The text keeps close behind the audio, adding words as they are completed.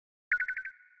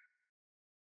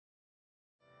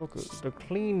Look at the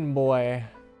clean boy.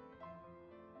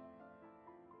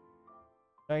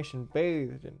 Nice and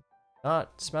bathed and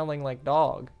not smelling like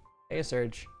dog. Hey,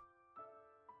 Surge.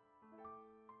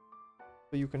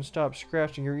 So you can stop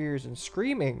scratching your ears and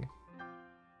screaming.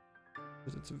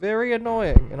 Because it's very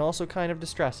annoying and also kind of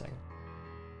distressing.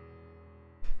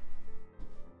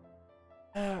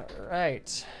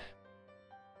 Alright.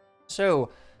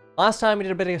 So, last time we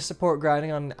did a bit of support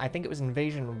grinding on, I think it was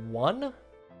Invasion 1?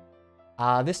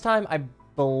 This time, I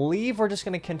believe we're just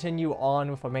going to continue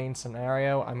on with a main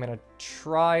scenario. I'm going to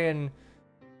try and...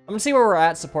 I'm going to see where we're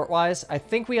at support-wise. I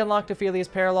think we unlocked Ophelia's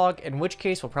Paralog, in which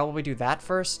case we'll probably do that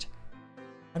first.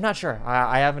 I'm not sure.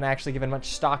 I haven't actually given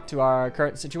much stock to our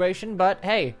current situation, but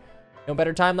hey, no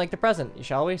better time like the present,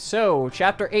 shall we? So,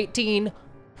 Chapter 18,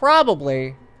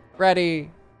 probably ready,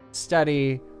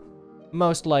 steady,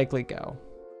 most likely go.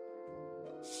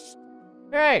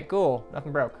 Alright, cool.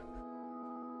 Nothing broke.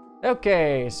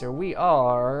 Okay, so we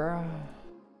are...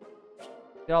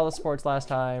 Did all the sports last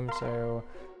time, so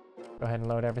go ahead and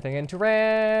load everything into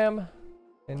RAM.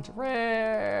 Into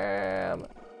RAM.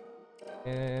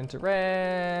 Into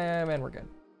RAM, and we're good.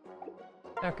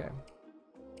 Okay.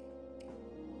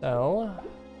 So,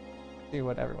 see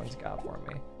what everyone's got for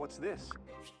me. What's this?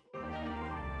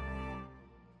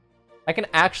 I can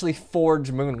actually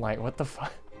forge moonlight. What the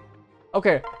fuck?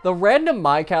 Okay, the random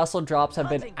My Castle drops have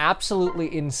been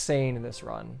absolutely insane in this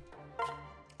run.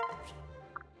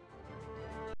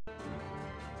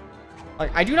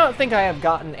 Like, I do not think I have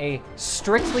gotten a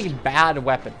strictly bad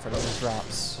weapon for those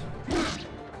drops.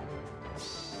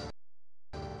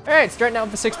 Alright, starting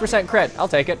out with a 6% crit. I'll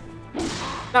take it.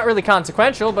 Not really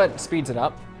consequential, but speeds it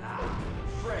up.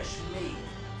 Fresh meat.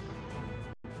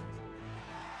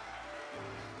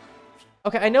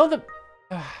 Okay, I know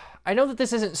that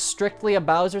this isn't strictly a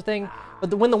Bowser thing,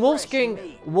 but when the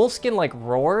wolfskin like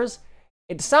roars,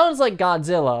 it sounds like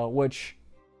Godzilla, which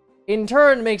in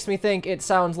turn makes me think it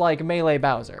sounds like Melee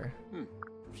Bowser.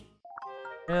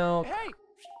 Milk,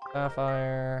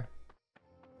 Sapphire.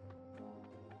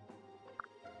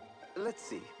 Let's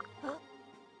see.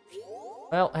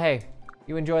 Well, hey,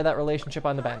 you enjoy that relationship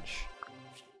on the bench.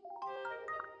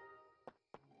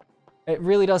 It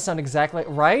really does sound exactly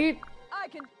right.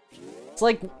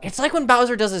 It's like when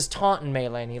Bowser does his taunt in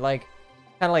Melee, and he like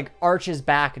kind of like arches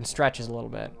back and stretches a little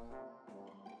bit.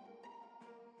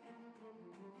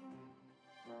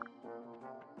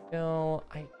 No,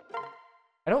 I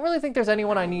don't really think there's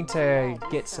anyone I need to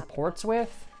get supports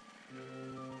with.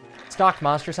 Stock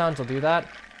monster sounds will do that.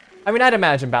 I mean, I'd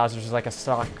imagine Bowser's is like a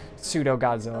stock pseudo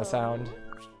Godzilla sound.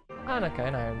 Oh, okay,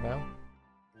 an iron bow.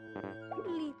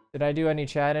 Did I do any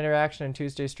chat interaction in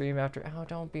Tuesday stream after? Oh,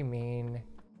 don't be mean.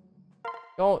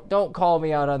 Don't call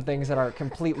me out on things that are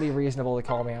completely reasonable to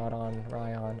call me out on,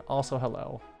 Ryan. Also,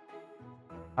 hello.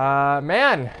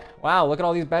 Man. Wow, look at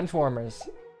all these bench warmers.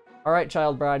 All right,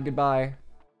 child bride, goodbye.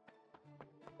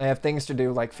 I have things to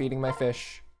do, like feeding my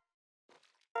fish.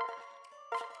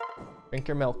 Drink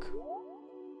your milk.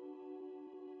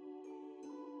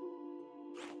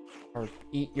 Or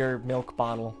eat your milk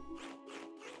bottle.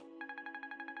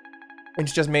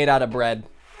 It's just made out of bread.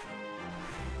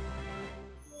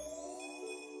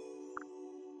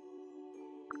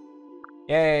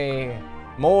 Yay!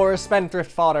 More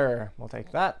spendthrift fodder. We'll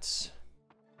take that.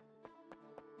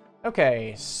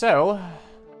 Okay, so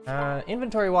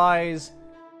inventory-wise,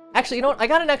 actually, you know what? I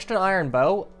got an extra iron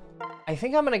bow. I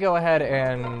think I'm gonna go ahead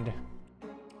and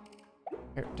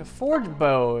here, to forge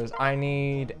bows. I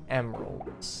need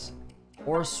emeralds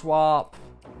or swap.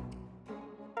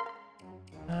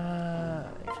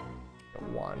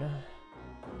 One.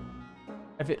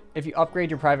 If you upgrade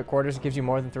your private quarters, it gives you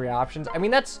more than 3 options. I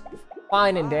mean, that's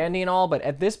fine and dandy and all, but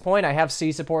at this point, I have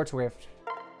C supports with,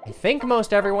 I think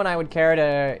most everyone I would care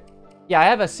to... Yeah, I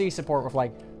have a C support with,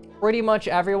 like, pretty much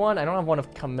everyone. I don't have one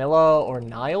of Camilla or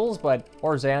Niles,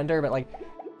 or Xander, but, like,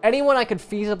 anyone I could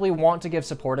feasibly want to give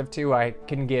supportive to, I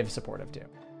can give supportive to.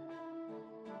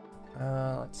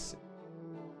 Let's see.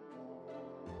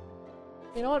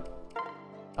 You know what?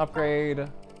 Upgrade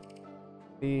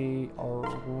the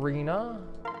arena.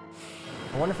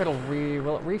 I wonder if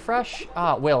will it refresh?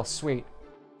 Ah, it will. Sweet.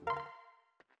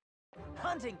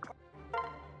 Hunting.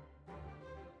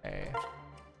 Okay.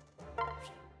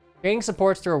 Getting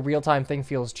supports through a real-time thing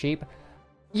feels cheap.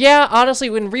 Yeah, honestly,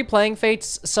 when replaying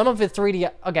Fates, some of the 3D...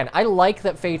 Again, I like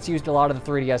that Fates used a lot of the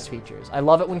 3DS features. I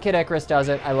love it when Kid Icarus does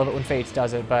it. I love it when Fates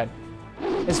does it, but...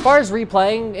 As far as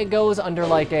replaying, it goes under,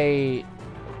 like, a...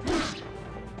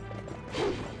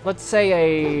 Let's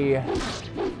say a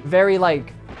very,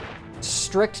 like,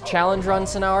 strict challenge run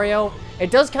scenario. It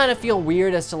does kind of feel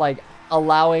weird as to, like,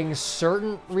 allowing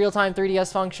certain real-time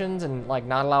 3DS functions and like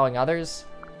not allowing others.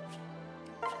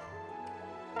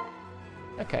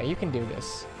 Okay, you can do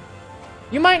this.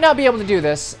 You might not be able to do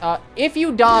this. If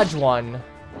you dodge one...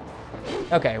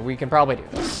 Okay, we can probably do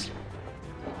this.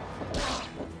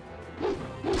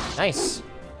 Nice.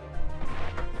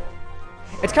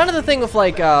 It's kind of the thing with,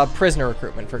 like, prisoner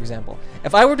recruitment, for example.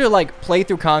 If I were to, like, play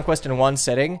through Conquest in one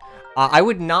sitting, I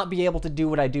would not be able to do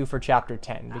what I do for Chapter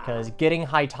 10, because getting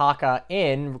Haitaka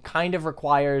in kind of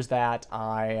requires that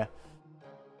I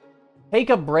take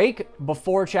a break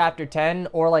before Chapter 10,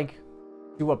 or, like,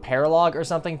 do a paralog or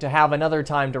something to have another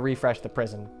time to refresh the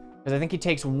prison. Because I think it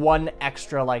takes one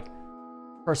extra, like,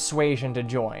 persuasion to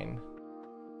join.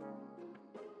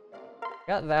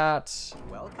 Got that.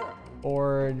 Welcome.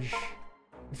 Forge.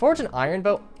 Forge an iron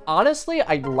bow. Honestly,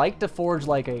 I'd like to forge,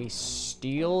 like, a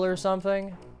steel or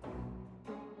something.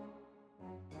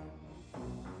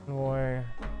 Boy.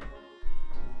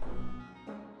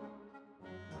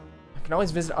 I can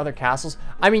always visit other castles.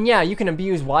 I mean, yeah, you can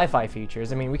abuse Wi-Fi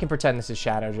features. I mean, we can pretend this is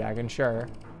Shadow Dragon, sure.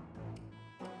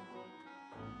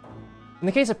 In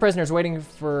the case of prisoners, waiting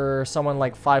for someone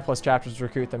like 5+ chapters to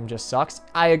recruit them just sucks.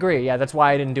 I agree, yeah, that's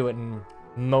why I didn't do it in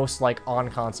most, like,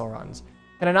 on-console runs.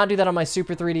 Can I not do that on my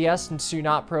Super 3DS and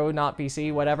not Pro, not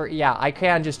PC, whatever? Yeah, I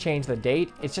can just change the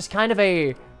date. It's just kind of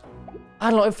a... I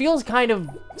don't know, it feels kind of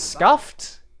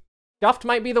scuffed. Scuffed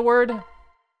might be the word.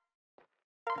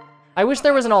 I wish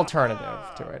there was an alternative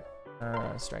to it.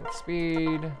 Strength,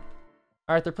 speed.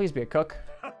 Arthur, please be a cook.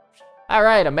 All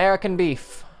right, American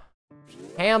beef.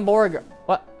 Hamburger.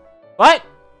 What? What?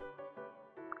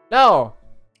 No.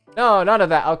 No, none of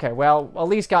that. Okay, well, at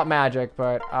least got magic,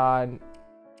 but,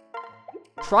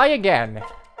 try again.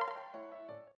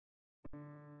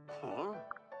 Huh?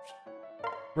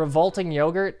 Revolting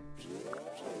yogurt.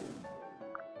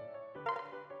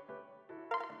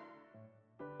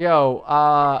 Yo,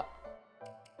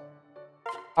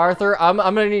 Arthur, I'm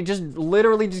gonna need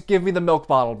literally just give me the milk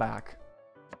bottle back.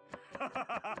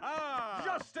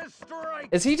 Justice strike.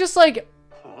 Is he just like,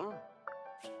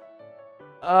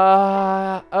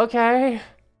 okay.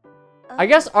 I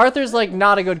guess Arthur's like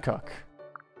not a good cook.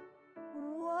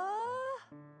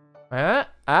 What?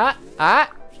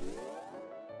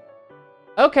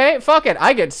 Okay, fuck it,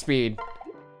 I get speed.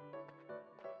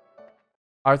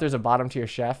 Arthur's a bottom tier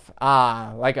chef.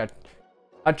 Ah, like a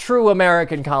true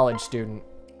American college student.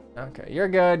 Okay, you're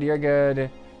good, you're good.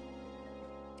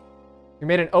 You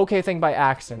made an okay thing by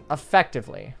accident,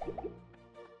 effectively.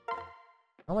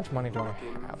 How much money do I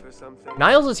have?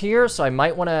 Niles is here, so I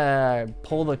might want to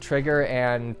pull the trigger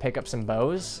and pick up some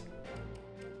bows.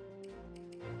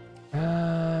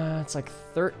 It's like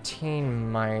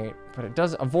 13 might, but it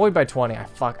does avoid by 20.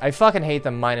 I fucking hate the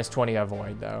 -20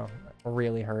 avoid though. It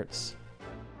really hurts.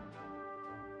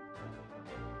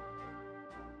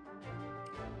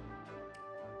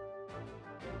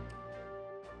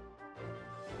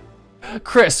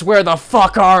 Chris, where the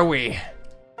fuck are we?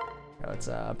 Let's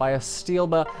buy a steel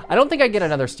bow. I don't think I get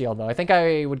another steel bow. I think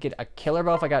I would get a killer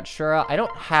bow if I got Shura. I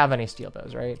don't have any steel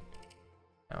bows, right?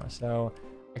 No, so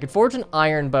I could forge an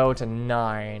iron bow to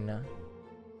 9.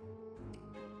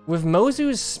 With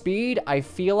Mozu's speed, I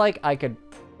feel like I could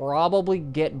probably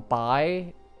get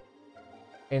by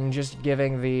in just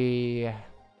giving the...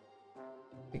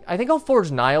 I think I'll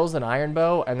forge Niles an iron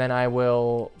bow, and then I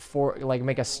will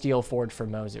make a steel forge for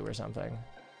Mozu or something.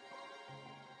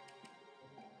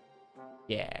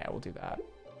 Yeah, we'll do that.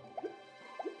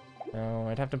 No,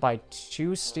 I'd have to buy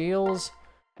 2 steels,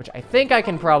 which I think I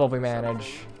can probably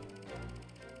manage.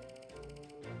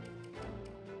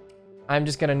 I'm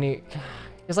just gonna need...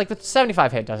 It's like the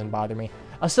 75 hit doesn't bother me.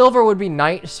 A silver would be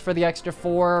nice for the extra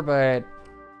 4, but...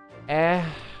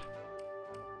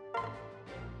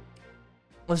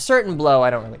 With certain blow, I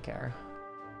don't really care.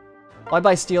 Will I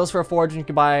buy steels for a forge and you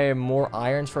can buy more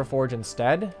irons for a forge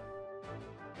instead?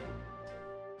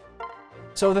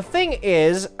 So the thing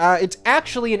is, it's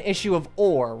actually an issue of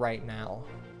ore right now.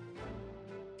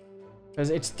 Because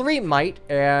it's 3 might,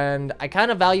 and I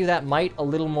kind of value that might a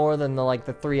little more than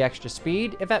the 3 extra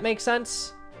speed, if that makes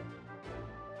sense.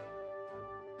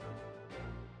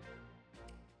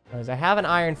 Because I have an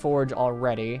iron forge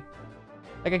already.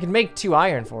 Like, I could make 2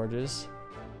 iron forges.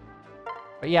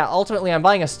 But yeah, ultimately, I'm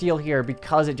buying a steel here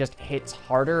because it just hits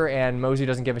harder, and Mozu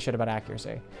doesn't give a shit about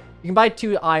accuracy. You can buy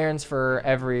 2 irons for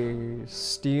every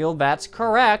steel. That's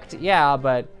correct, yeah,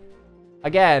 but...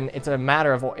 Again, it's a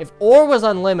matter of... If ore was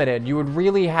unlimited, you would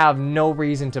really have no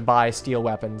reason to buy steel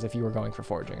weapons if you were going for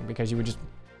forging, because you would just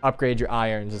upgrade your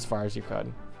irons as far as you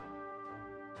could.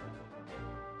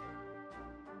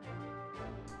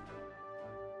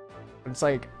 It's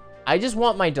like... I just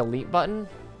want my delete button.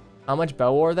 How much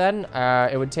bow ore then?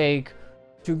 It would take,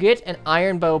 to get an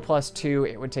iron bow +2,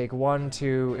 it would take 1,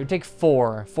 2, it would take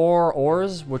 4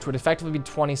 ores, which would effectively be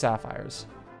 20 sapphires.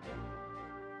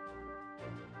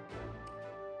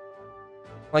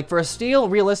 Like for a steel,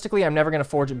 realistically, I'm never gonna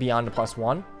forge it beyond a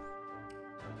 +1.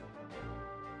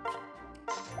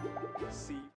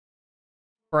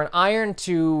 For an iron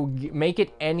to make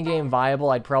it endgame viable,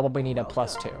 I'd probably need a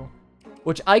 +2.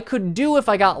 Which I could do if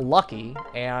I got lucky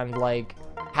and, like,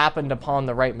 happened upon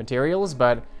the right materials,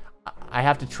 but I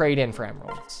have to trade in for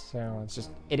emeralds. So it's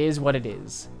just, it is what it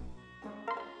is.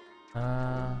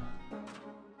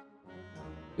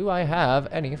 Do I have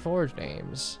any forge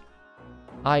names?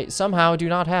 I somehow do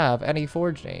not have any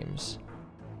forge names.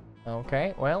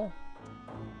 Okay, well.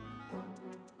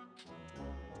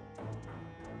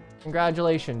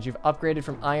 Congratulations, you've upgraded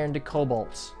from iron to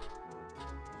cobalt.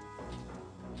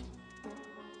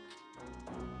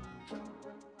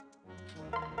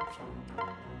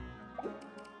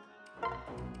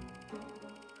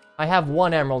 I have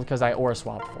 1 emerald because I ore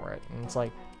swapped for it. And it's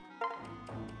like,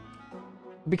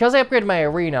 because I upgraded my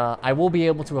arena, I will be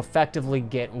able to effectively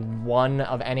get 1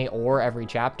 of any ore every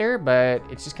chapter, but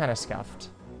it's just kind of scuffed.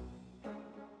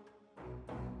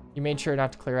 You made sure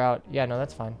not to clear out. Yeah, no,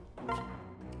 that's fine. I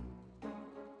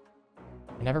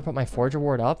never put my forge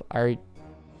reward up.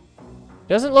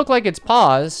 Doesn't look like it's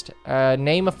paused.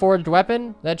 Name a forged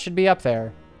weapon. That should be up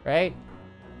there, right?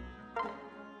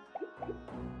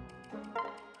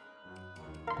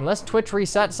 Unless Twitch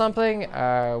reset something,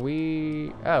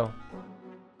 oh.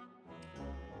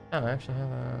 I actually have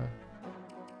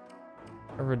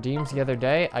a redeems the other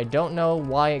day. I don't know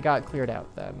why it got cleared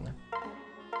out then.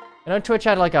 I know Twitch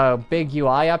had like a big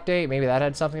UI update. Maybe that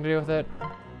had something to do with it.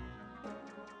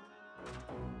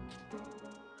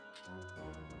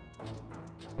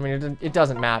 I mean, it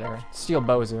doesn't matter. Steel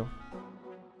Bozu.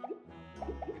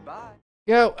 Goodbye.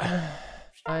 Go.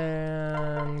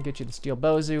 And get you the Steel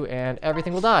Bozu and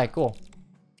everything will die. Cool.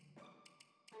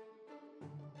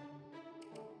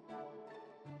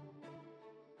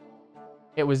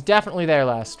 It was definitely there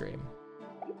last stream.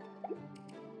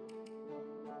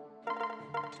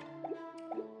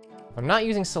 If I'm not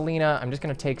using Selena, I'm just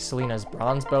going to take Selena's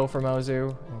bronze bow for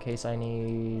Mozu in case I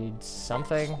need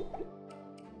something.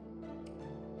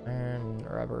 And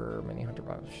rubber mini hunter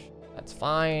brush. That's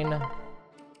fine.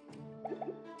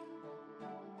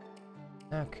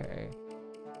 Okay.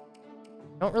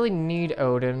 Don't really need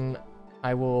Odin.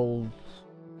 I will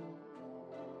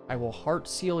heart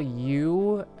seal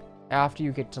you after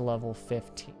you get to level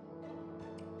 15.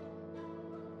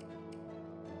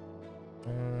 I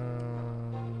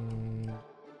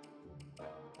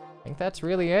think that's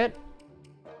really it.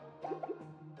 I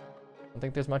don't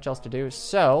think there's much else to do.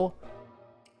 So,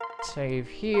 save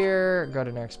here, go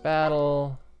to next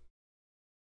battle.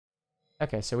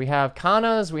 Okay, so we have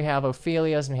Kana's, we have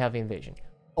Ophelia's, and we have the invasion.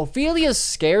 Ophelia's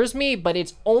scares me, but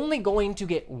it's only going to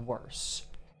get worse.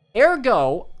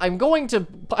 Ergo, I'm gonna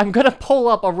pull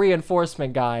up a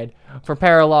reinforcement guide for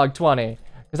Paralog 20.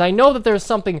 Because I know that there's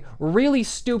something really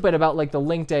stupid about, like, the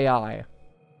linked AI.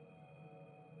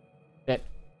 That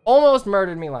almost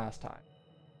murdered me last time.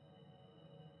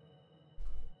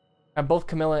 Both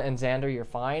Camilla and Xander, you're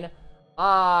fine.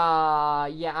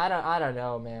 Yeah, I don't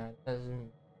know, man.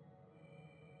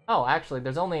 Oh, actually,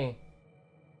 there's only...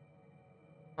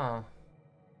 Huh.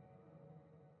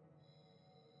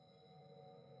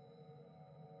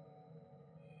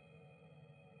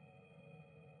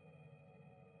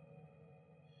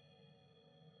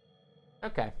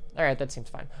 Okay. Alright, that seems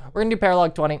fine. We're gonna do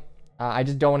Paralog 20. I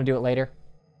just don't want to do it later.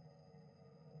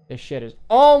 This shit is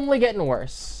only getting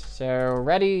worse. So,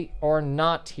 ready or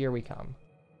not, here we come.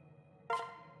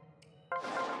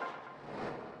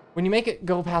 When you make it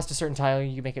go past a certain tile,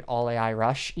 you make it all AI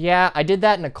rush. Yeah, I did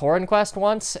that in a Conquest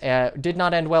once. Did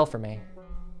not end well for me.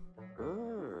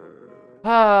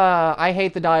 I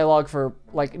hate the dialogue for,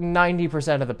 like,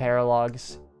 90% of the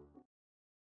paralogs.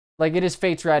 Like, it is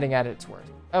Fate's writing at its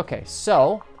worst. Okay,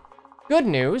 so, good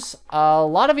news. A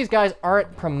lot of these guys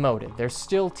aren't promoted. They're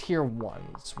still tier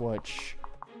 1s, which...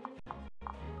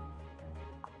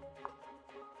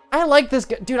 I like this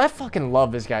guy. Dude, I fucking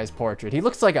love this guy's portrait. He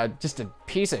looks like just a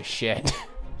piece of shit.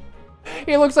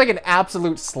 He looks like an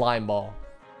absolute slime ball.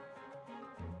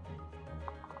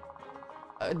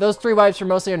 Those 3 wives are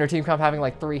mostly under team comp having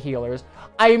like 3 healers.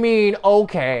 I mean,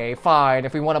 okay, fine.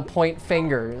 If we want to point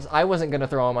fingers. I wasn't going to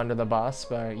throw him under the bus,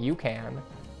 but you can.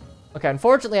 Okay,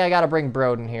 unfortunately, I got to bring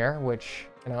Broden here, which,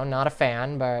 you know, not a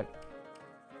fan, but...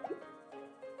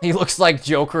 He looks like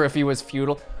Joker if he was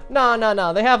feudal.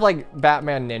 No. They have, like,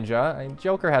 Batman Ninja.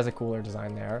 Joker has a cooler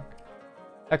design there.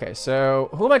 Okay, so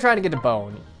who am I trying to get to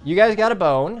bone? You guys got a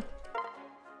bone.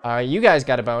 You guys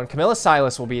got a bone. Camilla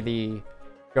Silas will be the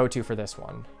go-to for this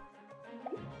one.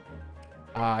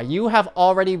 You have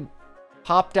already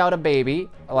popped out a baby.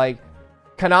 Like,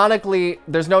 canonically,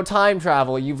 there's no time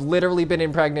travel. You've literally been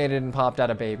impregnated and popped out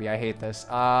a baby. I hate this.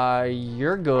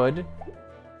 You're good.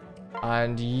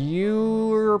 And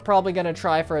you're probably gonna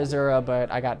try for Azura,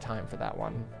 but I got time for that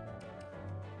one.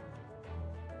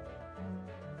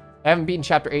 I haven't beaten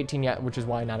chapter 18 yet, which is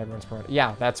why not everyone's promoted.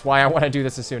 Yeah, that's why I want to do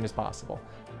this as soon as possible.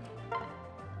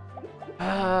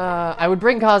 I would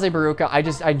bring Kaze Baruka.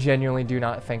 I genuinely do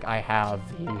not think I have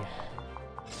the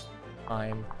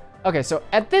time. Okay, so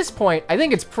at this point, I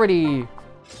think it's pretty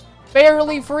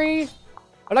fairly free.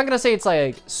 I'm not gonna say it's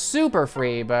like super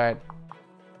free, but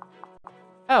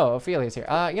oh, Ophelia's here.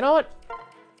 You know what?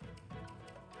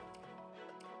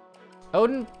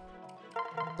 Odin,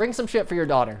 bring some shit for your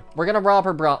daughter. We're gonna rob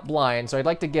her blind, so I'd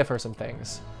like to give her some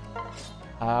things.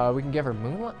 We can give her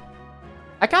Moonlight.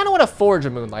 I kind of want to forge a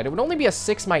Moonlight. It would only be a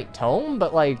 6-mite tome,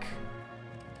 but like,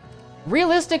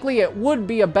 realistically, it would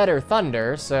be a better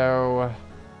Thunder, so...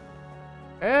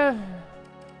 Nos,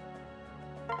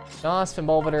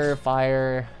 Fimbulvator,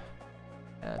 Fire...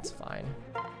 That's fine.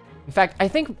 In fact, I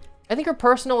think her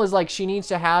personal is like, she needs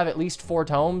to have at least 4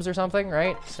 tomes or something,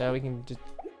 right? So we can just...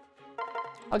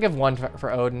 I'll give 1 for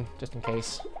Odin, just in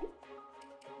case.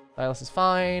 Silas is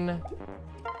fine.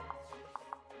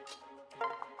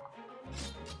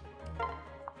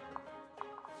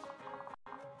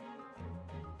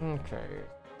 Okay,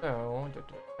 so...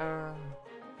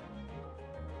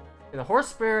 The Horse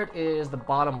Spirit is the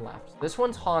bottom left. This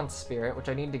one's Haunt Spirit, which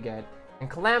I need to get. And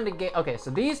Calamity Gate... Okay, so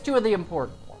these two are the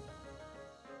important ones.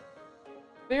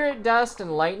 Spirit Dust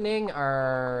and Lightning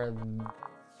are...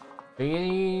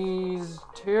 these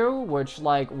two, which,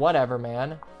 like, whatever,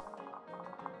 man.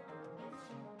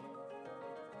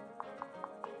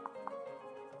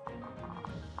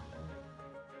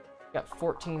 Got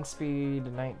 14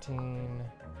 speed, 19...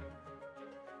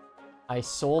 I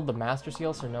sold the Master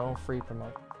Seal, so no free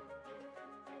promote.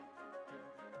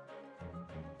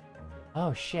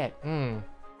 Oh, shit.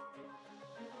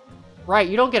 Right,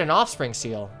 you don't get an Offspring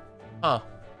Seal. Huh.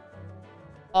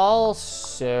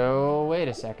 Also, wait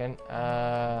a second.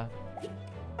 I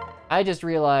just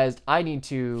realized I need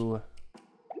to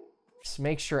just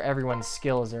make sure everyone's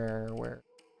skills are where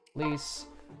at least.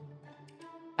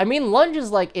 I mean, Lunge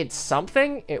is like, it's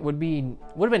something. It would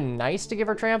have been nice to give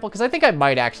her Trample, because I think I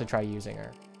might actually try using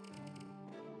her.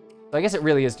 So I guess it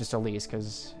really is just Elise,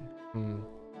 because...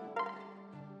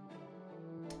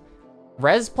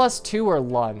 Res +2 or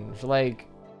Lunge? Like,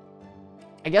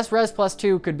 I guess Res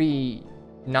 +2 could be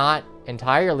not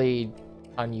entirely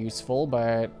unuseful,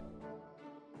 but...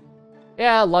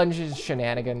 yeah, Lunge is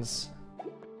shenanigans.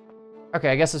 Okay,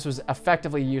 I guess this was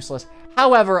effectively useless.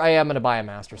 However, I am going to buy a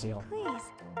Master Seal. Please,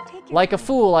 take your Like a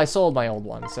fool, I sold my old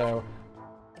one, so...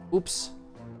 oops.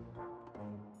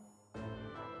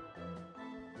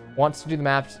 Wants to do the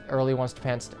maps early, wants to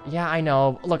pants. Yeah, I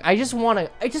know. Look, I just wanted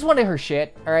her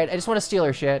shit, alright? I just want to steal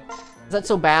her shit. Is that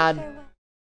so bad? farewell.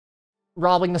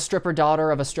 Robbing the stripper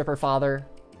daughter of a stripper father.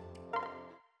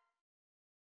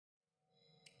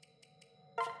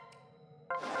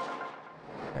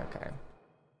 Okay.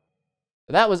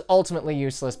 So that was ultimately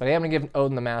useless, but I am going to give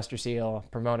Odin the Master Seal,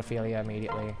 promote Ophelia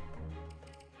immediately.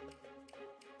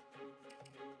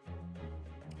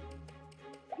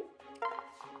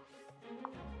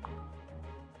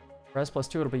 Res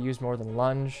 +2, it'll be used more than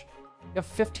Lunge. You have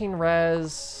 15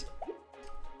 res.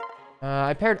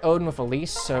 I paired Odin with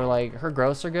Elise, so like her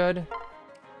growths are good.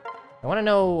 I want to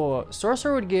know,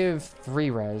 Sorcerer would give 3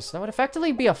 res. That would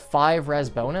effectively be a 5 res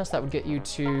bonus. That would get you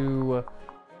to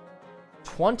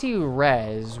 20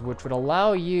 res, which would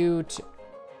allow you to...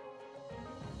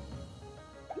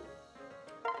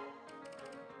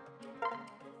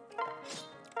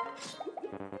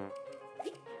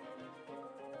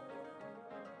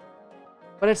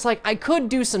 But it's like, I could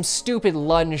do some stupid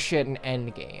Lunge shit in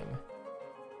endgame.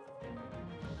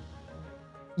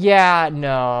 Yeah,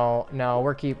 no,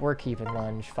 we're keeping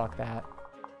Lunge. Fuck that.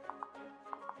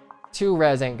 2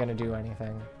 res ain't gonna do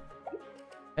anything.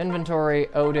 Inventory,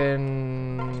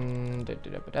 Odin.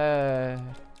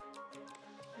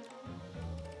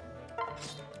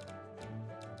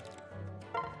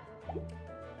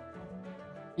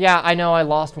 Yeah, I know I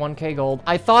lost 1k gold.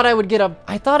 I thought I would get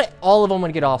I thought all of them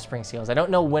would get Offspring Seals. I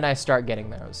don't know when I start getting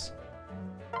those.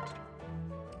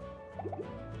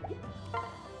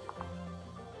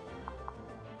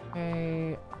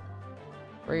 Okay.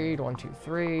 Raid 1, 2,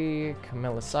 3.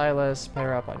 Camilla Silas,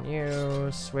 pair up on you.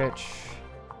 Switch.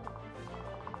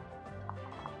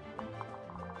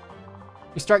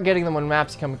 You start getting them when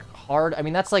maps become hard. I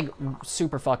mean, that's like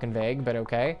super fucking vague, but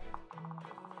okay.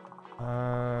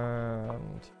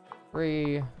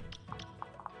 3.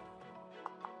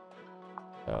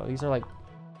 So these are like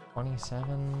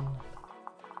 27.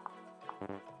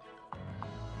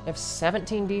 They have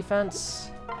 17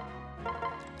 defense.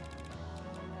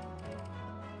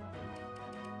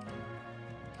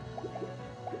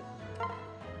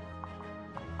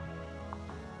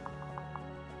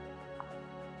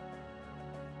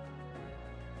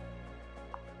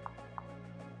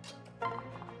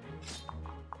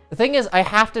 The thing is, I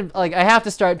have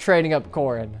to start trading up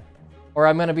Corrin, or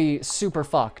I'm gonna be super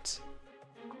fucked.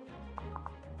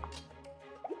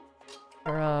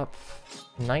 We're up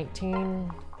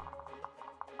 19.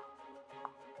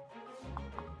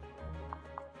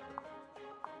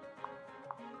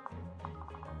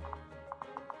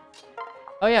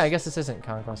 Oh yeah, I guess this isn't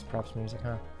Conquest props music,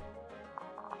 huh?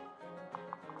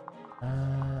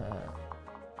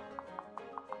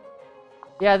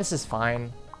 Yeah, this is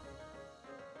fine.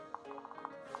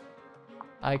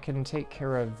 I can take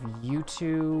care of you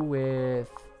two with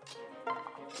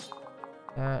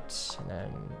that, and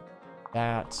then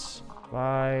that.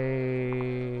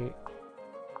 I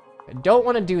don't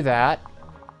want to do that.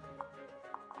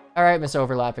 All right, Miss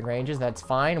Overlapping Ranges, that's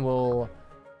fine. We'll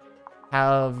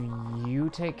have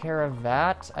you take care of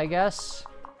that, I guess.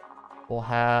 We'll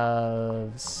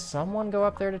have someone go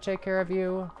up there to take care of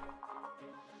you.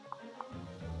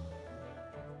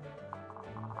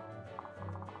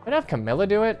 I'd have Camilla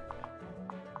do it.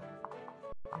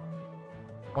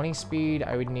 20 speed,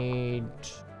 I would need...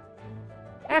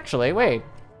 Actually, wait.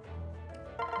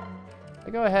 I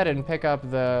go ahead and pick up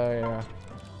the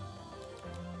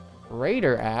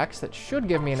Raider Axe. That should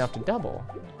give me enough to double.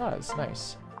 It does,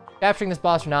 nice. Capturing this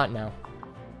boss or not? No.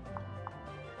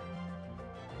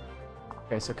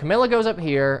 Okay, so Camilla goes up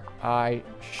here. I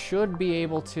should be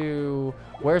able to...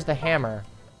 Where's the hammer?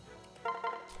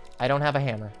 I don't have a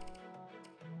hammer.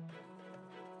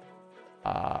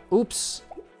 Oops.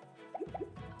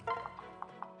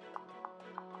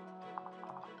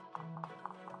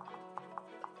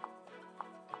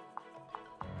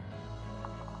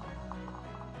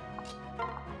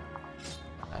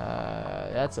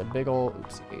 That's a big ol'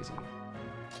 oopsie daisy.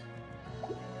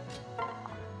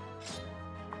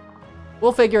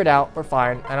 We'll figure it out. We're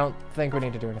fine. I don't think we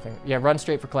need to do anything. Yeah, run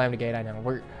straight for Calamity Gate. I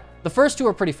know. The first two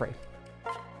are pretty free.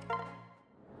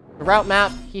 The route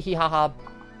map. Hee hee ha ha.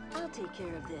 I'll take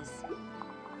care of this.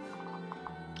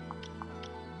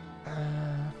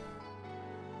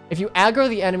 If you aggro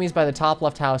the enemies by the top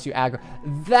left house, you aggro.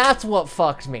 That's what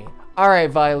fucked me. All right,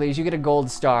 Violese, you get a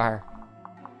gold star.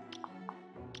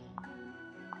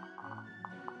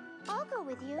 I'll go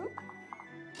with you.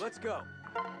 Let's go.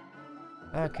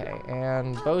 Okay,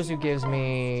 and Bozu gives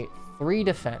me 3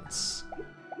 defense.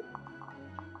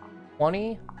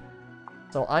 20.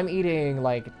 So I'm eating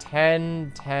like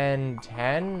 10, 10,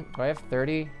 10. Do I have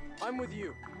 30? I'm with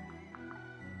you.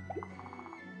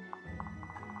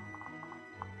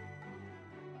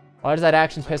 Why does that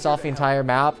action piss off the entire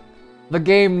map? The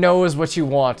game knows what you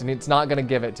want, and it's not gonna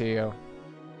give it to you.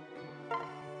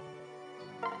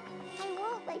 I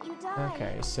won't let you die.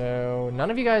 Okay, so none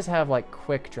of you guys have like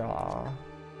quick draw.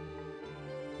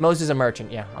 Mose is a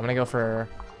merchant. Yeah, I'm gonna go for...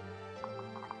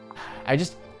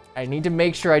 I need to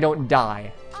make sure I don't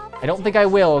die. I don't think I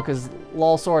will, because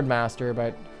lol Swordmaster,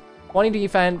 but 20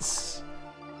 defense.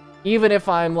 Even if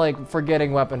I'm like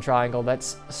forgetting weapon triangle,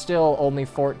 that's still only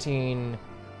 14...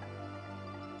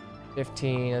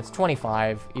 15, it's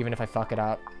 25, even if I fuck it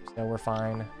up, so we're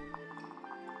fine.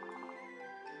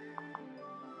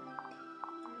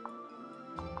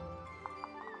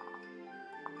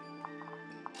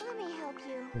 Let me help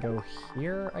you. Go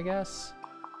here, I guess.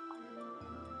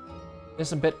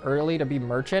 This a bit early to be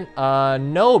merchant?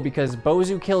 No, because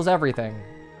Bozu kills everything.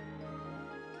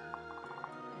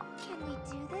 Can we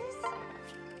do this?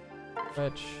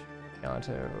 Switch,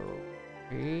 onto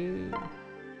 3.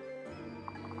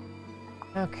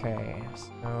 Okay,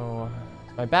 so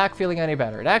is my back feeling any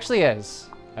better? It actually is.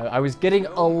 I was getting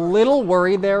a little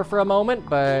worried there for a moment,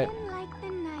 but Like the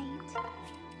night.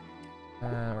 we're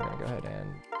gonna go ahead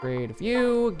and trade a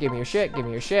few. Give me your shit. Give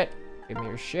me your shit. Give me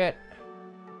your shit.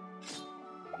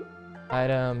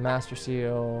 Item, Master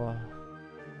Seal.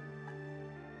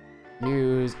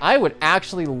 Use. I would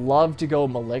actually love to go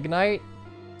Malignite.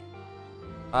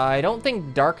 I don't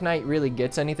think Dark Knight really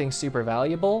gets anything super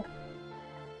valuable.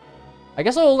 I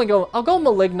guess I'll go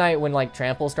Malignite when like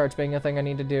Trample starts being a thing I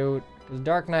need to do. Because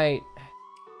Dark Knight,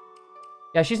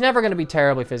 yeah, she's never gonna be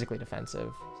terribly physically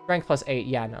defensive. Strength +8,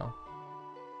 yeah, no.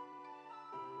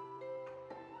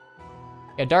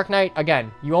 Yeah, Dark Knight,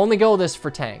 again, you only go this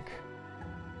for tank.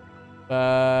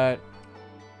 But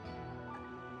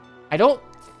I don't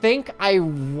think I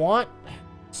want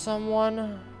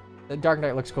someone. The Dark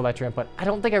Knight looks cool, that tramp, but I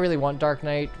don't think I really want Dark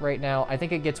Knight right now. I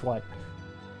think it gets what?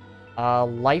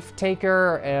 Life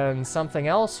Taker and something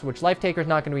else, which Life Taker is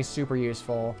not going to be super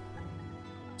useful.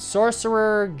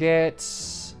 Sorcerer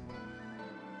gets...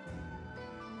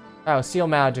 Oh, Seal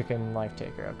Magic and Life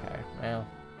Taker. Okay, well.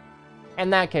 In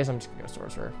that case, I'm just going to go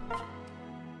Sorcerer.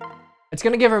 It's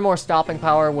going to give her more stopping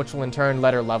power, which will in turn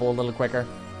let her level a little quicker.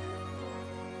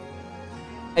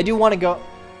 I do want to go...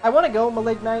 I want to go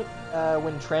Malignite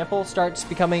when Trample starts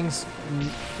becoming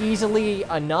easily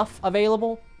enough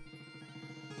available.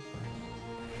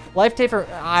 Life Taker,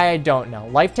 I don't know.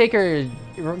 Life Taker,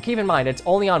 keep in mind, it's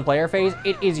only on player phase.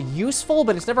 It is useful,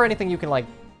 but it's never anything you can, like,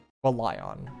 rely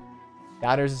on.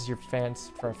 Batters is your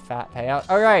fans for a fat payout.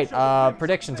 All right,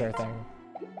 predictions are a thing.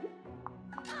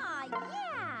 Ah, yeah.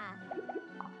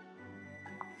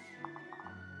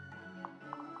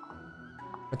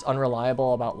 It's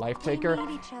unreliable about Life Taker.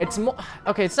 It's more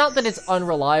okay. It's not that it's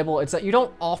unreliable. It's that you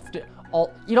don't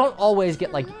always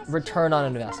get like return on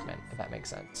investment, if that makes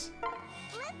sense.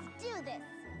 Let's do this.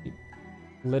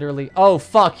 Literally. Oh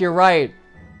fuck, you're right.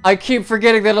 I keep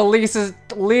forgetting that Elise is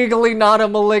legally not a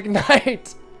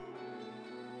Malignite.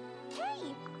 Hey,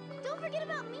 don't forget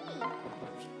about me.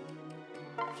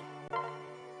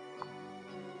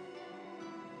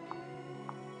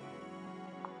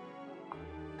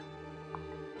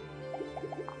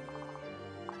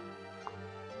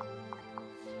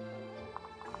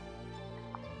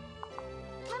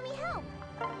 Let me help.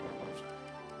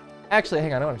 Actually,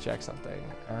 hang on. I want to check something.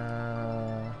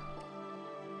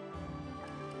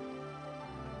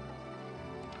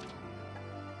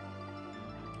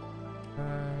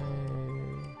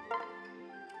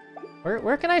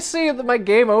 Where can I see that my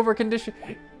game over condition?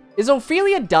 Is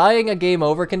Ophelia dying a game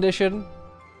over condition?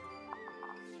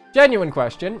 Genuine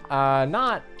question.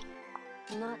 Not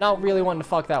really wanting to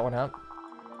fuck that one up.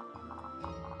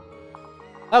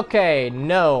 Okay,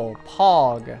 no.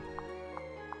 Pog.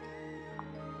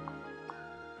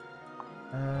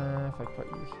 If I put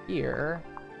you here.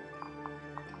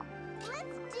 Let's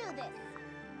do this.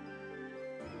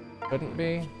 Couldn't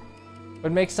be.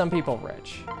 Would make some people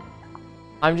rich.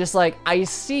 I'm just like, I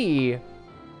see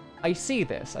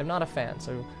this. I'm not a fan,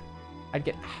 so I'd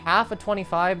get half a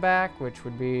 25 back, which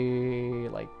would be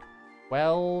like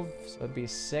 12, so it'd be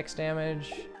 6 damage.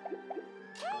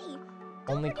 Hey,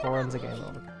 Only Corrin's a game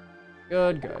over.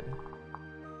 Good, good.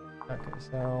 Okay,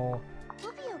 so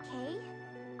we'll be okay,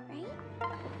 right?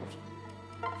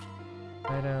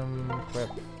 item, equip,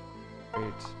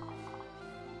 wait.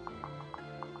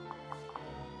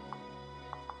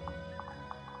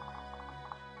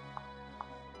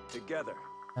 Together.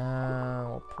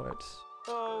 We'll put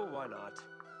Oh, why not?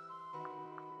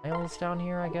 nails down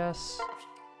here, I guess.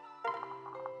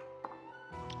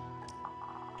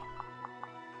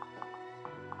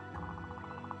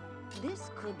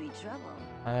 This could be trouble.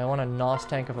 I want a NOS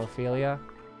tank of Ophelia.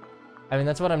 I mean,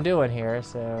 that's what I'm doing here,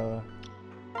 so...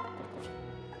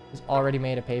 It's already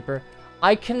made a paper.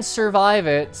 I can survive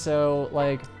it, so,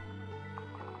 like...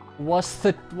 What's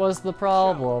the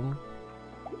problem?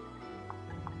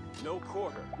 No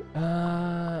quarter.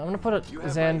 I'm gonna put a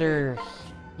Xander...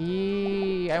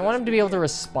 I want him to be able to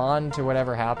respond to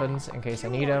whatever happens in case I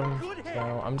need him.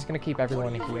 So I'm just gonna keep everyone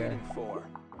What are you here. waiting for?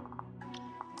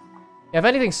 Yeah, if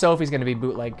anything, Sophie's gonna be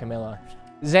bootleg Camilla.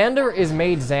 Xander is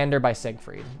made Xander by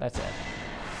Siegfried. That's it.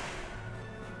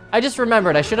 I just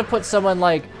remembered I should have put someone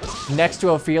like next to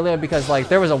Ophelia because like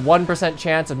there was a 1%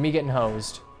 chance of me getting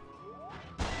hosed.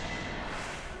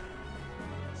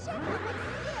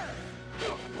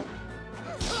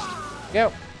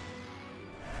 Go.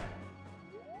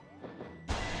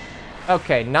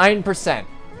 Okay, 9%.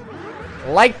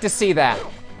 Like to see that.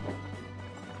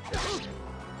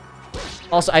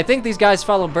 Also, I think these guys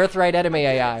follow Birthright Enemy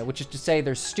AI, which is to say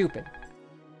they're stupid.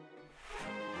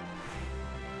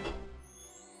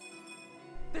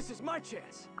 This is my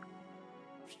chance.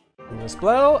 This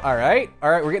blow. All right,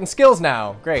 we're getting skills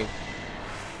now. Great.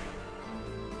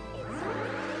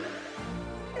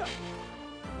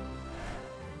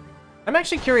 I'm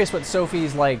actually curious what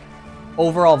Sophie's like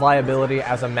overall viability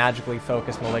as a magically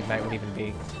focused Malignite would even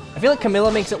be. I feel like Camilla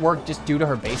makes it work just due to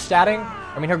her base statting.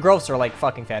 I mean, her growths are like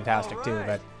fucking fantastic too,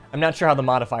 but I'm not sure how the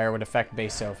modifier would affect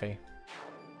base Sophie.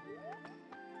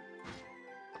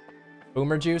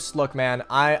 Boomer Juice. Look, man,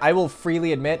 I will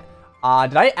freely admit,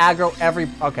 did I aggro every...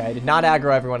 Okay, I did not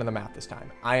aggro everyone in the map this time.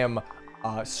 I am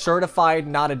certified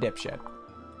not a dipshit.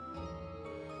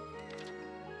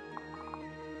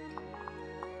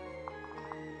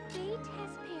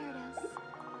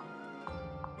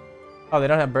 Oh, they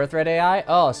don't have birth rate AI?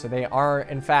 Oh, so they are,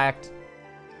 in fact,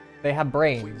 they have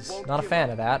brains. Not a fan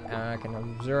of that. I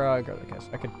can Zero, go to the kiss.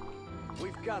 I could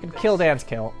kill dance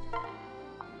kill.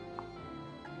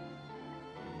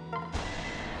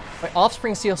 Wait,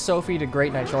 Offspring Seal Sophie to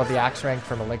Great Knight. She'll have the axe rank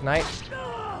for Malignite.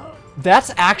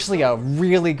 That's actually a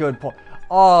really good point.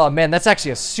 Oh, man, that's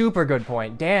actually a super good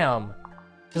point. Damn.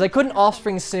 Because I couldn't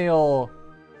Offspring Seal...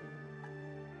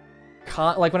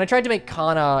 like, when I tried to make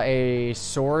Kana a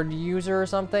sword user or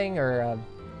something, or...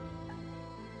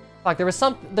 Fuck,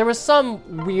 there was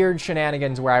some weird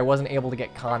shenanigans where I wasn't able to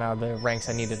get Kana the ranks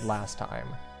I needed last time.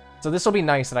 So this will be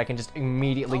nice that I can just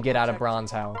immediately get out of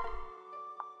Bronze Hell.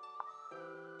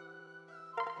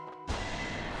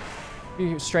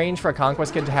 Be strange for a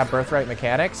Conquest kid to have birthright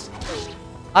mechanics.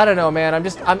 I don't know, man.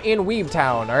 I'm in Weeb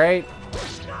Town, alright?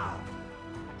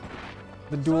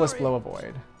 The Duelist Blow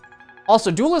avoid.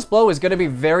 Also, Duelist Blow is going to be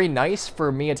very nice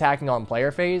for me attacking on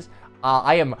player phase.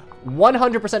 I am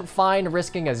 100% fine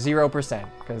risking a 0%,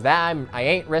 because I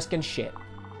ain't risking shit.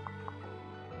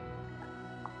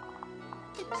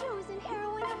 The chosen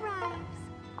heroine arrives.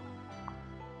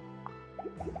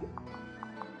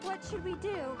 What should we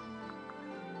do?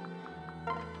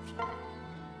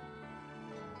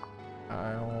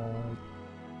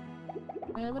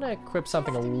 I'm gonna equip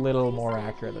something a little more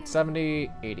accurate. That's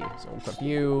 70, 80. So we'll equip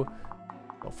you.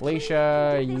 Go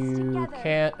Felicia. You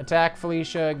can't attack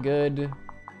Felicia. Good.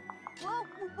 Whoa,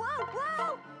 whoa,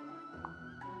 whoa!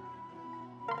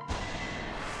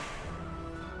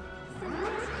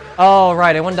 Oh,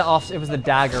 right. I wanted to off. It was the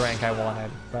dagger rank I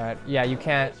wanted. But yeah, you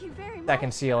can't Thank you very much.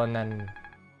 second seal and then.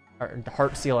 Or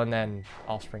heart seal and then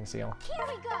offspring seal. Here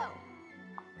we go.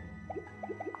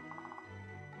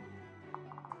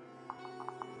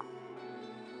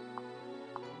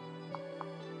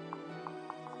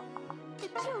 The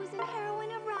chosen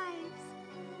heroine arrives.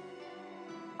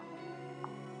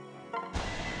 Don't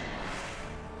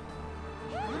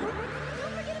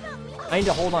forget about me. I need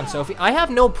to hold on Sophie. I have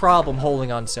no problem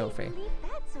holding on Sophie. I believe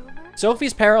that's over.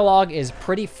 Sophie's paralog is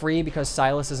pretty free because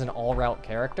Silas is an all-route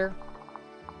character.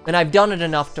 And I've done it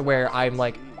enough to where I'm,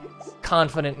 like,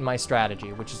 confident in my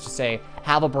strategy, which is to say,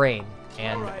 have a brain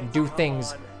and do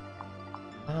things.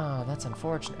 Ah, that's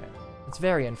unfortunate. It's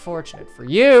very unfortunate for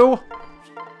you.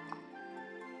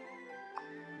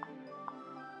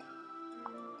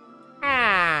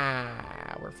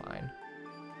 Ah, we're fine.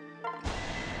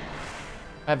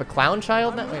 I have a clown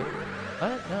child now? Wait,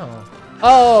 what? No.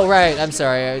 Oh, right, I'm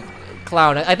sorry.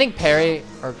 Clown. I think Perry,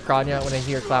 or Kranya when I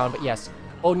hear clown, but yes.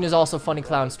 Odin is also funny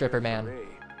clown stripper man.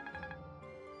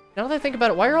 Now that I think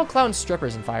about it, why are all clowns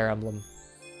strippers in Fire Emblem?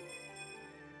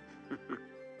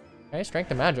 Okay, strength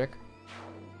and magic.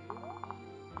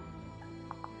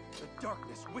 The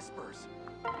darkness whispers.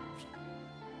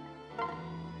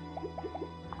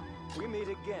 We meet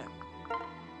again.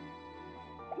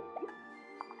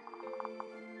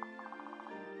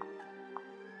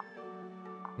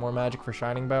 More magic for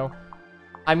Shining Bow.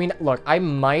 I mean, look, I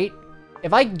might...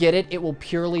 If I get it, it will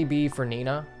purely be for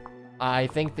Nina. I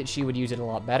think that she would use it a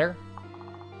lot better.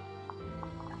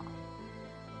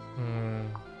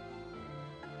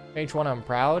 KH1, I'm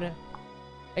proud.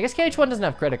 I guess KH1 doesn't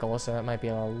have critical, so that might be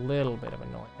a little bit of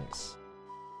annoyance.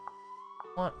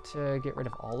 I want to get rid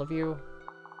of all of you.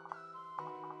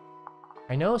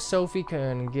 I know Sophie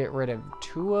can get rid of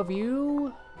 2 of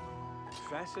you.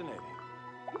 Fascinating.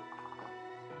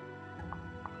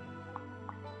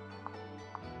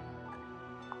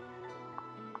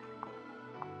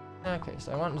 Okay,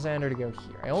 so I want Xander to go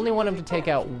here. I only want him to take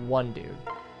out 1 dude.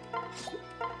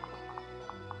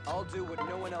 I'll do what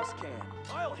no one else can.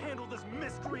 I'll handle this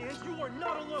mystery, and you are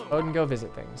not alone. Odin, go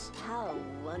visit things. How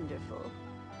wonderful.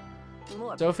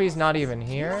 More Sophie's not even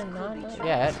here? Not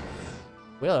yet.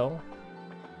 Will.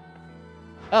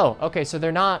 Oh, okay, so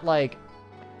they're not, like,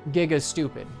 giga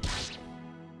stupid.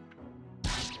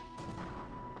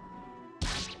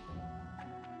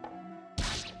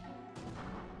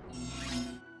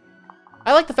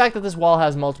 I like the fact that this wall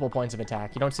has multiple points of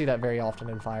attack. You don't see that very often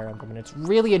in Fire Emblem, and it's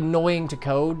really annoying to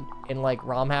code in, like,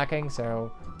 ROM hacking,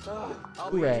 so...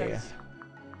 I'll be Hooray. attentive.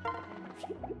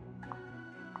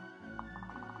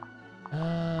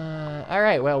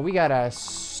 Alright, well, we gotta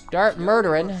start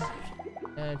murdering.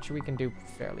 Which we can do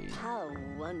fairly... How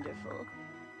wonderful.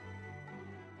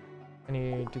 I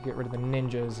need to get rid of the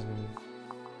ninjas and...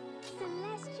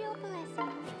 Celestial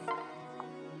blessings.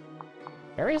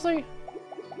 Seriously?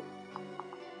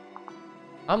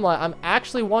 I'm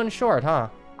actually 1 short, huh?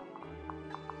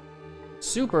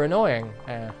 Super annoying.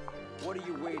 What are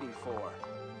you waiting for?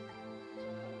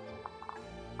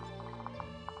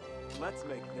 Let's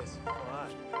make this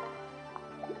fun.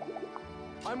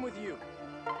 I'm with you.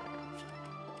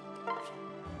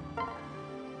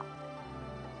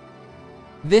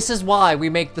 This is why we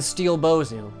make the Steel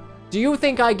Bozu. Do you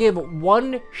think I give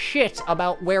one shit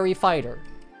about Wary Fighter?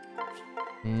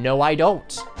 No, I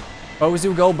don't.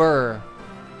 Bozu go burr.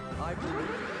 I believe.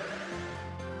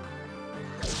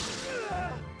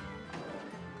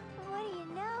 What do you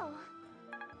know?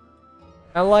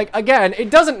 And like, again, it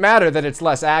doesn't matter that it's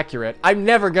less accurate. I'm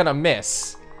never gonna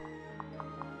miss.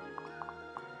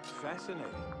 Fascinating.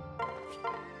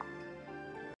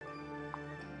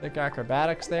 Thick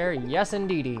acrobatics there. Yes,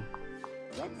 indeedy.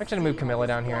 I'm actually gonna move Camilla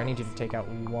down here. I need you to take out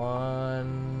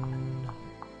one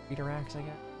beater axe, I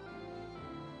guess.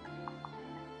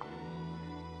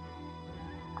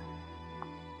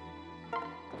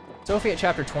 Sophie at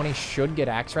chapter 20 should get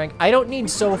axe rank. I don't need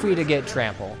Sophie to get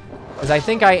trample, because I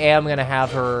think I am gonna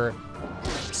have her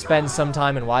spend some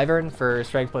time in Wyvern for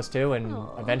strength +2 and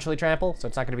eventually trample, so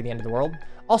it's not gonna be the end of the world.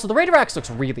 Also, the Raider axe looks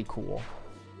really cool.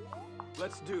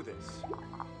 Let's do this.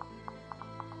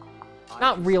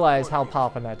 Not realize how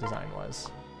poppin' that design was.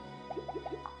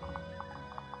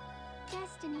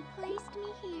 Destiny placed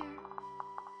me here.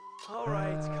 All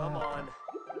right, come on.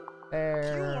 You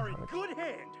There. are in good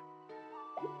hand.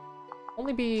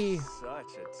 Only be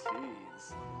Such a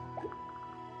tease.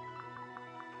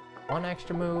 one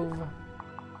extra move.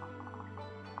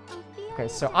 Ophelia Okay,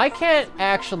 so I can't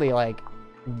actually, like,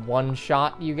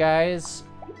 one-shot you guys.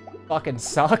 Fucking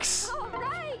sucks. All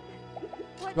right.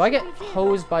 What Do I get should we do?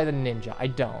 hosed by the ninja? I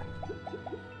don't.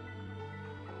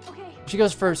 Okay. She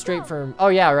goes for straight for... Oh,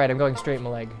 yeah, right. I'm going straight in my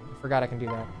leg. I forgot I can do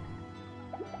that.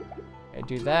 I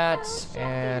do that,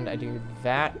 and I do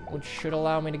that, which should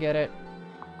allow me to get it.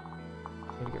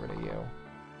 I need to get rid of you.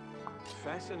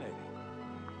 Fascinating.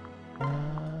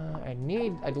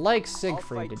 I'd like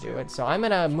Siegfried to do it, so I'm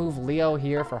gonna move Leo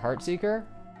here for Heartseeker.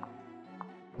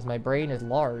 Because my brain is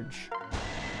large.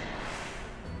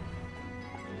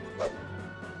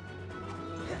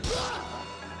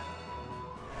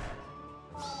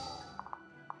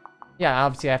 Yeah,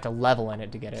 obviously I have to level in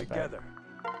it to get it, but... Together.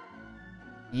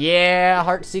 Yeah,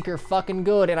 Heartseeker fucking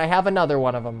good, and I have another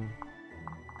one of them.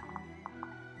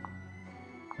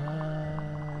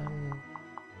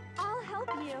 I'll help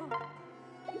you.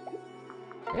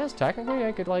 I guess technically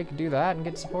I could, like, do that and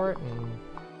get support, and...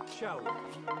 Shall we?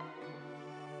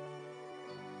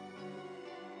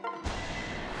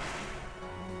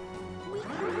 We can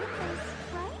do this,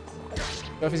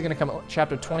 right? Sophie's gonna come out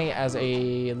chapter 20 as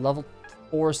a level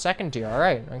 4 second tier.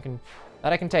 Alright, I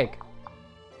can take.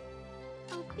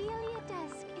 Ophelia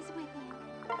desk is within.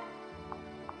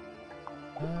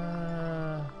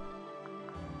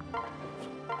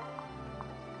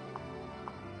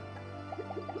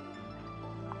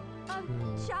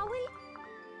 Shall we?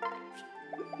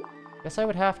 Guess I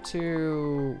would have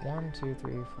to... 1, 2,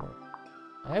 3, 4.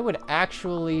 I would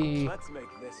actually Let's make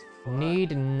this fun.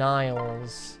 need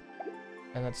Niles.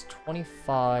 And that's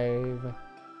 25.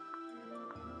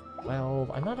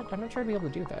 12. I'm not sure I'd be able to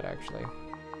do that, actually.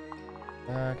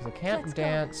 Because I can't Let's go.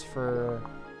 dance for...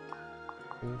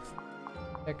 2,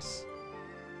 6.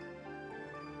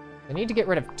 I need to get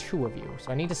rid of 2 of you.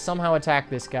 So I need to somehow attack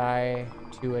this guy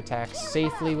to attack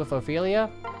safely with Ophelia.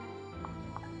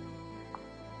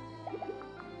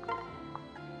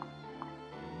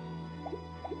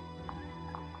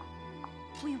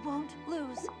 We won't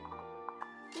lose.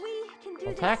 We can do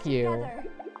Attack this you. together.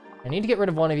 I need to get rid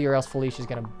of one of you or else Felicia's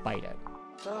gonna bite it.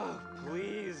 Oh,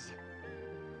 please.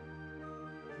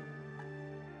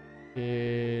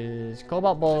 Is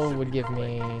Cobalt Bowl would give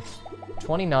me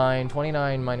 29.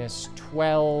 29 minus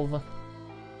 12.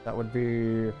 That would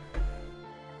be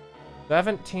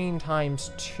 17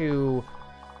 times 2.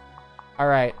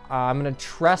 Alright, I'm gonna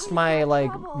trust my,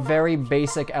 like, very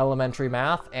basic elementary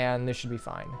math, and this should be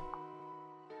fine.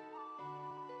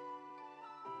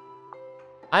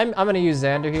 I'm gonna use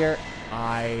Xander here.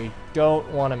 I don't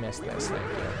want to miss this, thank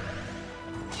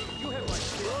you. You have my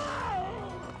shit.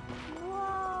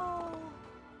 Whoa.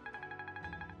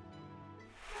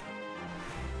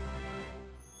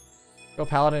 Go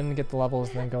Paladin, get the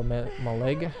levels, then go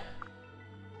Malig.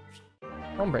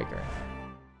 Homebreaker.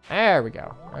 There we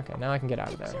go. Okay, now I can get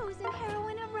out of The there. chosen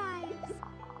heroine arrives.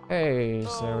 Okay,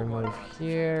 so we move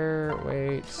here.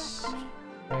 Wait.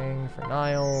 Thing for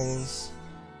Niles.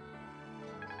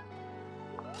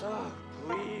 Oh,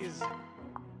 please.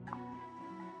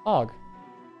 Og.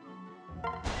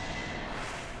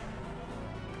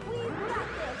 We got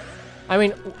this. I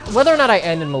mean, whether or not I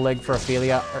end in Malig for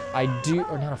Ophelia,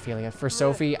 or not Ophelia, for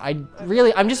Sophie, I'm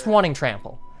just wanting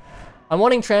Trample. I'm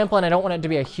wanting Trample, and I don't want it to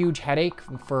be a huge headache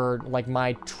for, like,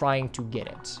 my trying to get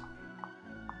it.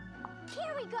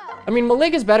 Here we go. I mean,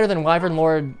 Malik is better than Wyvern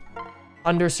Lord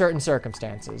under certain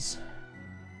circumstances.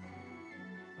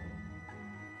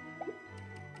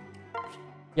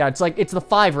 Yeah, it's like, it's the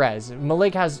 5 res.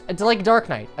 Malik has, it's like Dark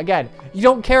Knight. Again, you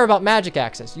don't care about magic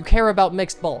access. You care about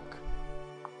mixed bulk.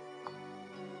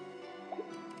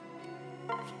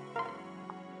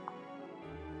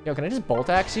 Yo, can I just bolt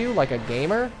axe you like a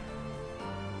gamer?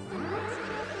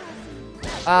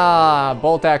 Ah,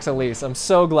 bolt axe Elise. I'm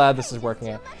so glad this is working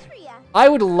out. I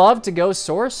would love to go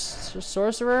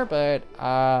sorcerer, but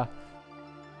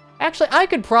actually I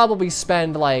could probably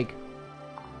spend like,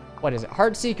 what is it?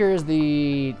 Heartseeker is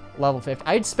the level 50.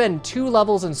 I'd spend 2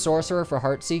 levels in sorcerer for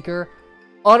Heartseeker.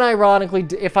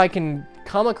 Unironically, if I can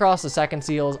come across the second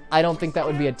seals, I don't think that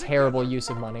would be a terrible use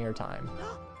of money or time.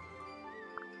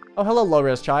 Oh, hello,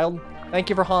 low-res child. Thank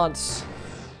you for haunts.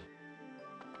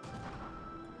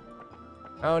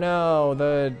 Oh no,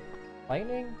 the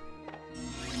lightning?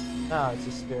 No, it's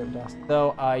just spirit of dust.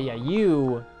 So, yeah,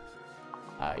 you're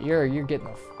getting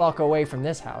the fuck away from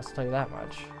this house, I'll tell you that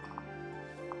much.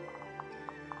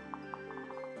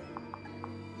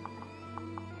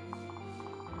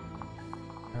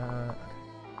 Uh,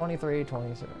 23,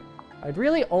 27. I'd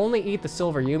really only eat the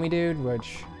silver Yumi dude,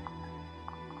 which,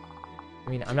 I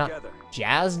mean, I'm not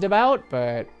jazzed about,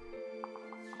 but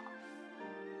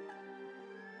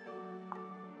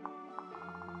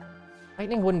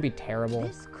lightning wouldn't be terrible.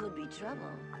 This could be trouble.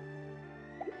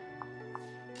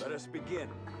 Let us begin.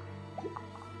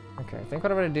 Okay, I think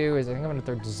what I'm gonna do is I think I'm gonna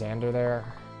throw Xander there.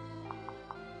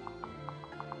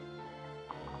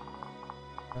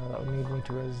 That would lead me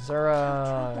to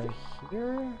Azura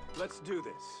here. Let's do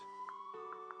this.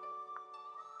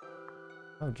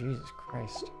 Oh, Jesus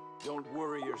Christ. Don't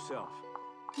worry yourself.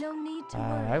 No need to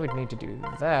worry. I would need to do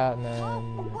that, and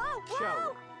then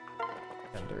Shall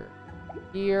under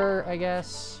here, I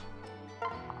guess.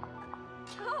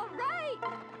 All right.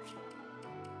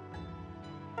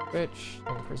 Which,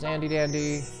 thing for Zandy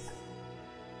Dandy. we?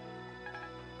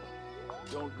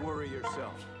 Don't worry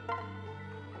yourself.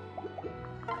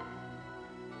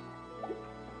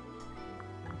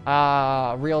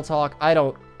 Real talk, I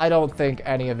don't think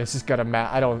any of this is gonna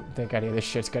matter. I don't think any of this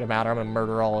shit's gonna matter. I'm gonna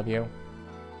murder all of you.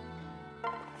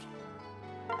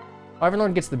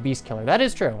 Overlord gets the Beast Killer. That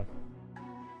is true.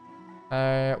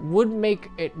 Would make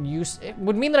it use. It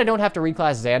would mean that I don't have to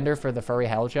reclass Xander for the Furry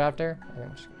Hell chapter. I think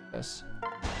I'm just gonna do this.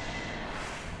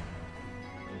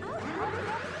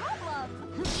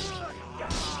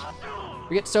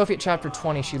 We get Sophie at chapter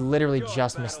 20. She literally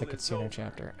just missed the Kitsune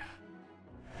chapter.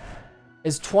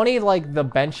 Is 20 like the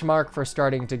benchmark for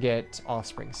starting to get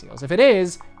offspring seals? If it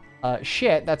is,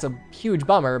 shit, that's a huge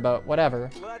bummer, but whatever.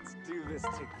 Let's do this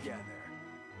together.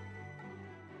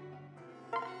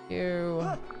 You.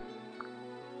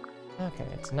 Okay,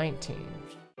 it's 19.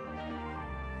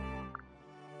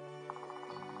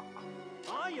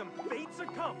 I am fate's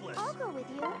accomplice. I'll go with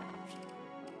you.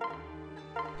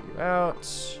 You out.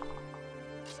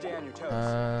 Stay on your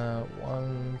toes.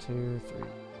 1, 2, 3.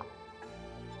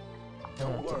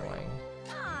 Don't worry.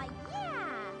 Ah, yeah.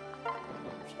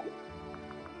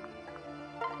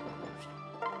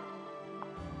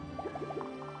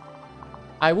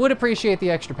 I would appreciate the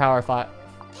extra firepower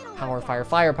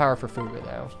for Fuga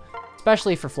though,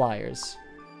 especially for flyers.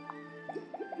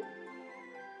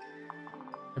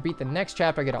 I beat the next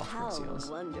chapter, I get offspring seals.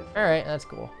 Wonderful. All right, that's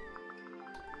cool.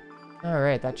 All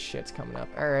right, that shit's coming up.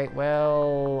 All right,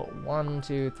 well, 1,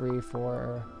 2, 3,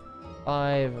 4,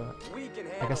 5. We can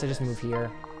I guess I just move here.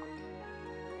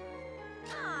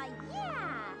 Ah,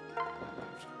 yeah.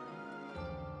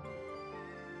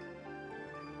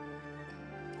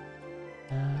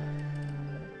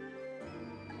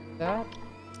 That.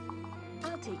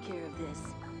 I'll take care of this.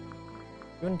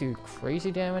 You wouldn't do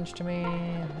crazy damage to me.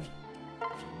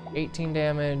 18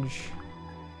 damage.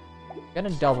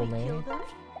 Gonna double me. Kill them?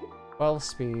 12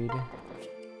 speed.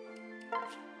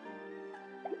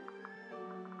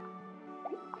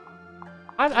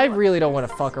 I really don't want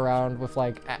to fuck around with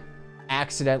like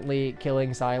accidentally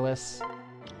killing Silas.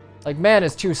 Like, man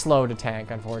is too slow to tank,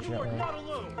 unfortunately. Not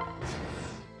alone.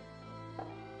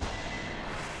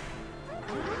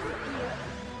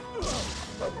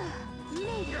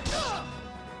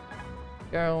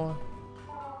 Go.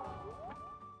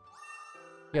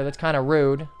 Yeah, that's kind of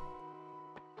rude.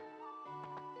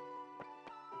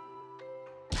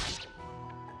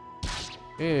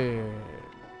 Ew.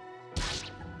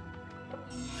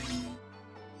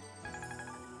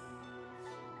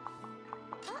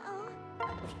 Uh-oh.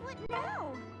 What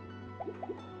now?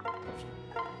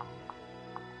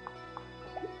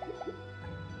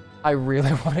 I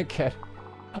really want to get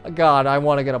God, I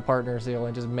want to get a partner seal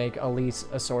and just make Elise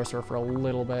a sorcerer for a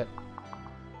little bit.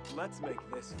 Let's make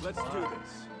this. Let's do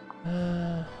this.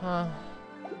 Huh.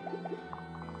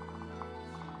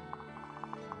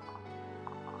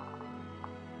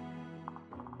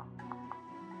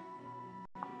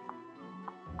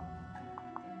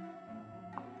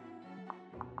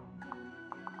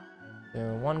 So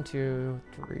 1, 2,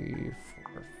 3,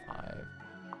 4, 5.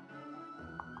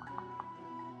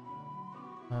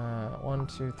 1,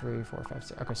 2, 3, 4, 5,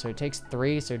 6. Okay, so it takes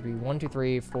 3, so it'd be 1, 2,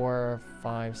 3, 4,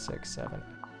 5, 6, 7.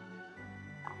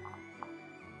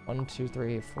 1, 2,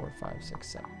 3, 4, 5,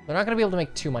 6, 7. They're not gonna be able to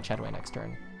make too much headway next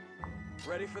turn.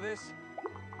 Ready for this?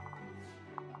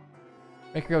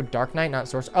 Make her go Dark Knight, not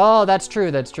Source. Oh, that's true,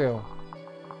 that's true.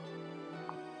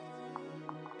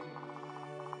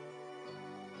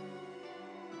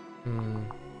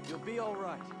 You'll be all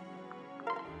right.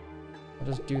 I'll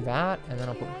just do that, and then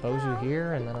I'll put Bozu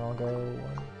here, and then I'll go 1,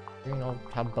 3, and I'll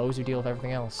have Bozu deal with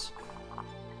everything else.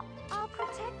 I'll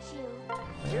protect you.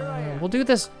 Here I am. We'll do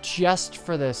this just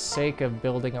for the sake of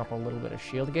building up a little bit of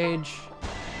shield gauge.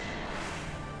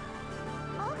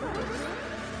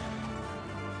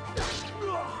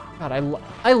 God,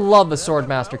 I love the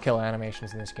Swordmaster kill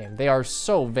animations in this game. They are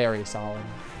so very solid.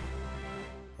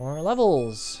 More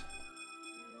levels.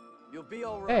 You'll be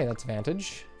all right. Hey, that's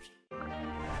Vantage.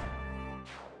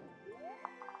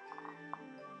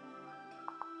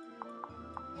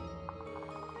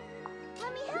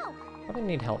 Let me help. Probably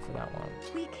need help for that one.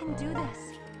 We can do this.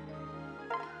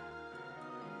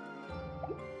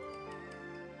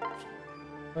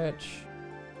 Which...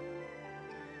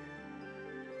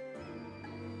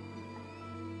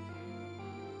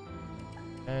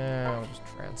 I'll just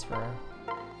transfer.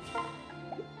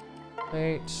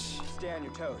 Wait. Stay on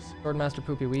your toes. Swordmaster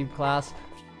Poopy Weeb class.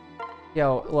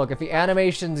 Yo, look, if the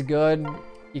animation's good,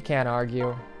 you can't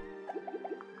argue.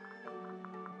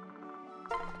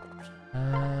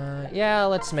 Yeah,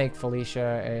 let's make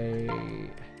Felicia a...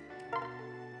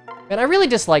 Man, I really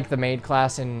dislike the maid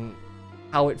class and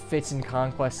how it fits in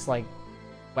Conquest's, like,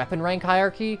 weapon rank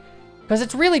hierarchy. Because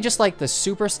it's really just like the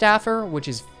super staffer, which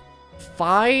is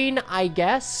fine, I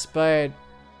guess, but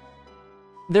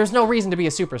there's no reason to be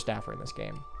a super staffer in this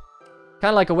game.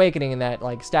 Kind of like Awakening in that,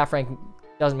 like, staff rank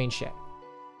doesn't mean shit.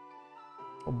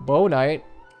 Bow Knight,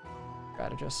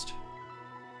 strategist.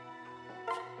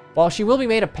 While she will be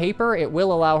made of paper, it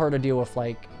will allow her to deal with,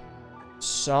 like,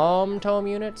 some tome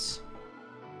units.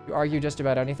 You argue just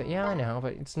about anything. Yeah, I know,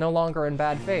 but it's no longer in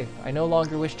bad faith. I no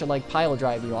longer wish to, like, pile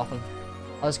drive you off of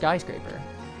a skyscraper.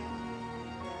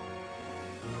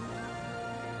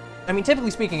 I mean,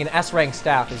 typically speaking, an S-rank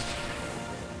staff is,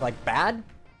 like, bad.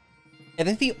 I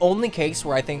think the only case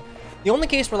where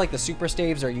like, the super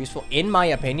staves are useful, in my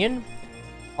opinion,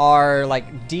 are,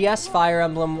 like, DS Fire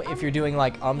Emblem if you're doing,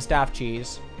 like, staff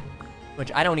cheese. Which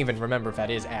I don't even remember if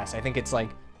that is S. I think it's, like,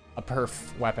 a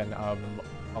perf weapon of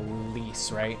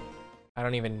Elise, right? I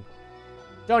don't even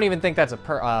think that's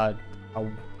an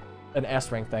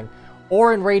S-rank thing.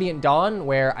 Or in Radiant Dawn,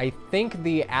 where I think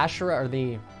the Ashura, or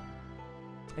the...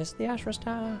 Is the Ashura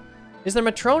staff? Is the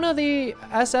Matrona the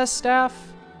SS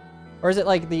staff? Or is it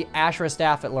like the Ashura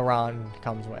staff that Laran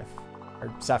comes with? Or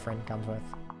Sephirin comes with?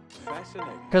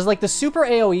 Fascinating. Because like the super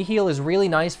AoE heal is really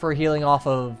nice for healing off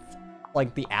of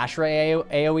like the Ashura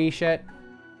AoE shit.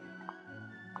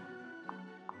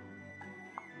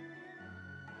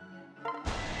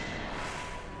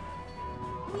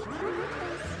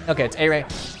 Okay, it's A-Ray.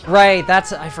 Right,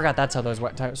 I forgot that's how those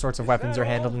sorts of weapons are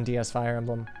handled in DS Fire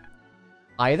Emblem.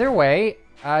 Either way,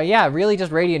 yeah, really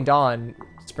just Radiant Dawn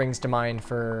springs to mind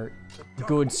for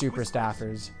good super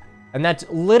staffers. And that's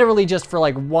literally just for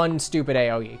like one stupid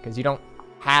AoE, because you don't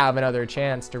have another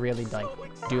chance to really like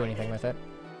do anything with it.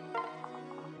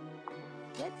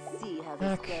 Let's see how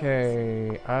this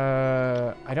Okay,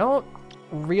 I don't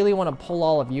really want to pull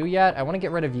all of you yet. I want to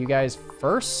get rid of you guys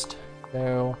first.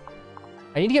 So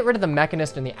I need to get rid of the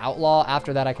Mechanist and the Outlaw.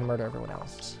 After that, I can murder everyone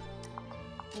else.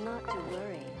 Not to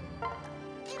worry.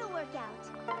 It'll work out.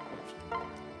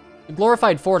 The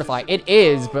Glorified Fortify. It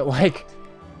is, but like,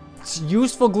 it's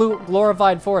useful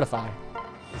Glorified Fortify.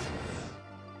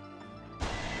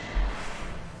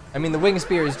 I mean, the Wing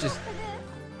Spear is just...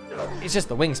 It's just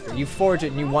the Wing Spear. You forge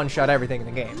it and you one-shot everything in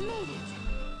the game.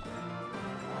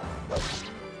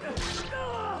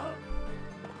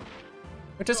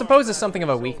 Which I suppose is something of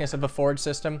a weakness of the Forge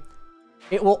system.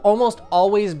 It will almost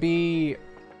always be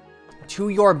to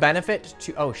your benefit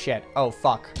to... Oh, shit. Oh,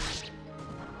 fuck.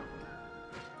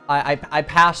 I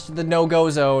passed the no-go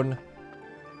zone.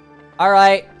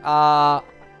 Alright,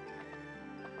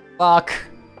 fuck.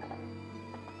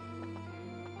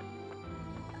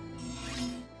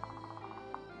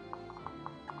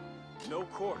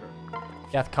 conquer.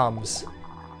 Death comes.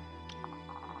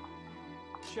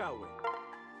 Shall we?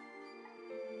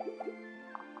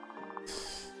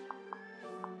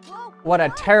 Whoa, What a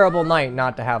terrible night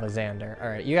not to have a Xander.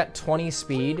 Alright, you got 20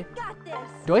 speed. got this.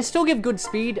 Do I still give good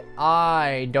speed?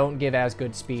 I don't give as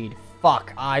good speed.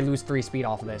 Fuck, I lose 3 speed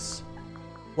off of this.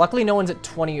 Luckily, no one's at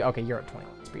 20. Okay, you're at 20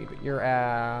 speed, but you're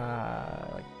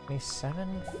at like 27?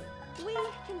 We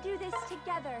can do this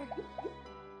together.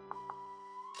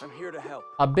 I'm here to help.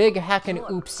 A big heckin'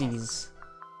 oopsies.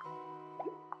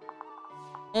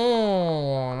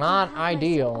 Not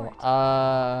ideal.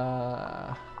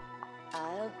 I'll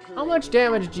How much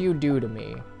damage do you do to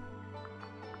me?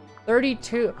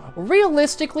 32.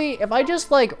 Realistically, if I just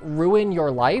like ruin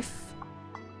your life,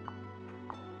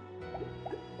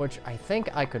 which I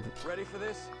think I could Ready for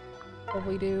this?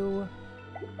 probably do.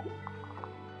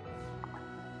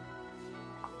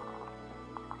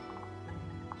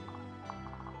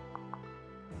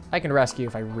 I can rescue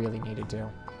if I really needed to.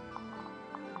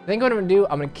 I think what I'm gonna do,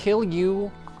 I'm gonna kill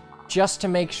you just to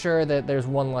make sure that there's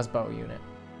one less bow unit.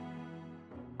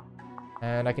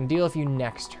 And I can deal with you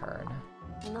next turn.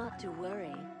 Not to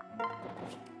worry.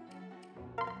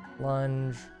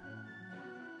 Lunge.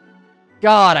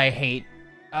 God, I hate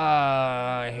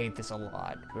this a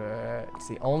lot, but it's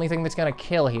the only thing that's gonna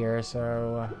kill here,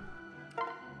 so...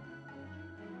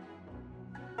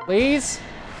 Please?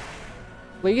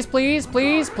 Please, please,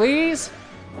 please, please?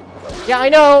 Yeah, I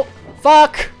know!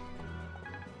 Fuck!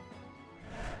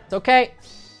 It's okay.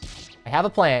 I have a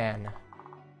plan.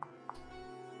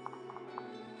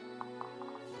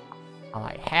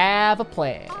 I have a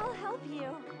plan. I'll help you.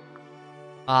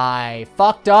 I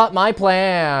fucked up my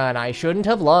plan. I shouldn't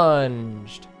have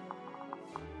lunged.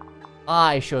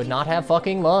 I should not have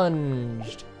fucking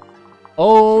lunged.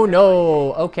 Oh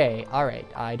no. Okay, alright.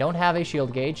 I don't have a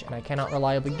shield gauge, and I cannot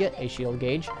reliably get a shield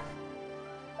gauge.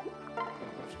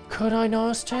 Could I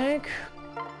nose tank?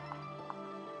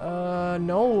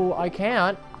 No, I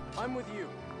can't. I'm with you.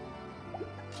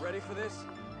 Ready for this?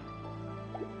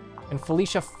 And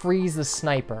Felicia frees the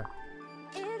sniper.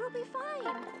 It'll be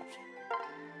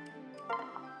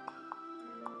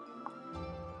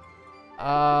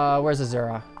fine. Where's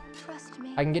Azura? Trust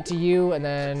me. I can get to you, and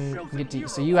then get to you.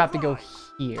 So you have to go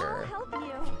here. I'll help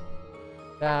you.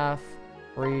 Staff,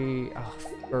 free. Oh,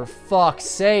 for fuck's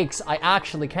sakes, I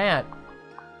actually can't.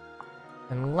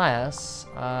 Unless,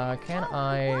 can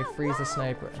I freeze the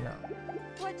sniper? No.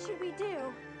 What should we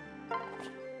do?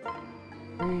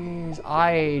 Freeze.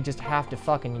 I just have to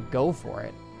fucking go for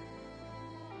it.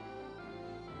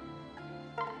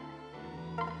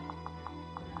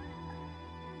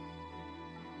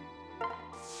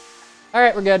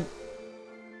 Alright, we're good.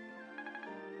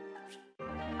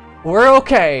 We're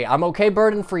okay. I'm okay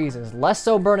burning freezes. Less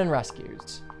so burning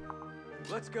rescues.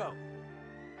 Let's go.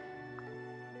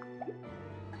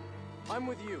 I'm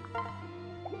with you.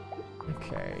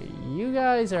 Okay, you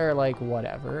guys are like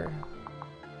whatever.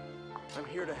 I'm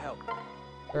here to help.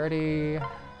 30,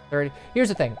 30. Here's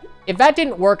the thing. If that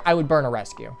didn't work, I would burn a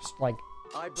rescue. Like,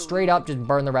 I believe straight up, just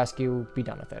burn the rescue, be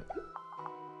done with it.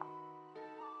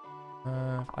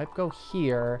 If I go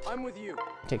here, I'm with you.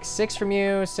 take 6 from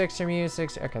you, 6 from you,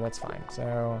 6. Okay, that's fine.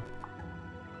 So,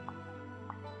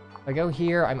 if I go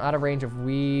here, I'm out of range of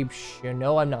Weeb.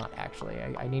 No, I'm not, actually.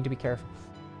 I need to be careful.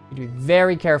 I need to be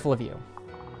very careful of you.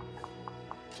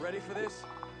 Ready for this?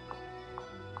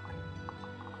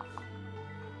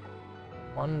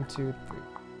 1, 2, 3,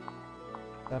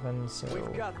 7, so...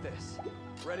 We've got this.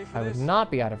 Ready for I this? would not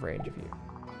be out of range of you.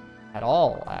 At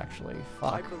all, actually.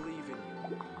 I Fuck. believe in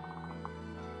you.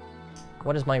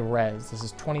 What is my res? This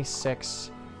is 26.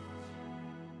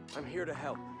 I'm here to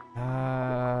help. Hey,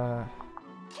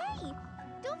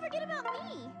 don't forget about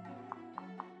me.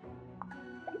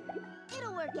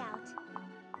 It'll work out.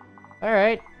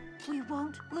 Alright. We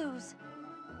won't lose.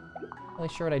 Not really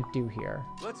sure what I do here.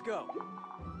 Let's go.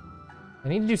 I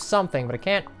need to do something, but I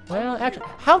can't... Well, actually,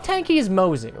 how tanky is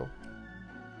Mozu?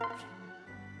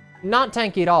 Not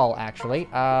tanky at all, actually.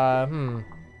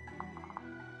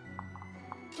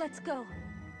 Let's go.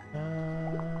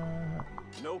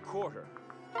 No quarter.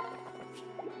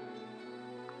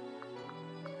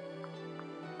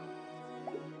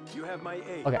 You have my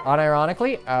aid. Okay,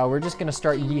 unironically, we're just gonna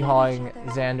start yeehawing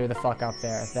Xander the fuck up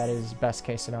there. That is best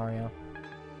case scenario.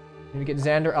 We get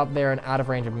Xander up there and out of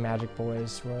range of Magic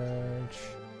Boys, which...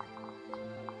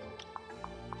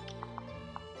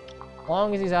 As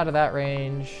long as he's out of that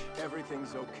range...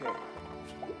 Everything's okay.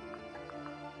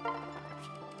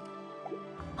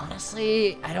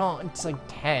 Honestly, I don't... It's like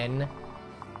 10. It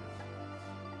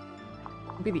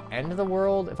would be the end of the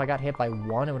world. If I got hit by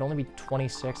 1, it would only be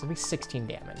 26. It'd be 16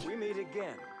 damage. We meet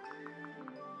again.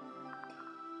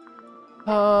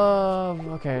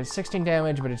 Okay, 16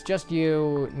 damage, but it's just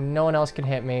you. No one else can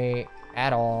hit me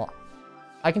at all.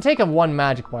 I can take a 1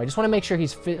 magic boy. I just want to make sure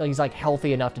he's like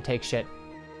healthy enough to take shit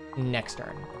next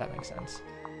turn, if that makes sense.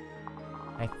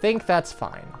 I think that's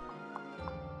fine.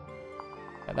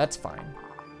 Yeah, that's fine.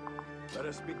 Let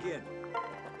us begin.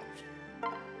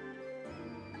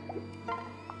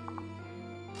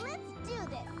 Let's do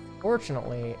this.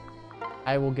 Fortunately,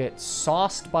 I will get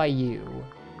sauced by you.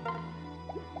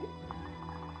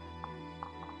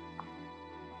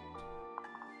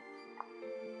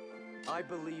 I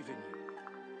believe in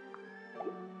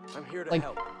you. I'm here to Like,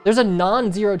 help. there's a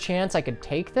non-zero chance I could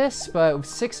take this, but with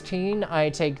 16, I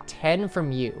take 10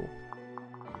 from you.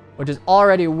 Which is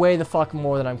already way the fuck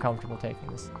more than I'm comfortable taking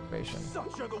this situation.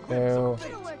 Such are the whims So, of fate.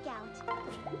 It'll work out.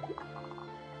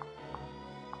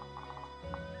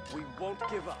 We won't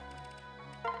give up.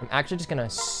 I'm actually just gonna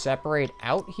separate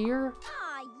out here.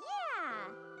 Aw, yeah.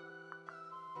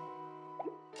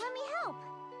 Let me help.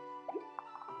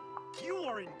 You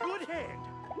are in good hand.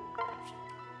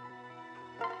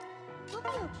 We'll be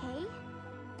okay,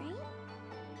 right?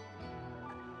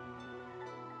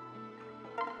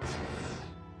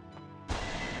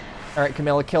 Alright,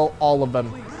 Camilla, kill all of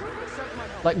them.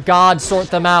 Let God sort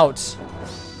them out.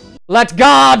 Let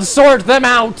God sort them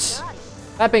out!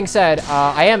 That being said,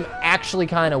 I am actually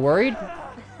kind of worried.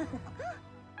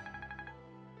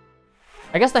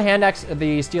 I guess the hand axe,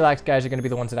 the steel axe guys are going to be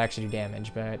the ones that actually do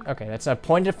damage, but okay, that's a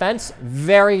point of defense.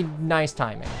 Very nice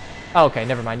timing. Oh, okay,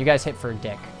 never mind. You guys hit for a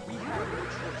dick. We have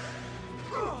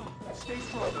no choice. Stay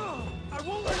strong. I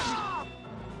won't let you.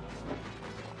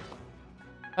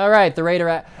 Alright, the Raider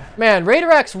Axe. Man, Raider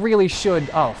Axe really should...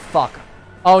 Oh, fuck.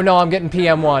 Oh, no, I'm getting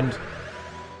PM1'd.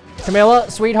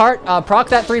 Camilla, sweetheart, proc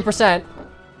that 3%.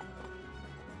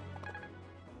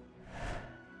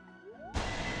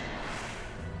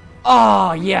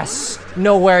 Oh, yes.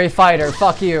 No wary fighter.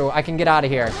 Fuck you. I can get out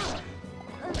of here.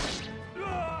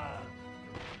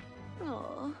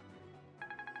 Aw.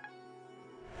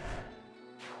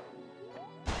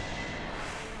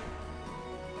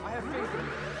 I have faith in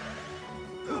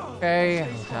you. Okay,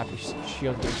 I'm happy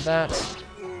shield gauge that.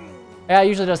 Yeah, it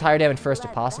usually does higher damage first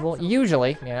if possible.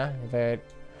 Usually, yeah, but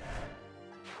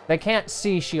they can't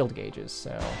see shield gauges,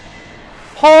 so.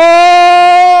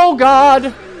 Oh,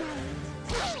 God!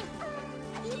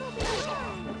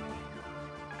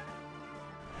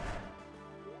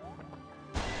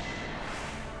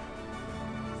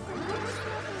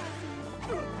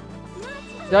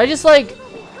 Did I just, like...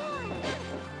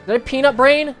 Did I peanut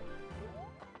brain?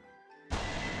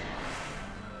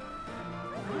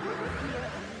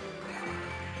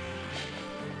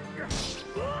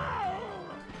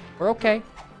 We're okay.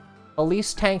 At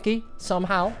least tanky,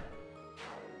 somehow.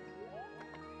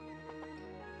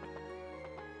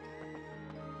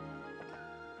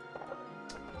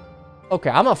 Okay,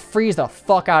 I'm gonna freeze the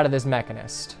fuck out of this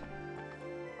Mechanist.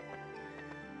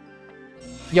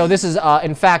 Yo, this is,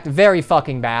 in fact, very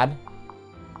fucking bad.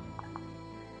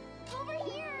 Over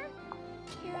here.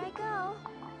 Here I go.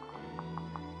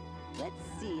 Let's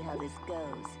see how this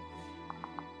goes.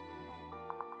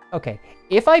 Okay,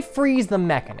 if I freeze the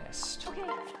Mechanist, Okay,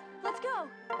 let's go.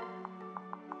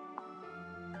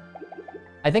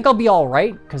 I think I'll be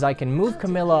alright, because I can move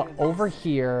Camilla over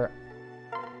here.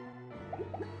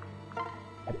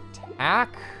 Attack.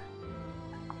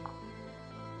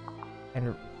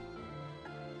 And...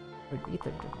 I would eat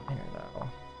the Diviner, though.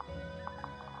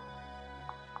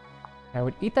 I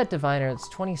would eat that Diviner. It's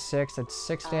 26. That's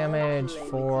 6 damage,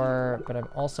 4... But I'm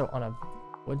also on a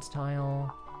Woods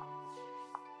tile.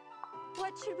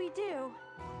 What should we do?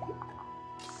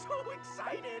 So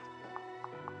excited.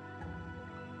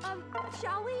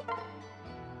 Shall we?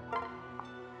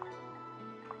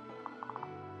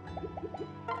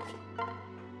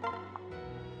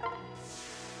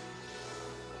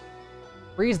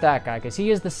 Freeze that guy, because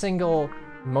he is the single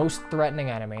most threatening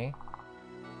enemy.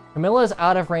 Camilla is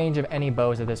out of range of any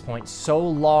bows at this point, so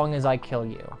long as I kill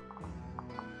you.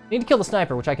 I need to kill the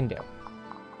sniper, which I can do.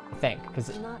 I think,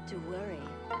 because... Not to worry.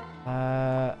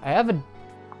 I have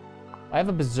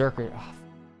a berserker. Oh.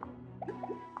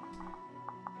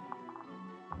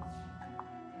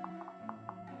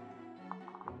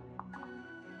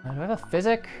 Do I have a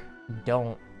physic?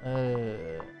 Don't.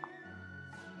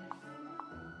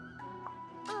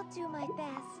 I'll do my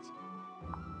best.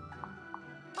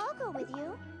 I'll go with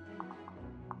you.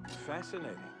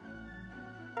 Fascinating.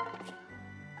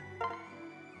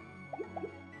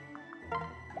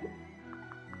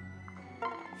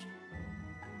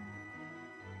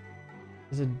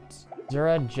 Is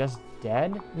Zura just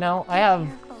dead? No, I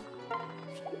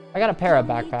got a para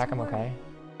backpack. I'm okay.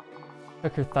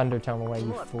 Took her Thunder Tome away, you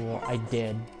More fool. pests. I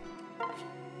did.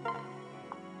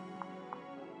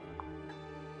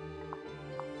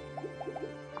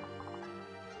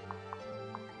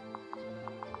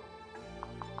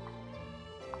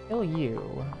 Kill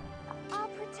you. I'll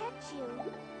protect you.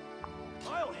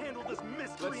 I'll handle this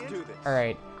miscreant. Let's do this.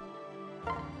 Alright.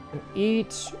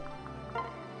 Eat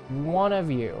one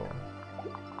of you.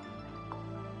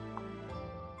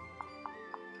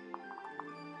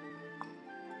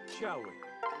 Shall we?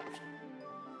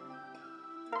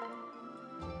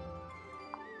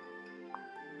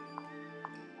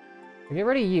 To get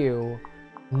rid of you,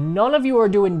 none of you are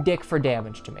doing dick for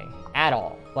damage to me. At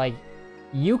all. Like,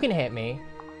 you can hit me,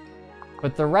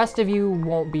 but the rest of you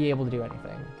won't be able to do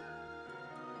anything.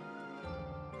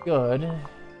 Good.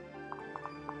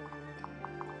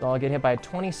 So I'll get hit by a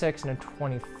 26 and a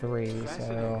 23,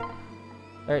 so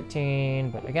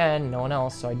 13, but again, no one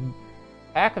else, so I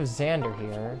attack of Xander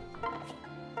here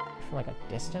from like a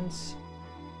distance.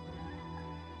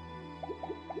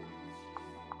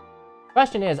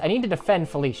 Question is, I need to defend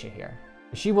Felicia here.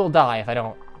 She will die if I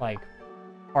don't, like,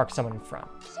 park someone in front.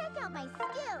 Check out my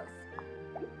skills.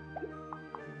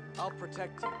 I'll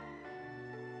protect you.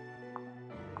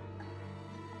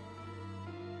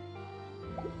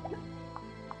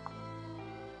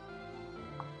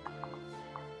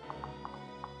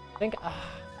 I think,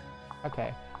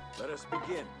 okay. Let us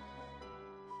begin.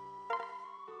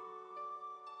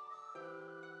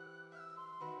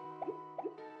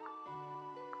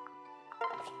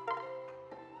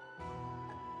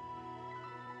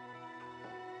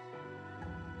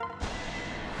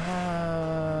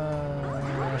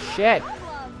 Shit.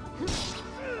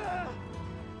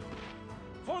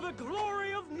 For the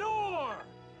glory of Nor!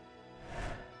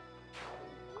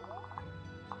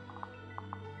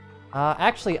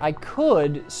 Actually, I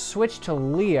could switch to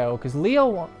Leo, because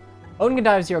Leo... Odin can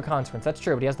die with 0 consequence. That's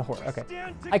true, but he has the horse. Okay.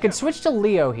 I could switch to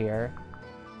Leo here.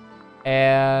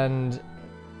 And...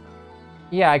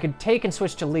 yeah, I could take and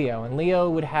switch to Leo, and Leo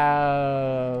would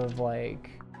have, like...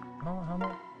 how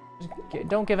much?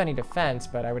 Don't give any defense,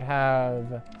 but I would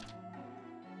have...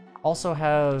 also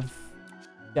have...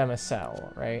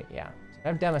 Demicel, right? Yeah. So I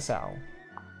have Demicel.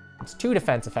 It's 2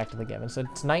 defense effectively given, so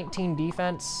it's 19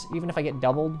 defense, even if I get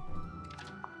doubled.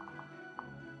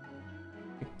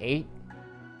 8.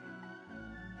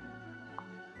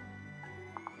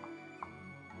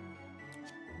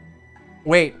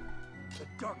 Wait. The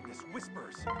darkness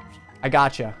whispers. I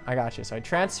gotcha. I gotcha. So I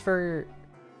transfer...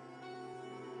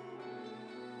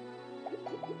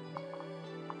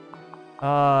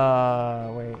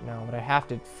 wait, no, but I have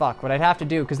to... fuck, what I'd have to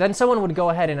do, because then someone would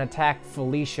go ahead and attack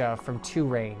Felicia from 2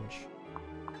 range.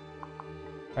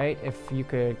 Right? If you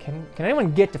could... Can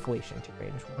anyone get to Felicia in 2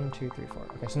 range? 1, 2, 3, 4.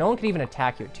 Okay, so no one can even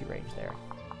attack you at 2 range there.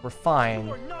 We're fine.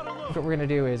 You are not alone. What we're gonna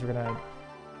do is we're gonna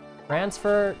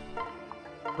transfer,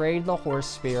 trade the horse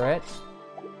spirit,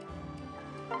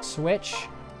 switch,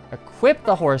 equip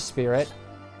the horse spirit.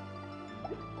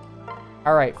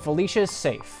 All right, Felicia is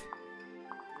safe.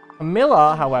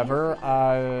 Camilla, however,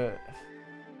 I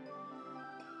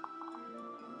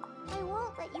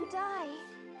won't let you die.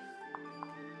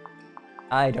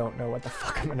 I don't know what the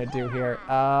fuck I'm gonna do here.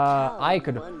 How I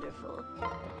could Wonderful.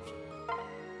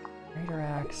 Raider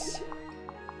Axe.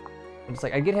 It's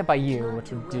like I get hit by you,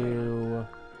 which would do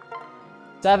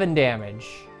 7 damage.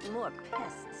 More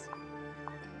pests.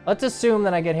 Let's assume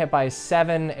that I get hit by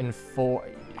 7 and 4.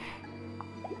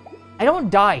 I don't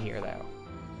die here, though.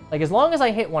 Like, as long as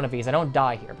I hit one of these, I don't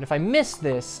die here. But if I miss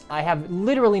this, I have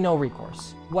literally no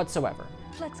recourse whatsoever.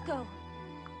 Let's go.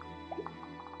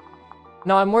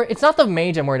 No, I'm worried. It's not the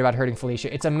mage I'm worried about hurting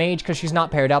Felicia. It's a mage because she's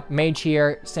not paired up. Mage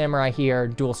here, samurai here,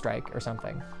 dual strike or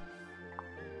something.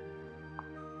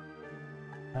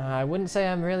 I wouldn't say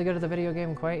I'm really good at the video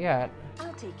game quite yet.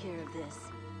 I'll take care of this.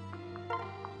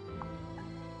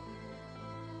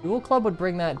 Dual club would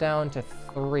bring that down to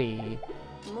 3.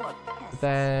 More pests.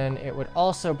 Then it would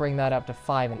also bring that up to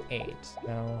 5 and 8.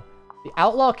 So the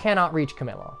outlaw cannot reach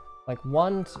Camilla. Like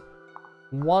 1,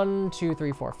 2,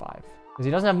 3, 4, 5. Because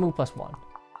he doesn't have move +1.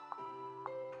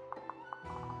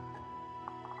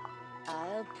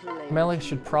 I'll play. Camilla with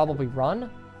should you. probably run.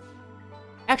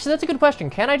 Actually, that's a good question.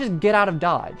 Can I just get out of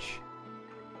dodge?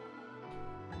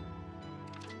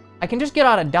 I can just get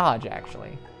out of dodge,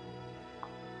 actually.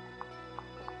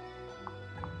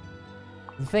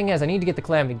 The thing is, I need to get the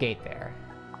Calamity Gate there.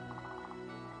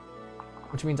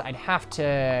 Which means I'd have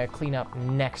to clean up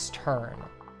next turn.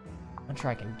 I'm not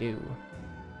sure I can do.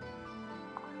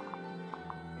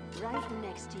 Right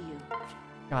next to you.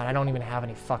 God, I don't even have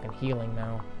any fucking healing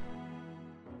now.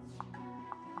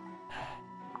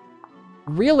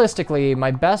 realistically,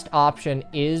 my best option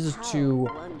is How to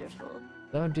wonderful.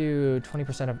 I'll do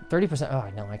 20% of 30%. Oh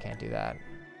no, I can't do that.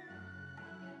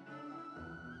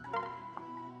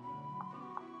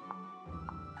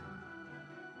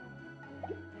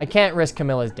 I can't risk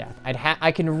Camilla's death.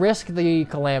 I can risk the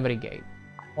Calamity Gate.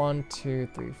 1, 2,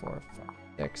 3, 4, 5,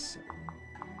 6.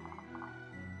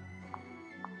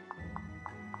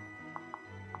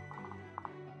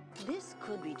 This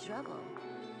could be trouble.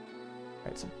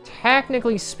 Alright, so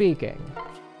technically speaking,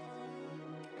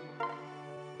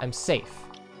 I'm safe.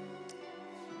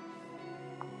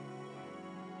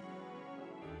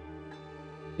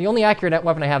 The only accurate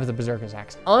weapon I have is the Berserker's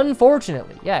Axe.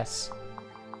 Unfortunately, yes.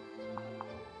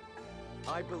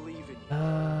 I believe in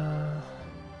you.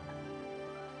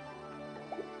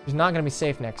 He's not gonna be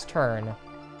safe next turn.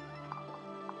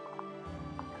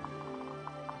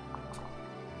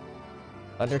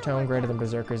 Undertone greater than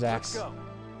Berserker's Axe. Let's go.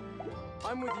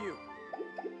 I'm with you.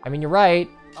 I mean, you're right.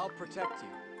 I'll protect you.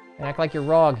 And act like you're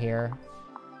wrong here.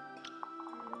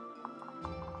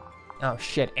 Oh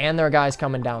shit, and there are guys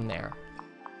coming down there.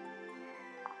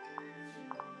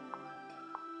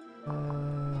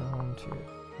 1, 2,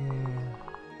 3.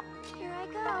 Here I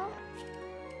go.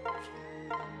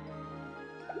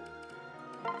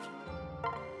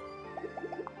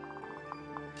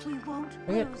 We won't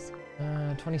I get- lose.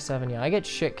 27, yeah. I get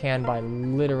shit canned by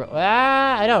literal.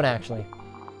 Ah, I don't actually.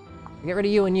 I get rid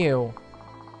of you and you.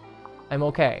 I'm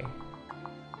okay.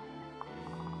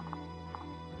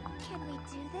 Can we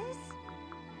do this?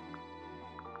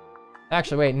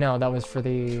 Actually, wait, no, that was for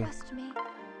the. Trust me.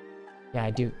 Yeah, I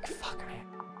do. Fuck, I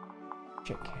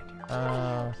shit candy.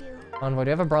 Help you. Envoy, do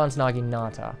you have a bronze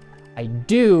Naginata? I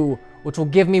do, which will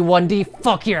give me 1D.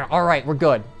 Fuck here. All right, we're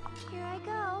good. Here I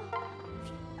go.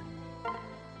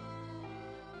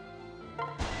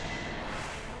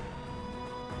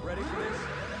 Ready for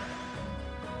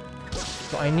this?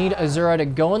 So I need Azura to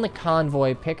go in the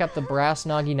convoy, pick up the brass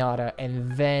Naginata,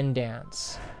 and then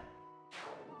dance.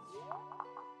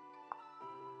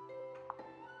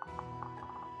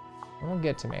 It won't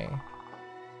get to me.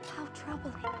 How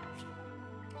troubling.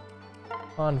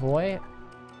 Convoy.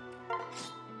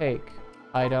 Take.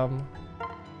 Item.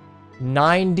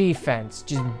 9 defense.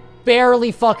 Just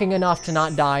barely fucking enough to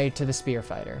not die to the spear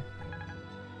fighter.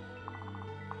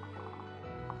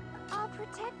 I'll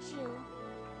protect you.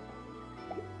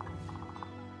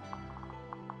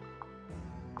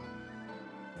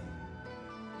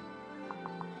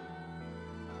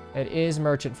 It is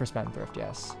merchant for spendthrift,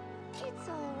 yes. It's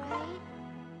alright.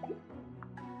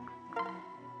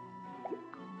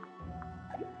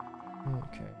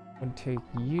 Okay. Would take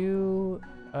you.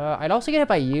 I'd also get hit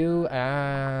by you.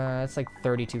 That's like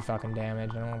 32 fucking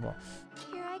damage. I don't know.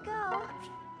 Here I go.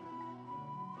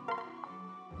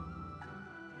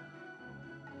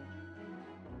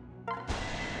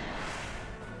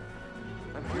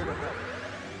 I'm here to help.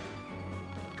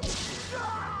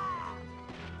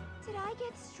 Did I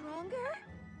get stronger?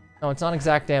 No, it's not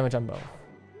exact damage on both.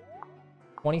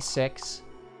 26.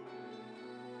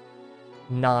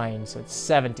 9, so it's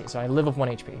 70. So I live with 1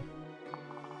 HP.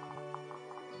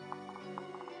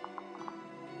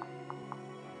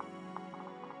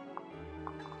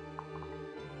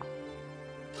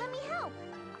 Let me help.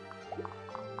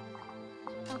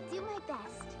 I'll do my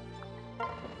best.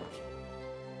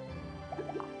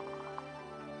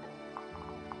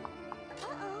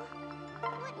 Uh-oh.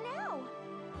 What now?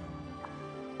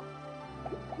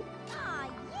 Ah,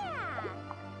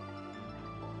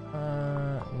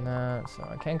 yeah! Nah, so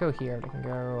I can't go here. I can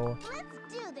go Let's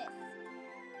do this.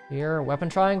 here. Weapon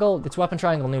triangle. It's weapon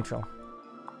triangle neutral.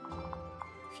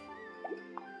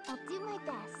 I'll do my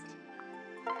best.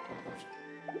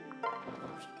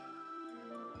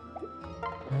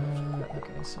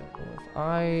 Okay, so if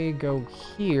I go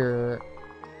here.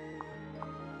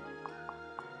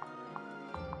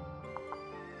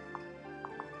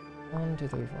 One, two,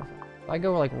 three, four, five. If I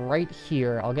go like right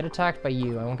here, I'll get attacked by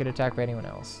you. I won't get attacked by anyone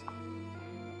else.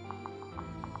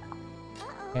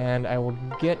 Uh-oh. And I will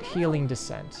get healing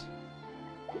descent.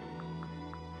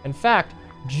 In fact,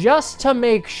 just to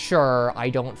make sure I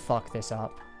don't fuck this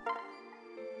up.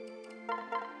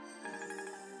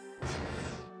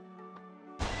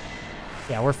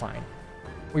 Yeah, we're fine.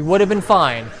 We would have been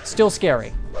fine. Still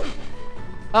scary.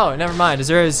 Oh, never mind.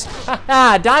 Azura's...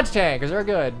 Haha, dodge tank. Azura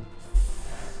good.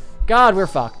 God, we're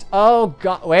fucked. Oh,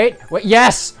 God. Wait.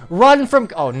 Yes! Run from...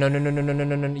 Oh, no, no, no, no, no, no,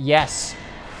 no, no. Yes.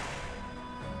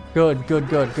 Good, good,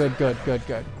 good, good, good, good,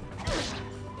 good.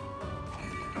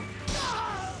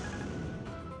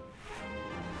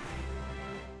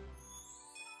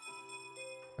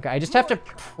 Okay, I just have to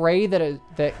pray that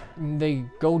that they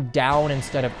go down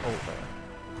instead of over.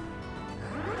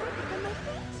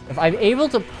 If I'm able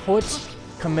to put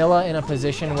Camilla in a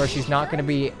position where she's not going to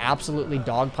be absolutely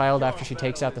dogpiled after she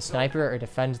takes out the sniper or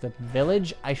defends the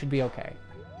village, I should be okay.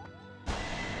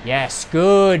 Yes,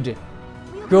 good.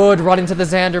 Good, run into the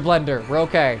Xander blender. We're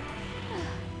okay.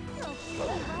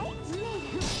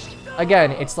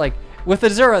 Again, it's like, with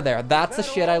Azura there, that's the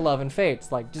shit I love in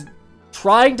Fates. Like, just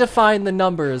trying to find the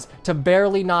numbers to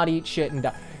barely not eat shit and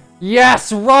die.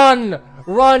 Yes, run!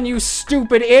 Run, you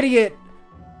stupid idiot!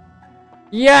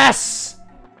 Yes!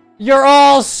 You're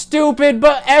all stupid,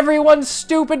 but everyone's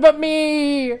stupid but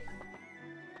me!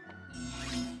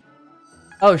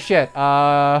 Oh shit,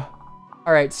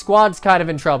 alright, squad's kind of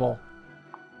in trouble.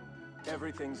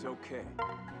 Everything's okay.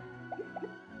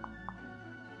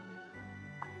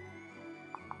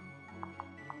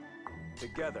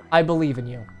 Together. I believe in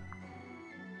you.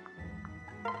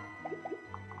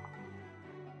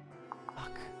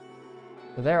 Fuck.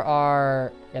 So there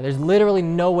are... Yeah, there's literally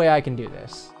no way I can do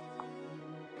this.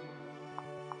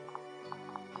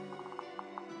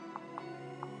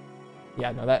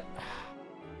 Yeah, no, that...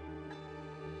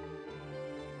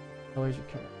 Where's your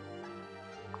character?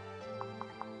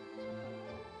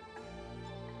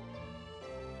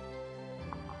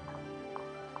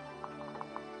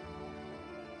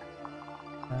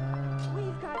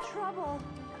 We've got trouble.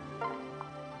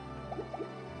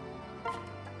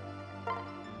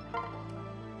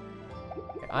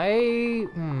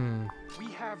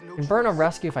 We have no can burn a choice.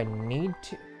 rescue if I need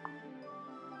to.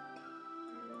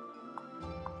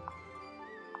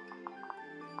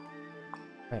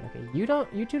 Right, okay,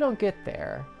 you two don't get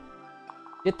there.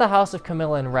 Get the House of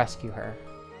Camilla and rescue her.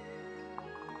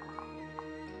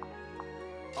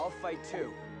 I'll fight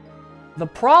too. The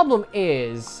problem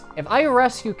is, if I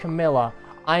rescue Camilla,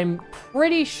 I'm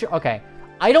pretty sure... Okay,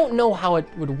 I don't know how it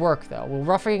would work, though. Will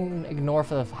Ruffian ignore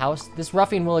for the house? This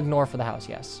Ruffian will ignore for the house,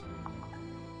 yes.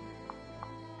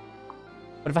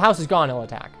 But if the house is gone, he'll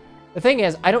attack. The thing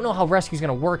is, I don't know how rescue's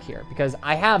gonna work here, because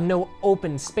I have no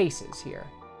open spaces here.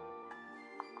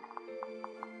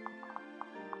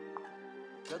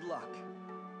 Good luck.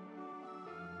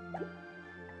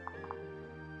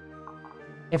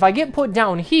 If I get put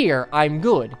down here, I'm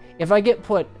good. If I get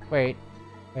put... Wait.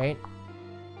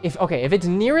 If it's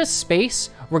nearest space,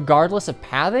 regardless of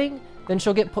pathing, then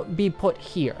she'll be put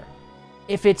here.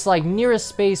 If it's like nearest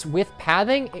space with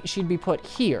pathing, she'd be put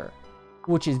here,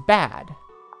 which is bad.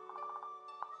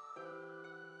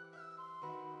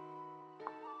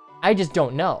 I just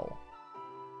don't know.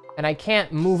 And I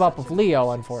can't move up with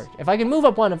Leo, unfortunately. If I can move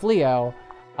up one of Leo,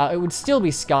 it would still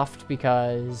be scuffed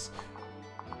because...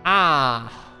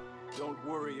 Don't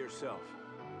worry yourself.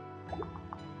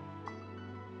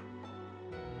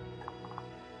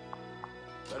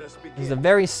 Let us begin. This is a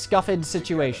very scuffed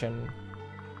situation.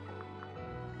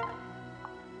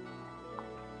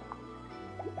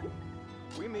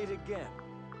 We meet again.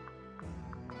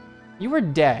 You were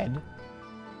dead.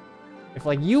 If,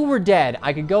 like, you were dead,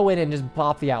 I could go in and just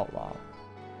bop the outlaw.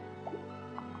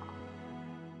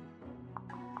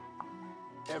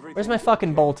 Where's my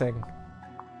fucking bolting?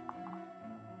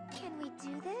 Can we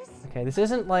do this? Okay, this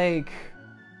isn't like...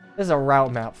 This is a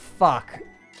route map. Fuck.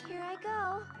 Here I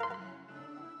go.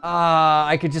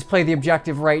 I could just play the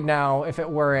objective right now if it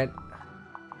weren't.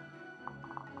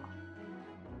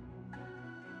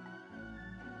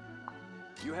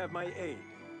 You have my aid.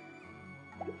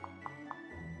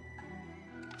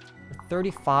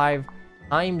 35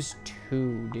 times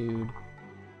 2, dude.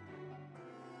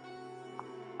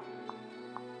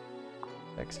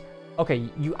 6. Okay,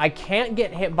 I can't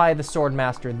get hit by the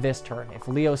Swordmaster this turn if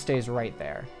Leo stays right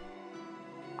there.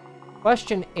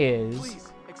 Question is...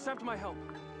 Please, accept my help.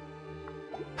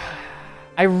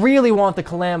 I really want the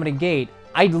Calamity Gate.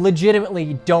 I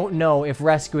legitimately don't know if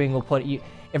rescuing will put you...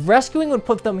 If rescuing would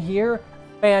put them here,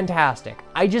 fantastic.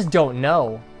 I just don't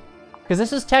know. Because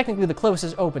this is technically the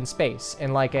closest open space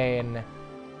in like an...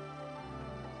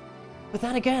 But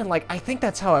then again, like, I think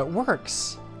that's how it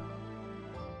works.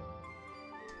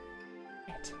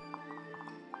 Shit.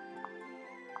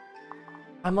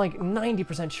 I'm like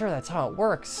 90% sure that's how it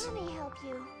works. Let me help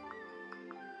you.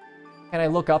 Can I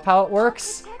look up how it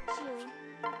works? Protect you.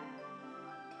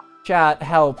 Chat,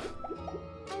 help.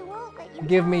 I won't let you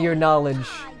Give me die. your knowledge.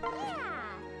 Ah, yeah.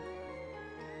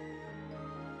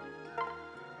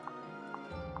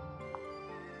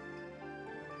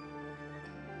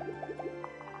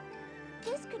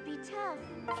 This could be tough.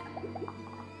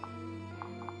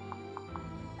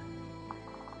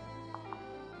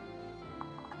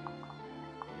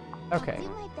 Okay. Do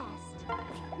my best.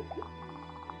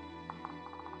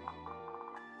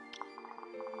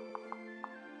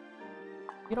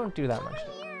 You don't do that much.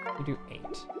 You do 8.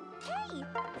 Hey,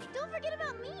 don't Don't forget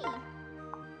about me.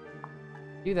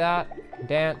 Do that.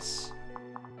 Dance.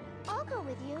 I'll go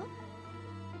with you.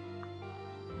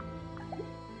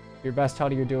 Your best,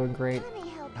 Honey. You're doing great. Let me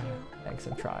help you. Thanks,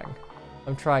 I'm trying.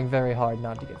 I'm trying very hard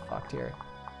not to get fucked here.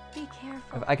 Be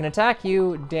careful. I can attack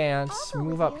you, dance, I'll go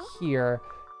move with up you. here.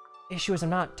 Issue is I'm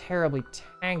not terribly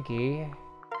tanky.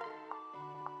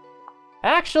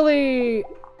 Actually,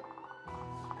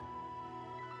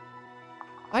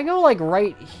 I go like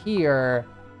right here.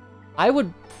 I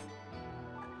would.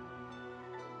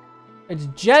 It's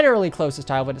generally closest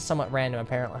tile, but it's somewhat random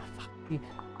apparently.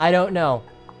 I don't know.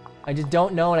 I just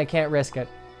don't know and I can't risk it.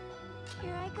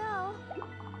 Here I go.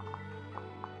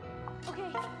 Okay,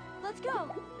 let's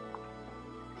go.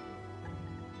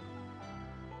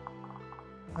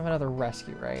 I have another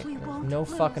rescue, right? We There's won't no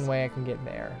lose. fucking way I can get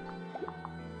there.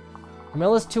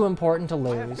 Camilla's too important to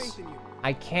I have lose. faith in you.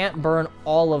 I can't burn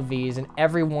all of these, and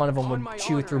every one of them On would my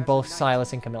chew honor through as a both knight.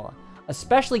 Silas and Camilla.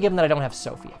 Especially given that I don't have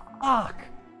Sophia. Fuck!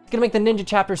 It's gonna make the ninja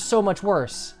chapter so much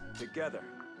worse. Together.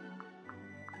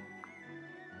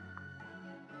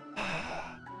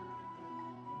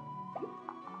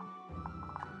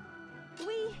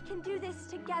 We can do this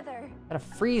together. Got a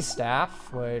freeze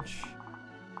staff, which...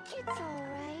 It's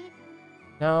alright.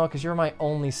 No, because you're my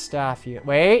only staff you...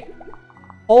 Wait!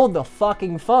 Hold the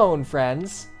fucking phone,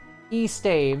 friends. E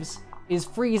staves is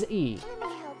freeze E. Let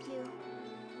me help you.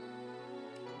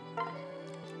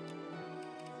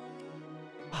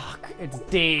 Fuck, it's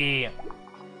D.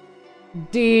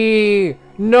 D.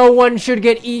 No one should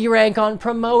get E rank on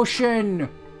promotion.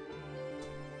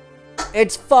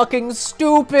 It's fucking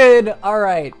stupid. All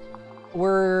right,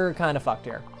 we're kind of fucked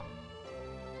here.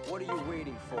 What are you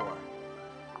waiting for?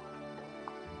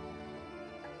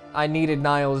 I needed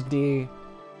Niles D.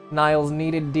 Niles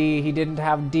needed D. He didn't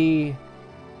have D.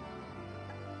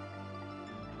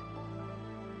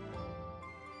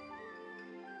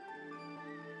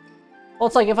 Well,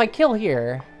 it's like if I kill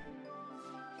here.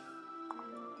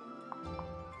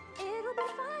 It'll be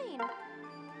fine.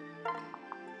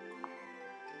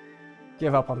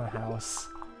 Give up on the house.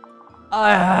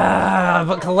 Ah,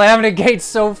 but Calamity Gate's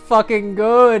so fucking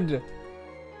good.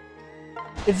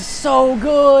 It's so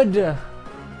good. You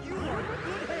are in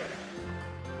good hands.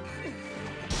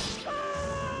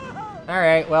 All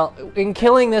right, well, in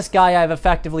killing this guy, I've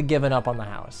effectively given up on the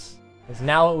house. Because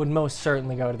now it would most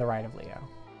certainly go to the right of Leo.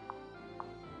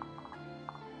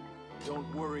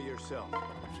 Don't worry yourself.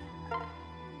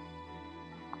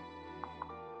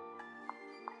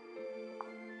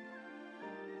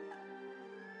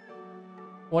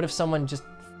 What if someone just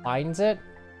finds it?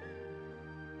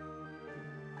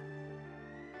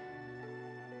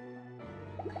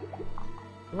 I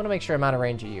want to make sure I'm out of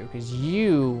range of you, because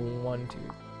you... 1, 2...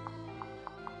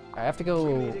 I have to We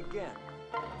go... meet again.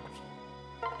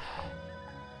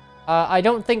 I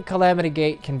don't think Calamity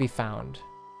Gate can be found.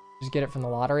 Just get it from the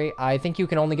lottery. I think you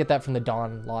can only get that from the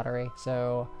Dawn lottery,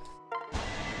 so...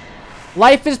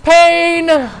 Life is pain!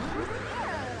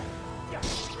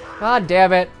 God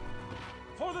damn it.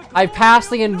 I passed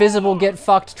the invisible get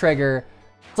fucked trigger.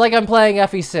 It's like I'm playing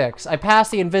FE6. I passed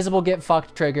the invisible get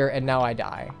fucked trigger and now I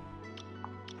die.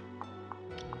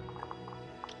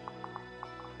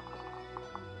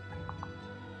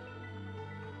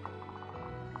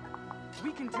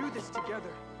 We can do this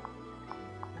together.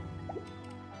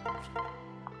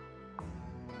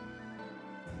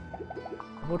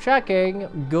 Double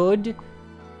checking. Good.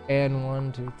 And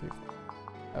 1, 2, 3,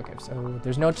 4. Okay, so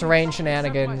there's no terrain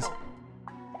shenanigans.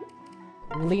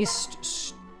 At least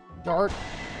start.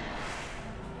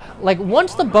 Like,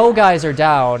 once the bow guys are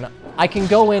down, I can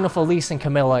go in with Elise and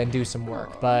Camilla and do some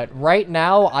work. But right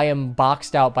now, I am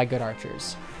boxed out by good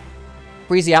archers.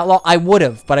 Freeze the Outlaw? I would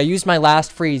have, but I used my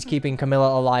last freeze keeping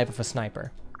Camilla alive with a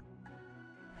sniper.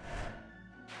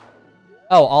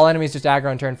 Oh, all enemies just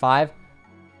aggro on turn 5?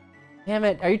 Damn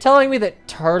it, are you telling me that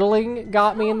turtling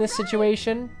got me in this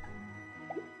situation?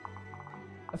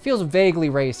 It feels vaguely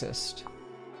racist.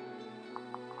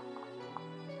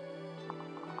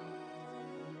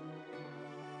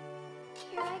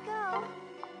 Here I go.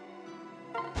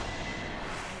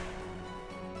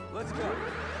 Let's go.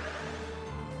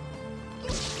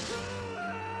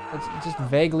 It's just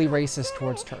vaguely racist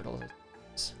towards turtles.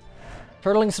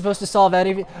 Turtling's supposed to solve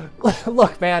any...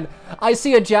 Look, man, I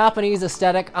see a Japanese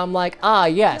aesthetic, I'm like, ah,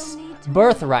 yes,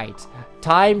 birthright.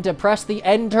 Time to press the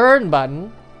end turn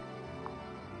button.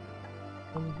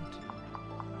 1,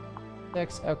 2,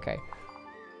 6, okay.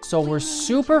 So we're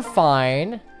super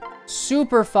fine.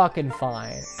 Super fucking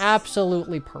fine.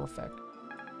 Absolutely perfect.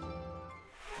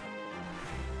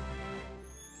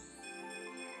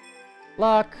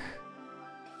 Luck.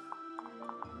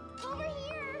 Over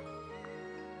here.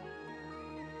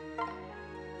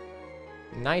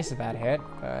 nice if that hit,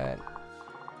 but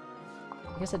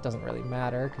I guess it doesn't really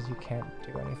matter because you can't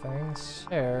do anything. So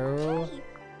Hey,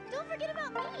 don't forget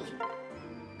about me.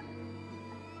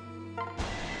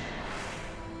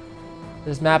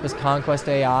 this map is Conquest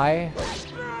AI.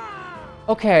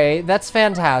 Okay, that's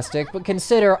fantastic, but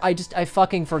consider I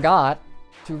fucking forgot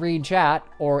to read chat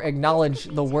or acknowledge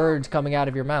the words coming out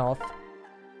of your mouth.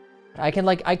 I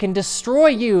can destroy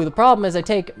you. The problem is I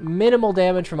take minimal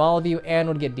damage from all of you and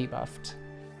would get debuffed.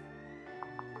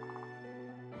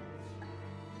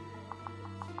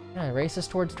 Yeah, racist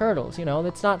towards turtles, you know,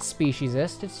 that's not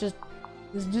speciesist, it's just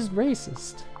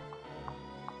racist.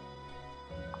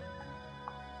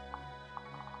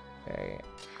 Okay.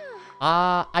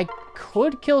 I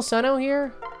could kill Seno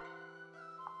here.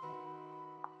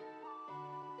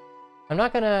 I'm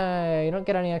not gonna, you don't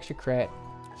get any extra crit.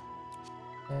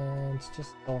 And it's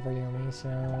just over Yumi,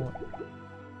 so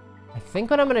I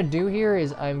think what I'm gonna do here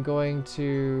is I'm going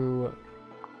to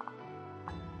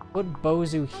put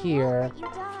Bozu here You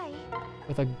die.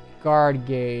 with a guard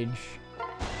gauge.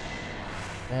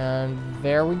 And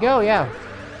there we go, yeah.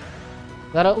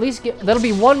 That'll at least that'll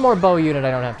be one more bow unit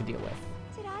I don't have to deal with.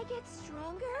 Did I get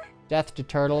stronger? Death to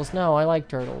turtles. No, I like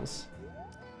turtles.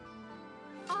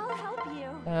 I'll help you.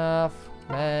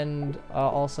 And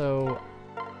also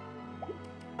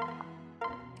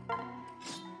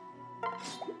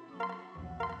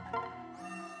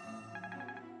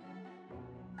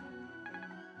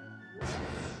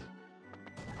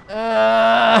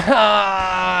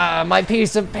my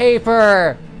piece of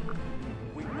paper!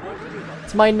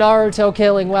 It's my Naruto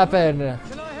killing weapon. Can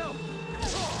I help?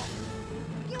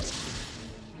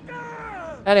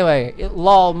 Anyway,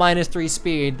 lol, -3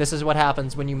 speed. This is what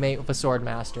happens when you mate with a sword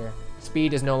master.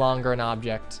 Speed is no longer an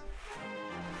object.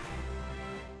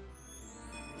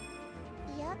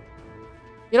 Yep.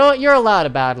 You know what? You're allowed a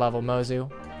bad level, Mozu.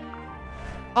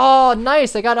 Oh,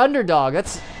 nice! I got underdog.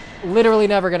 That's literally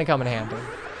never gonna come in handy. Okay,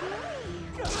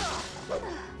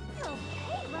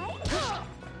 right?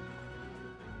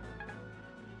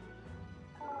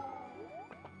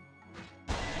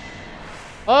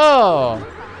 Oh!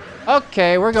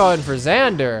 Okay, we're going for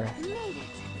Xander. Made it.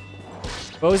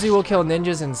 Bozy will kill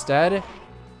ninjas instead.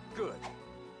 Good.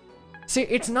 See,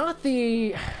 it's not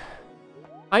the...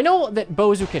 I know that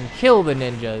Bozu can kill the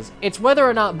ninjas. It's whether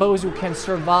or not Bozu can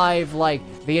survive, like,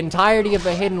 the entirety of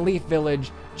the Hidden Leaf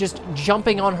Village just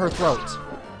jumping on her throat.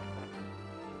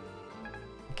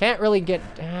 Can't really get...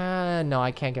 no,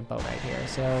 I can't get Bow Knight here,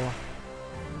 so...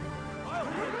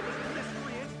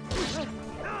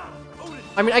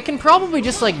 I mean, I can probably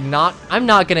just, like, not... I'm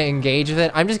not gonna engage with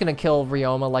it. I'm just gonna kill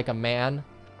Ryoma like a man.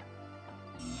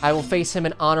 I will face him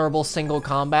in honorable single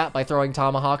combat by throwing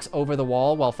tomahawks over the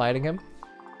wall while fighting him.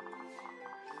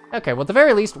 Okay, well, at the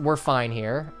very least, we're fine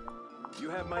here.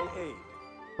 You have my aid.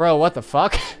 Bro, what the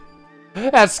fuck?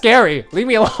 That's scary. Leave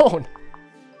me alone.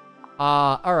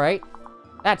 Alright.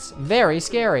 That's very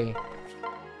scary.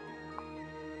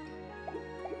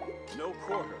 No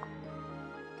quarter.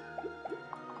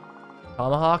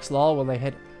 Tomahawks, lol, will they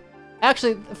hit?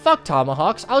 Actually, fuck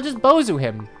tomahawks. I'll just Bozu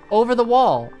him over the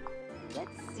wall.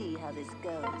 Let's see how this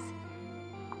goes.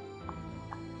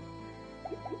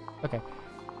 Okay.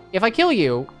 If I kill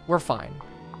you, we're fine.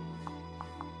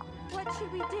 What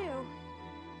should we do?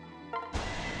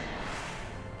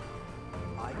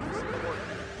 I can support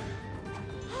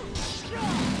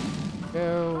you.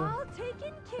 Go. All taken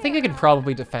care I think I can of.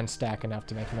 probably defense stack enough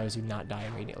to make Mozu not die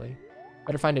immediately.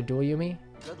 Better find a dual Yumi.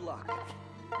 Good luck.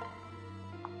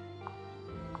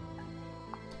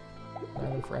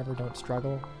 Now and forever, don't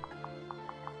struggle.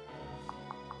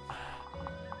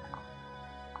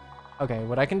 Okay,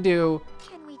 what I can do,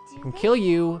 Can we I do can this? kill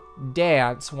you,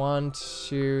 dance, 1,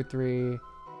 2, 3.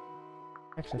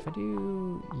 Actually, if I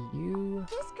do you,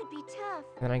 This could be tough.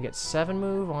 then I get 7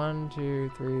 move, 1,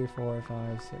 2, 3, 4,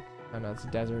 5, 6. Oh no, it's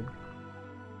a desert.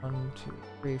 1, 2,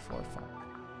 3, 4, 5.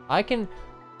 I can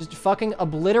just fucking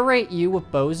obliterate you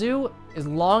with Bozu as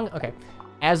long, okay.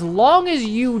 As long as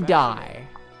you die,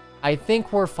 I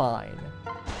think we're fine.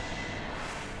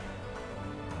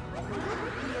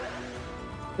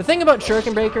 The thing about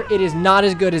Shuriken Breaker, it is not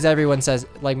as good as everyone says,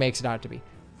 like, makes it out to be.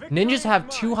 Ninjas have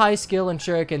too high skill and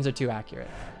shurikens are too accurate.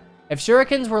 If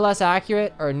shurikens were less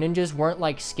accurate or ninjas weren't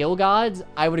like skill gods,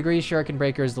 I would agree Shuriken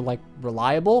Breaker is like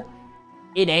reliable.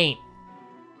 It ain't.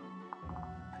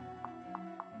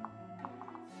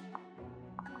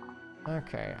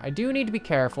 Okay, I do need to be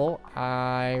careful.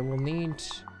 I will need...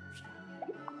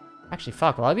 Actually,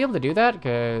 fuck, will I be able to do that?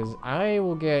 Because I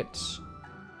will get...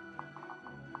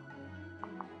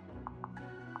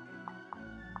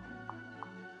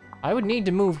 I would need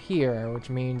to move here, which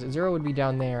means Azura would be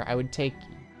down there. I would take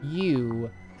you.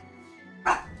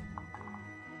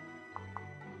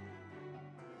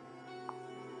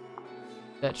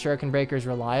 That Shuriken Breaker is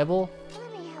reliable.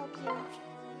 Let me help you.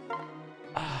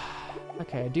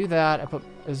 Okay, I do that. I put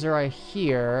Azura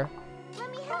here.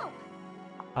 Let me help.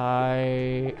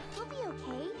 We'll be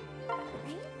okay,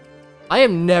 right? I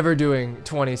am never doing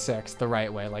 26 the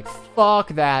right way. Like, fuck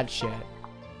that shit.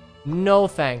 No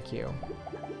thank you.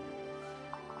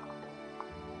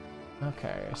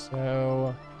 Okay,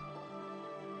 so...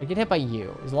 I get hit by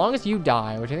you. As long as you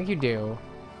die, which I think you do.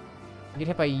 I get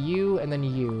hit by you and then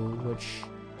you, which...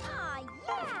 Aw,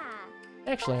 yeah!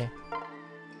 Actually...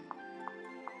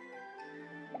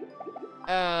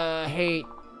 hate.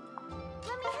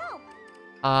 Let me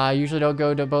help. Usually don't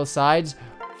go to both sides.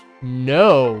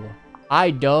 No,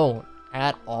 I don't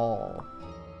at all.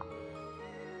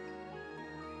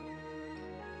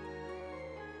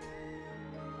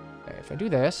 Okay, if I do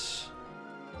this.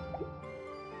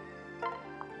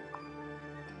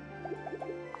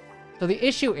 So the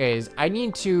issue is, I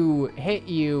need to hit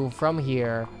you from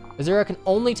here. Azura can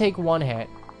only take one hit.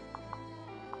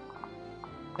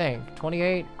 I think,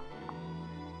 28?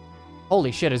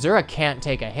 Holy shit, Azura can't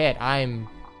take a hit.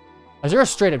 Azura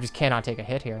straight up just cannot take a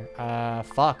hit here.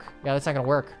 Fuck. Yeah, that's not gonna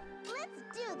work. Let's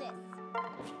do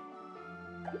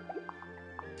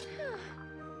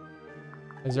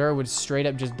this. Azura would straight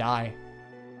up just die.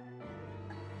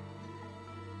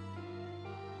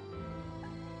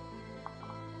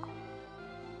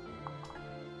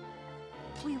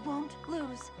 We won't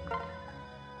lose.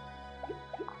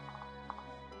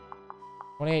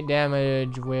 28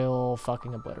 damage will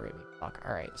fucking obliterate me. Fuck.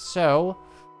 Alright, so...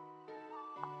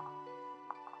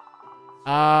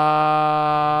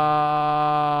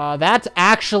 that's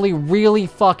actually really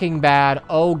fucking bad.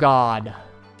 Oh god.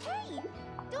 Hey,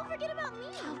 don't forget about me.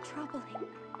 How troubling.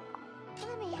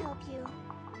 Let me help you.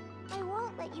 I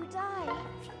won't let you die.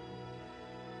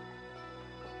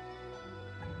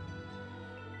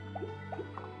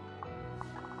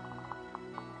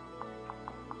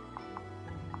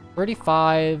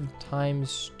 $35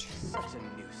 times 2. Such a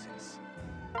nuisance.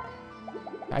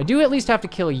 I do at least have to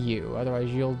kill you, otherwise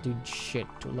you'll do shit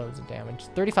to loads of damage.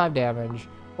 35 damage.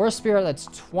 Or a spirit, that's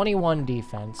 21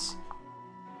 defense.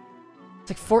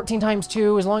 It's like 14 times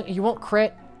 2, as long you won't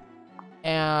crit.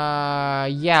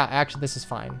 Yeah, actually this is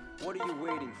fine. What are you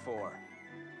waiting for?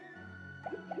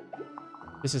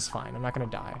 This is fine, I'm not gonna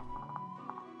die.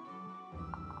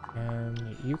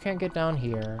 And you can't get down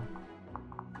here.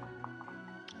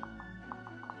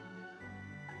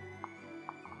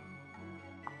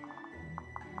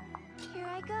 Here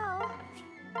I go.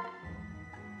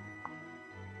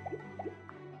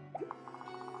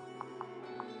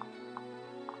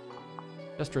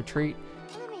 Just retreat.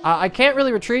 Let me I can't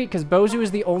really retreat because Bozu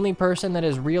is the only person that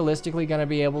is realistically going to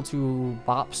be able to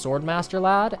bop Swordmaster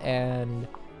Lad, and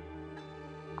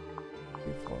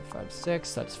 3, 4, 5,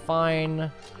 6, that's fine.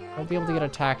 Here I Won't be able to get go.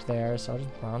 attacked there, so I'll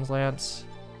just Bronze Lance.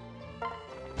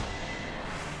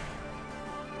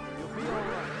 You'll be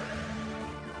alright.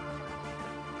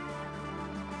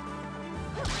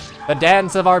 The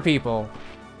dance of our people.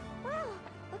 Wow,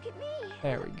 look at me.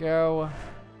 There we go.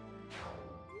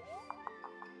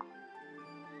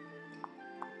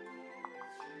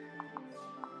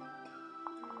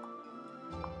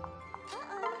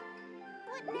 Uh-oh.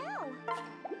 What now?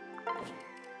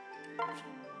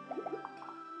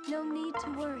 No need to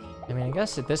worry. I mean, I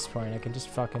guess at this point I can just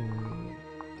fucking...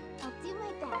 I'll do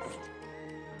my best.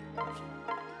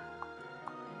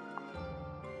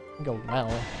 go well.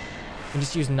 And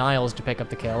just use Niles to pick up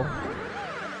the kill.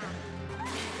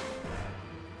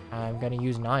 I'm gonna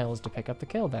use Niles to pick up the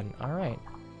kill then. Alright.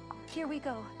 Here we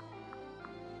go.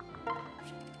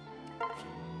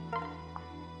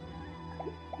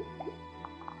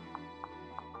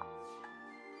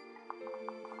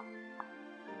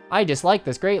 I dislike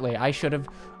this greatly. I should have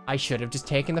just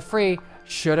taken the free.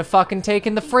 Should have fucking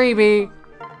taken the freebie.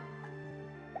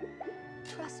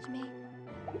 Trust me.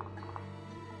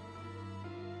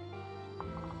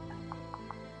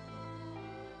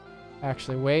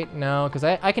 Actually, wait, no, because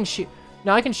I can shield.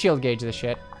 No, I can shield gauge this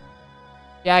shit.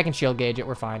 Yeah, I can shield gauge it.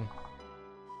 We're fine.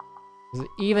 'Cause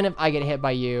even if I get hit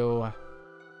by you, I'm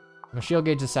gonna shield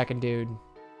gauge the second dude.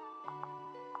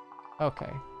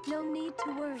 Okay. No need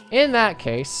to worry. In that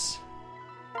case,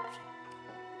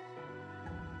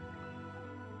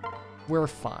 we're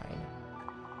fine.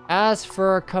 As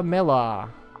for Camilla,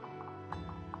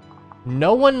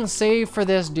 no one save for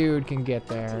this dude can get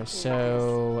there,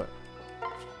 so...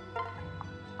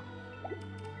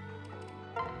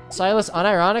 Silas,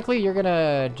 unironically, you're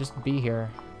gonna just be here.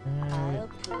 I'll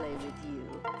play with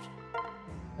you.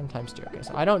 10 times 2. Okay,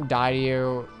 so I don't die to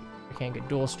you. I can't get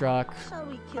dual struck. Shall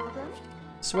we kill them?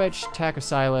 Switch, attack of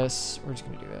Silas. We're just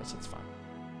gonna do this. It's fine.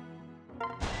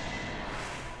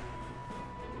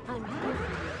 I'm here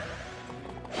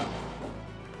for you.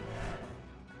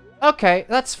 Okay,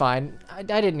 that's fine. I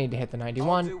didn't need to hit the I'll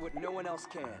 91. do what no one else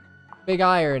can. Big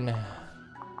Iron.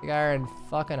 Big Iron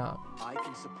fucking up. I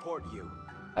can support you.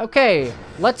 Okay,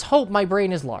 let's hope my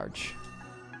brain is large.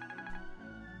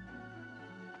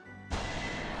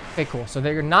 Okay, cool. So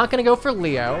they're not gonna go for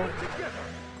Leo.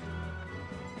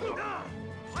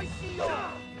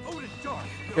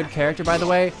 Good character, by the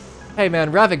way. Hey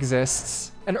man, Rev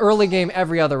exists. An early game,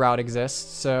 every other route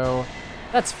exists, so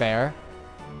that's fair.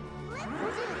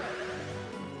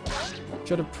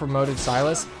 Should have promoted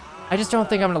Silas. I just don't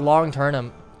think I'm gonna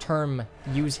long-term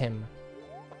use him.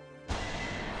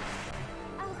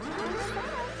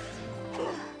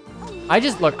 I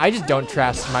just don't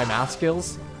trust my math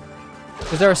skills.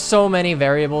 Because there are so many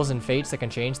variables and fates that can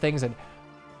change things, and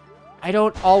I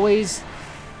don't always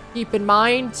keep in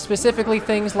mind specifically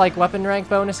things like weapon rank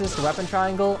bonuses to weapon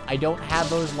triangle. I don't have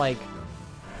those like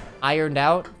ironed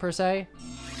out per se.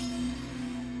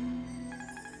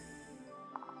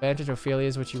 Advantage Ophelia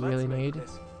is what you really need.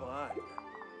 This fun.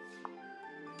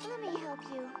 Let me help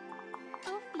you.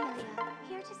 Ophelia,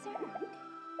 here to serve.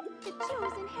 The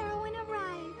chosen heroine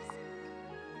arrives.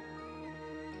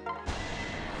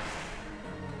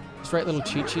 Just write little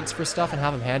cheat sheets for stuff and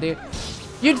have them handy.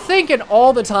 You'd think in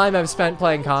all the time I've spent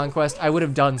playing Conquest, I would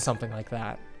have done something like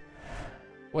that.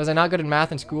 Was I not good in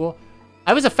math in school?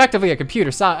 I was effectively a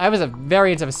computer science. I was a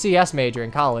variant of a CS major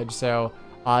in college, so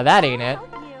that ain't it.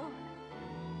 Help you.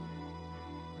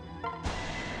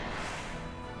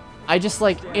 I just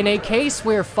like, in a case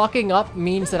where fucking up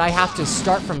means that I have to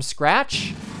start from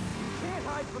scratch. Can't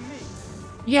hide from me.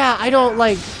 Yeah, I don't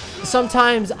like,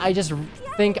 sometimes I just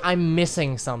think I'm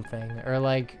missing something, or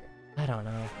like, I don't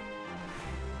know.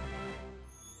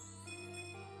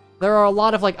 There are a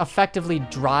lot of like effectively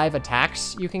drive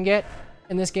attacks you can get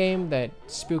in this game that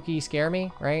spooky scare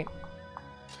me, right?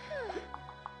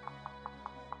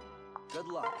 Good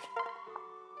luck.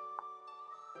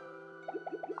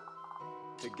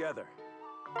 Together.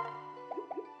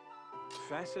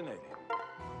 Fascinating.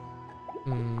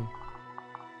 Hmm.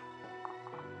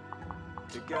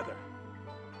 Together.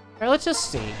 Alright, let's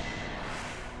just see.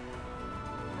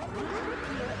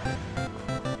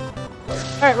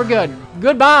 Alright, we're good.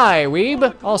 Goodbye,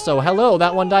 weeb. Also, hello,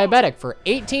 that one diabetic for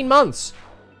 18 months.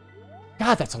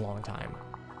 God, that's a long time.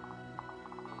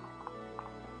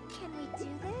 Can we do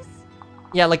this?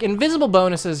 Yeah, like, invisible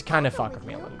bonuses kind of fuck with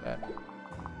me a little bit.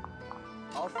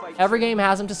 I'll fight Every you. game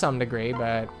has them to some degree,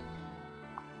 but...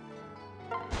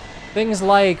 things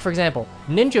like, for example,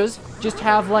 ninjas just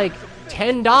have, like,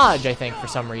 10 dodge, I think, for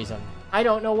some reason. I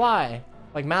don't know why.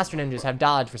 Like, master ninjas have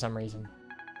dodge for some reason.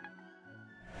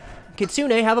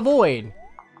 Kitsune have a void.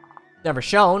 Never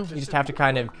shown. You just have to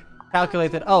kind of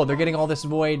calculate that, oh, they're getting all this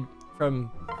void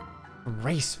from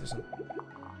racism.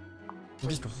 From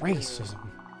just racism.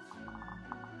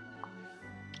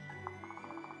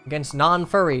 Against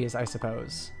non-furries, I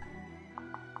suppose.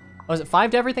 Oh, is it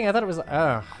 5 to everything? I thought it was,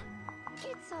 ugh.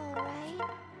 It's alright.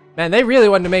 Man, they really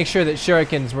wanted to make sure that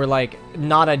shurikens were, like,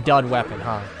 not a dud weapon,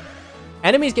 huh?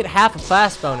 Enemies get half of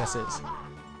class bonuses.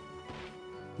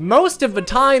 Most of the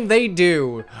time, they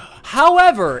do.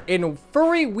 However, in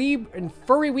Furry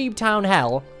Weeb Town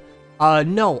Hell,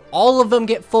 no, all of them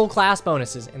get full class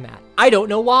bonuses in that. I don't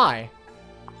know why.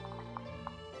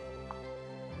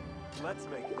 Let's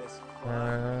make this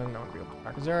fun. No one will be able to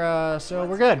mark Zura, so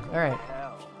we're good. All right.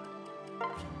 Hell.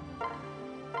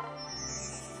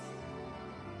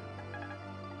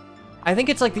 I think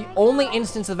it's like the only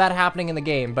instance of that happening in the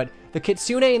game, but the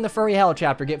Kitsune and the Furry Hell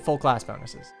chapter get full class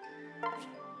bonuses.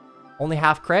 Only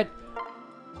half crit?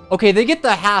 Okay, they get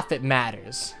the half that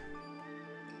matters.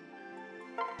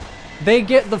 They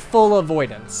get the full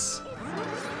avoidance.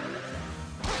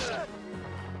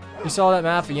 You saw that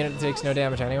map, a unit that takes no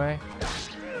damage anyway?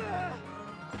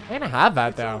 I'm gonna have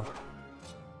that though.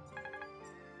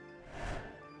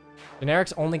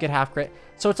 Generics only get half crit,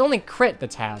 so it's only crit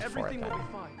that's halved for it Everything will then. be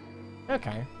fine.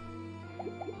 Okay.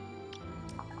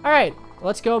 Alright,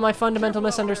 let's go with my fundamental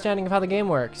misunderstanding of how the game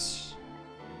works.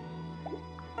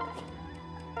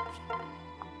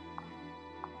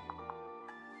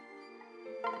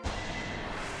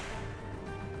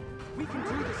 We can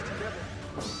do this together.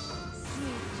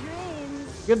 Sweet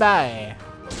dreams. Goodbye.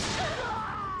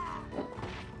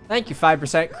 Thank you,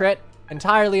 5% crit.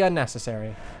 Entirely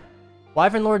unnecessary.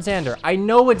 Wyvern Lord Xander, I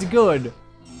know it's good.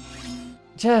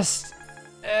 Just...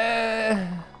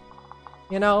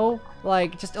 You know?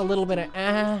 Like, just a little bit of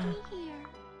Stay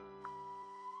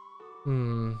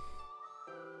here.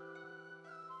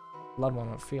 Love one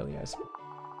Ophelia. I suppose.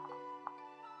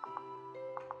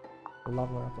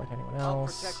 Level her up like anyone I'll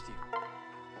else. protect you.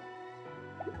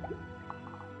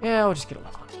 Yeah, we'll just get a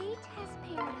level. Fate has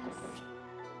paired us.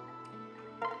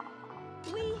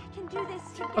 We can do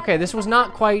this together. Okay, this was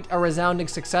not quite a resounding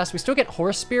success. We still get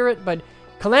Horse Spirit, but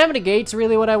Calamity Gate's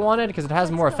really what I wanted because it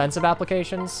has more offensive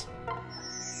applications.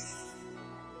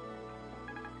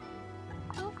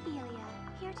 Ophelia,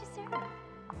 here to serve.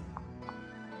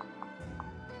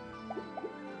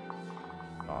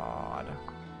 God.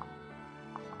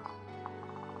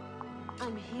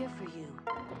 I'm here for you.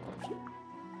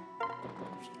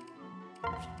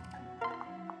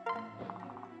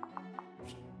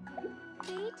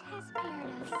 Fate has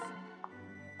paired us.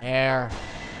 There.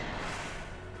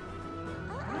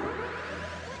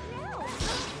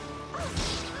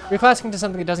 Reclassing to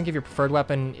something that doesn't give your preferred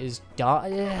weapon is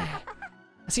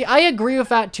See, I agree with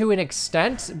that to an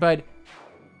extent, but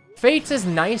Fates is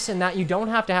nice in that you don't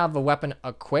have to have the weapon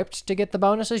equipped to get the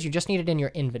bonuses, you just need it in your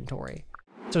inventory.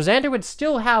 So Xander would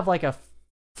still have like a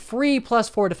free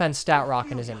 +4 defense stat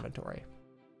rock in his inventory.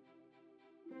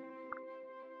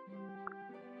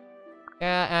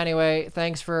 Yeah, anyway,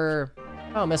 thanks for...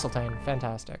 Oh, Mistletoe,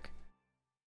 fantastic.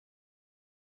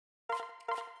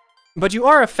 But you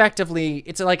are effectively,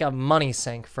 it's like a money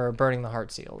sink for burning the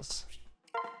heart seals.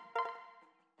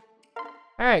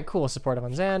 Alright, cool, supportive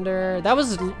on Xander. That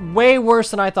was way worse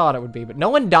than I thought it would be, but no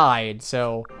one died,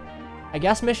 so... I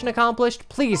guess mission accomplished?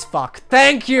 Please fuck,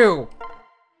 thank you!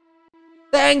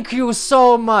 Thank you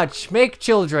so much! Make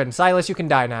children. Silas, you can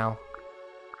die now.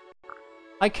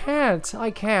 I can't,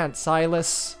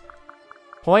 Silas.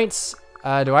 Points?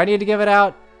 Do I need to give it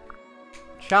out?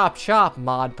 Chop, chop,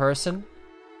 mod person.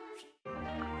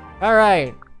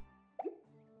 Alright.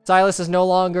 Silas is no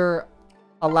longer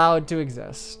allowed to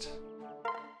exist.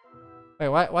 Wait,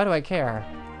 why do I care?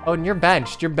 Oh, and you're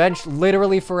benched. You're benched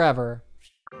literally forever.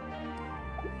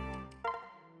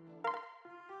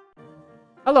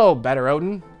 Hello, Better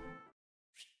Odin.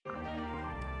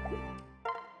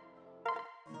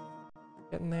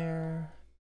 Getting there.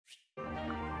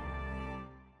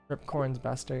 Ripcorn's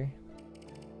bestie.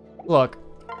 Look.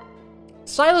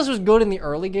 Silas was good in the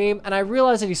early game, and I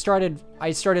realized that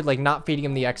I started like not feeding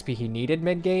him the XP he needed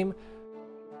mid-game.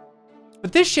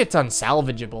 But this shit's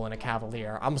unsalvageable in a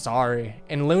Cavalier. I'm sorry.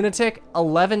 In Lunatic,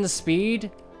 11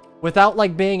 speed, without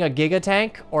like being a Giga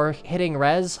Tank or hitting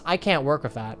res, I can't work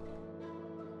with that.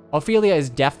 Ophelia is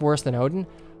def worse than Odin.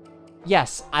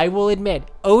 Yes, I will admit,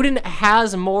 Odin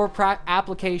has more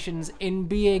applications in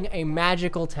being a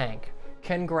magical tank.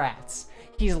 Congrats.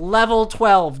 He's level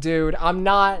 12, dude. I'm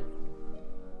not...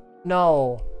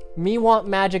 No. Me want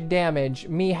magic damage.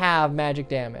 Me have magic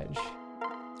damage.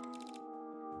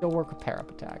 Still work with pair-up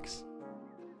attacks.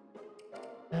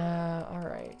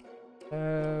 Alright.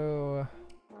 So...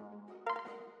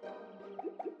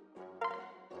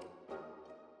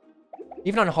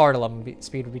 Even on hard 11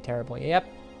 speed would be terrible. Yep.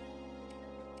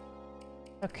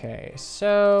 Okay,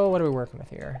 so what are we working with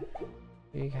here?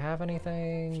 Do you have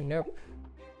anything? Nope.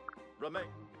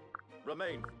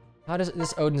 Remain. How does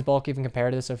this Odin's bulk even compare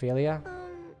to this Ophelia?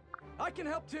 I can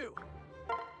help too.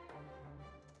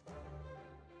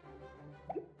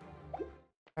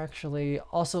 Actually,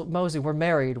 also, Mosey, we're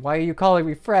married. Why are you calling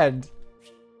me friend?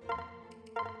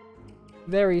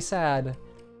 Very sad.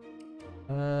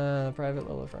 Private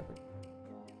Lilith record.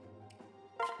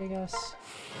 I guess.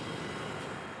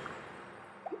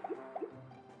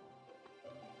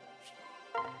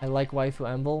 I like waifu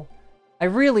Emblem. I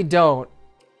really don't.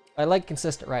 I like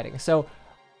consistent writing. So,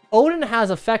 Odin has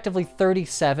effectively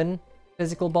 37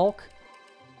 physical bulk.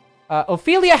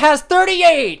 Ophelia has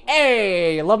 38!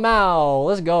 Hey, Lamau,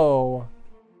 let's go.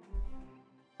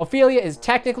 Ophelia is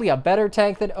technically a better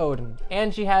tank than Odin.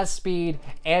 And she has speed,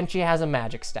 and she has a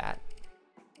magic stat.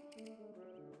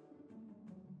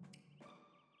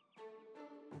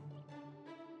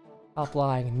 Stop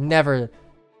lying. Never.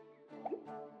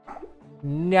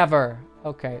 Never.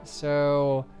 Okay,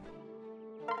 so...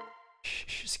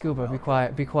 Shh, Scuba, be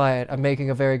quiet, be quiet. I'm making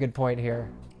a very good point here.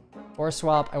 Or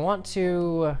swap. I want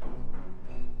to...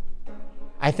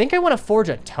 I think I want to forge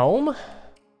a tome.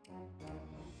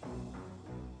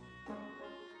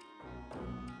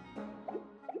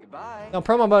 Goodbye. No,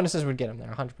 promo bonuses would get him there,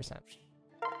 100%.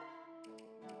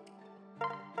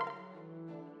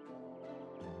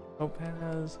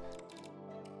 Topaz.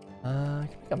 Can we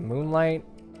make a Moonlight?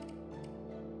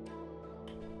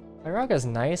 Iraga's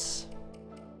nice.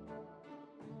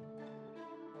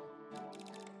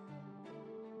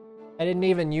 I didn't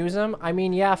even use them. I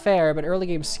mean, yeah, fair, but early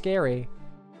game's scary.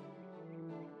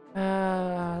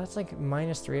 That's like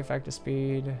 -3 effective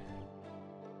speed.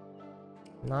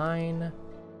 9.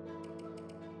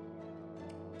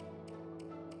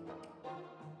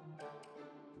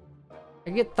 I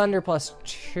get Thunder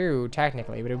 +2,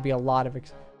 technically, but it would be a lot of...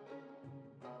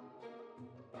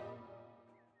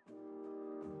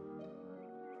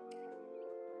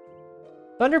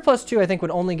 Thunder +2, I think, would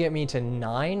only get me to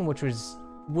 9, which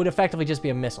would effectively just be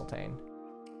a Mistletoe.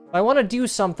 If I want to do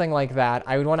something like that,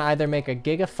 I would want to either make a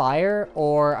Giga Fire,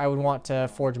 or I would want to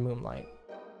forge Moonlight.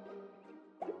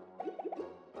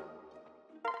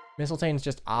 Mistletoe's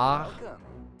just Welcome.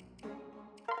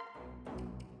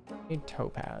 Need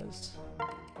Topaz.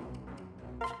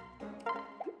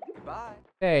 Goodbye.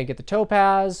 Okay, get the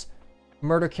Topaz.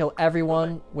 Murder kill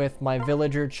everyone with my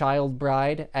villager child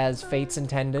bride as fates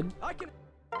intended. I can.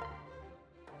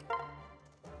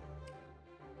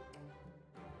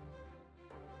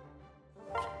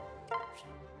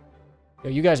 Yo,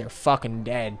 you guys are fucking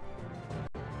dead.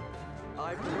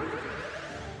 I believe.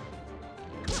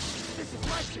 This is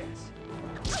my chance.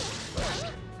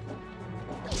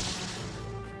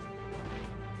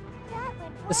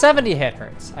 The 70 hit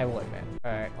hurts, I will admit.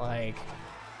 Alright, like...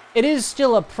 It is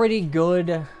still a pretty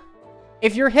good...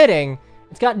 If you're hitting,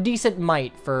 it's got decent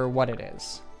might for what it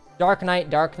is. Dark Knight,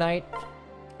 Dark Knight.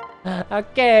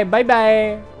 Okay,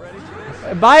 bye-bye. Ready for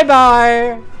this?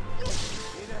 Bye-bye!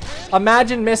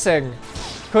 Imagine missing.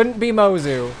 Couldn't be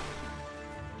Mozu.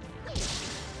 I did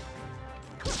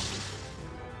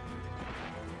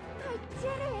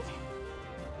it!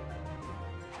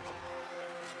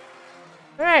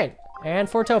 Alright, and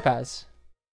 4 Topaz.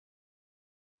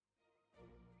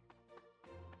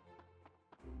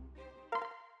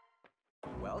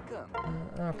 Welcome.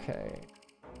 Okay.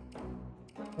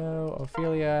 So,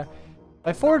 Ophelia. If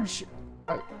I forge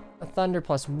a Thunder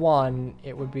 +1,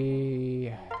 it would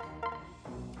be...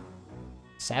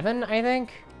 7, I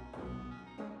think?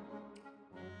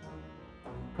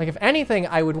 Like, if anything,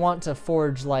 I would want to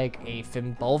forge, like, a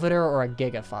Fimbulvator or a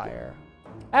Gigafire.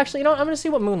 Actually, you know what? I'm gonna see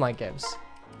what Moonlight gives.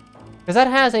 Because that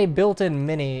has a built-in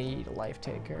mini life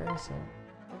taker, so...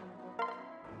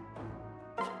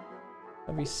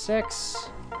 That'd be 6.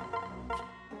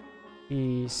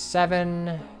 Be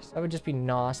 7. So that would just be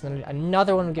Nos, and then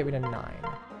another one would get me to 9.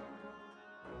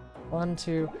 1,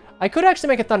 2. I could actually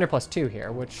make a Thunder +2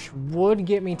 here, which would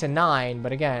get me to 9,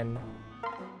 but again...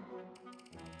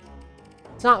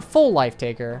 It's not full life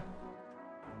taker.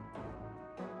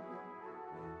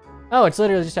 Oh, it's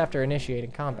literally just after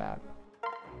initiating combat.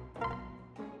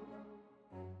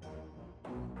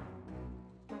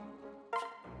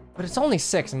 But it's only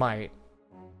 6 might.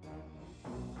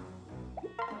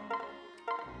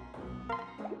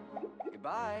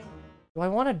 Goodbye. Do I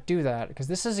want to do that? Because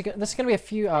this is gonna be a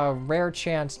few rare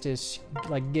chance to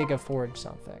like Giga Forge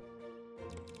something.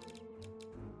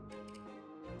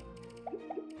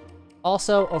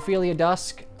 Also, Ophelia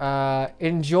Dusk,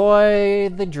 enjoy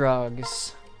the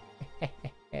drugs.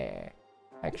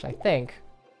 Actually, I think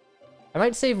I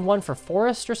might save one for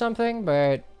Forest or something,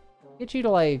 but get you to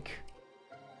like.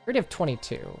 I already have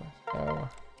 22, so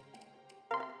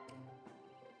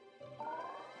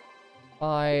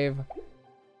 5.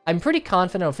 I'm pretty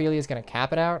confident Ophelia's gonna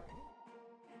cap it out.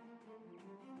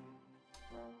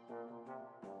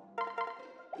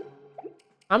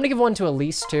 I'm gonna give one to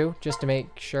Elise too, just to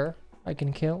make sure I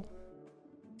can kill.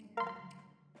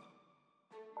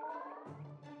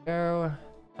 So,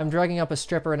 I'm dragging up a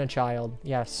stripper and a child.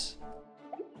 Yes.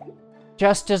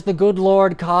 Just as the good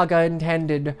Lord Kaga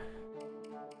intended.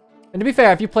 And to be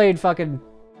fair, if you played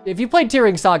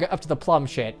Tearing Saga up to the plum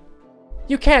shit,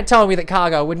 you can't tell me that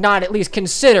Kaga would not at least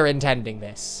consider intending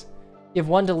this. Give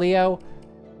one to Leo.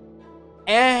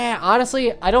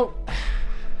 Honestly, I don't...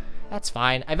 That's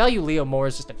fine. I value Leo more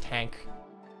as just a tank.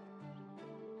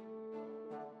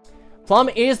 Plum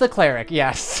is the cleric,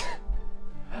 yes.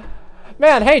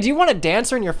 Man, hey, do you want a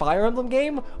dancer in your Fire Emblem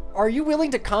game? Are you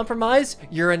willing to compromise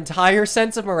your entire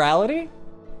sense of morality?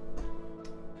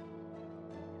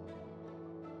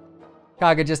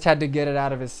 Kaga just had to get it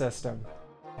out of his system.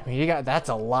 I mean, that's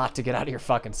a lot to get out of your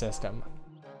fucking system.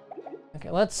 Okay,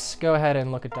 let's go ahead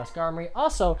and look at Dusk Armory.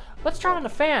 Also, let's turn on the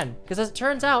fan, because as it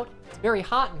turns out, it's very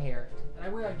hot in here, and I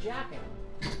wear a jacket.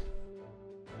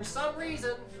 For some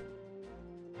reason.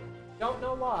 Don't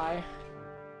know why.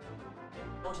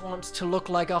 Don't want to look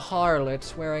like a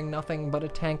harlot wearing nothing but a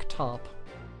tank top.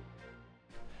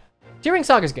 Tearing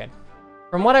Saga's good.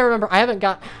 From what I remember, I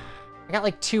got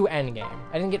like 2 endgame.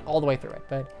 I didn't get all the way through it,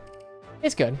 but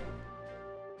it's good.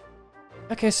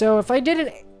 Okay, so if I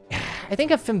did I think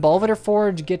a Fimbulvator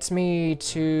Forge gets me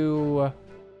to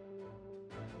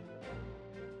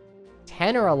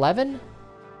 10 or 11?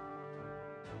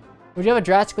 Would you have a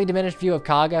drastically diminished view of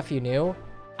Kaga if you knew?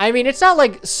 I mean, it's not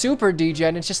like super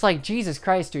degen, it's just like, Jesus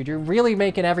Christ, dude, you're really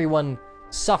making everyone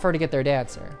suffer to get their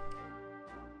dancer.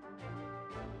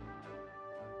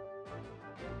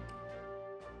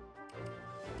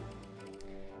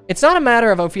 It's not a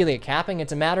matter of Ophelia capping,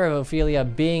 it's a matter of Ophelia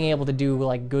being able to do,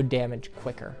 like, good damage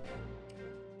quicker.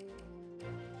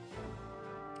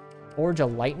 Forge a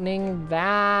Lightning,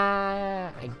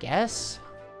 that... I guess?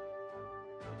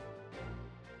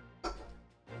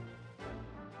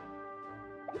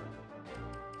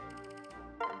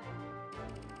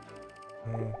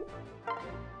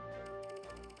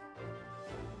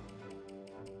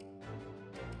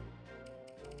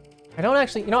 I don't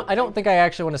actually, you know, I don't think I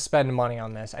actually want to spend money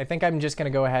on this. I think I'm just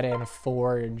going to go ahead and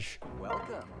forge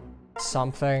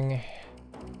something.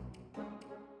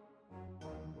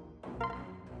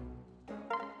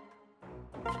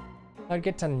 I'd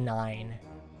get to 9.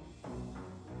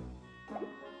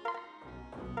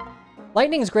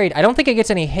 Lightning's great. I don't think it gets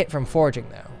any hit from forging,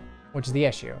 though, which is the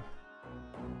issue.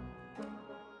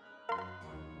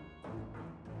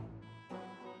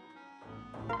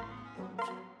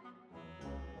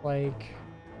 Like...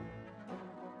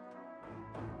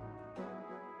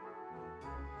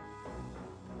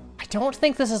 I don't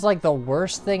think this is, like, the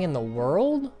worst thing in the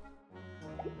world.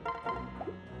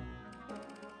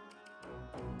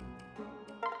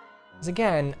 Because,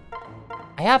 again,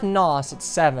 I have Nos at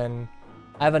 7.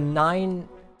 I have a 9...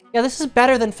 Yeah, this is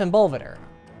better than Fimbulvator,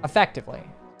 effectively.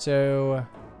 So...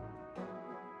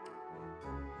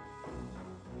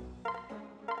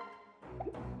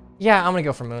 yeah, I'm gonna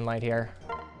go for Moonlight here.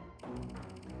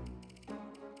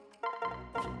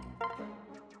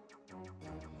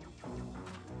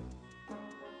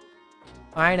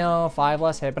 I know, 5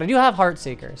 less hit, but I do have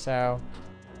Heartseeker, so...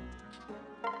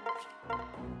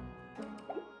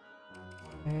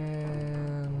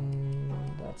 and...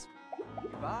 that's...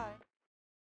 Goodbye.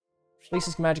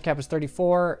 Lisa's magic cap is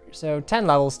 34, so 10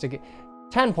 levels to get...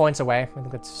 10 points away. I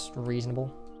think that's reasonable.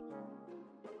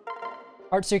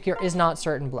 Heartseeker is not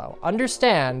certain blow.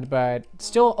 Understand, but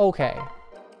still okay.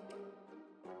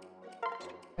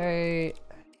 Okay.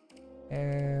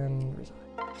 And... resign.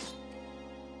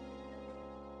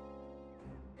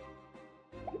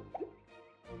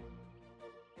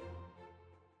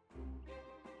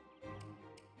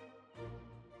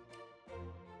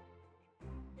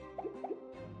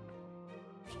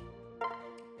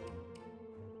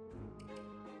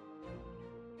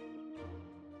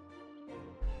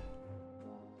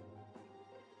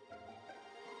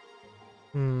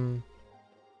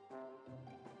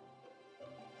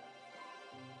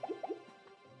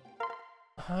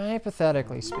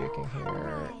 Hypothetically speaking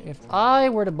here, if I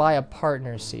were to buy a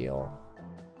partner seal...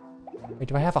 wait,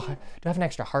 do I have an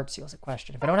extra heart seal is a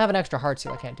question. If I don't have an extra heart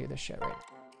seal, I can't do this shit, right?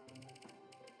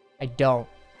 I don't.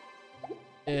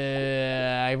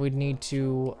 I would need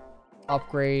to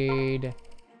upgrade...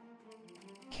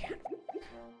 can't.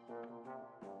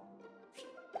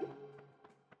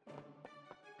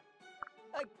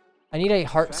 I need a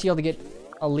heart seal to get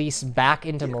Elise back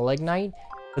into Malignite.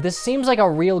 But this seems like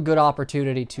a real good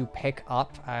opportunity to pick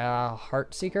up a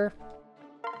Heartseeker,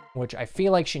 which I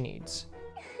feel like she needs.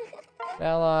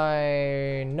 Shall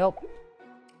I? Nope.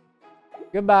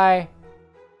 Goodbye.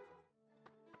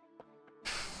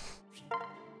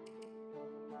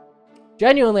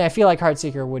 Genuinely, I feel like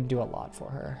Heartseeker would do a lot for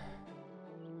her.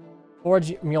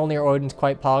 Forge Mjolnir Odin's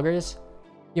quite poggers.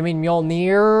 You mean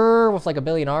Mjolnir with like a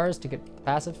billion R's to get the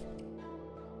passive?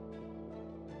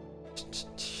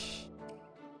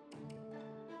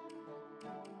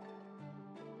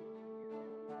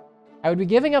 I would be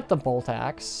giving up the Bolt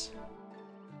Axe.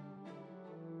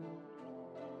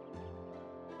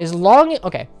 As long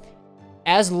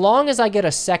as I get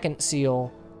a second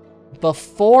seal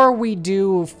before we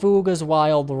do Fuga's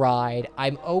Wild Ride,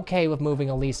 I'm okay with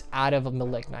moving Elise out of a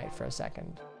Malignite for a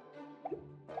second.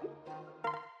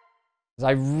 Because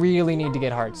I really need to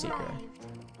get Heartseeker.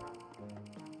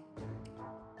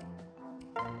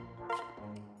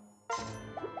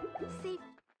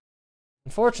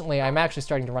 Unfortunately, I'm actually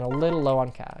starting to run a little low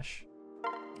on cash.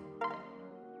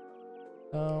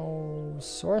 Oh,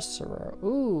 Sorcerer.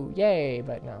 Ooh, yay,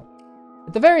 but no.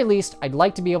 At the very least, I'd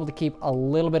like to be able to keep a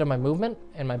little bit of my movement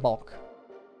and my bulk.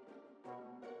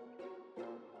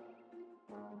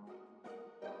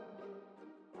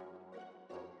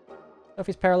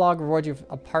 Sophie's Paralog rewards you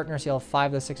a partner seal if 5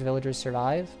 of the 6 villagers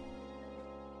survive.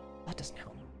 That doesn't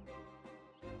help.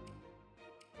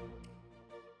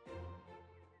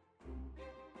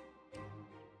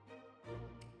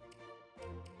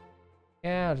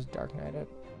 Yeah, I'll just Dark Knight it.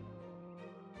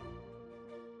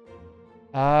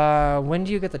 When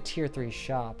do you get the tier 3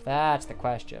 shop? That's the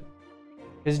question.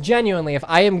 Because genuinely, if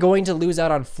I am going to lose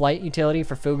out on flight utility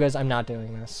for Fugas, I'm not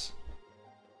doing this.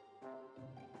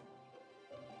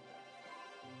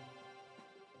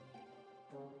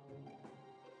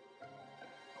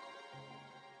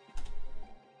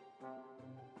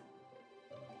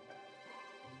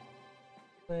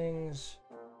 Things.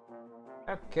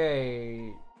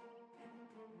 Okay.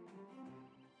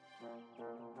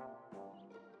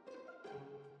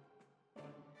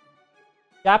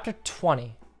 Chapter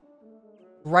 20.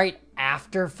 Right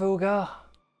after Fuga?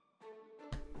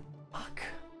 Fuck.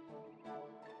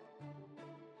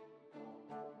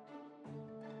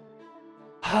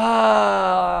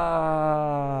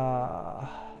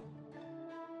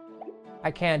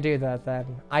 I can't do that then.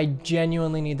 I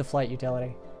genuinely need the flight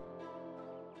utility.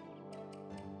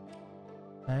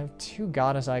 I have 2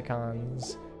 goddess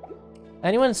icons.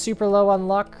 Anyone super low on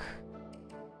luck?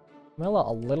 Milla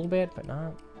a little bit, but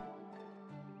not.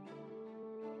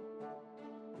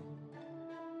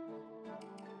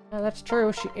 Yeah, that's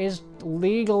true. She is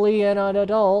legally an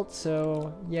adult,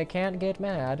 so you can't get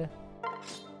mad.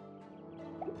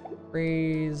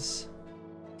 Freeze.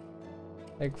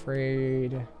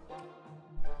 Siegfried.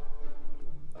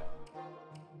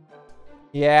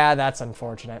 Yeah, that's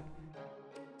unfortunate.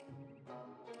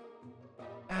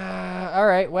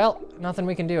 Alright, well, nothing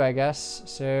we can do, I guess.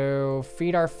 So,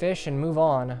 feed our fish and move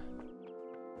on.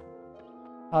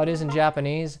 How it is in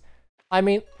Japanese. I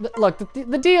mean, look,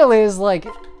 the deal is, like,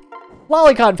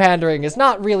 lolicon pandering is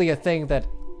not really a thing that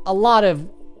a lot of...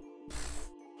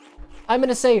 I'm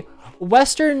gonna say,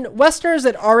 Westerners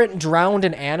that aren't drowned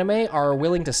in anime are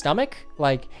willing to stomach.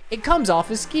 Like, it comes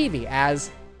off as skeevy,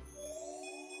 as...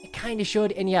 It kinda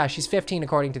should, and yeah, she's 15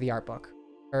 according to the art book.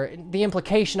 Or the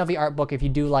implication of the art book if you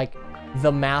do, like,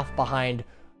 the math behind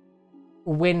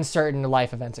when certain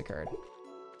life events occurred.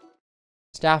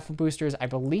 Staff boosters, I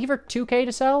believe, are 2k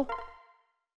to sell?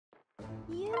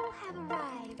 You have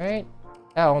arrived. Right?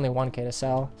 Oh, only 1k to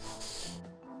sell.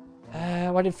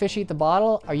 Why did fish eat the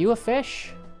bottle? Are you a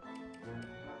fish?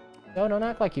 No, don't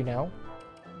act like you know.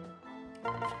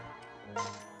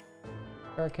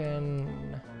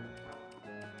 Gherkin.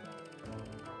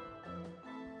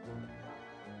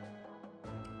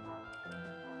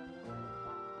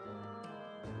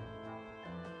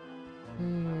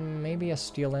 Maybe a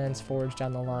steel lance forged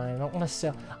down the line. I don't want to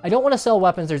sell. I don't want to sell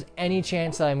weapons. There's any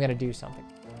chance that I'm gonna do something.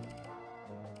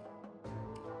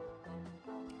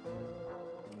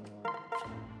 I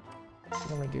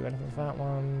don't want to do anything with that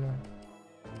one.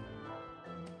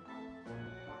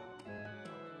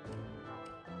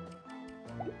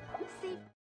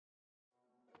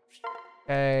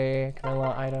 Okay,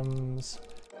 Camilla items.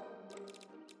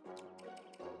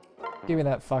 Give me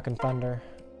that fucking thunder.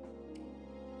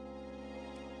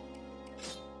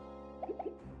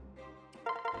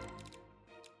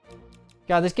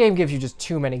 God, this game gives you just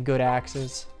too many good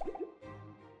axes.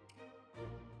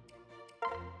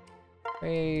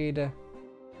 Trade.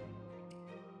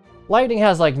 Lightning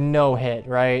has like no hit,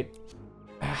 right?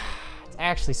 It's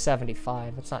actually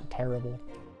 75. It's not terrible.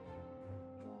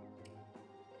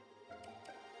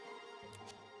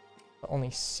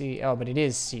 Only C. Oh, but it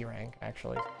is C rank,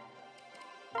 actually.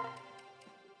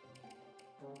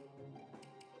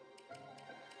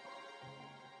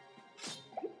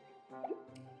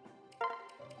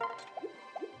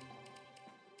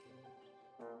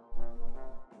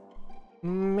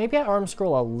 Maybe I arm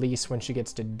scroll Elise when she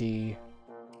gets to D.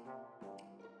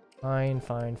 Fine,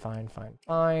 fine, fine, fine,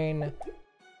 fine.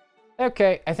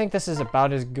 Okay, I think this is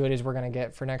about as good as we're gonna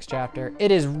get for next chapter.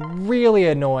 It is really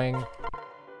annoying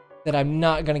that I'm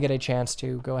not gonna get a chance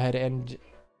to go ahead and...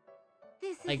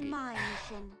 This is like, my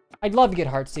mission. I'd love to get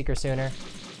Heartseeker sooner.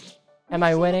 Am I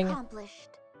Mission winning? accomplished.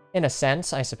 In a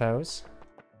sense, I suppose.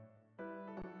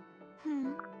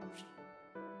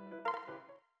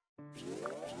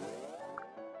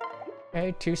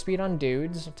 Okay, 2 speed on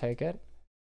dudes. I'll take it.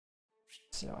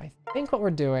 So I think what we're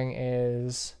doing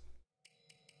is...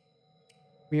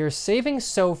 we are saving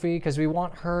Sophie because we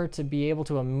want her to be able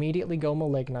to immediately go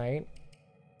Malignite.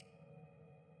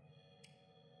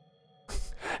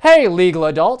 Hey, legal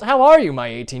adult! How are you, my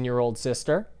 18-year-old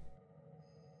sister?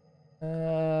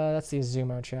 That's the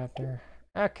Azumo chapter.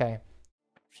 Okay.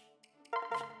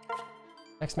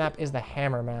 Next map is the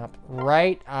hammer map,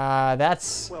 right?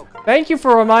 That's... Welcome. Thank you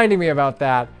for reminding me about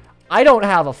that. I don't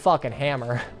have a fucking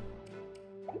hammer.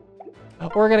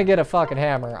 We're gonna get a fucking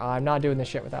hammer. I'm not doing this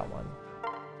shit without one.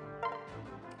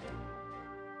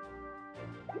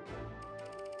 How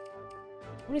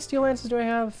many steel lances do I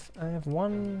have? I have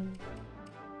 1...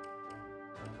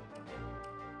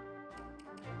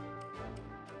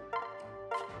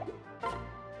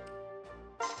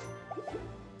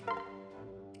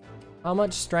 How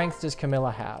much strength does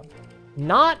Camilla have?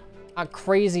 Not a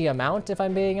crazy amount, if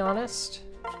I'm being honest.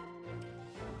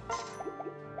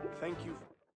 Thank you.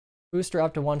 Booster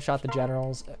up to one-shot the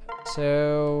generals.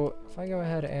 So, if I go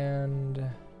ahead and...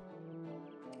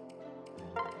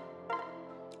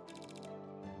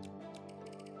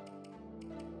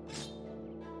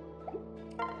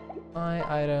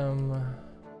 my item...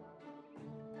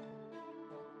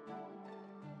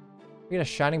 we get a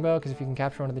shining bow, because if you can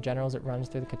capture one of the generals, it runs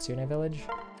through the Kitsune village.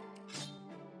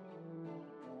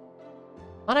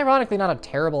 Unironically, not a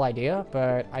terrible idea,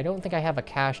 but I don't think I have a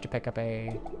cash to pick up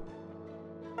a...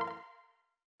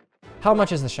 how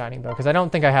much is the shining bow? Because I don't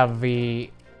think I have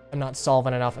the... I'm not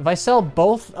solvent enough. If I sell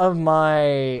both of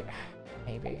my...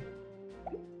 maybe.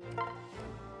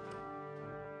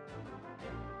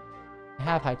 I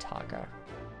have Haitaka.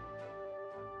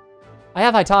 I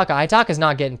have Haitaka. Haitaka's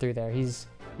not getting through there. He's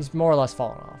more or less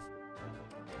fallen off.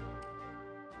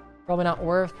 Probably not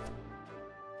worth...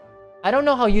 I don't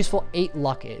know how useful 8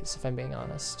 luck is, if I'm being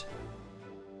honest.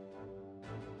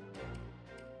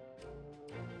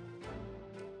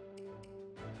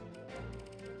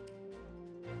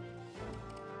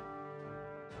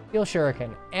 Steel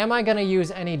Shuriken. Am I gonna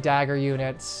use any dagger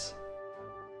units?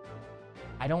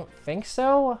 I don't think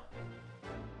so.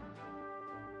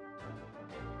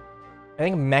 I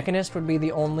think Mechanist would be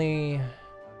the only...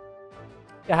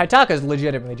 yeah, Haitaka is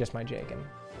legitimately just my Jaken.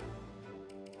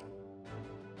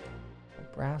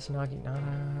 Brass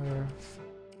Naginata.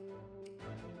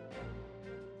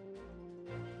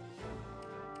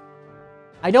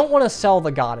 I don't want to sell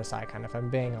the goddess icon, if I'm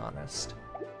being honest.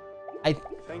 I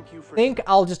think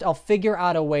I'll figure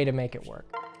out a way to make it work.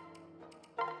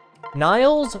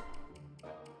 Niles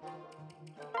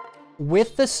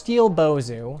with the steel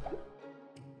Bozu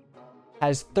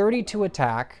has 32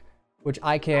 attack, which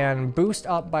I can boost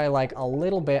up by like a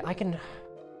little bit. I can...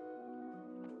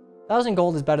 1,000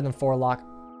 gold is better than 4 luck.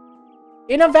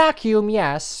 In a vacuum,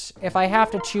 yes, if I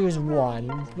have to choose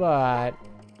one, but...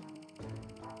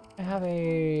 I have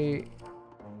a...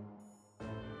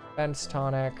 Defense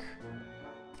tonic.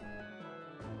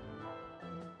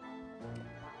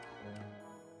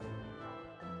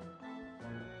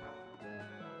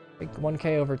 Like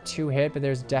 1k over 2 hit, but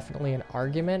there's definitely an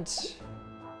argument.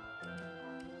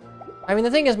 I mean,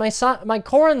 the thing is, my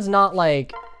Corrin's not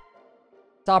like...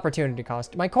 it's opportunity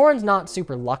cost. My Corrin's not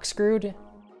super luck screwed.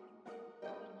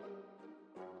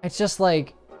 It's just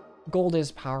like, gold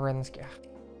is power in this game.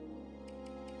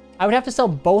 I would have to sell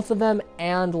both of them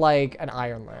and like an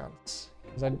Iron Lance.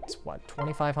 Because that's what,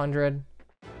 2,500?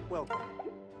 Welcome.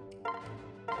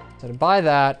 So to buy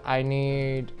that, I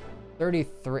need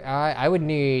 33. I would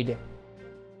need...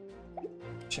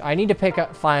 I need to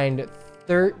find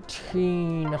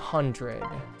 1,300.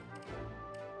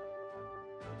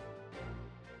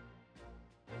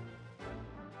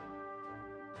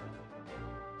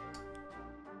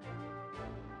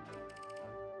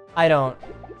 I don't.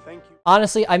 Thank you.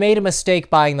 Honestly, I made a mistake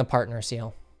buying the partner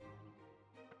seal.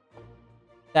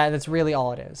 That's really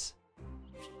all it is.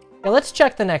 Yeah, let's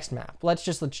check the next map. Let's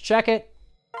check it.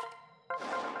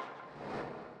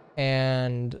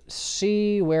 And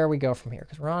see where we go from here,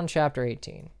 because we're on chapter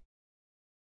 18.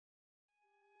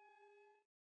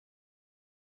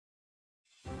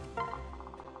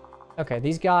 Okay,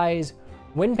 these guys,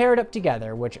 when paired up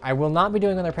together, which I will not be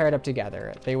doing when they're paired up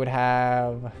together, they would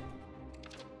have...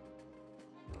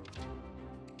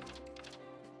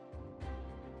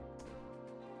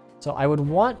 so I would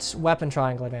want weapon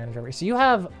triangle advantage over. So you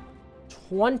have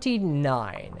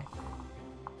 29.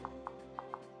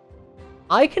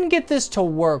 I can get this to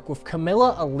work with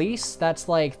Camilla Elise. That's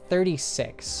like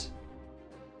 36.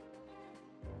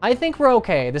 I think we're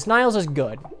okay. This Niles is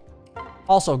good.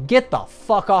 Also, get the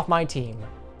fuck off my team.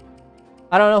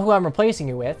 I don't know who I'm replacing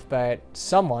you with, but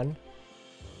someone.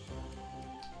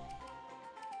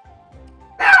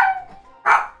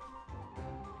 I'm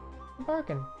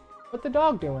barking. What's the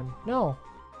dog doing? No.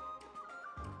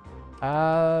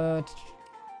 That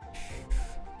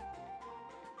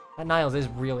Niles is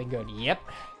really good. Yep.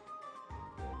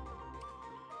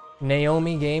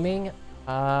 Naomi Gaming.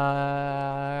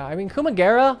 I mean,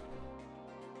 Kumagera.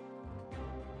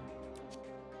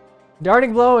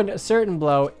 Darting Blow and a Certain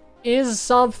Blow is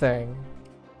something.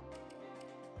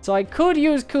 So I could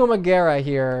use Kumagera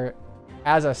here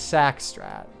as a sack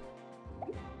strat.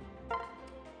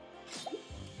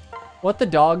 What the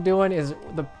dog doing is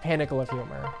the pinnacle of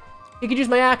humor. He could use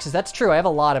my axes. That's true. I have a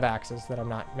lot of axes that I'm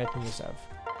not making use of.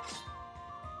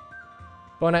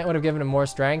 Bow Knight would have given him more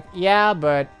strength. Yeah,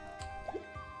 but I don't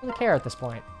really care at this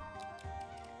point.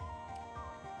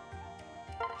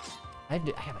 I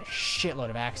have a shitload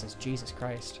of axes. Jesus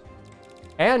Christ.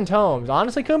 And tomes.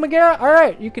 Honestly, Kumagera, all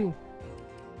right, you can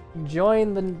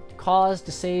join the cause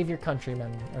to save your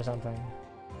countrymen or something.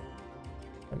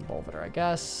 And Bolvator, I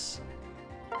guess.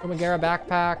 Kumagera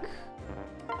backpack.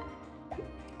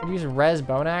 Could use res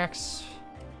bone axe.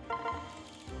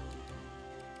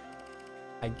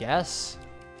 I guess.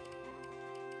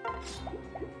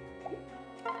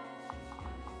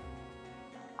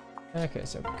 Okay,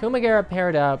 so Kumagera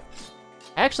paired up.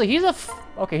 Actually, he's a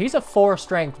he's a 4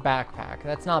 strength backpack.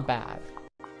 That's not bad.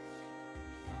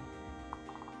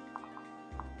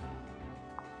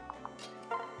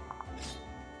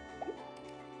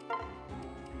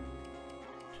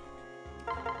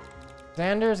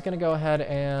 Xander's gonna go ahead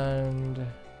and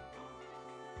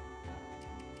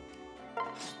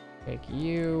take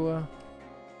you.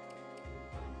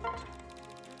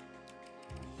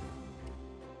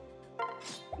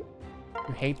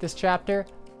 You hate this chapter?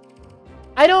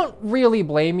 I don't really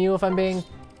blame you if I'm being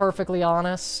perfectly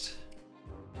honest.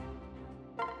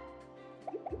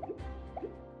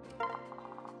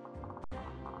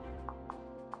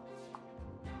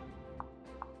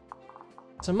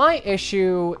 So my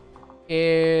issue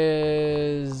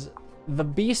is the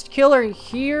beast killer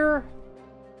here.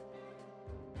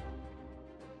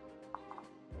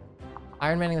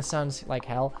 Ironmaning the sounds like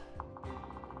hell.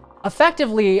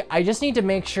 Effectively, I just need to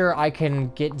make sure I can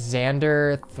get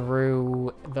Xander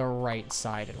through the right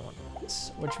side in one of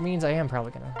these, which means I am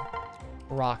probably gonna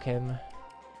rock him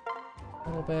a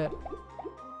little bit.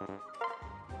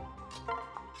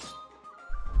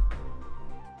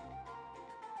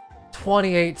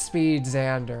 "28 speed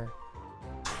Xander.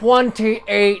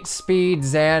 28 speed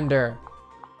Xander."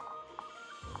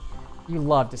 You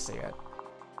love to see it.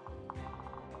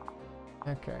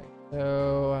 Okay,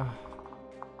 so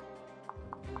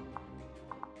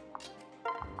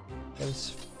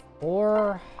there's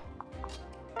 4.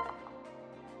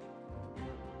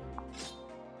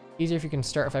 Easier if you can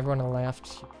start with everyone on the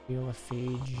left. You deal with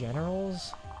the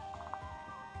generals.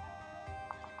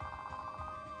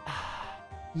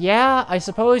 Yeah, I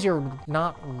suppose you're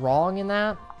not wrong in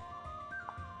that.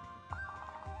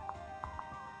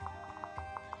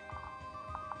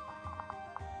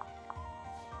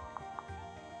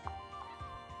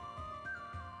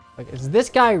 Like, it's this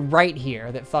guy right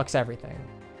here that fucks everything.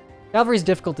 Cavalry's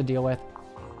difficult to deal with.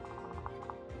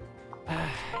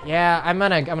 Yeah, I'm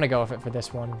gonna go with it for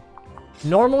this one.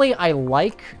 Normally, I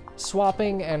like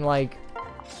swapping and like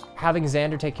having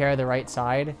Xander take care of the right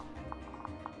side.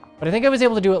 But I think I was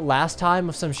able to do it last time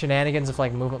with some shenanigans of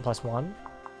like movement +1.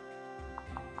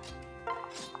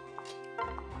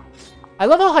 I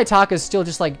love how Haitaka's still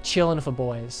just like chilling with the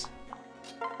boys.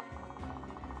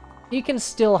 He can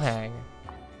still hang.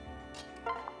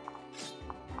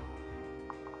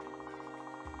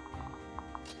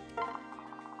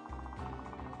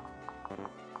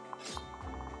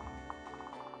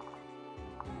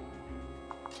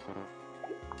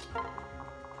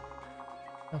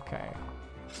 Okay.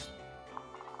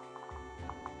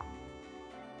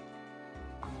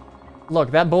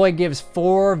 Look, that boy gives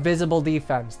 4 visible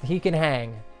defense. He can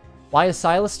hang. Why is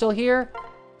Silas still here?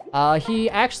 He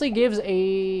actually gives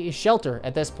a shelter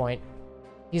at this point.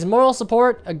 He's moral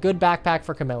support, a good backpack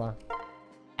for Camilla.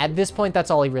 At this point,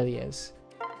 that's all he really is.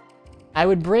 I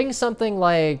would bring something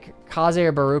like Kaze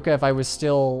or Baruka if I was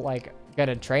still, like,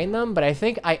 gonna train them, but I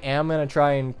think I am gonna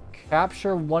try and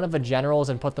capture one of the generals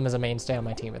and put them as a mainstay on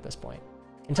my team at this point.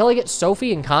 Until I get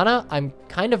Sophie and Kana, I'm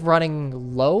kind of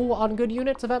running low on good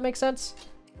units, if that makes sense.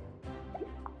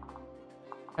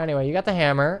 Anyway, you got the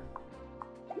hammer.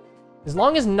 As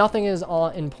long as nothing is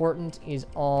important is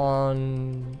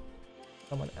on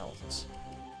someone else.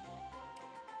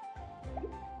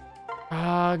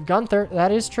 Gunther,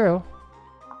 that is true.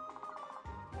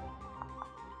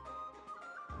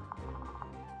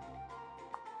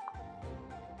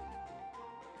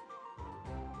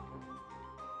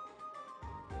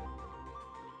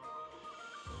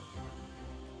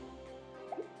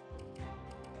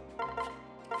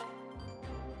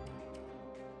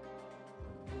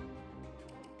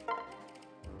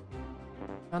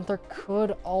 Gunther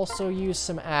could also use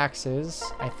some axes,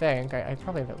 I think. I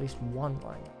probably have at least one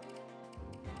line.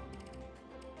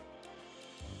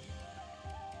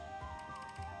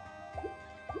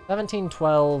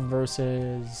 $17-12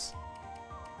 versus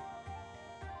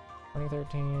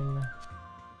 2013.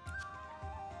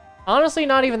 Honestly,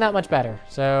 not even that much better.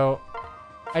 So,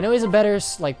 I know he's a better,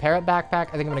 like, parrot backpack.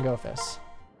 I think I'm gonna go with this.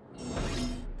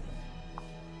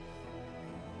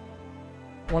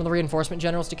 One of the reinforcement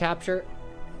generals to capture.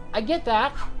 I get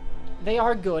that. They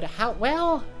are good. How?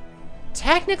 Well,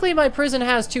 technically my prison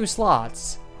has 2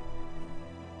 slots.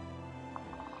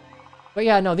 But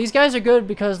yeah, no, these guys are good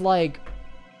because, like...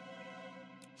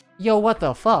 Yo, what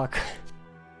the fuck?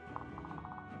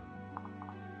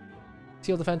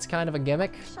 Seal defense kind of a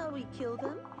gimmick. Shall we kill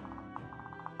them?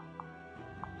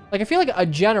 Like, I feel like a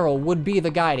general would be the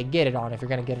guy to get it on if you're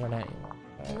gonna get it on anyone.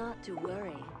 Not to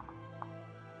worry.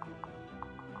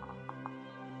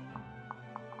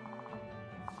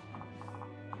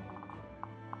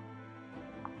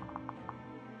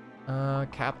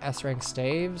 Cap S rank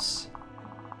staves.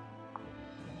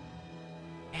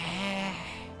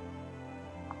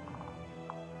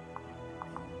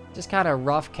 Just kind of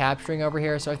rough capturing over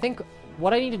here. So I think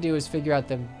what I need to do is figure out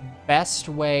the best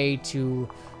way to...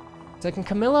 So I can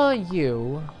Camilla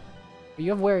you. But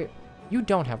you have where... You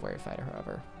don't have Wary Fighter,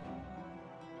 however.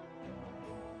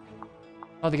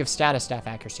 Oh, they give status staff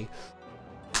accuracy.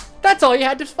 That's all you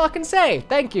had to fucking say.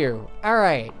 Thank you. All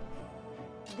right.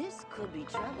 This could be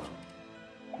trouble.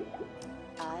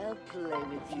 I'll play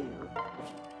with you.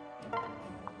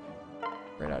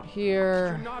 Right out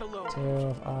here. You're not alone.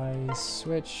 So if I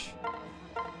switch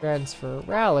transfer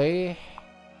rally,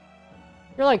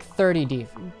 you're like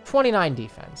 29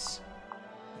 defense.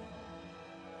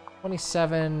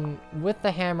 27 with the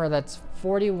hammer, that's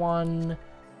 41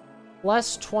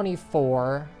 plus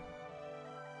 24.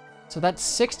 So that's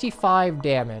 65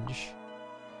 damage.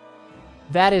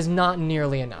 That is not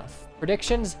nearly enough.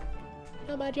 Predictions?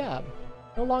 Not my job.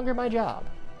 No longer my job.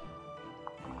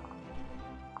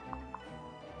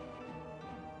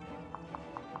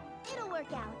 It'll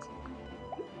work out.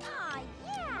 Aw,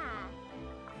 yeah!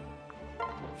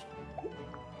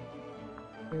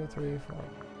 2, 3, 4.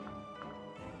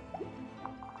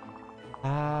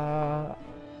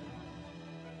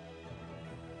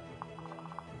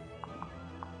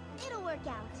 It'll work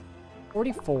out.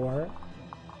 44.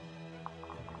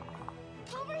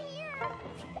 Over here!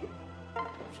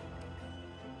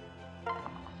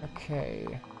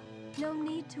 Okay. No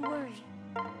need to worry.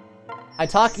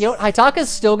 Haitaka's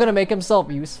still gonna make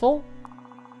himself useful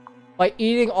by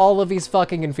eating all of these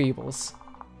fucking enfeebles.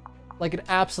 Like an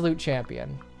absolute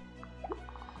champion.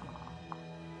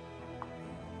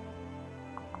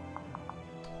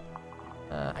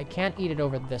 I can't eat it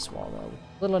over this wall, though.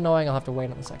 A little annoying, I'll have to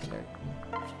wait on the secondary.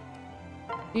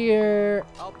 Here.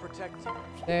 I'll protect you.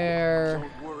 There.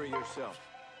 Don't worry yourself.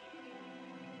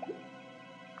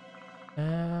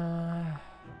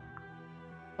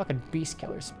 Fucking beast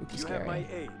killer, spooky You have my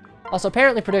scary. aid. Also,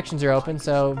 apparently predictions are open,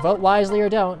 so vote wisely or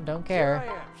don't. Don't Here I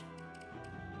care. am.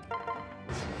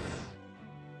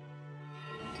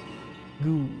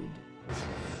 Good.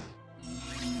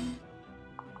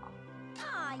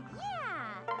 Aw, yeah!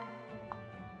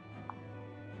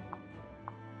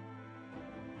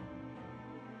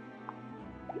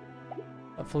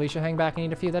 Let Felicia hang back and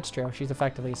eat a few. That's true. She's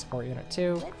effectively a support unit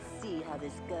too. Let's see how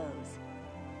this goes.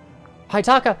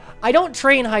 Haitaka, I don't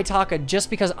train Haitaka just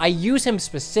because I use him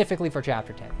specifically for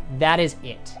Chapter 10. That is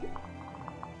it.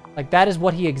 Like, that is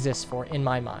what he exists for in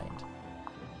my mind.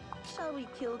 Shall we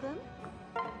kill them?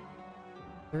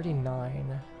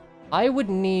 39. I would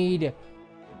need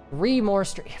 3 more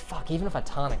fuck, even if a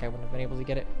tonic, I wouldn't have been able to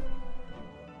get it.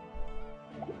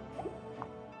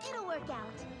 It'll work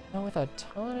out. No, with a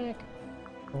tonic,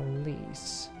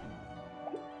 police.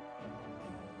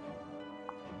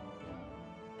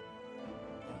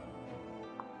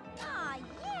 Aw,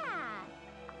 yeah!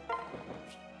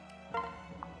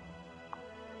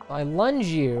 I lunge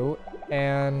you,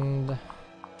 and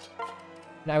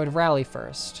I would rally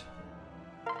first.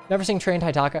 Never seen trained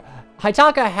Haitaka.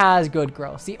 Haitaka has good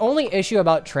growth. The only issue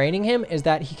about training him is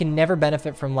that he can never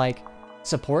benefit from, like,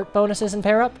 support bonuses and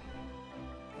pair up.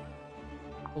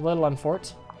 A little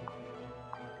unfort.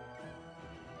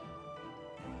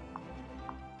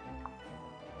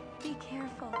 Be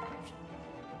careful.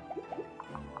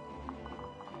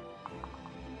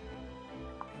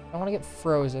 I want to get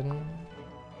frozen.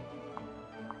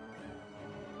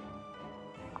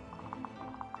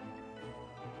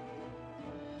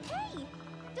 Hey!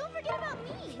 Don't forget about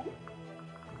me!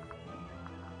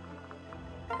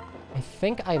 I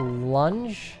think I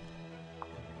lunge.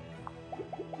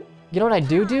 You know what I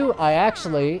do? I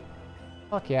actually...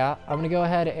 Fuck yeah. I'm going to go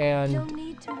ahead No and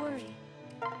need to worry.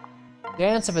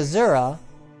 Dance of Azura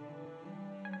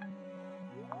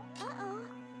Uh-oh.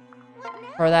 What now?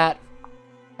 for that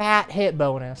fat hit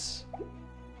bonus.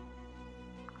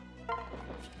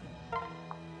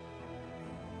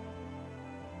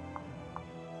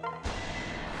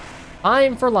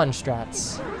 Time for lunge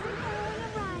strats.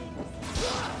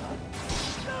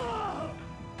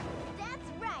 That's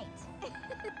right.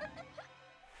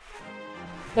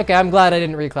 Okay, I'm glad I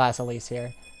didn't reclass Elise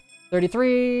here.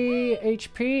 33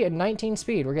 HP and 19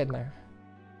 speed. We're getting there.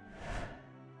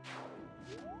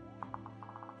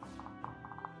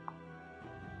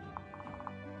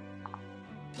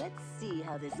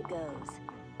 how this goes.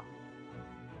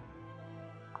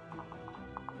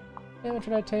 How much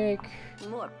should I take?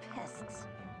 More pests.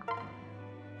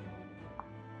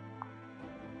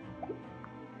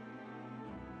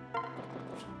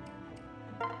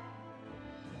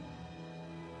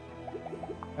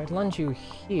 I'd lunge you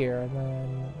here, and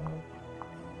then...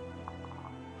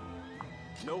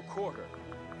 No quarter.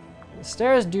 The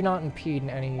stairs do not impede in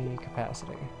any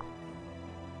capacity.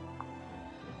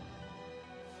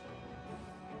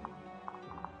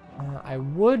 I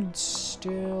would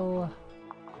still...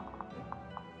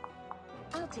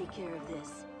 I'll take care of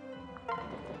this.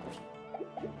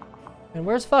 And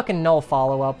where's fucking no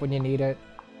follow-up when you need it?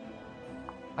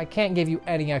 I can't give you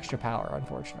any extra power,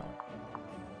 unfortunately.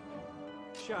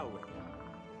 Shall we?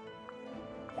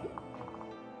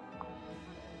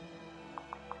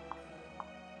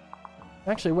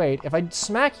 Actually, wait. If I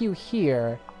smack you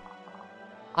here,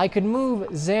 I could move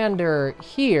Xander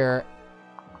here.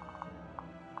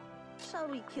 Shall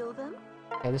we kill them?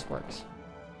 Okay, this works.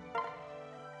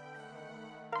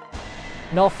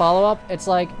 No follow-up. It's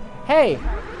like, hey,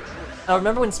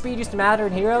 remember when speed used to matter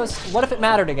in Heroes? What if it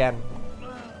mattered again?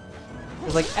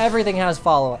 It's like everything has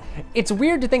follow-up. It's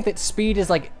weird to think that speed is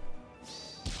like,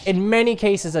 in many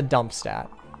cases, a dump stat.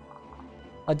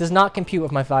 It does not compute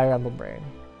with my Fire Emblem brain.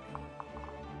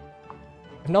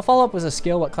 If no follow-up was a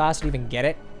skill, what class would even get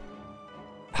it?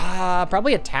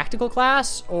 Probably a tactical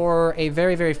class or a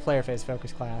very, very player phase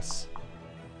focused class.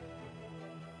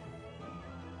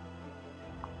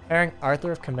 Pairing Arthur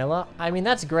with Camilla? I mean,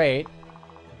 that's great.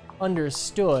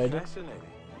 Understood. Fascinating.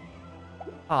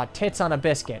 Ah, tits on a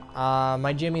biscuit.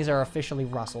 My jimmies are officially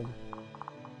rustled.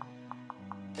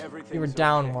 Everything's You were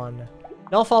down okay. one.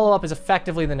 No follow-up is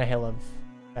effectively the Nihil.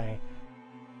 Okay.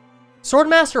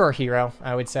 Swordmaster or hero,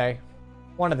 I would say.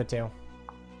 One of the two.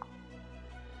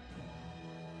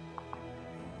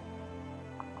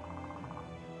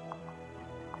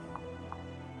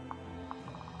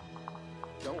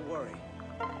 Don't worry.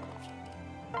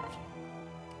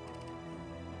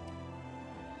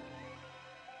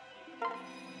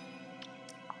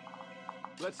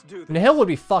 Let's do this. Nihil would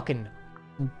be fucking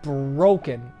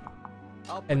broken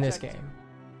I'll in this protect game.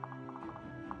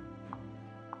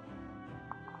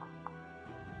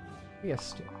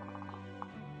 Yes, dude. you.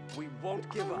 We won't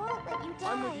I give up. won't let you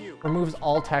I'm with die. you. Removes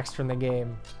all text from the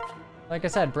game. Like I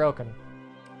said, broken.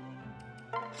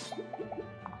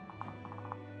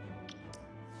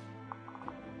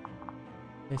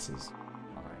 This is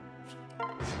fine.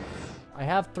 I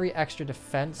have 3 extra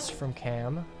defense from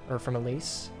Cam, or from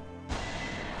Elise.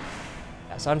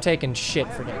 Yeah, so I'm taking shit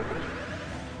for damage.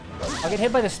 I'll get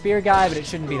hit by the spear guy, but it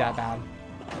shouldn't be that bad.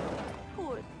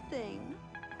 Poor thing.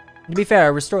 To be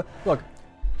fair, restore. Look,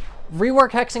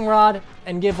 rework Hexing Rod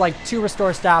and give like 2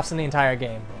 restore staffs in the entire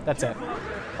game. That's it.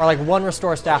 Or like 1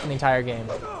 restore staff in the entire game.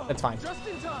 That's fine. Just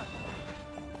in time.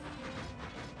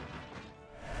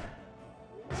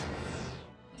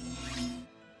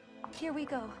 Here we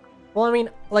go. Well, I mean,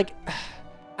 like,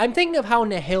 I'm thinking of how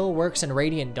Nihil works in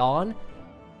Radiant Dawn.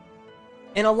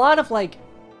 And a lot of like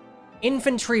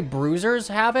infantry bruisers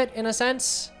have it in a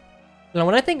sense. Now,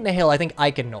 when I think Nihil, I think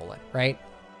Ike and Nolan, right?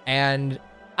 And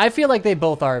I feel like they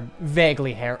both are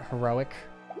vaguely heroic.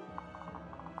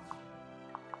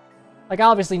 Like,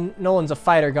 obviously, Nolan's a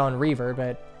fighter gone Reaver,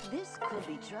 but This could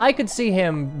be trouble. I could see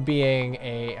him being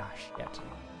a... Oh, shit.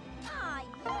 Ah,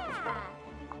 yeah.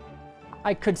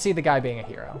 I could see the guy being a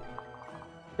hero.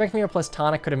 Strength Mirror plus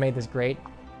Tonic could have made this great.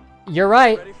 You're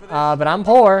right, Ready for this? but I'm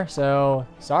poor, so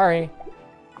sorry.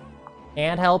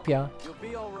 Can't help ya. You'll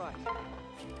be all right.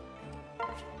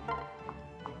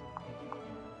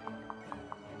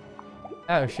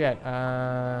 Oh, shit.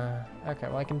 Okay,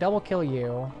 well, I can double kill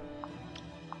you.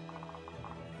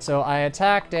 So I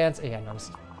attack, dance... Yeah, no, this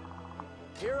is...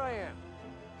 Here I am.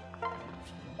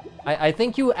 I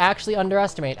think you actually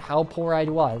underestimate how poor I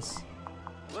was.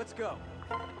 Let's go.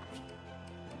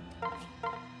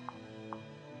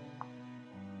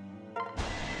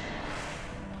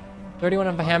 $31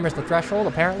 of a hammer's the threshold,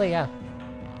 apparently, yeah.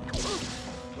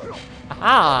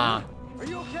 Aha! Are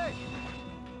you okay?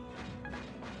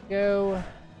 Go.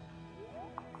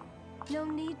 No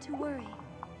need to worry.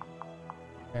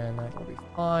 And that will be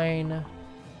fine.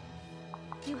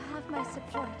 You have my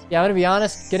support. Yeah, I'm gonna be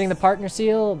honest, getting the partner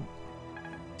seal,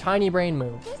 tiny brain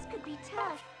move. This could be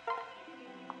tough.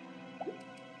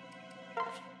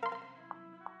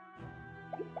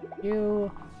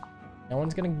 You. No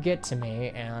one's gonna get to me,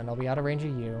 and I'll be out of range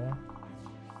of you.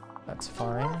 That's I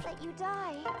fine. won't let you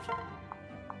die.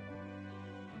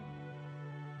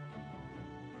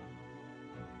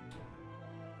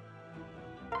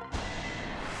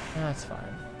 That's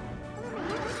fine.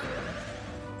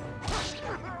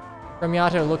 from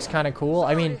Yato looks kind of cool.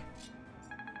 I mean,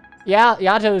 yeah,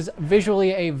 Yato's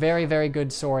visually a very, very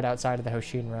good sword outside of the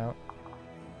Hoshin route.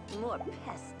 More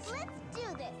pests. Let's do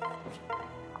this.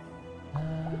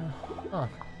 Huh.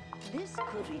 This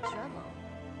could be trouble.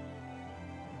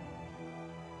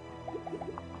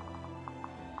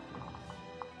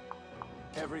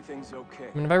 Everything's okay.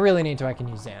 I mean, if I really need to, I can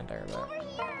use Xander, but... Over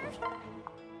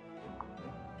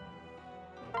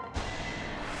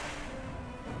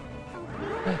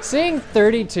here. Seeing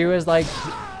 32 as, like,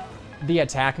 the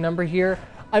attack number here,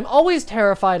 I'm always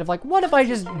terrified of, like, what if I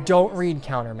just don't read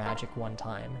counter magic one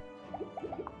time?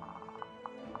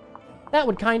 That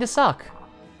would kind of suck.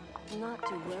 Not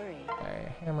to worry.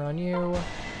 Okay, hammer on you.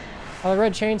 Oh, the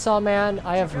Red Chainsaw Man,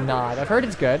 I have not. I've heard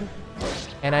it's good.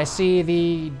 And I see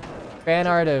the fan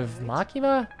art of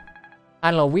Makima?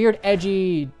 I don't know, weird,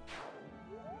 edgy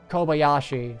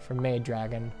Kobayashi from Maid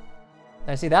Dragon.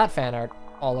 I see that fan art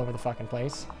all over the fucking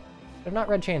place. But I'm not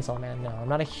Red Chainsaw Man, no. I'm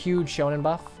not a huge shonen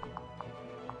buff.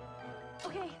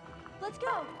 Okay, let's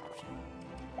go.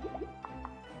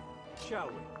 Shall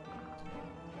we?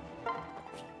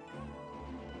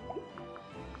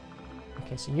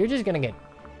 Okay, so you're just gonna get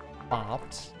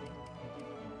bopped.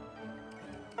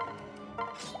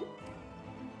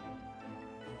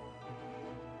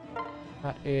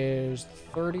 That is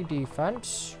 30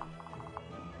 defense.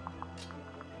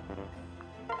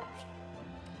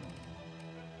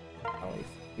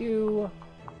 You.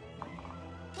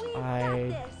 We've got I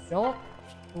this. don't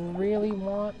really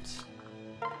want.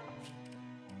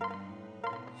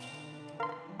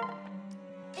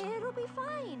 It'll be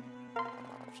fine.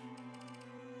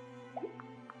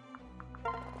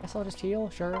 Guess I'll just heal,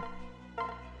 sure.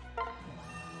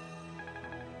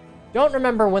 Don't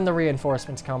remember when the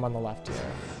reinforcements come on the left here.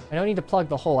 I don't need to plug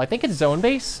the hole. I think it's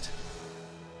zone-based.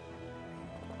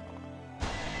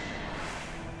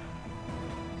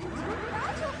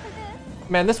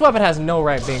 Man, this weapon has no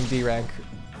right being D rank.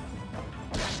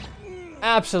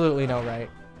 Absolutely no right.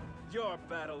 Your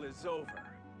battle is over.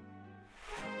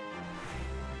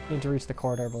 Need to reach the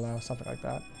corridor below, something like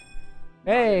that.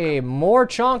 Hey, more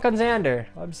chonk on Xander.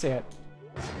 Let's see it.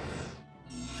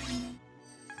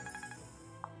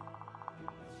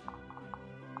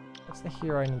 What's the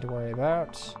hero I need to worry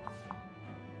about?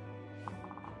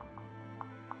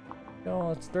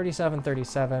 No, it's 37,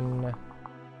 37.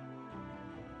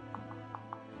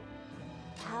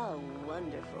 How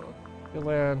wonderful. Do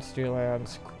lands.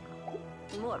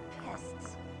 More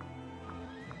pests.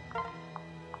 I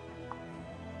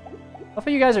love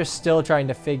how you guys are still trying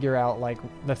to figure out, like,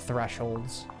 the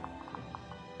thresholds.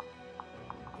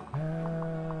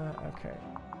 Okay.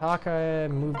 Taka,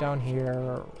 move down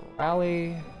here.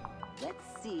 Rally.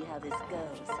 Let's see how this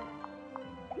goes.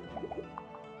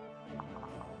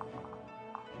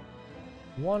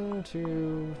 1,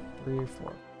 2, 3,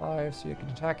 4, 5. So you can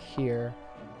attack here.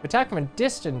 Attack from a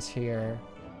distance here.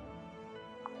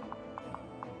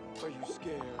 Are you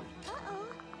scared? Uh-oh.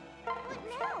 What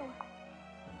now?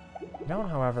 I don't,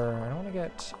 however, I don't want to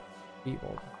get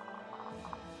feebled.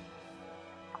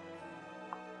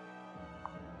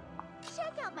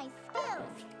 Check out my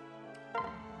skills.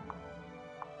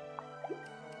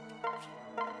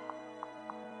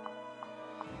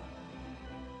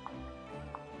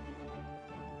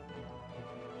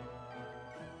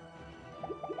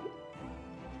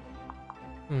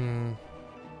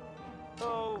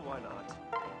 Oh, why not?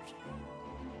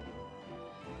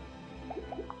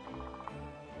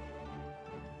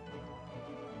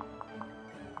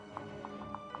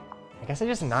 I guess I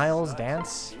just Niles Such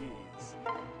dance. a tease.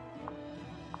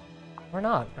 Or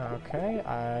not. Okay,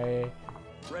 I...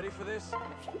 Ready for this?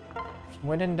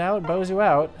 When in doubt, Bozu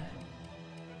out.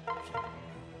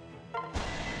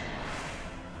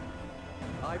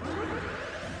 I believe.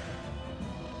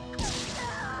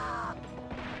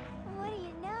 What do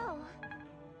you know?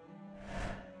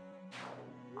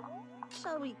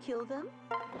 Shall we kill them?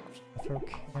 Throw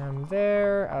Cam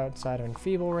there, outside of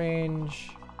enfeeble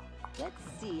range. Let's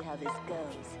see how this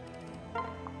goes.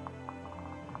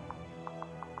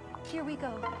 Here we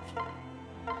go.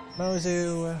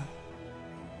 Mozu.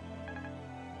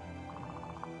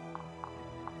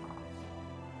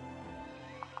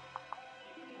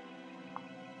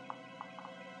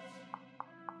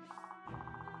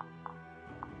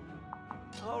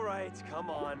 All right, come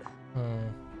on.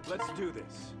 Let's do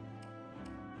this.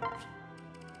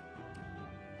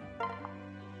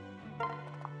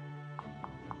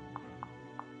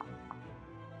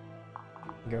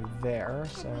 Go there,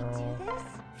 Can we do so... this?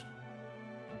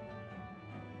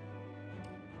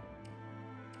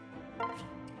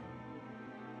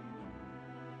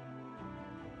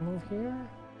 Move here.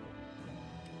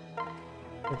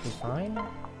 Should be fine.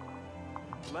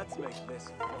 Let's make this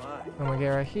fun.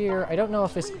 Omagera here. I don't know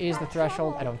if this is the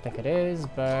threshold. I don't think it is,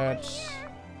 but...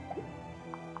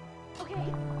 Okay,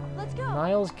 let's go.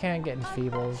 Niles can't get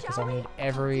enfeebled because I need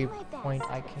every point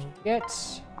I can get.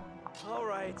 All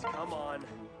right, come on.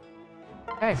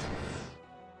 Okay.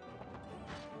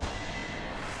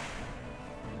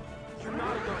 You're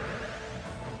not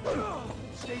alone.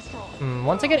 Stay strong.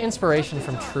 Once I get inspiration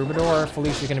from Troubadour,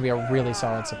 Felicia's going to be a really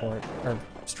solid support. Or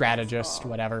strategist,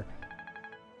 whatever.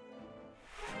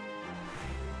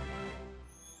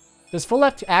 Does full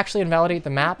left actually invalidate the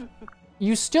map?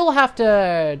 You still have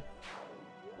to...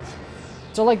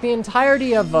 So, like, the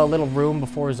entirety of a little room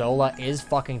before Zola is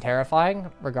fucking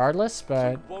terrifying, regardless,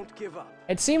 but... Won't give up.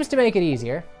 It seems to make it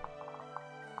easier.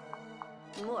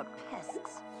 More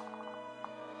pests.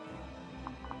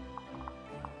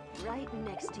 Right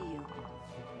next to you.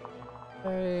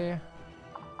 Okay.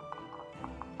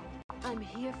 I'm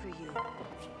here for you.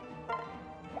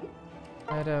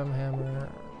 Item, hammer...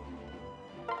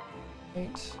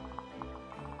 8.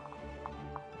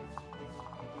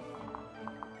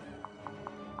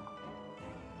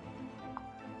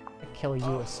 Kill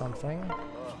you with something.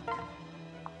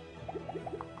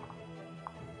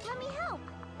 Let me help.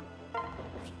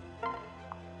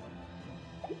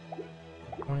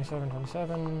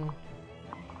 27.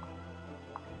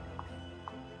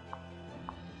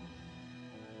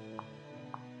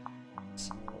 It's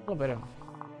a little bit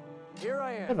Here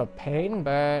I of am. a pain,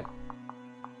 but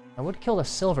I would kill the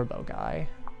silver bow guy.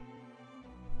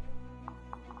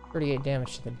 38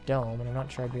 damage to the dome, and I'm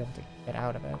not sure I'd be able to get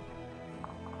out of it.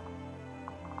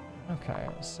 Okay,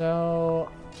 so...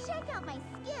 Check out my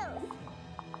skills.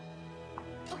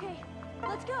 Okay,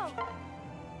 let's go.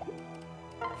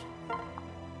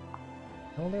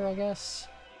 Elder, I guess?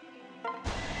 If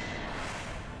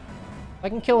I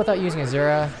can kill without using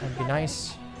Azura, that'd be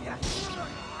nice.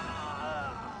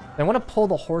 I want to pull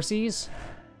the horsies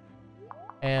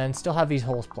and still have these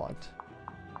holes plugged.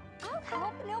 I'll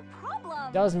help, no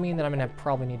problem. Does mean that I'm gonna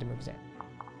probably need to move Zan.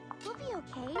 We'll be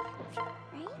okay,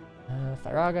 right?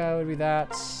 Thyraga would be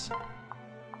that.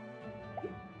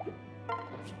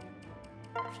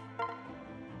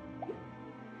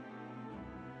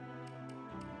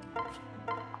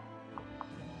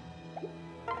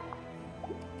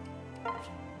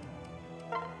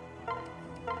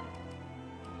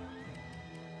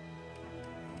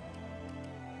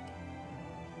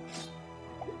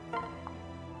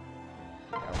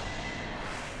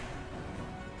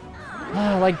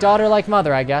 Like daughter, like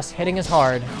mother, I guess. Hitting is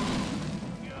hard.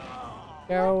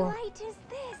 Go. What light is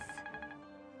this?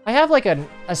 I have like an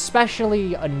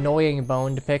especially annoying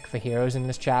bone to pick for heroes in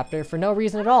this chapter for no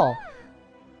reason at all.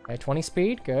 Okay, 20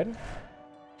 speed, good.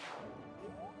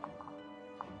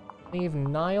 Leave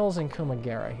Niles and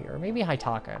Kumagera here. Maybe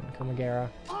Haitaka and Kumagera.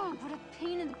 Oh, what a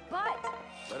pain in the butt.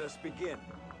 Let us begin.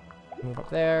 Move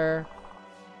up there.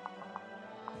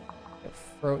 Get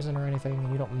frozen or anything,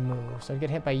 and you don't move. So I'd get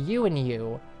hit by you and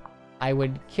you. I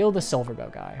would kill the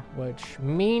Silverbow guy, which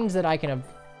means that I can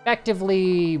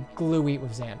effectively glue eat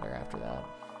with Xander after that.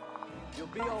 You'll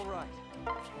be all right.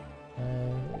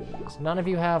 So none of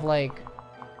you have, like...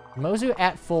 Mozu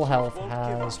at full health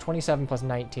has 27 plus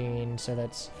 19, so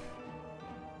that's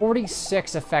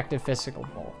 46 effective physical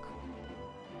bulk.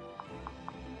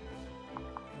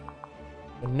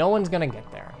 But no one's gonna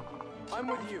get there. I'm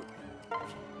with you.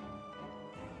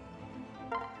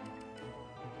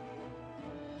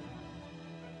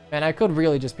 And I could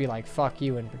really just be like, fuck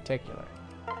you in particular.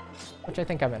 Which I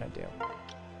think I'm gonna do.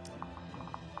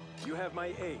 You have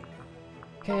my aid.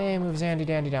 Okay, move Zandy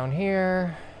Dandy down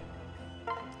here.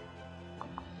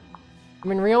 I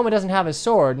mean, Ryoma doesn't have his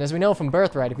sword, and as we know from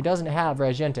Birthright, if he doesn't have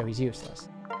Regento, he's useless.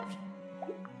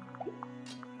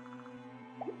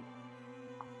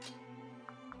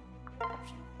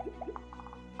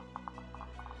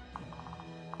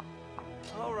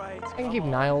 All right. I can keep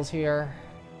Niles here.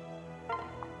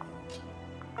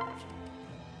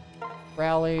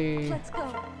 Rally. Let's go.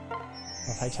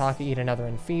 If Haitaka eat another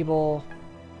Enfeeble.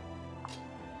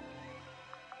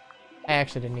 I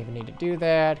actually didn't even need to do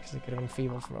that, because I could have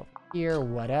Enfeebled from over here,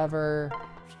 whatever.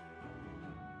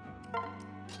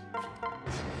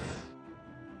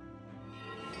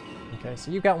 Okay,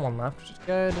 so you've got one left, which is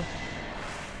good.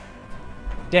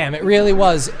 Damn, it really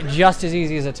was just as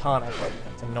easy as a tonic.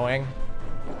 That's annoying.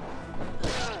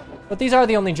 But these are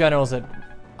the only generals that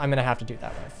I'm going to have to do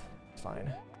that with. It's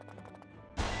fine.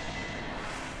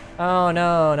 Oh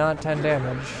no, not 10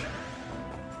 damage.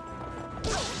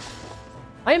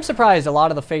 I am surprised a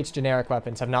lot of the Fate's generic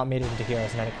weapons have not made it into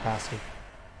heroes in any capacity.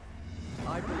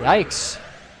 Yikes.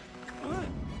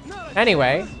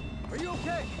 Anyway. Are you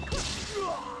okay?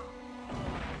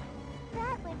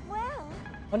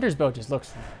 Hunter's boat just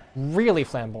looks really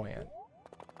flamboyant.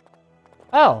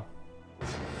 Oh.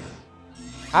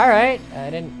 Alright, I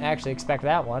didn't actually expect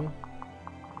that one.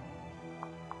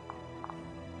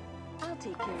 I'll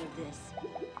take care of this.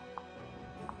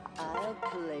 I'll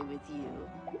play with you.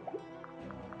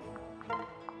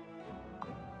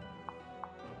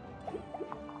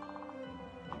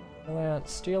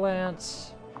 Steel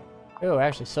Lance. Oh,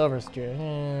 actually, Silver Steel.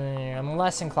 I'm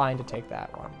less inclined to take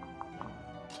that one.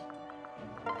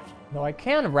 Though I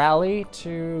can rally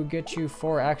to get you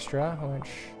 4 extra, which...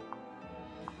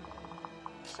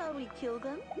 Shall we kill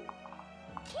them?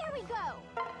 Here we go!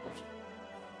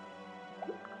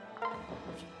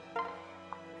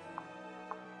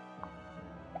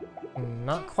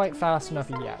 Not quite fast enough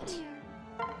yet.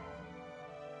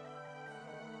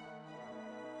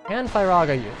 Can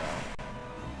Fyraga you, though?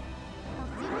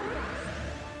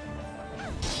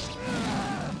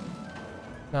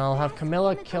 Now I'll have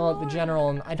Camilla kill out the general,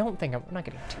 and I don't think I'm not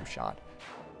getting 2-shot.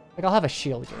 Like, I'll have a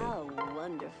shield gate. How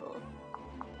wonderful.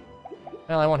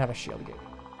 Well, I won't have a shield gate.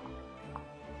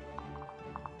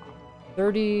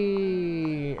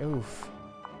 30... Oof.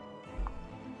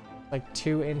 Like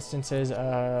 2 instances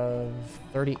of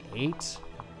 38.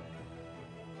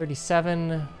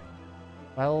 37.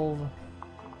 12.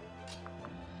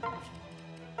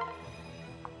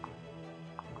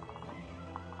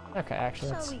 Okay,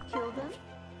 actually, that's Shall we kill them?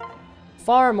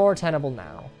 far more tenable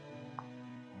now.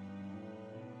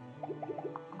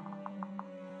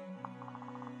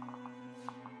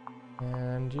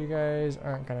 And you guys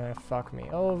aren't gonna fuck me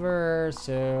over,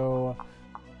 so...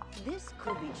 This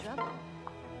could be trouble.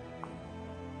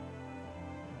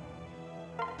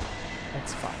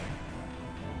 That's fine.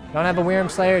 Don't have a Wyrm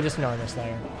Slayer, just an Armor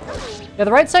Slayer. Yeah,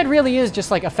 the right side really is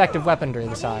just like effective weaponry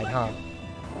the side, huh?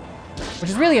 Which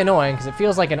is really annoying, because it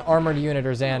feels like an armored unit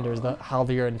or Xander's how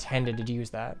you're intended to use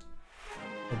that.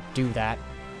 Or do that.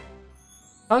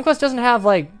 Conquest doesn't have,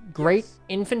 like, great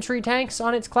infantry tanks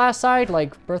on its class side,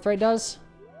 like Birthright does.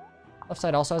 Left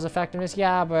side also has effectiveness,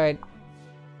 yeah, but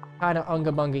kind of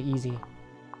unga-bunga easy.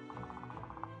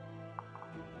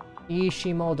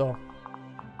 Ishimoto.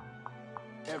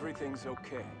 Everything's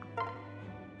okay.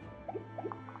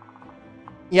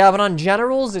 Yeah, but on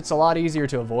generals, it's a lot easier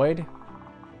to avoid.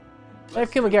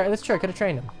 If Kimagari, that's true, I could have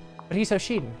trained him. But he's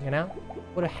Hoshiden, you know?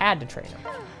 Would have had to train him.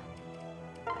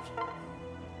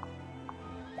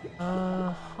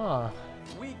 Huh.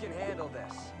 We can handle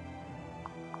this.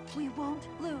 We won't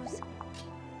lose.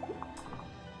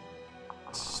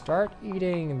 Start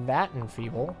eating that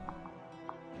enfeeble.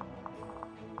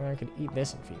 Or I could eat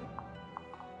this enfeeble.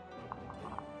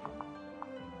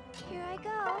 Here I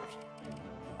go.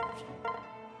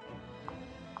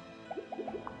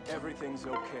 Everything's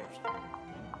okay.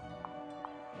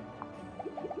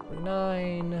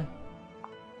 9.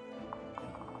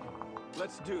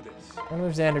 Let's do this. I'm gonna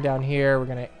move Xander down here. We're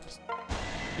gonna just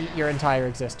eat your entire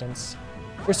existence.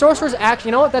 Your sorcerer's actually,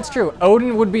 you know what? That's true.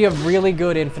 Odin would be a really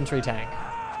good infantry tank.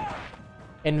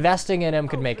 Investing in him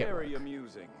could make it work. Very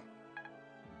amusing.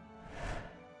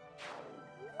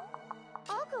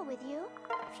 I'll go with you.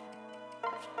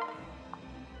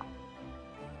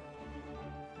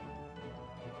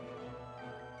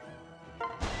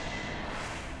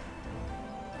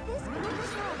 This could be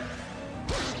fun.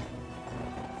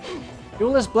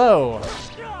 Duelist blow.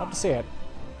 Love to see it.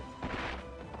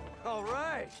 All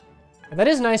right. And that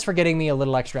is nice for getting me a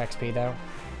little extra XP though.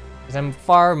 Because I'm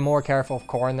far more careful of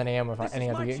Corrin than I am with any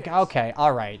other game. Okay,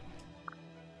 alright.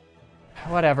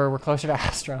 Whatever, we're closer to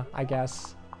Astra, I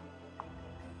guess.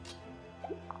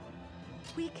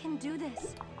 We can do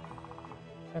this.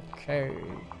 Okay,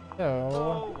 so...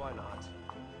 Oh, why not?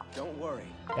 Don't worry.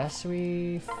 Guess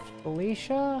we...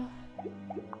 Felicia?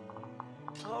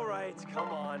 All right, come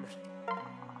on.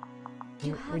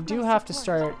 We do have to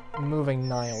start moving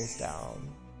Niles down.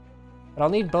 But I'll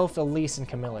need both Elise and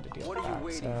Camilla to deal What with are you that.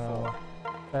 waiting So,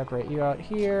 separate you out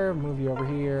here, move you over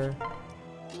here.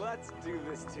 Let's do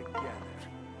this together.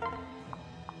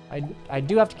 I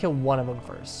do have to kill one of them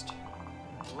first.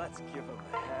 Let's give them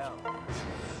hell.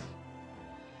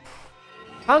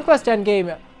 Conquest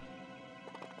Endgame.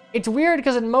 It's weird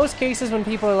because in most cases when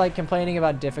people are like complaining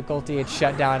about difficulty, it's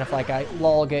shut down if like I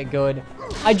lol get good.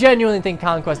 I genuinely think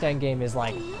Conquest Endgame is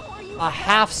like a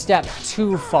half step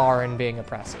too far in being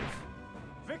oppressive.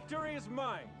 Victory is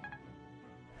mine.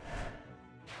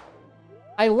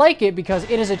 I like it because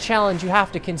it is a challenge you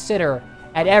have to consider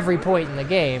at every point in the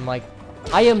game. Like,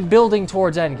 I am building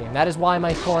towards endgame. That is why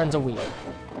my Corrin's a weak.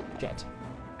 Shit.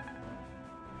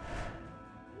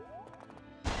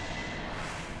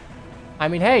 I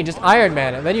mean, hey, just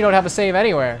Ironman it. Then you don't have a save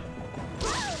anywhere.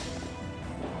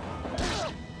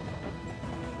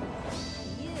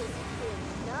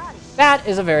 That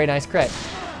is a very nice crit.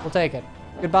 We'll take it.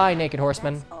 Goodbye, naked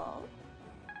horseman. All.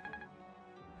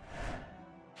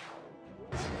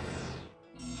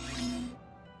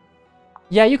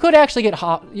 Yeah, you could actually get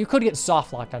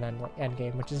soft locked on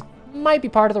endgame, which might be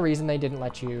part of the reason they didn't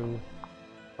let you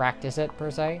practice it per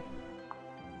se.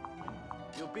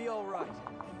 You'll be all right.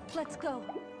 Let's go.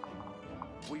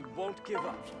 We won't give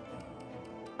up.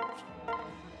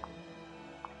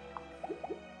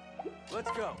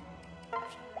 Let's go.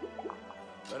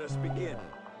 Let us begin.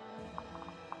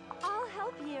 I'll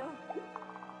help you.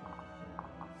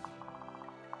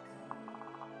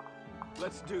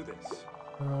 Let's do this.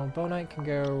 Bow Knight can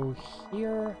go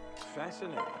here.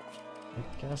 Fascinating.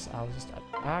 I guess I'll just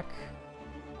attack.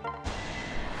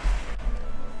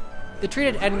 They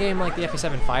treated endgame like the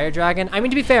FE7 Fire Dragon. I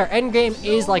mean, to be fair, endgame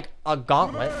is like a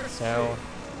gauntlet, so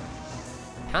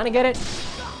kind of get it.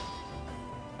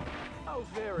 Oh,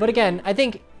 very But again, I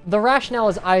think the rationale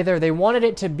is either they wanted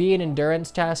it to be an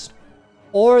endurance test,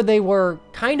 or they were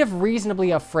kind of reasonably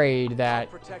afraid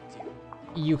that protect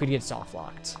you. you could get soft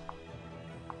locked.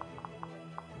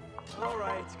 All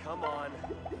right, come on.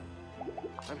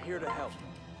 I'm here to help.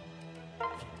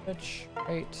 Which,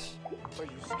 right, Are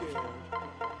you scared?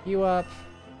 you up.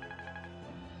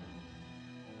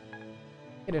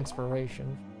 Get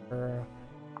inspiration for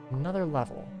another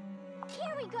level.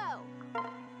 Here we go.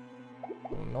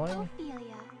 Annoying.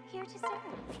 Ophelia, here to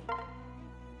serve.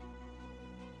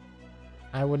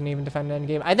 I wouldn't even defend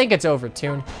endgame. I think it's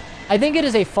overtuned. I think it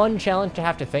is a fun challenge to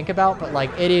have to think about, but like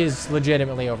it is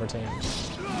legitimately overtuned.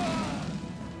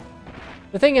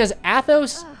 The thing is,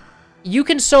 Athos, you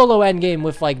can solo endgame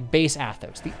with like base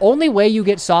Athos. The only way you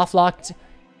get soft locked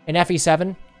in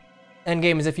FE7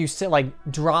 endgame is if you like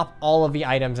drop all of the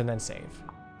items and then save.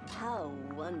 How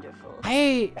wonderful.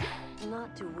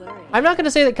 Not to worry. I'm not going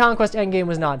to say that Conquest endgame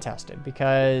was not tested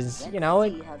because, you know,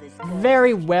 it See how this goes.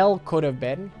 very well could have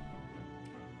been.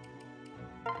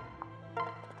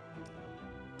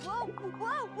 Whoa,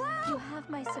 whoa, whoa! You have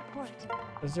my support.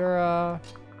 Is there a...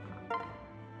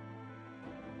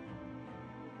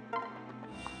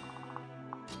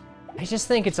 I just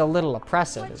think it's a little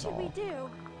oppressive What is should we all. do?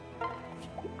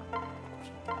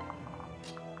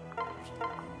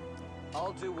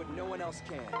 I'll do what no one else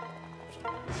can.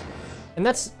 And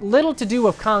that's little to do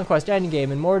with Conquest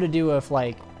endgame and more to do with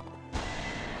like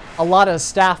a lot of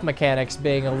staff mechanics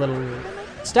being a little...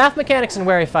 Staff mechanics and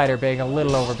Wary Fighter being a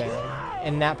little overbearing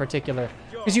in that particular...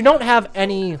 Because you don't have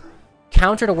any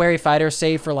counter to Wary Fighter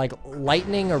save for like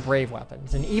lightning or brave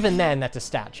weapons. And even then, that's a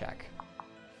stat check.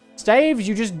 Staves,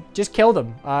 you just kill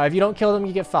them. If you don't kill them,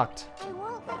 you get fucked. I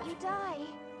won't let you die.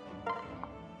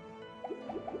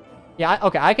 Yeah,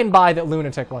 okay, I can buy that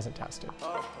Lunatic wasn't tested.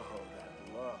 Oh,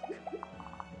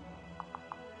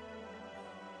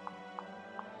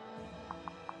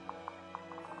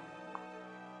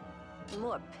 that look.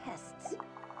 More pests.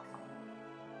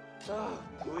 Oh,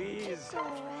 please. It's all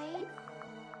right.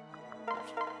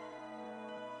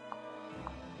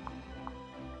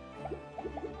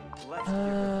 Let's give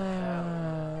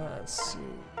it Let's see.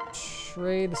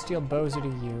 Trade the steel bowser to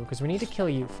you, because we need to kill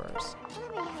you first.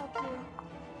 Let me help you.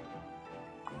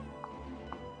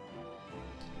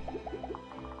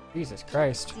 Jesus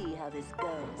Christ. See how this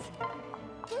goes.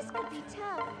 This could be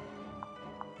tough.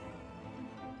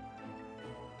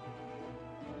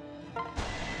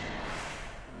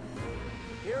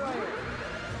 Here I am.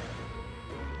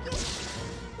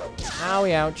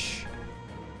 Owie, ouch.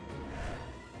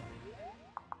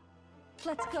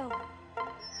 Let's go.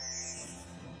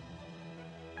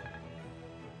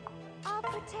 I'll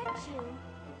protect you.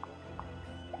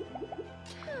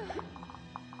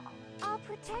 I'll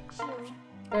protect you.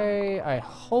 Okay, I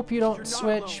hope you don't You're not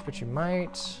switch, alone. but you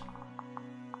might.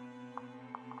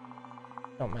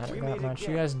 Don't matter We that meet much. You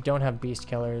again. guys don't have beast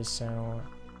killers, so...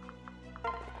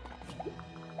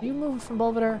 Do you move from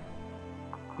Belvedere?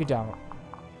 You don't.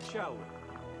 Shall we?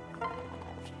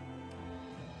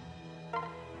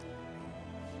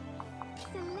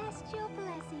 Celestial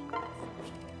blessings.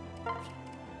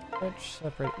 Switch,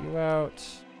 separate you out.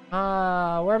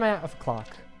 Where am I at with the clock?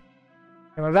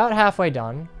 I'm about halfway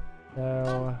done.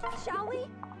 So, Shall we? I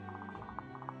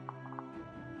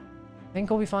think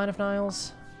we'll be fine if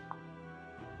Niles.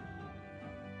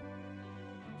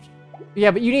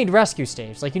 Yeah, but you need rescue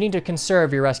staves. Like, you need to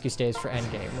conserve your rescue staves for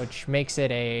endgame, which makes it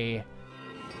a...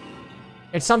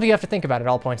 It's something you have to think about at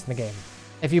all points in the game.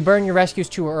 If you burn your rescues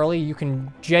too early, you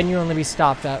can genuinely be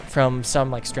stopped from some,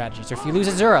 like, strategies. Or if you lose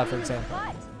Azura, for example.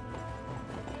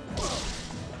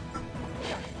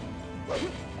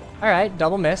 Alright,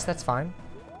 double miss, that's fine.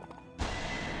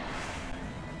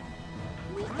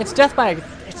 It's just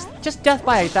death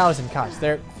by 1,000 cuts.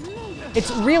 They're It's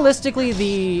realistically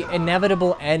the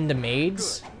inevitable end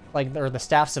maids, like, or the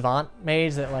staff savant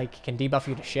maids that, like, can debuff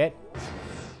you to shit.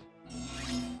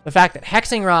 The fact that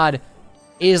Hexing Rod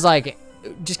is, like,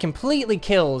 just completely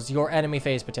kills your enemy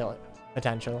phase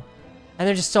potential. And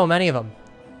there's just so many of them.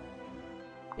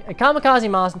 Kamikaze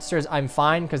monsters, I'm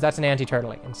fine, because that's an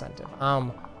anti-turtling incentive.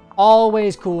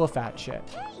 Always cool with that shit.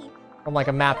 From, like,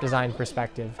 a map design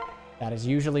perspective, that is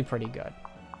usually pretty good.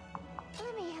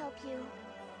 Let me help you.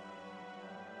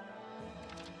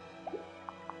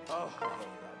 Oh,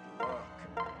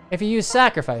 that look. If you use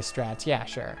sacrifice strats, yeah,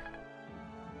 sure.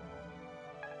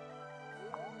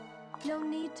 No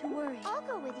need to worry. I'll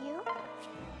go with you.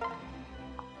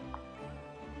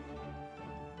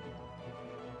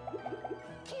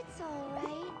 It's all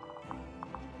right.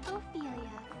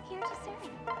 Ophelia, here to serve.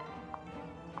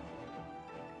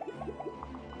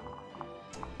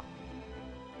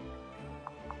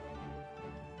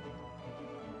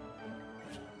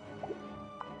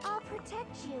 I'll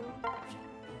protect you.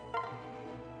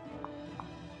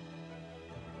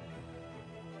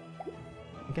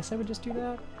 I guess I would just do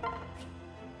that.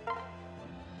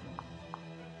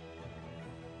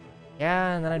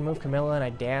 Yeah, and then I'd move Camilla and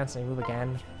I'd dance and I'd move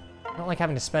again. I don't like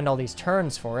having to spend all these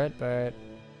turns for it, but...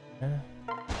 I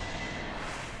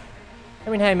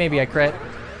mean, hey, maybe I crit.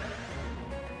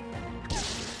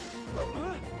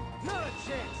 Not a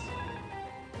chance.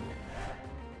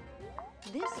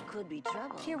 This could be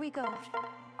trouble. Here we go.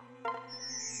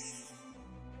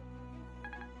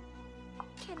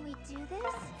 Can we do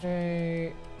this?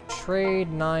 Okay,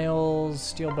 trade Niles,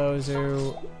 Steel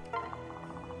Bozu.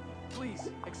 Please,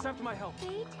 accept my help.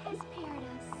 Fate has paired us.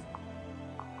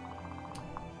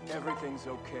 Everything's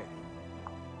okay.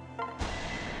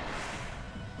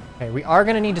 Okay, we are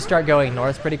gonna need to start going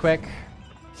north pretty quick.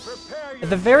 Prepare At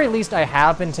the very least, I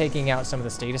have been taking out some of the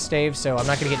status staves, so I'm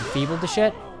not gonna get enfeebled to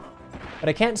shit. But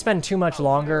I can't spend too much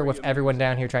longer with everyone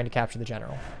down here trying to capture the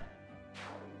general.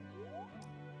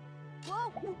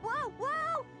 Whoa, whoa,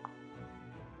 whoa!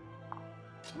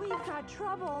 We've got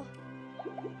trouble.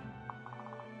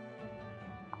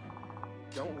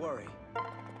 Don't worry.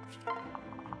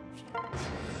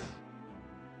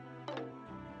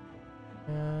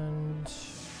 And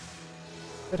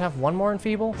should have one more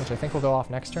enfeeble, which I think will go off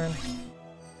next turn.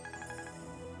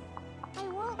 I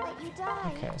won't let you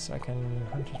die. Okay, so I can...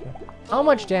 How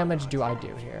much damage do I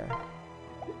do here?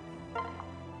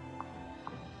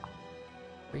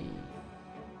 3.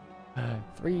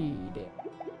 3 damage.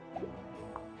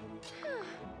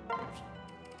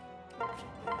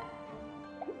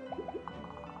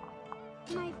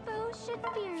 My foes should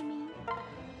fear me.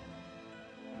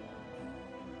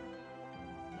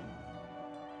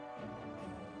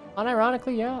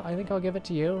 Unironically, yeah, I think I'll give it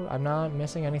to you. I'm not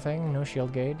missing anything. No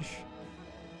shield gauge.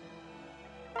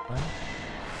 Fine.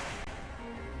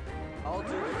 I'll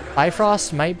do it.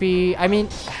 Bifrost might be... I mean,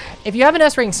 if you have an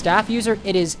S-Ring staff user,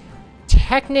 it is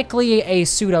technically a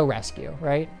pseudo-rescue,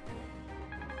 right?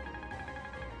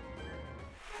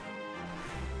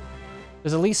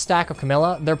 There's at least stack of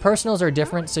Camilla. Their personals are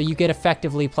different, so you get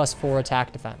effectively +4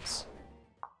 attack defense.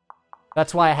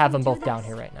 That's why I have them both down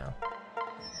here right now.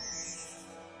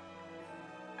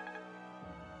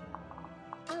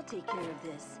 I'll take care of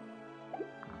this.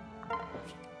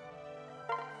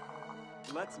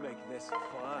 Let's make this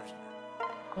fun.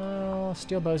 Oh,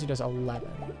 Steel Bozy does 11.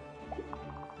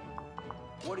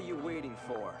 What are you waiting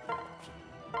for?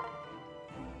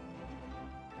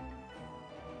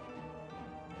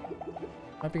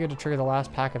 Might be good to trigger the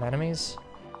last pack of enemies.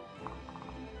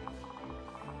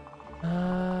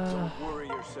 Don't worry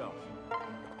yourself.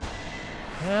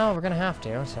 Well, we're gonna have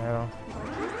to, so...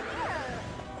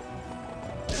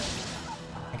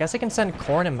 I guess I can send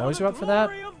Korn and Mozu up for that.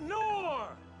 Glory of Nor!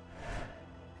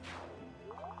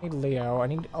 I need Leo. I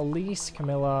need Elise,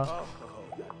 Camilla, Oh,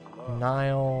 that love.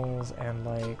 Niles, and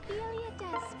like... Ophelia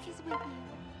Dusk is with you.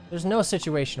 There's no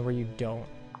situation where you don't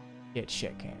get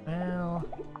shit canned. Well...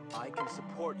 I can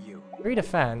support you. 3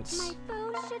 defense. My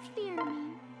foes should fear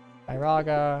me.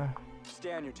 Iraga.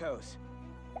 Stay on your toes.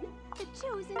 The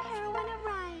chosen heroine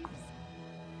arrives.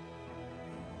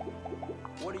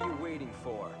 What are you waiting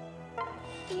for?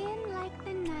 In like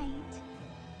the night.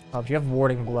 Oh, but you have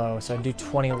Warding Blow, so I do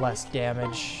 20 less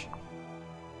damage.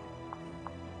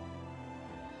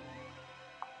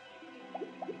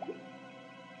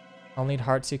 I'll need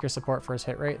Heartseeker support for his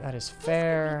hit rate. That is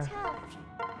fair. This could be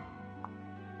tough.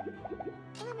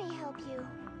 Let me help you.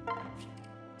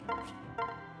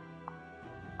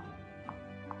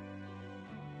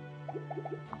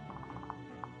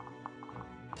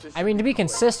 This I mean, to be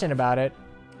consistent about it,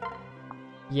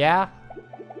 yeah.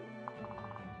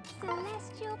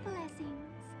 Celestial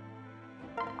blessings.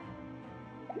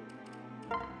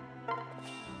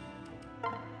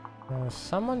 So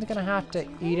someone's gonna have to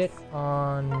eat it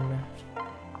on...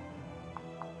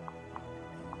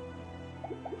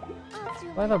 Do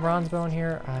I have a bronze bow in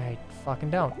here? I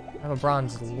fucking don't. I have a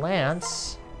bronze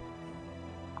lance.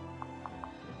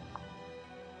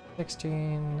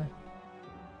 16.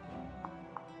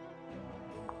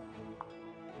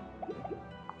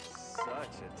 Such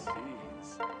a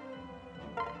tease.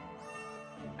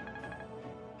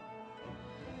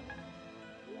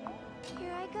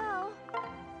 Here I go.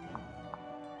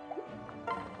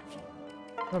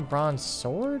 I have a bronze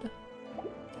sword?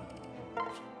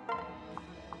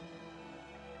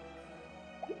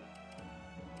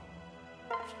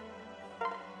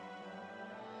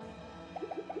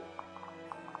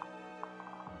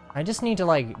 I just need to,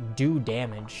 like, do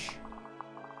damage.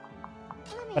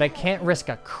 But I can't risk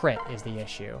a crit is the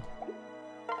issue.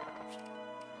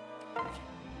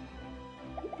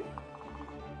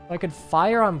 I could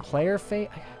fire on player phase.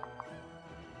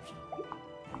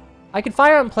 I could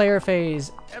fire on player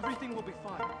phase Everything will be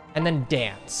fine. and then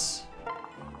dance.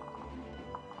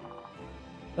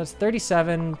 That's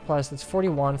 37 plus, that's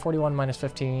 41. 41 minus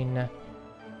 15.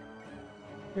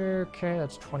 Okay,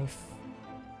 that's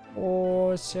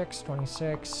 24, 6,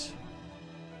 26,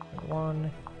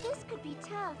 1. This could be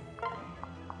tough.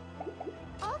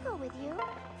 I'll go with you.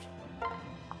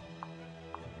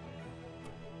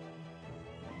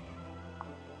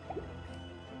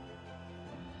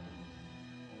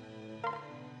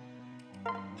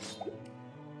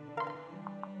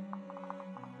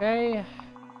 Okay.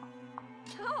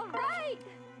 All right.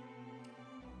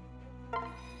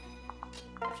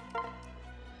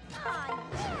 Aw,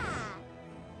 yeah!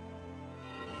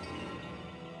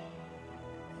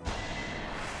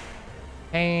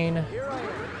 Pain. Here I am.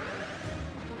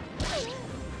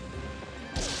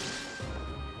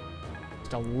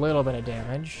 Just a little bit of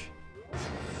damage.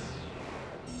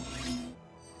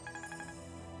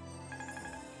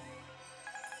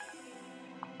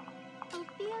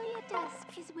 Ophelia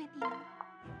Dusk is with you.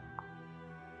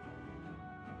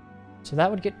 So that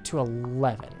would get to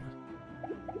 11.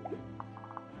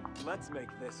 Let's make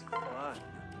this fun.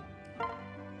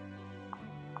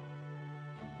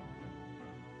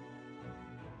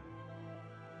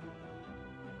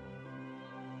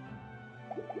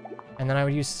 And then I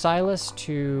would use Silas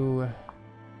to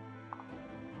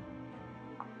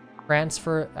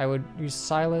transfer. I would use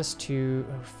Silas to...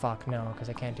 Oh, fuck, no, because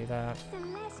I can't do that.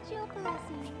 Celestial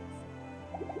blessings.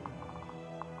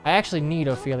 I actually need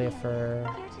Ophelia for...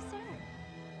 Here to serve.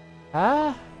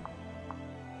 Ah?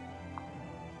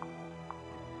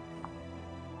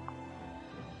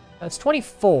 That's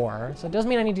 24, so it does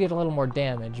mean I need to get a little more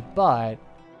damage, but...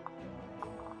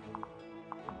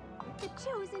 The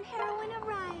chosen heroine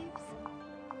arrives.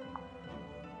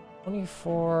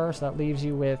 24, so that leaves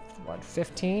you with, what,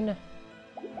 15?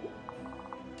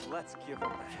 Let's give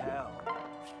them hell.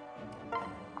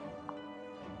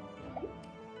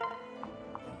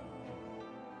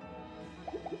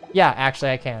 Yeah,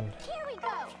 actually I can. Here we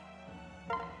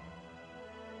go.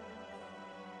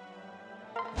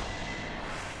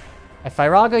 I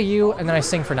Firaga you, and then I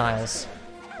sing for Niles.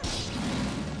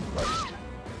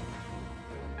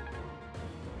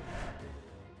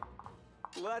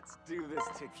 Let's do this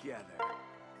together.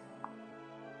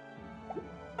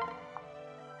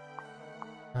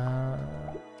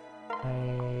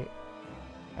 I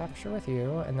capture with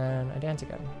you, and then I dance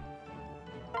again.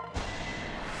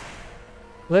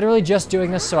 Literally just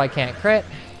doing this so I can't crit.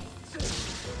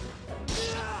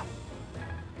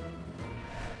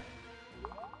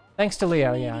 Thanks to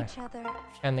Leo, We need yeah, each other.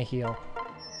 and the heal.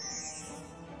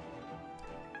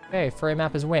 Okay, furry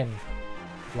map is win.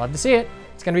 Love to see it.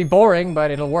 It's gonna be boring, but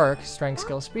it'll work. Strength,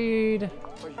 skill, speed,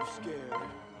 Are you scared?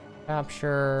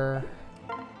 capture.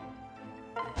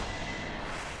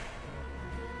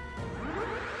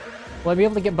 Will I be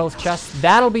able to get both chests?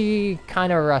 That'll be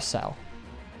kind of a rush sell.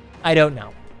 I don't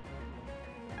know.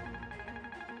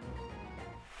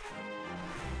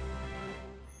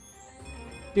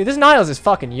 Dude, this Niles is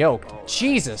fucking yoked.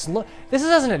 Jesus, look. This is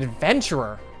as an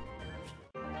adventurer.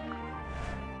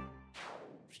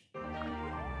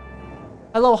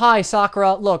 Hello, hi,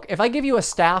 Sakura. Look, if I give you a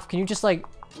staff, can you just, like,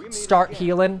 start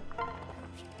healing?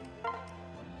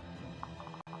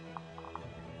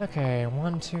 Okay,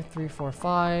 1, 2, 3, 4,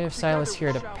 5. Silas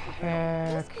here to This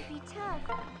pack. could be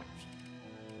tough.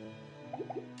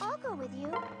 I'll go with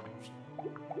you.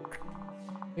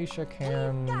 Alicia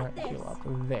can heal up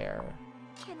there.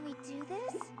 Can we do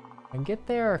this? I can get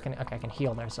there, or can okay? I can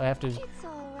heal there, so I have to It's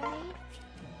all right.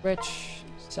 switch,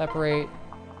 separate,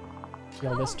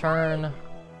 heal this turn.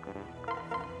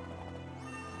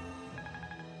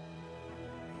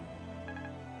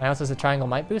 Now it says the triangle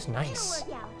might boost. Nice.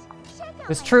 It'll work out. Check out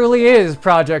This my truly is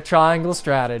Project Triangle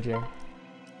strategy.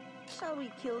 Shall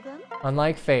we kill them?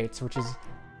 Unlike Fates, which is...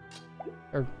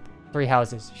 Or 3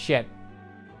 houses. Shit.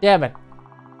 Damn it.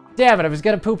 Damn it, I was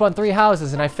gonna poop on 3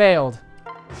 houses and I failed.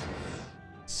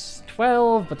 It's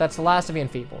 12, but that's the last of the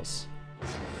Enfeebles.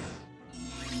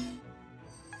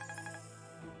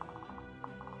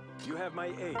 You have my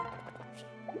aid.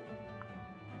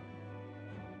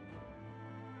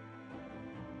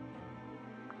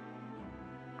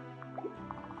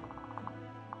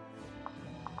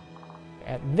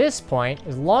 At this point,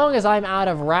 as long as I'm out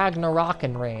of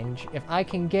Ragnarokin range, if I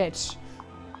can get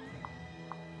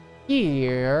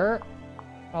here,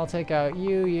 I'll take out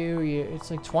you.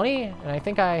 It's like 20, and I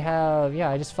think I have, yeah,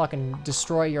 I just fucking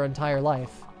destroy your entire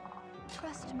life.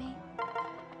 Trust me.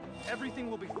 Everything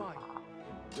will be fine.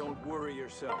 Don't worry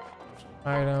yourself.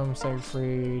 Item,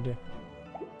 Siegfried.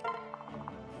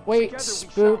 Wait, Together we shall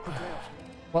Spook. prevail.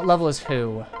 What level is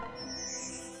who?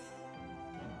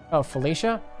 Oh,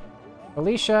 Felicia?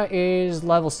 Felicia is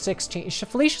level 16.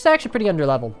 Felicia's actually pretty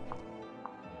underleveled.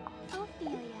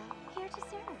 Ophelia, here to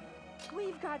serve.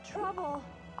 We've got trouble.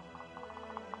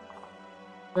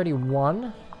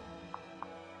 31.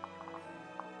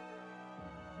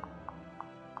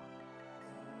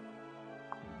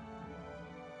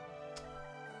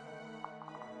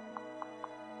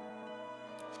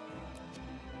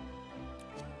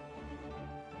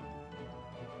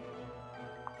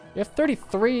 You have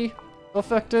 33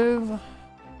 effective.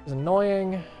 It's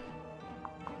annoying.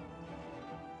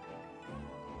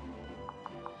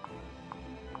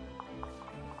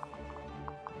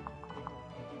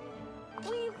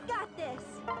 We've got this.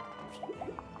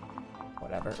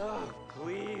 Whatever. Oh,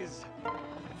 please.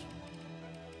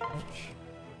 Ouch.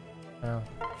 Oh.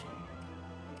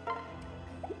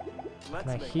 Let's Can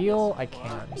I make heal? this I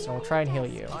fun. can. So I'll try and heal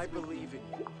you. I believe in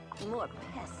you. More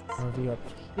pests. Move you up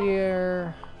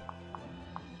here.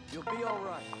 You'll be all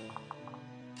right.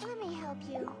 Let me help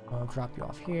you. I'll drop you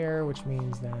off here, which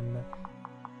means then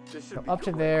This should go be up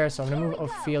to quick. there. So I'm gonna move Here we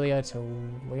go. Ophelia to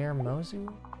where,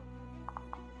 Mozu?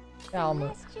 Yeah,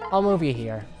 Celestial I'll move you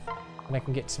here, and I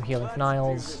can get some healing Let's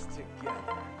Niles. do this together.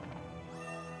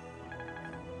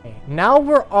 Okay, now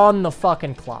we're on the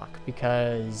fucking clock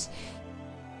because,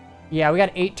 yeah, we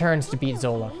got 8 turns to beat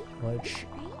Zola, which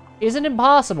right? isn't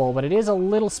impossible, but it is a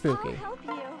little I'll spooky. help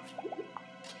you.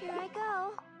 Here I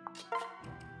go.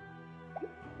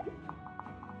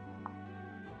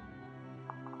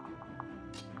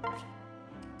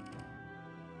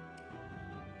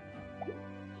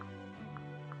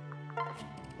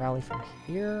 Rally from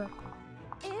here.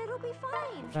 It'll be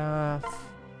fine.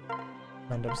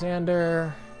 End up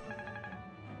Xander.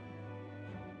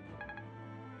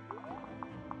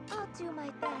 I'll do my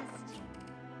best.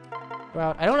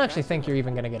 Well, I don't actually think you're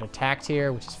even gonna get attacked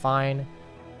here, which is fine.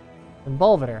 And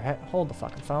Bolvator, hold the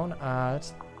fucking phone.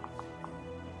 It's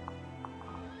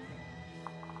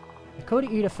Dakota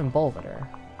Edith and Bolvator.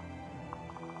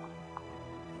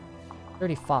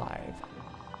 35.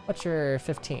 What's your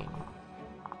 15?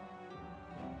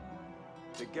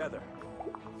 Together.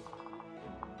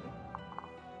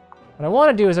 What I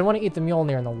want to do is I want to eat the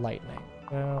Mjolnir and the Lightning.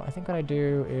 So I think what I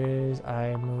do is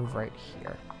I move right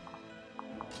here.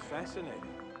 Fascinating.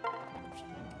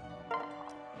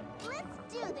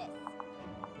 Let's do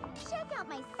this. Check out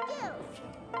my skills.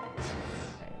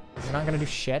 Okay. We're not going to do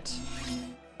shit.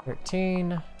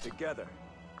 13. Together.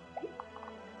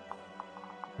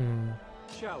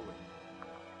 Shall we?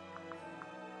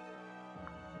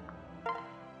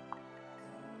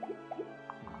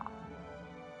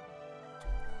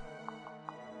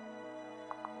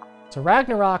 So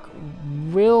Ragnarok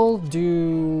will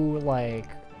do like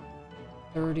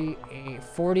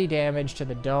 40 damage to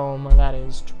the dome. That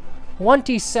is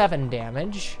 27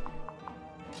 damage.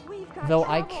 We've got Though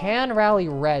trouble. I can rally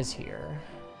res here.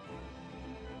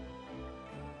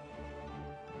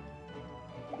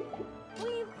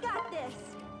 We've got this.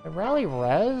 I rally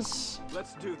res?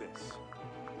 Let's do this.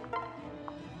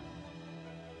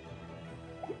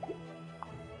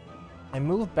 I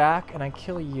move back and I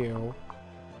kill you.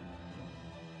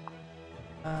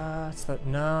 It's the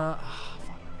no.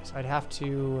 Fuck. So I'd have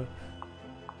to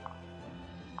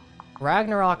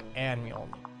Ragnarok and Mjolnir.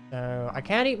 So I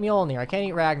can't eat Mjolnir. I can't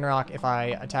eat Ragnarok if I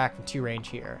attack from 2 range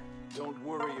here. Don't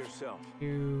worry yourself.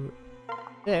 Do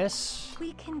this.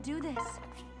 We can do this.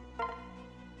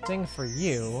 Thing for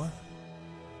you.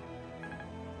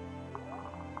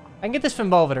 I can get this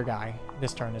Fimbulvator guy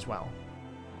this turn as well.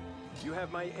 You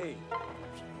have my aid.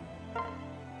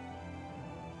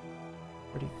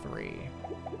 33.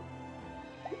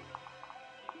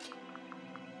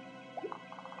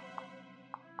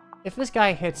 if this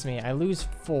guy hits me, I lose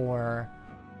 4.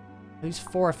 I lose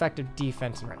 4 effective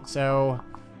defense and range. So,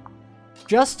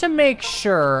 just to make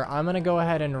sure, I'm going to go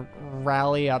ahead and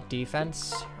rally up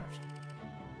defense.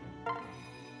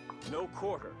 No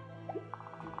quarter.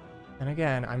 And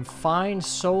again, I'm fine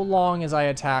so long as I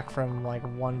attack from, like,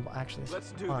 one... Actually, this Let's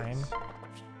is do fine. this.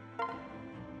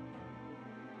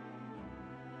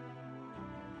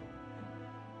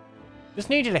 Just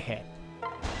need you to hit.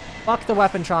 Fuck the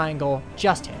weapon triangle.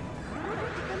 Just hit.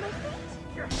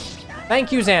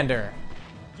 Thank you, Xander.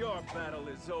 Your battle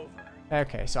is over.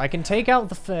 Okay, so I can take out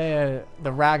the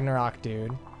Ragnarok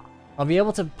dude. I'll be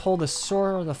able to pull the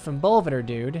Sword of the Fimbulvator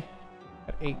dude.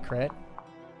 At 8 crit.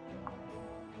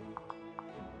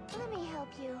 Let me help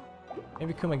you.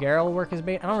 Maybe Kumagara will work as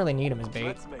bait. I don't really need him as bait.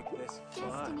 Let's make this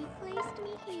Destiny fun. placed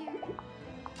me here.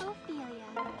 Ophelia,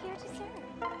 here to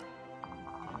serve.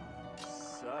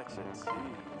 Such a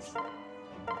tease.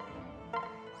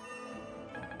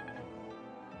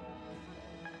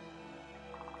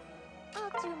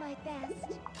 I'll do my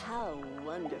best. How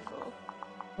wonderful.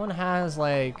 One has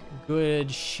like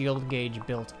good shield gauge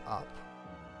built up.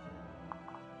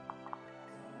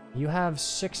 You have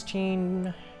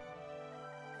 16,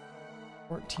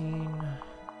 14,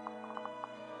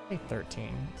 say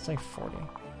 13, say 40.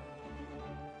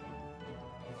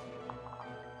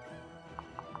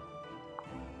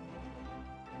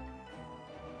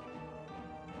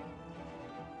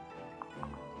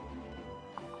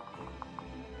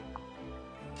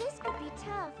 This could be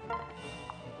tough.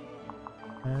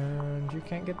 And you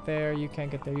can't get there, you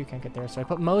can't get there, you can't get there. So I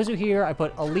put Mozu here, I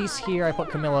put Elise here, I put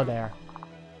Camilla there.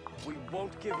 We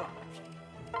won't give up.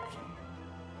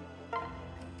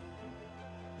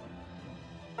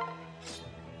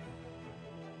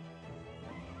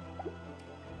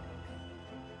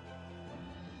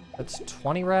 That's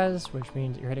 20 res, which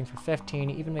means you're hitting for 15,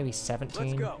 even maybe 17.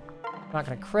 Let's go. Not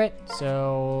gonna crit,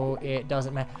 so it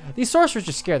doesn't matter. These sorcerers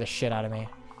just scare the shit out of me.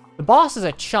 The boss is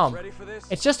a chump. Ready for this?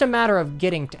 It's just a matter of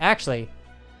getting to actually.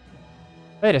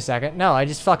 Wait a second. No, I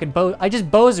just fucking I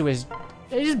just bozu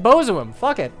him.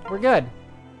 Fuck it. We're good.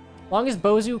 As long as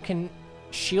Bozu can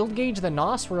shield gauge the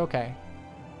Nos, we're okay.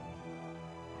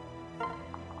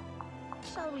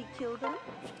 Shall we kill them?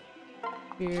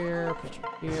 Here, put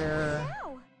you here.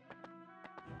 Ow!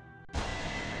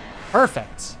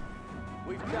 Perfect.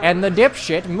 We've got And the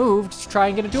dipshit moved to try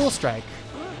and get a dual strike.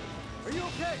 Are you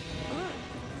okay?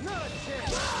 Not a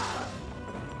chance.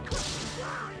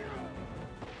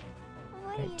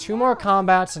 What do Okay, you 2 more know?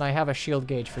 combats and I have a shield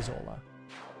gauge for Zola.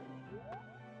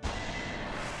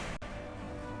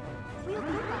 We'll be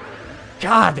back.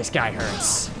 God, this guy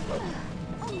hurts.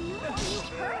 Oh no, you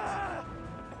hurt?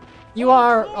 You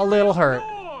are a little hurt.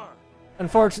 More!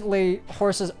 Unfortunately,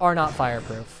 horses are not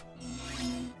fireproof.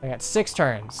 I got 6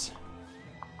 turns.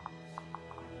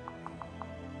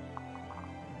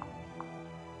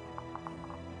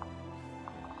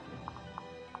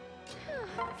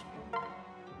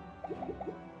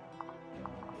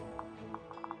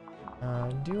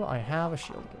 Do I have a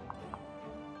shield?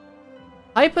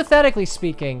 Hypothetically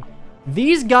speaking,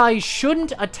 these guys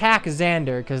shouldn't attack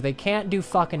Xander because they can't do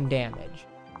fucking damage.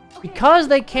 Because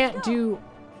they can't do...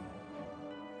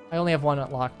 I only have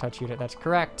 1 lock touch unit, that's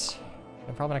correct.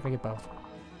 I'm probably not gonna get both.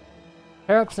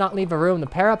 Pair-ups not leave a room. The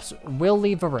pair-ups will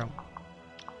leave a room.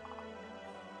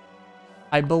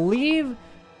 I believe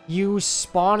you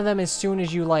spawn them as soon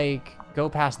as you, like, go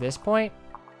past this point.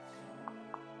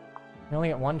 You only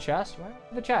get 1 chest? Where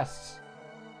are the chests?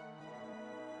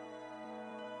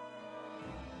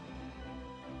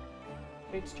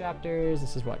 Fates chapters.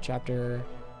 This is what, chapter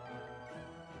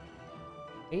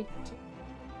 8?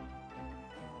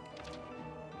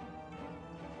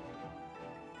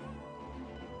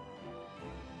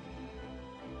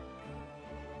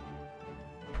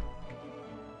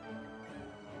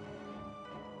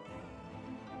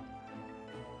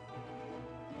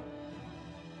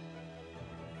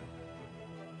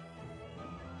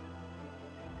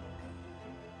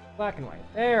 Black and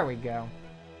white. There we go.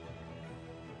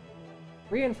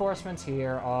 Reinforcements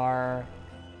here are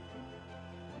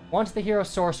once the hero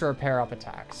sorcerer pair up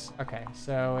attacks. Okay,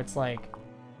 so it's like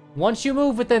once you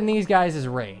move within these guys'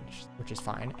 range, which is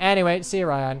fine. Anyway, see you,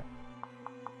 Ryan.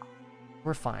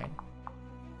 We're fine.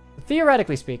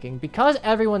 Theoretically speaking, because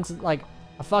everyone's like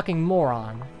a fucking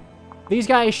moron, these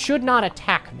guys should not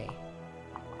attack me.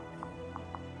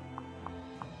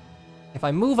 If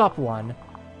I move up 1,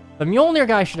 the Mjolnir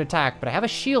guy should attack, but I have a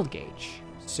shield gauge,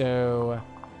 so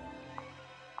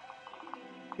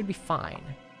should be fine.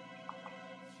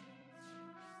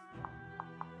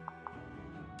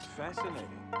 Fascinating.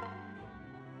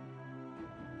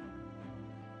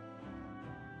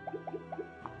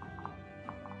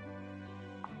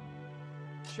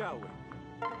 Shall we?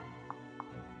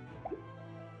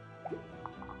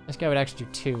 This guy would actually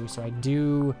do 2, so I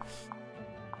do...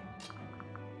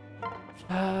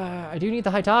 I do need the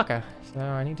Haitaka, so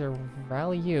I need to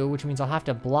rally you, which means I'll have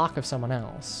to block of someone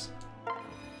else.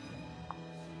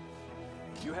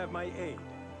 You have my aid.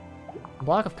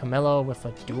 Block of Camillo with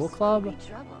a dual club? Be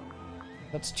trouble.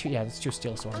 That's 2, yeah, that's 2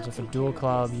 steel swords. With a dual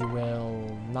club, you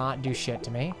will not do shit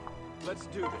to me. Let's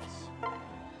do this.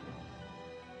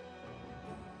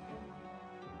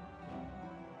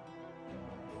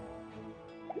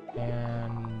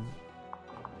 And...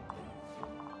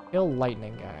 kill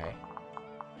lightning guy.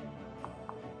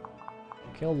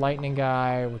 Kill lightning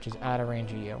guy, which is out of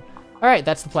range of you. Alright,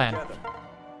 that's the plan. Together.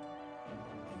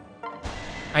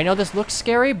 I know this looks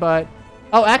scary, but...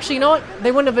 oh, actually, you know what?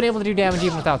 They wouldn't have been able to do damage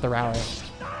even without the rally.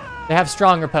 They have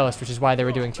stronger post, which is why they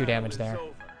were doing 2 damage there. It's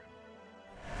over.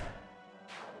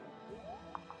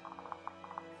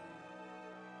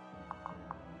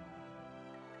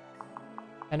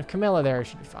 And if Camilla there,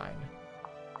 should be fine.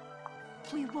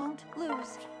 We won't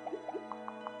lose.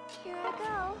 Here I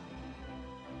go.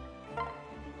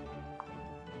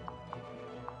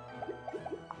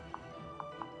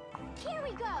 Here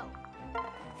we go.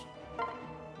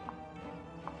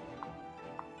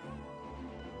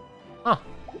 Huh.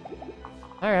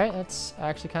 Alright, that's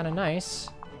actually kind of nice.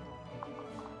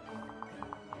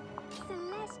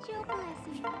 Celestial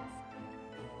blessings.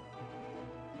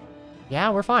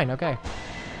 Yeah, we're fine, okay.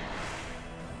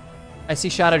 I see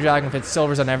Shadow Dragon if it's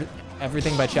silvers on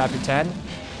everything by chapter 10.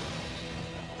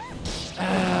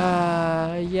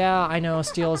 Yeah, I know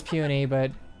steel is puny,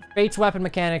 but Fate's weapon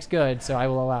mechanic's good, so I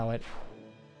will allow it.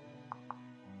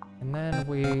 And then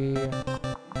we...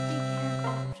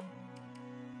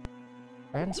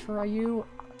 transfer you?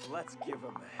 Let's give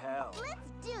him hell. Let's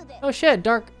do this. Oh shit,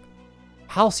 Dark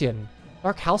Halcyon.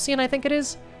 Dark Halcyon, I think it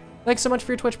is? Thanks so much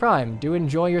for your Twitch Prime. Do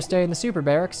enjoy your stay in the Super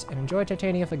Barracks, and enjoy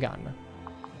Titania the gun.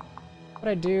 What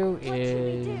I do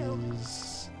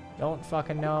is... don't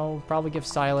fucking know. Probably give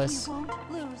Silas. We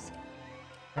won't lose.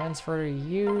 Transfer to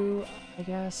you, I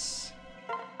guess.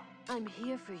 I'm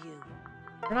here for you.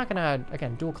 You're not gonna,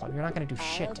 again, dual club. You're not gonna do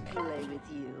shit I'll to me. play with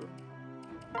you.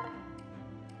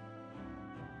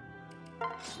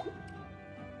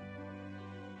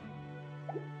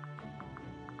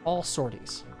 All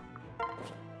sorties.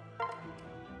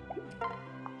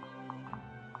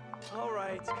 All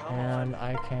right, come And on.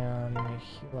 I can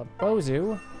heal up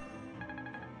Bozu.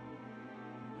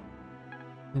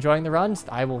 Enjoying the runs?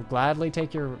 I will gladly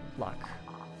take your luck.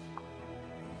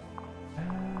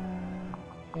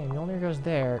 Okay, Mjolnir goes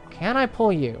there. Can I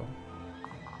pull you?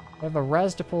 I have a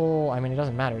res to pull. I mean, it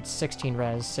doesn't matter. It's 16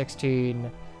 res.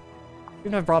 16.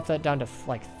 Even have brought that down to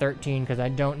like 13 because I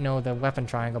don't know the weapon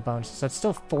triangle bonus. So it's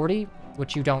still 40,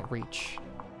 which you don't reach.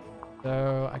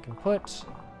 So I can put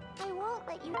I won't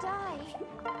let you die.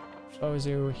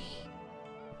 Bozu,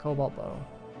 Cobalt Bow.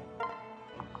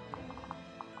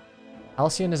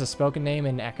 Halcyon is a spoken name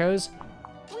in Echoes.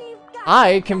 We've got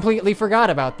I completely forgot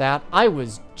about that. I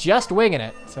was just winging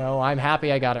it, so I'm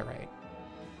happy I got it right.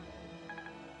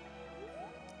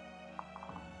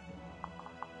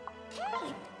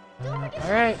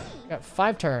 Alright, got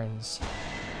 5 turns.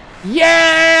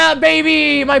 Yeah,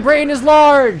 baby! My brain is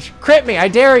large! Crit me, I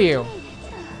dare you!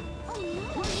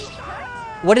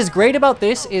 What is great about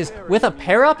this is, with a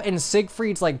pair-up and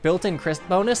Siegfried's like built-in crit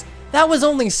bonus, that was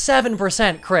only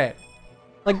 7% crit.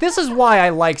 Like, this is why I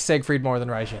like Siegfried more than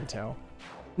Raijinto.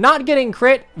 Not getting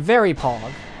crit, very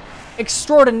pog.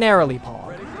 Extraordinarily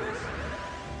pog.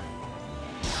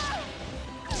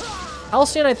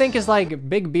 Halcyon, I think, is like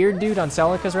big beard dude on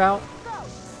Celica's route.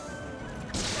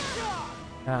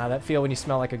 Ah, that feel when you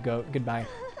smell like a goat. Goodbye.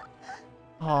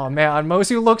 Oh man,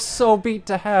 Mosu looks so beat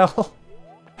to hell.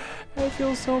 I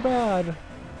feel so bad.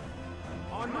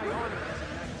 On my honor.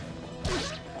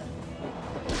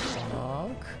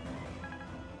 Fuck.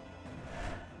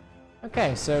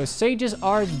 Okay, so sages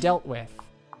are dealt with.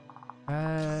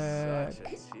 Such a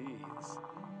tease.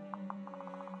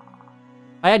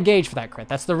 I had gauge for that crit.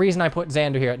 That's the reason I put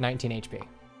Xander here at 19 HP.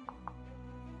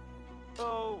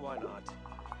 Oh, why not?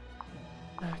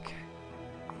 Okay.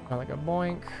 Not like a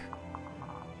boink.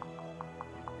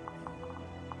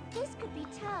 This could be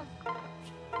tough.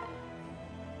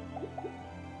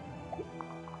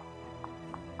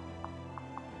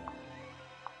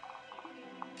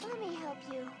 Let me help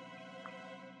you.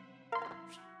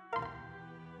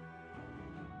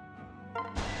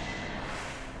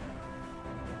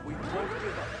 We won't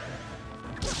give up.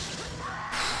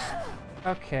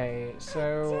 Okay,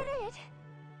 so Did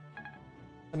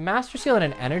it. The Master Seal and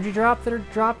an energy drop that are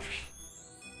dropped.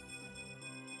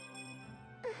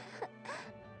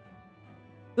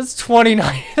 That's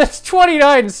 29. That's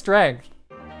 29 strength.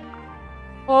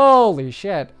 Holy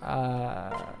shit.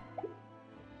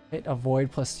 Hit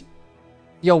avoid plus.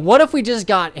 Yo, what if we just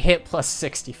got hit plus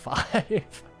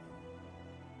 65?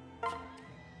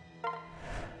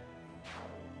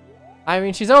 I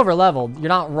mean, she's over leveled. You're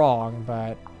not wrong,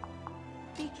 but.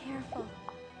 Be careful.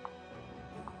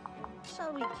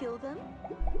 Shall we kill them?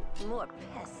 More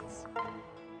pests.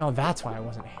 Oh, that's why I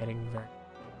wasn't hitting very.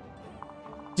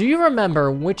 Do you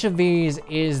remember which of these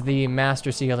is the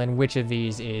Master Seal and which of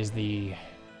these is the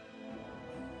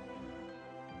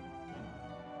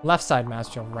left side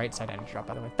Master Seal, right side energy drop,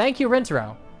 by the way? Thank you,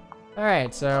 Rintaro. All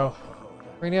right, so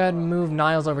we're gonna go ahead and move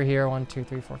Niles over here. 1, 2,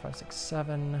 3, 4, 5, 6,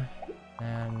 7,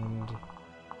 and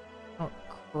oh,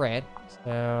 crit.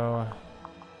 So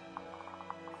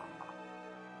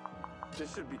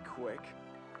This should be quick.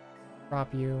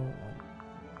 drop you.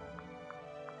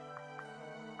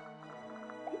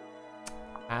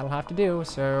 That'll have to do.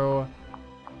 So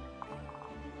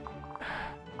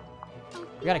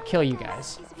we gotta kill you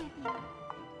guys. She's with you.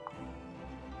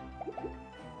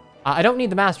 I don't need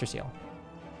the Master Seal.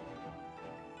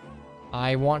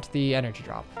 I want the energy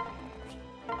drop.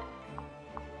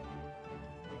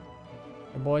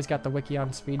 The boys got the wiki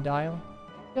on speed dial.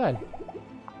 Good.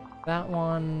 That You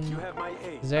one. have my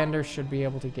aid. Xander should be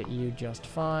able to get you just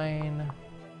fine.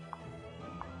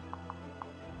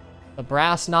 The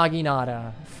brass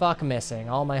Naginata. Fuck missing.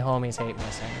 All my homies hate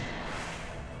missing.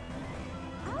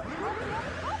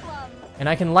 And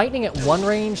I can lightning at one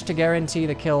range to guarantee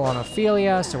the kill on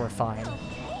Ophelia, so we're fine.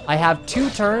 I have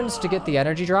 2 turns to get the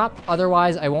energy drop.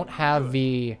 Otherwise, I won't have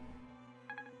the...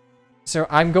 So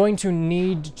I'm going to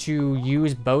need to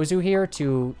use Bozu here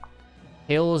to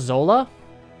kill Zola.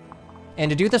 And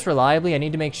to do this reliably, I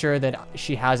need to make sure that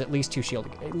she has at least 2 shield...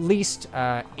 At least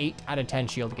 8 out of 10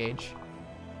 shield gauge.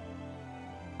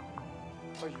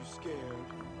 Are you scared?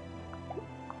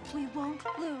 We won't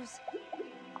lose.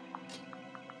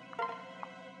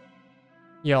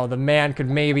 Yo, the man could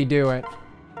maybe do it.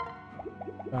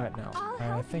 But no. I'll I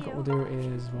help think what you. we'll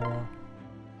do is we'll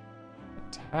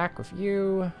attack with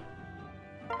you.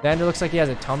 Xander looks like he has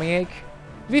a tummy ache.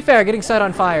 To be fair, getting set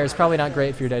on fire is probably not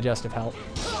great for your digestive health.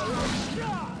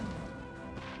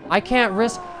 I can't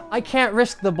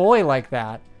risk the boy like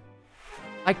that.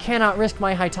 I cannot risk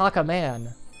my Haitaka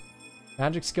man.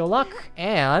 Magic skill luck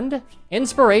and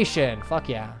inspiration. Fuck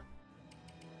yeah.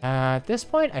 At this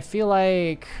point, I feel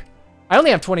like I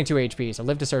only have 22 HP, so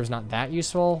live to serve is not that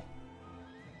useful.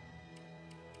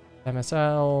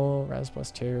 MSL, res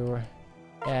plus 2.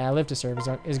 Yeah, live to serve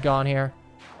is gone here.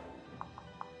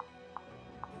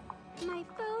 My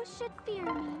foes should fear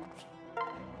me.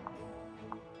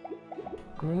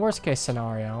 I mean, worst case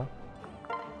scenario.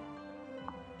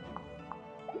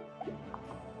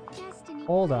 Destiny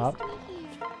Hold up. placed me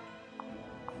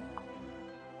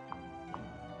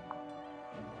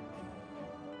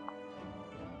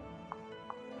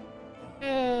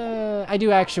here. I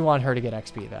do actually want her to get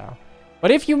XP though.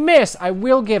 But if you miss, I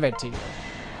will give it to you.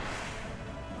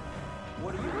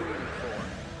 What are you waiting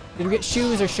for? Did we get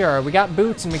shoes or sure? We got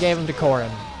boots and we gave them to Corin.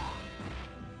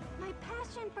 My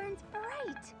passion burns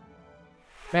bright.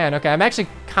 Man, okay, I'm actually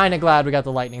kind of glad we got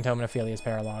the Lightning Tome and Ophelia's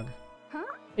Paralog. Huh?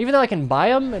 Even though I can buy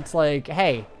them, it's like,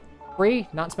 hey, free,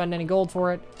 not spend any gold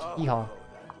for it. Yeehaw.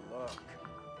 That look.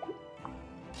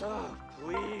 Oh,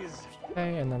 please.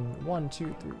 Okay, and then 1,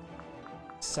 2, 3,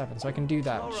 7. So I can do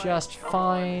that Alright, just come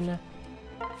fine.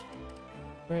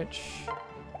 Which,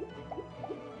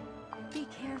 Be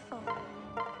careful.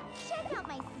 Check out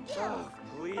my skills. Oh,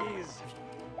 please.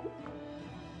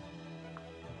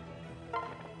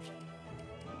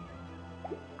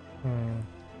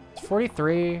 it's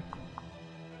 43.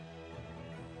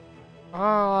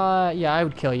 Yeah, I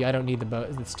would kill you. I don't need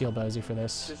the steel Bozu for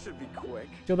this. This should be quick.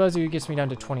 Steel Bozu gets me down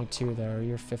to 22 though.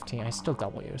 You're 15. I still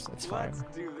double you, so that's fine.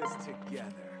 Let's do this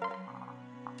together.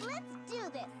 Let's do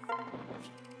this.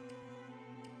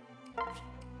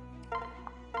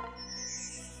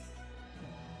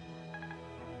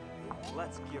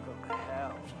 Let's give them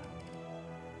hell.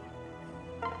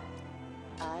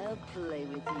 I'll play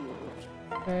with you.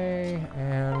 Okay,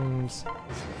 and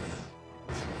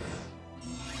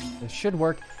this should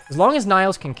work. As long as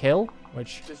Niles can kill,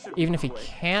 which This should even be if he quick.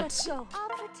 can't, Let's go. I'll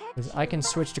protect 'cause you. I can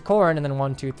switch to Corin and then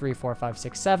 1, 2, 3, 4, 5,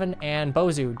 6, 7, and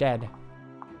Bozu dead.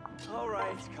 All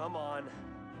right, come on.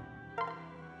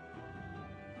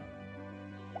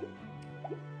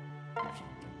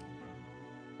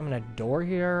 I'm gonna door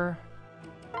here.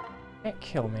 Can't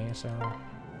kill me, so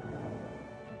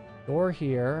door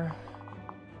here.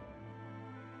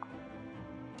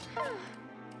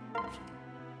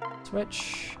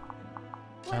 Switch.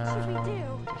 What should we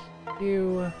do?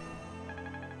 You.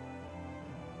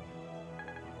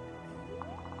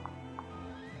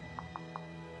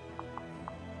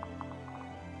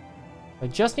 I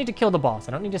just need to kill the boss.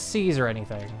 I don't need to seize or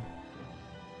anything.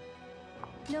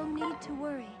 No need to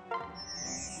worry.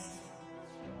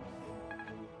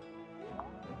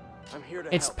 I'm here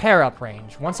to It's help. pair up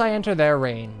range. Once I enter their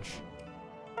range.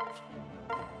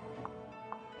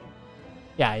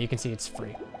 Yeah, you can see it's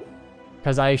free.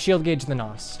 Because I shield gauge the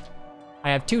NOS. I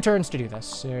have 2 turns to do this.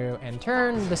 So, end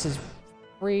turn. This is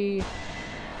free.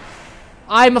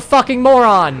 I'm a fucking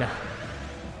moron!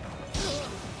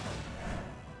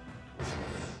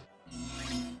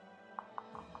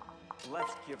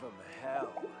 Let's give him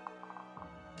hell.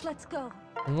 Let's go.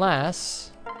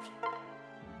 Unless...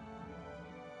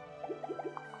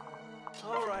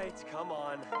 All right, come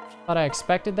on. Thought I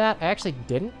expected that. I actually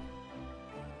didn't.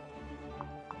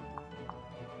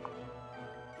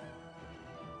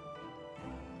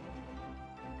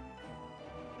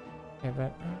 Okay,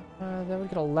 but then we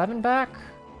get 11 back.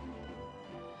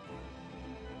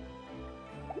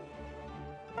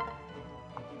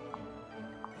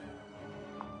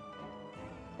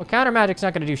 Well, counter magic's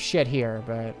not gonna do shit here,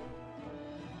 but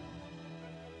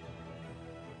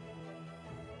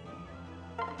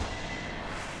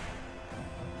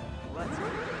Let's give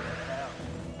him hell.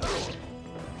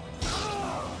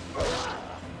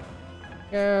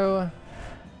 go.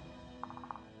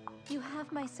 You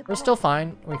have my support. We're still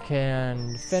fine. We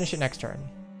can finish it next turn.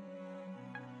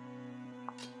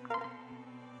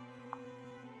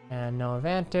 And no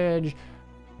advantage.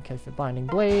 Okay, for Blinding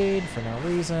Blade for no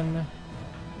reason.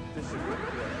 This is good.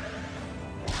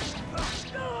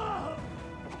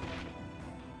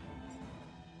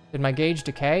 Did my gauge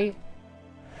decay?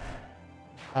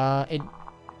 It...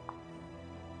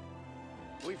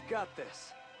 We've got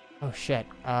this. Oh shit.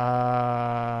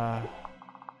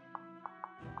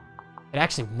 It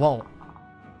actually won't.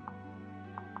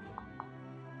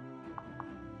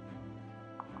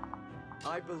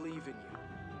 I believe in you.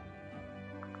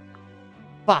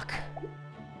 Fuck.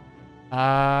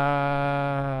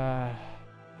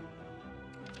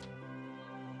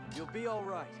 You'll be all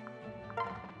right.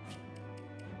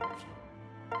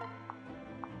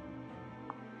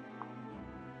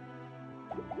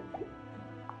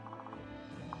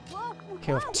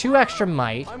 Okay, with 2 extra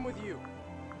might. I'm with you.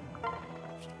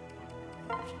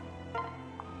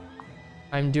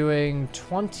 I'm doing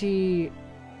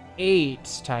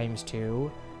 28 times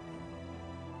 2.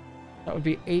 That would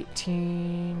be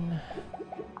 18.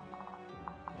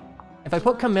 If I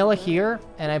put Camilla here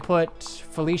and I put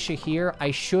Felicia here,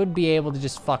 I should be able to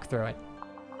just fuck through it.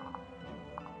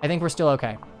 I think we're still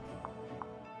okay.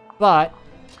 But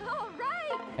All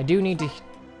right. I do need to...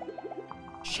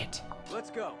 Shit.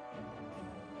 Let's go.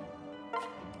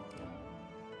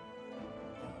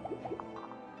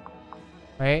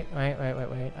 Wait.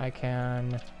 I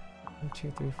can... 1,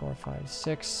 2, 3, 4, 5,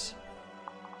 6.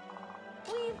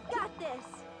 We've got this.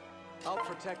 I'll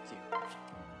protect you.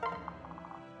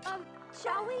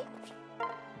 Shall we?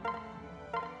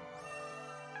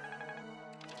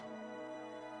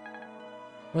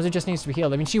 Rosa just needs to be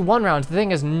healed. I mean, she won rounds. The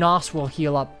thing is, Nos will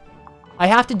heal up. I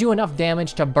have to do enough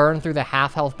damage to burn through the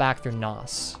half health back through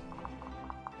Nos.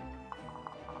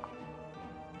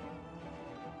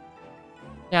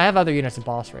 Yeah, I have other units in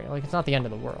boss rate. Like, it's not the end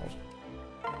of the world.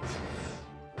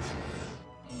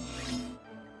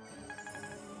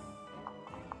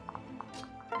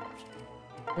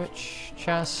 Switch,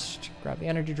 chest, grab the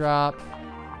energy drop.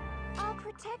 I'll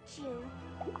protect you.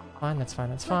 Fine, that's fine,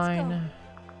 that's Let's go. fine.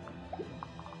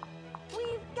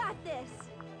 We've got this.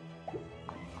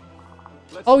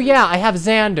 Let's Oh do yeah, I have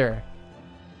Xander.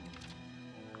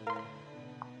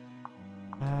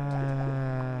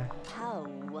 How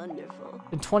wonderful.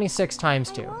 26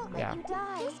 times I 2. won't let Yeah. you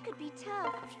die. This could be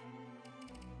tough.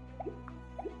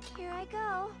 Here I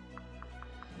go.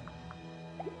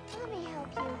 Let me help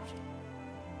you.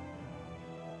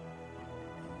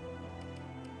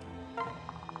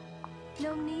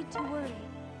 No need to worry.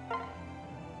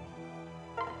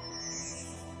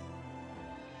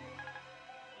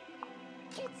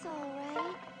 It's all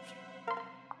right.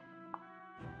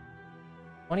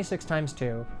 26 times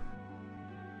 2.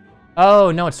 Oh,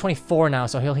 no, it's 24 now,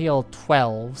 so he'll heal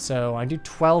 12. So I do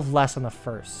 12 less on the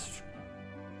first.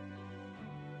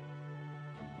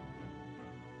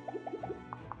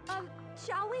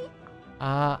 Shall we?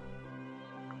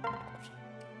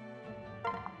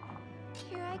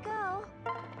 Here I go.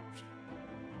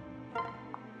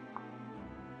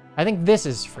 I think this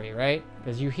is free, right?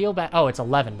 Because you heal back. Oh, it's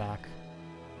 11 back.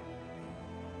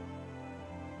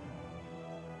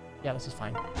 Yeah, this is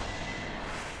fine.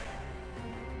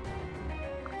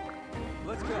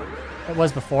 It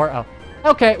was before? Oh.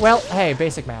 Okay, well, hey,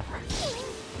 basic math.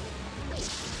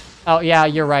 Oh, yeah,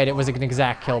 you're right. It was an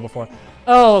exact kill before.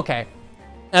 Oh, okay.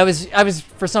 I was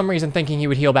for some reason thinking he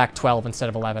would heal back 12 instead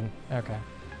of 11. Okay.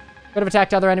 Could have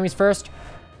attacked other enemies first.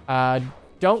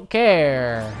 Don't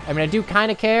care. I mean, I do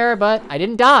kind of care, but I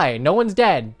didn't die. No one's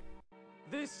dead.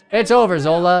 It's over,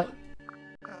 Zola.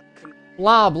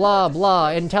 Blah, blah, blah.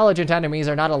 Intelligent enemies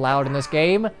are not allowed in this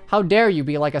game. How dare you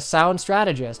be like a sound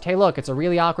strategist? Hey, look, it's a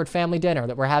really awkward family dinner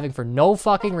that we're having for no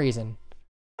fucking reason.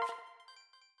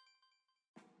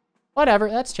 Whatever,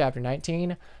 that's chapter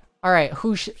 19. All right,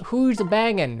 who's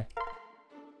banging?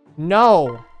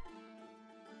 No.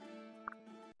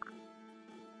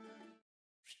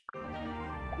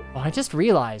 Oh, I just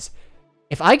realized,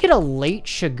 if I get a late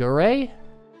Shigure,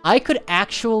 I could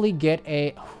actually get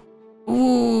a...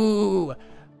 Ooh!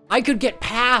 I could get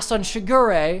pass on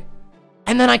Shigure,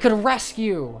 and then I could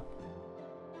rescue.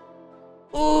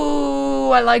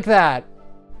 Ooh, I like that.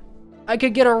 I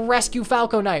could get a rescue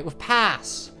Falco Knight with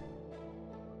pass.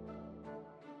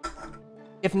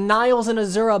 If Niles and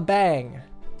Azura bang.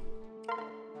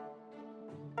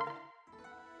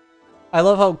 I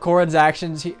love how Corrin's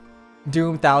actions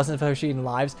doom thousands of Hoshidan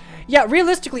lives. Yeah,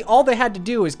 realistically, all they had to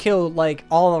do is kill, like,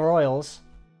 all the royals.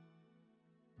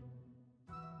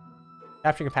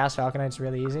 Capturing a past Falcon Knight's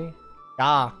really easy.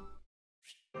 Ah.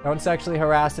 Don't sexually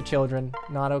harass the children.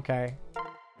 Not okay.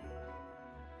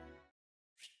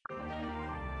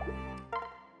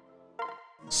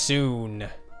 Soon.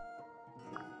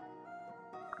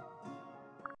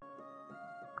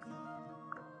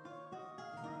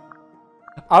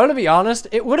 I want to be honest,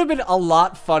 it would have been a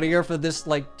lot funnier for this,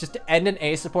 like, just to end in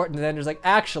A support and then there's like,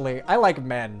 actually, I like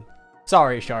men.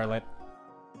 Sorry, Charlotte.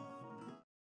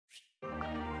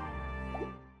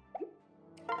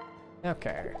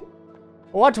 Okay.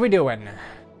 What we doing?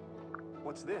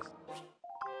 What's this?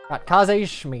 Got Kaze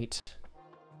Schmidt.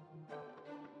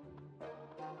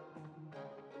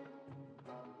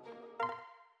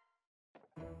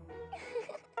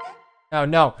 Oh,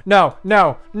 no, no,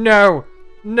 no, no,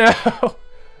 no!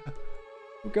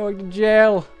 I'm going to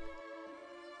jail.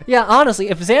 Yeah, honestly,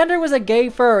 if Xander was a gay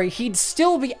furry, he'd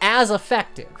still be as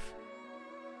effective.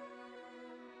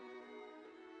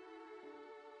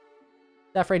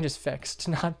 That range is fixed,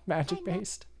 not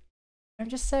magic-based. I'm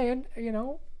just saying, you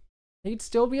know, he'd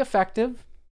still be effective.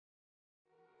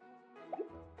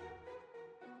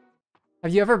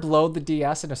 Have you ever blowed the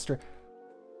DS in a string?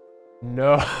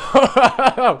 No.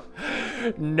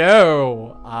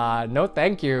 No. No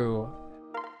thank you.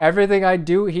 Everything I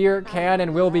do here can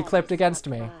and will be clipped against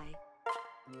me.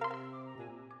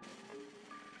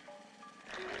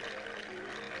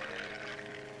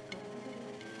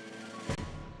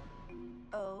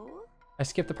 Oh? I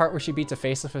skipped the part where she beats a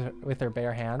face with her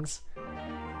bare hands.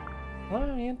 Oh,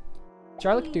 man.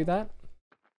 Charlotte could do that.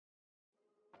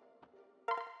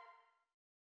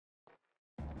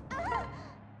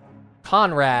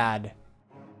 Conrad.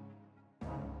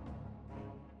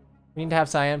 We need to have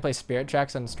Cyan play Spirit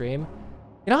Tracks on stream.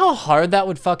 You know how hard that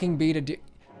would fucking be to do?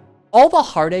 All the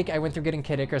heartache I went through getting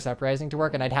Kid Icarus Uprising to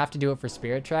work, and I'd have to do it for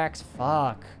Spirit Tracks?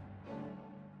 Fuck.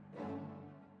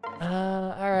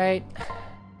 Alright.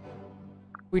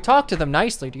 We talked to them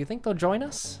nicely. Do you think they'll join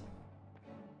us?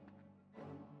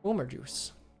 Boomer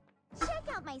Juice. Check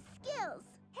out my skills.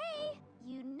 Hey,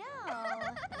 you know.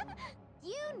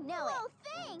 You know it. Oh,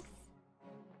 thanks.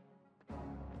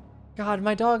 God,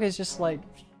 my dog is just like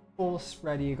full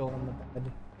spread eagle in the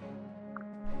bed.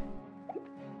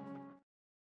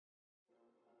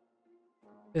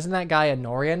 Isn't that guy a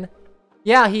Norian?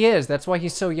 Yeah, he is. That's why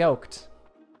he's so yoked.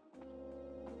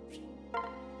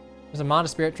 There's a mod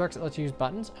of Spirit Trucks that lets you use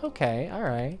buttons? Okay,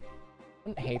 alright. I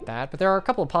wouldn't hate that, but there are a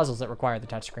couple of puzzles that require the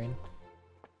touchscreen.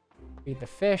 Feed the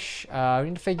fish. We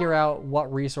need to figure out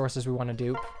what resources we want to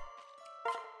dupe.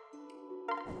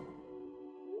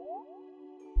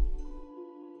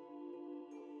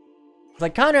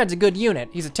 Like, Conrad's a good unit.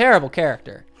 He's a terrible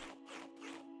character.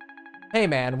 Hey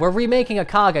man, we're remaking a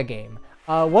Kaga game.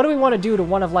 What do we want to do to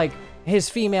one of, like, his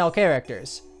female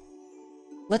characters?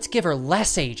 Let's give her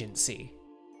less agency.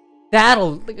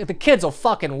 The kids will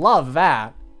fucking love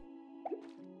that.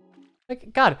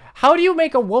 Like, God, how do you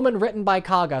make a woman written by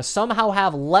Kaga somehow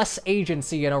have less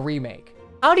agency in a remake?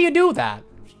 How do you do that?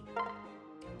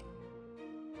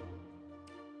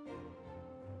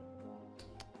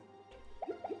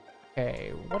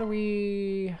 Okay, what do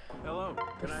we... Hello,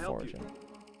 can I help you?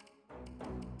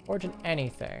 Origin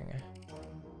anything.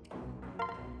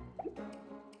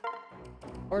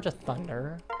 Forge a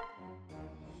Thunder.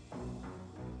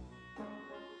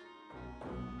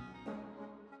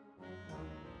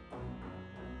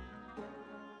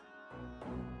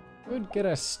 Could get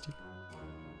a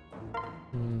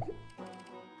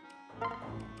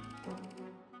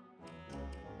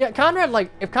Yeah, Conrad, like,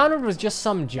 if Conrad was just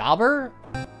some jobber,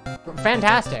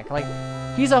 fantastic. Like,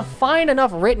 he's a fine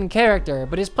enough written character,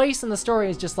 but his place in the story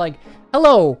is just like,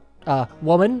 hello,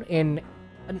 woman in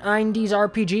an 90s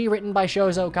RPG written by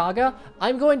Shozo Kaga.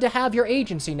 I'm going to have your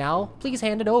agency now. Please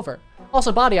hand it over.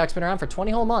 Also, Body Arc's been around for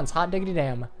 20 whole months. Hot diggity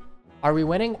damn. Are we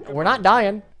winning? We're not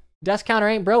dying. Death counter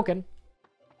ain't broken.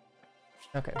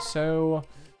 Okay, so...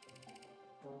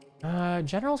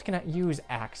 generals cannot use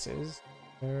axes.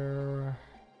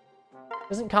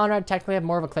 Doesn't Conrad technically have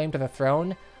more of a claim to the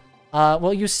throne?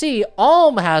 Well, you see,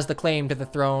 Alm has the claim to the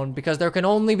throne because there can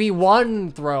only be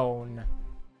one throne.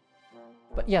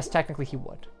 But yes, technically he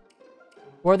would.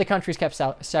 Or the country's kept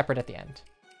separate at the end.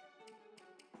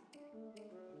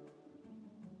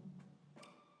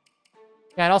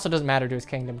 Yeah, it also doesn't matter to his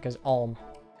kingdom because Alm.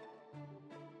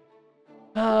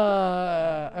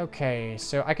 Okay,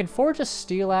 so I can forge a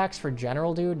steel axe for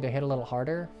General Dude to hit a little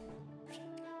harder.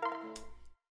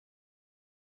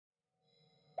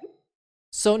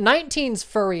 So 19's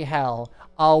furry hell.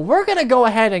 We're gonna go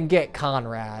ahead and get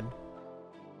Conrad.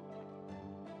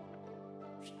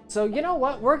 So you know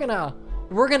what? We're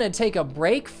gonna take a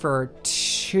break for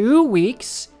 2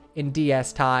 weeks in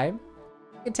DS time.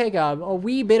 We can take a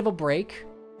wee bit of a break,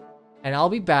 and I'll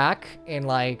be back in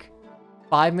like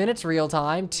 5 minutes real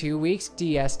time, 2 weeks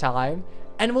DS time,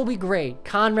 and we'll be great.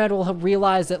 Conrad will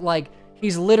realize that like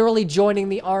he's literally joining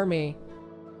the army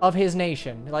of his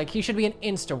nation. Like he should be an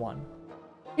insta one.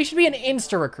 He should be an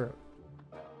insta recruit.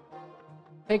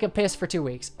 Take a piss for 2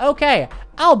 weeks. Okay,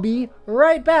 I'll be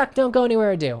right back. Don't go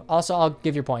anywhere, do. Also, I'll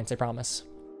give you points, I promise.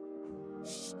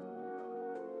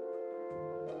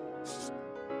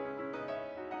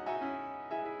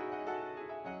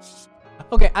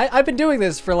 Okay, I've been doing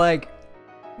this for like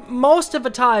most of the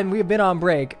time we've been on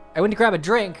break. I went to grab a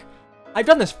drink. I've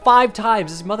done this 5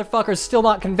 times. This motherfucker's still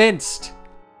not convinced.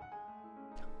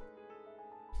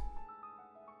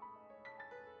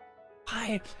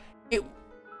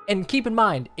 And keep in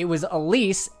mind, it was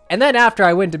Elise, and then after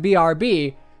I went to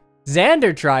BRB,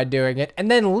 Xander tried doing it, and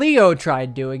then Leo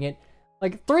tried doing it.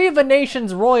 Like, 3 of the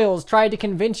nation's royals tried to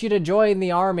convince you to join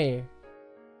the army.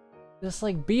 Just,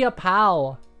 like, be a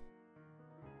pal.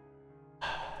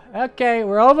 Okay,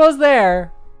 we're almost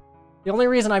there. The only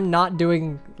reason I'm not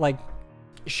doing, like,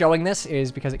 showing this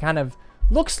is because it kind of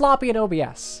looks sloppy in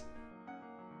OBS.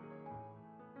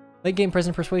 Late game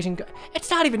prison persuasion.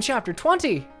 It's not even chapter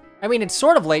 20. I mean, it's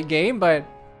sort of late game, but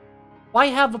why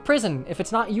have a prison if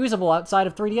it's not usable outside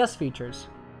of 3DS features?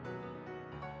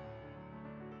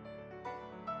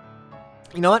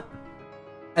 You know what?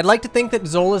 I'd like to think that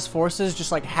Zola's forces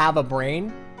just like have a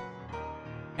brain,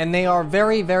 and they are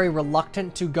very, very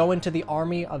reluctant to go into the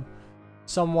army of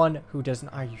someone who doesn't.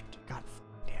 Are you? God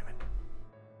damn it!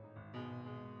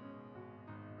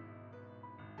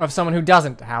 Of someone who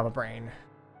doesn't have a brain.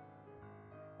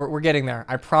 We're getting there.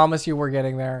 I promise you we're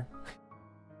getting there.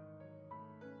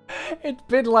 It's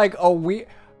been like a week.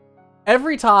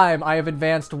 Every time I have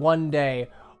advanced one day,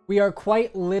 we are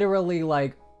quite literally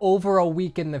like over a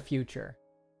week in the future.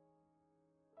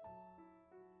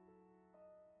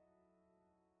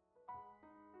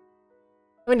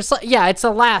 I mean, it's like, yeah, it's the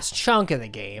last chunk of the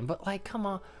game, but like, come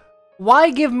on.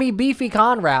 Why give me Beefy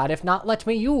Conrad if not let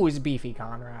me use Beefy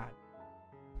Conrad?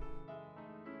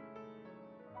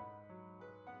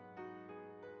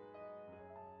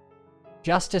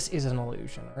 Justice is an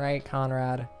illusion, right,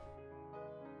 Conrad?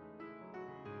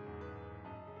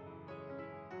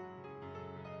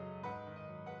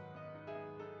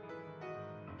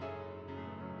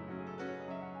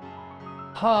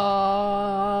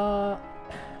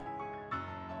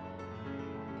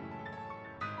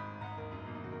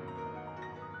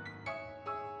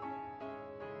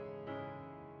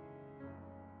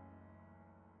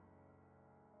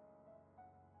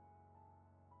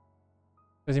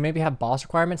 Does he maybe have boss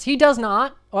requirements? He does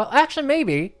not. Well, actually,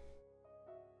 maybe.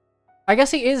 I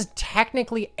guess he is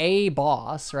technically a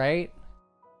boss, right?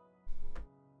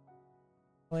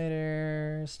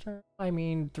 Later, start. I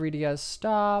mean, 3DS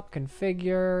stop,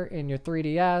 configure in your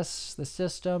 3DS, the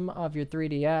system of your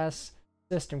 3DS,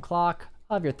 system clock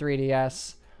of your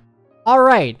 3DS. All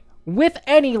right, with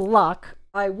any luck,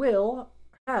 I will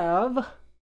have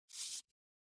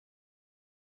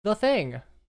the thing.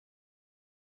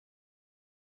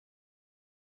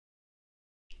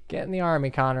 Get in the army,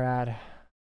 Conrad.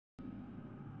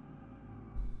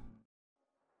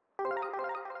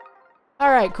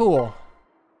 Alright, cool.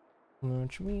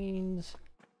 Which means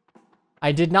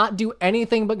I did not do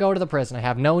anything but go to the prison. I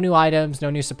have no new items, no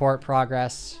new support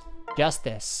progress. Just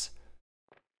this.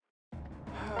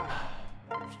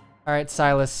 Alright,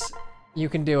 Silas. You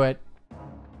can do it.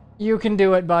 You can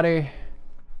do it, buddy.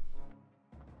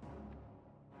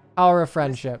 Power of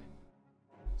friendship.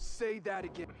 Say that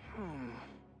again.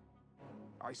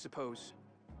 I suppose.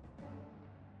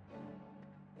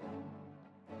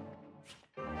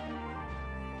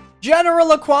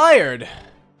 General acquired!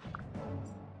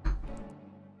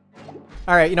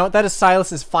 Alright, you know what? That is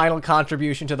Silas's final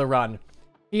contribution to the run.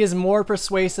 He is more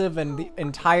persuasive than the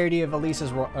entirety of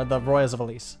Elise's the Royals of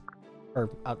Elise. Or,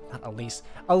 not Elise.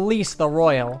 Elise the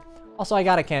Royal. Also, I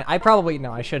got a can. I probably...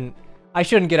 No, I shouldn't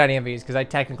get any of these, because I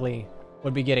technically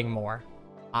would be getting more.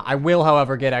 I will,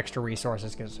 however, get extra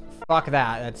resources, because fuck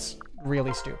that. That's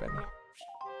really stupid.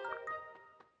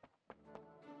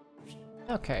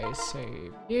 Okay,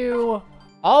 save you.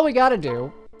 All we gotta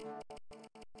do...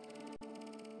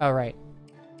 Alright.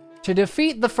 To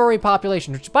defeat the furry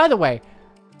population, which, by the way,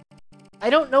 I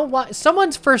don't know why.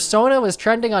 Someone's persona was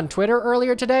trending on Twitter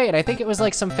earlier today, and I think it was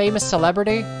like some famous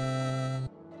celebrity.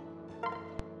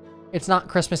 It's not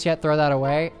Christmas yet, throw that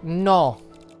away. No,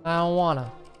 I don't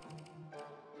wanna.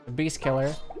 The Beast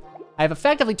Killer. I have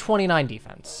effectively 29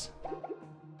 defense.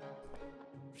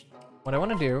 What I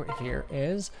want to do here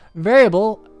is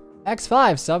variable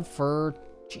X5 sub for,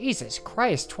 Jesus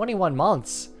Christ, 21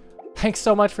 months. Thanks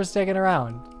so much for sticking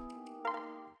around.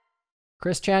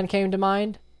 Chris Chan came to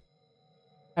mind.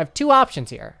 I have two options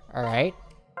here, all right?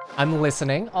 I'm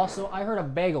listening. Also, I heard a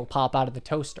bagel pop out of the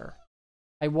toaster.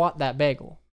 I want that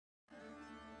bagel.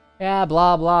 Yeah,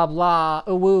 blah, blah, blah.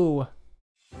 Ooh, woo.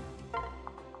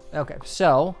 Okay,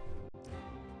 so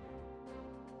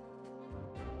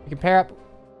you can pair up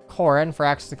Corin for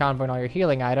access to convoy and all your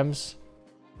healing items.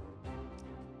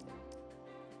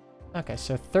 Okay,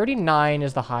 so 39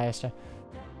 is the highest.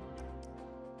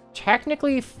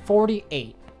 Technically,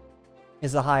 48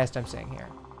 is the highest I'm seeing here.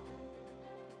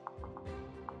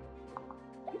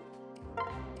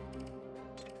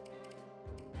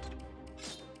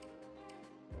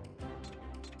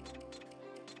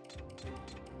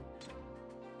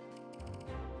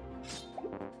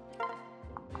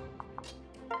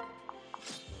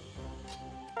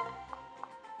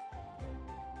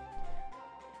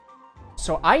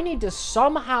 So I need to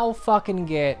somehow fucking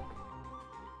get...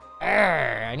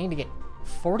 I need to get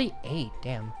 48,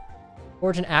 damn.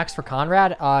 Origin Axe for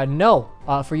Conrad? No.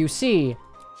 For you see,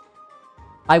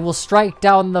 I will strike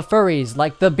down the furries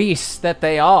like the beasts that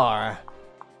they are.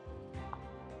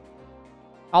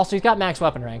 Also, he's got max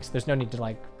weapon ranks. There's no need to,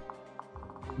 like,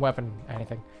 weapon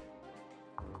anything.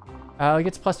 He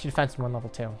gets +2 defense in 1 level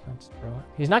too. That's true.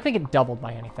 He's not gonna get doubled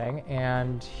by anything,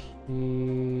 and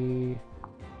he...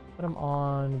 Put him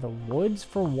on the woods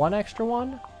for 1 extra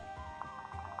one.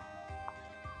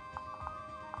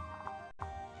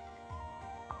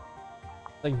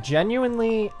 Like,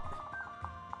 genuinely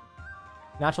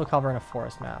natural cover in a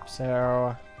forest map.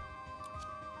 So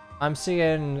I'm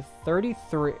seeing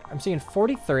 33. I'm seeing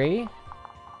 43.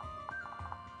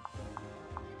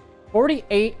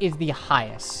 48 is the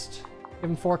highest. Give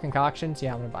him 4 concoctions.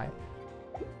 Yeah, I'm gonna buy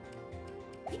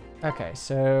it. Okay,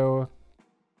 so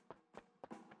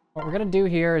what we're gonna do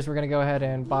here is we're gonna go ahead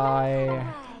and buy...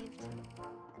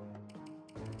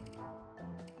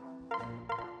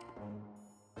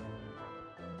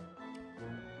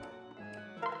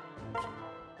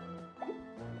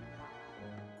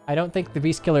 I don't think the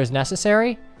Beast Killer is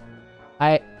necessary.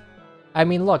 I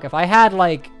mean, look, if I had,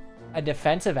 like, a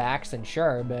defensive axe, then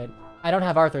sure, but I don't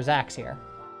have Arthur's axe here.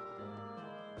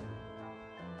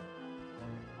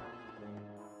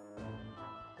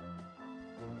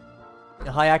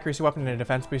 A high accuracy weapon and a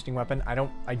defense boosting weapon.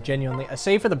 I genuinely,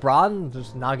 save for the bronze,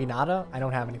 just Naginata, I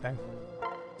don't have anything.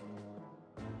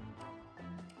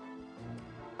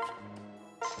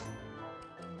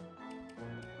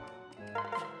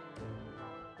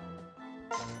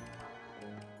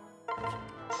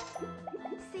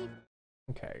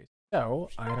 Okay, so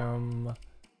item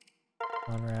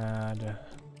Conrad.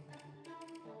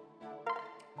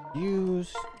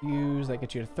 Use, that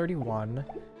gets you to 31.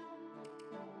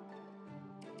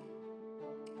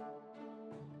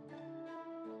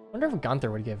 I wonder if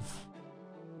Gunther would give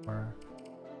more.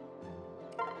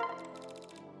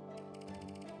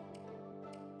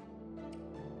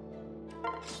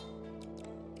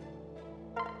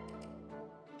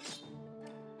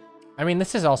 I mean,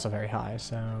 this is also very high,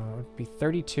 so it would be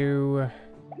 32.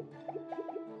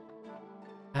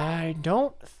 I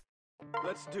don't...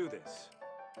 Let's do this.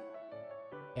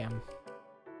 Damn.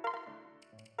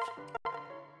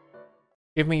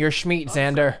 Give me your schmeat,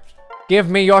 Xander. Give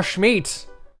me your schmeat!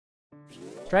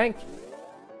 Strength?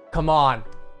 Come on.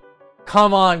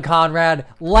 Come on, Conrad.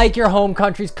 Like your home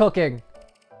country's cooking.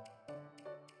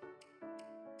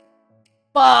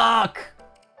 Fuck!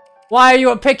 Why are you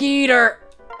a picky eater?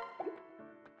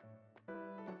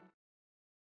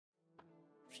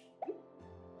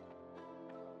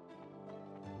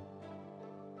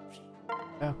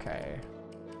 Okay.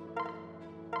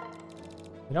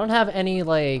 We don't have any,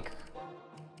 like...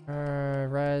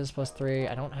 res +3.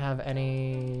 I don't have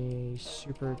any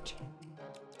super...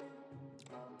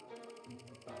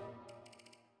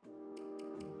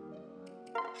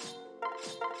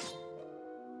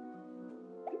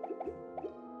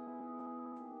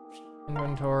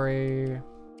 Inventory.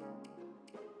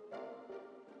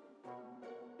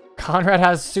 Conrad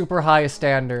has super high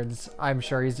standards, I'm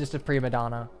sure. He's just a prima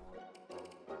donna.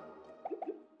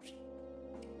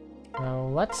 So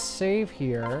let's save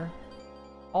here.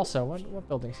 Also, what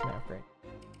buildings can I upgrade?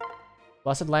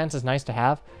 Blessed Lance is nice to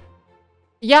have.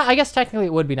 Yeah, I guess technically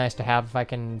it would be nice to have if I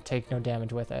can take no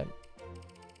damage with it.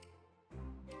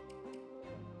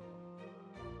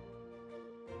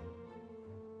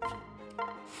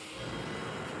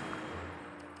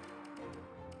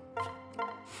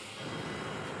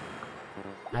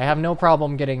 I have no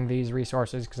problem getting these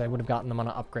resources because I would have gotten them on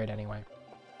an upgrade anyway.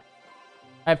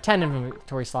 I have 10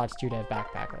 inventory slots due to a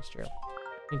backpack, that's true.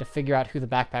 Need to figure out who the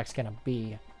backpack's gonna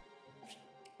be.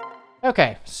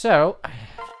 Okay, so...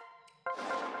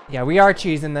 yeah, we are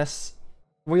cheesing this.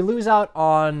 We lose out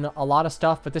on a lot of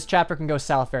stuff, but this chapter can go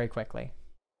south very quickly.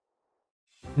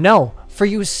 No, for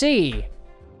you see,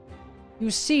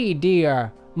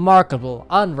 dear, unremarkable.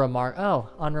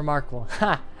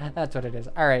 Ha, that's what it is.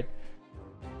 All right.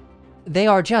 They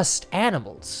are just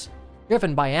animals,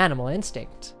 driven by animal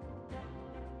instinct.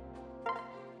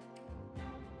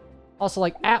 Also,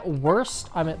 like, at worst,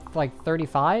 I'm at, like,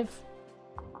 35.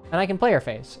 And I can player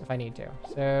phase if I need to.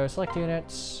 So, select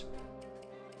units.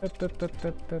 Boop, boop, boop,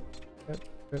 boop, boop, boop,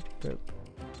 boop, boop.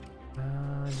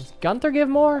 Does Gunther give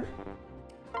more?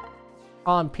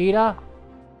 On PETA?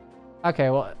 Okay,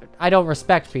 well, I don't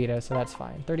respect PETA, so that's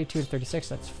fine. 32 to 36,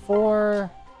 that's 4.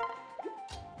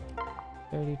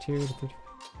 32 to 30.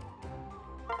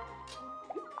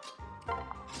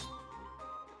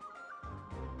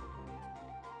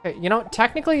 Okay, you know,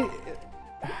 technically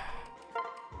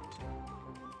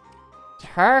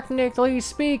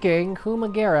speaking,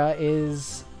 Humagera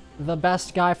is the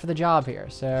best guy for the job here,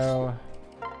 so...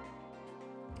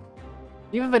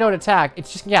 even if I don't attack,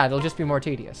 it's just, yeah, it'll just be more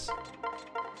tedious.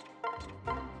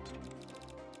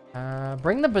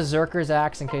 Bring the Berserker's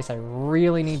Axe in case I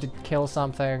really need to kill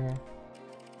something.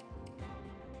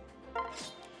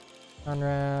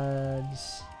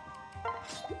 Conrads.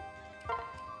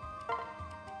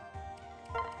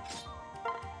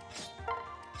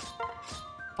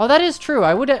 Oh, that is true.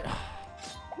 I would...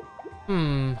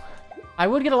 I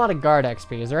would get a lot of guard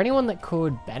XP. Is there anyone that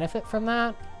could benefit from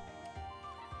that?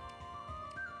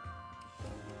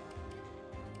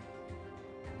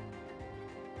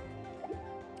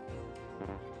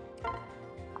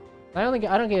 I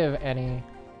don't give any.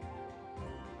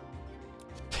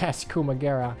 Yes,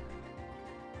 Kumagera.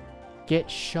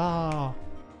 Get Shaw.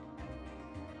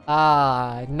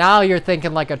 Ah, now you're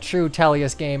thinking like a true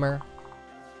Tellius gamer.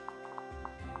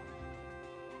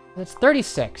 That's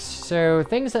 36. So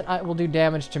things that will do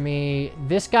damage to me.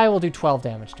 This guy will do 12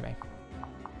 damage to me.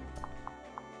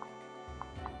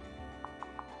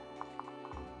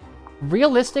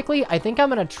 Realistically, I think I'm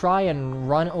going to try and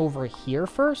run over here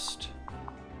first.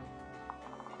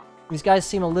 These guys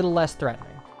seem a little less threatening.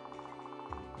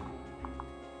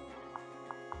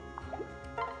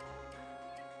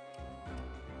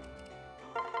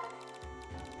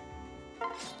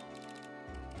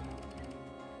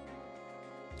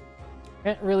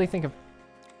 Can't really think of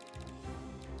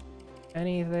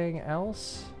anything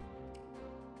else.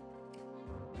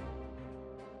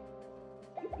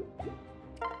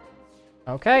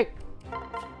 Okay.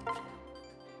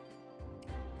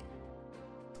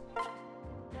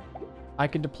 I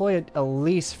could deploy a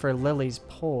lease for Lily's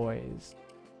Poise.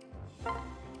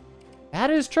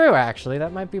 That is true, actually.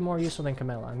 That might be more useful than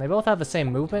Camilla. And they both have the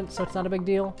same movement, so it's not a big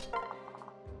deal.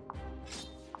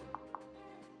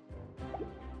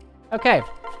 Okay.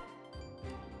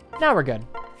 Now we're good.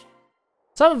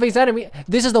 Some of these enemies...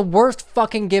 This is the worst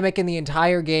fucking gimmick in the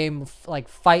entire game. Like,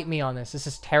 fight me on this. This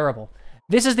is terrible.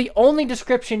 This is the only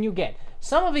description you get.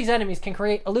 Some of these enemies can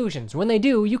create illusions. When they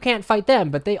do, you can't fight them,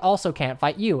 but they also can't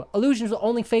fight you. Illusions will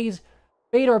only fade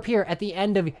or appear at the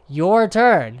end of your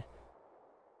turn.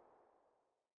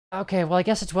 Okay, well, I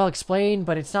guess it's well explained,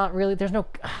 but it's not really...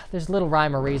 There's little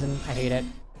rhyme or reason. I hate it.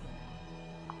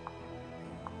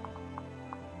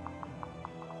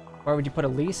 Where would you put a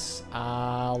lease?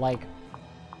 Like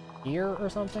here or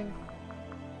something?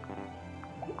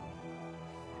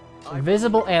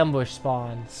 Visible ambush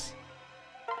spawns.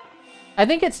 I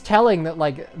think it's telling that,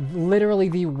 like, literally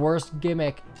the worst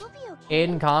gimmick We'll be okay.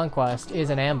 in Conquest is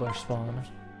an ambush spawn.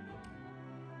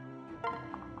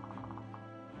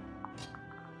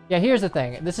 Yeah, here's the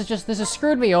thing. This has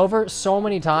screwed me over so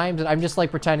many times that I'm just, like,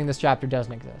 pretending this chapter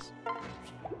doesn't exist.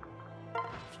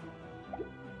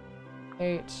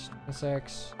 8,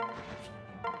 6.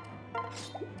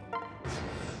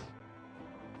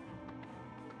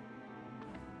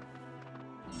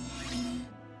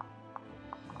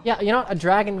 Yeah, you know what? A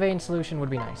dragon vein solution would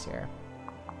be nice here.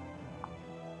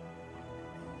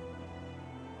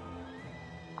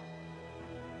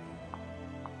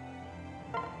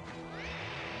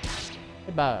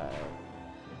 Goodbye.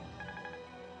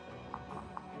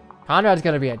 Conrad's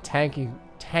gonna be a tanky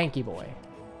boy.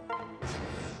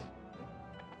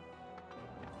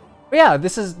 But yeah,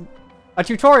 this is a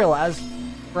tutorial as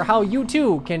for how you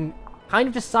too can kind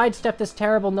of just sidestep this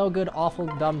terrible, no good, awful,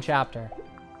 dumb chapter.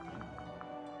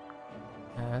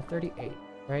 38,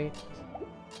 right?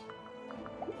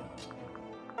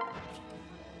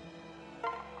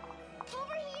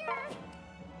 Over here.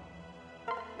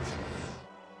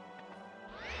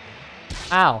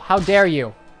 Ow, how dare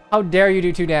you? How dare you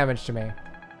do 2 damage to me?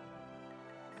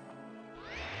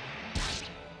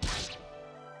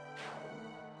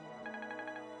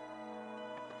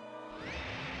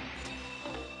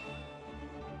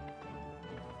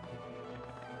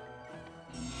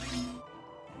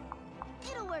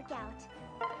 It'll work out.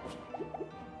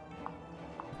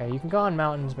 Okay, you can go on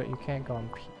mountains, but you can't go on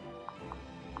peaks.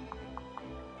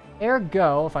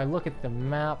 Ergo, if I look at the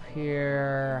map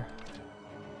here...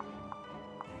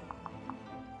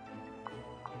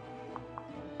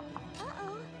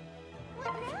 Uh-oh.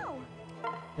 What now?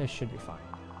 This should be fine.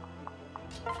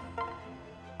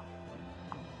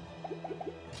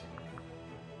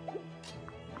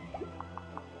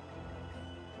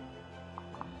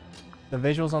 The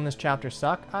visuals on this chapter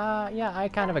suck. Yeah, I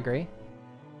kind of agree.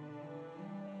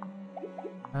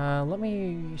 Let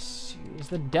me see. Is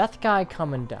the death guy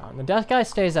coming down? The death guy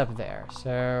stays up there,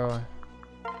 so...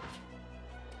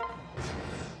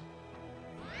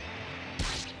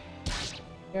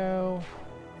 Go.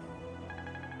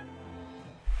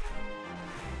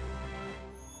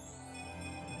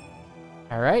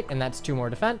 Alright, and that's 2 more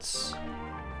defense.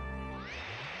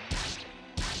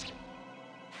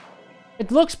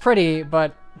 It looks pretty,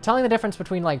 but telling the difference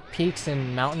between, like, peaks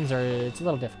and mountains it's a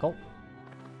little difficult.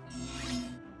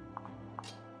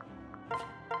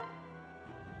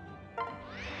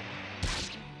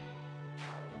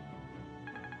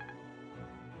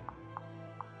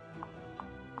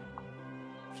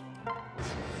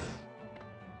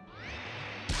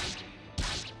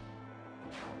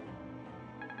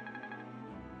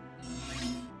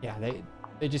 Yeah,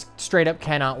 they just straight up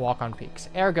cannot walk on peaks.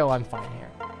 Ergo, I'm fine here.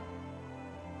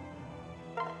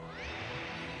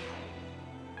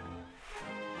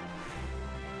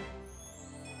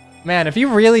 Man, if you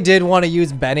really did want to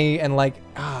use Benny and, like,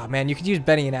 man, you could use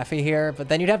Benny and Effie here, but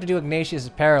then you'd have to do Ignatius'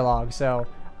 paralog, so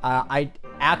I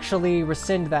actually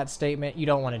rescind that statement. You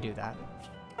don't want to do that.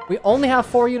 We only have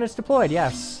 4 units deployed,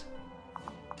 yes.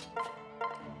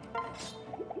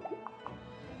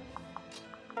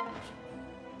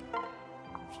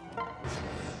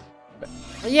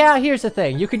 Yeah, here's the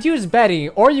thing. You could use Betty,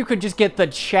 or you could just get the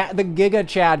Giga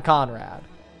Chad Conrad.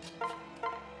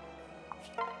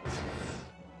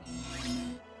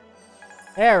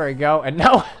 There we go. And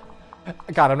now...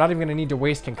 God, I'm not even going to need to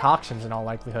waste concoctions in all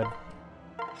likelihood.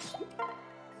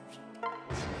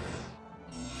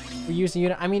 We use the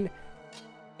unit... I mean,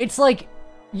 it's like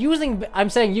using... I'm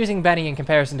saying using Benny in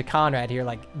comparison to Conrad here.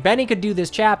 Like, Benny could do this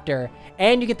chapter,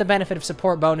 and you get the benefit of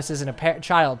support bonuses and a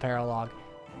child paralog.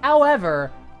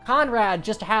 However, Conrad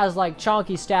just has, like,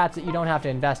 chonky stats that you don't have to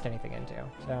invest anything into,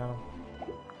 so...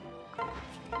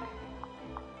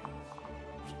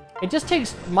 It just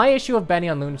takes... My issue of Benny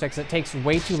on Lunatic is it takes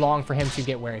way too long for him to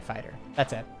get Wary Fighter.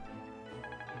 That's it.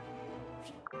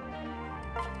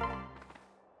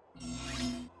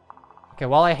 Okay,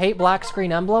 while I hate black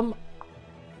screen Emblem,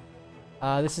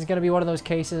 this is going to be one of those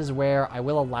cases where I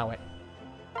will allow it.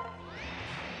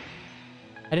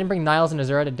 I didn't bring Niles and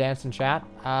Azura to dance and chat.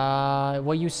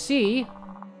 Well, you see...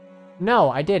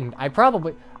 No, I didn't. I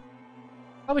probably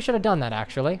should have done that,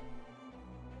 actually.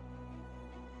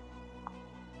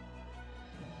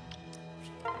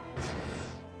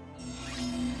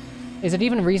 Is it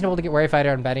even reasonable to get Wary Fighter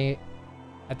on Benny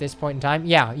at this point in time?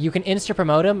 Yeah, you can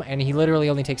insta-promote him, and he literally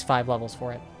only takes 5 levels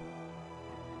for it.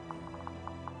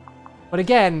 But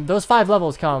again, those 5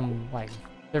 levels come, like,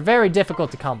 they're very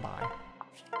difficult to come by.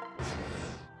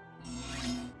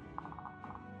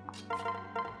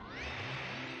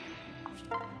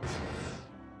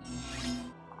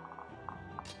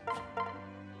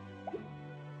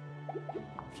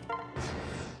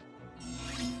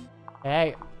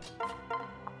 Hey.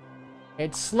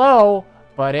 It's slow,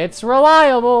 but it's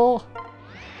reliable.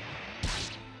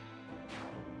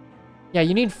 Yeah,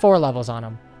 you need 4 levels on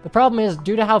him. The problem is,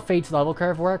 due to how Fate's level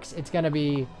curve works, it's going to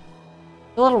be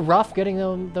a little rough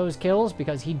getting those kills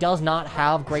because he does not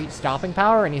have great stopping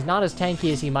power, and he's not as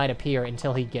tanky as he might appear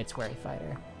until he gets Wary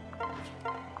Fighter.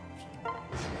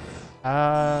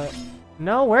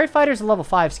 No, Wary Fighter's a level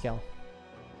 5 skill.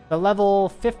 The level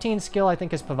 15 skill, I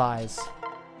think, is Pavise.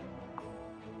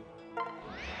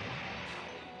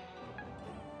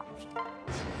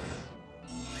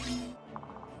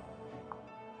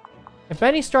 If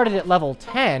Benny started at level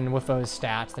 10 with those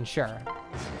stats, then sure.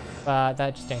 But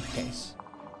that just ain't the case.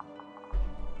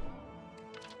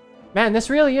 Man, this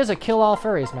really is a kill all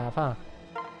furries map, huh?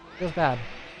 Feels bad.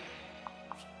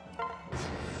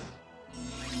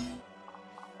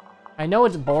 I know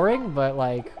it's boring, but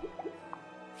like,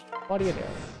 what do you do?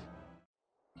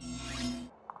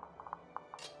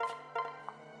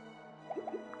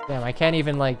 Damn, I can't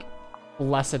even like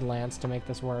Blessed Lance to make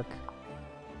this work.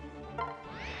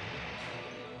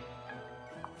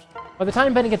 By the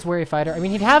time Benny gets Wary Fighter, I mean,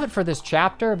 he'd have it for this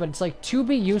chapter, but it's like, to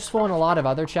be useful in a lot of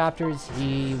other chapters,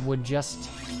 he would just...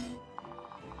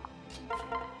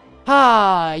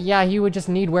 yeah, he would just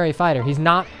need Wary Fighter. He's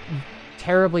not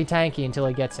terribly tanky until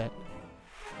he gets it.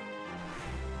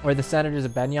 Or the Senators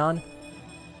of Benyon.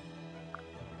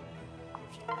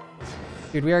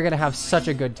 Dude, we are gonna have such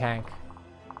a good tank.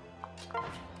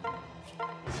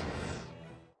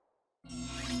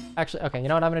 Actually, okay, you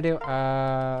know what I'm gonna do?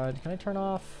 Can I turn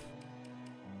off...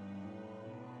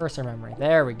 Cursor memory.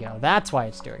 There we go. That's why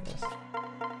it's doing this.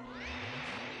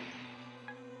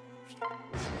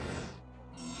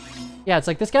 Yeah, it's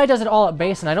like this guy does it all at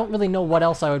base, and I don't really know what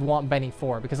else I would want Benny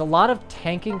for, because a lot of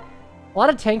tanking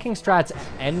strats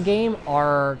endgame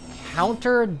are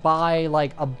countered by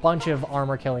like a bunch of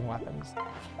armor killing weapons.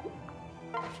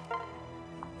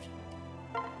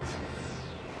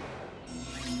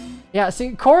 Yeah,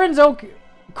 see, Corrin's okay.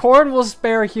 Corrin will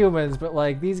spare humans, but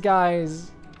like these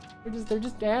guys, they're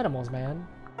just animals, man.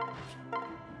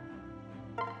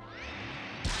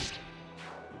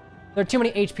 There are too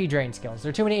many HP drain skills. There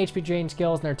are too many HP drain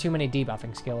skills, and there are too many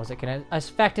debuffing skills that can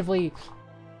effectively...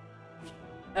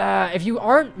 if you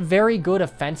aren't very good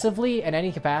offensively in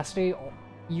any capacity,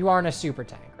 you aren't a super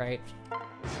tank, right?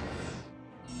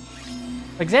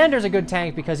 Like, Xander's a good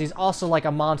tank because he's also like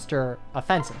a monster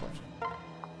offensively.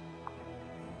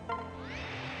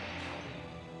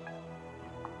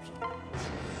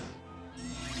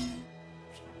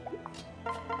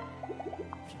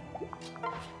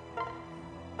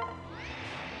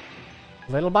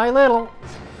 Little by little.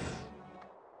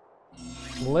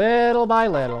 Little by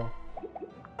little.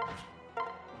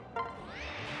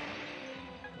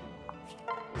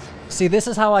 See, this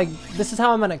is how I'm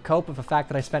gonna cope with the fact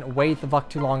that I spent way the fuck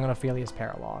too long on Ophelia's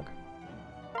paralogue.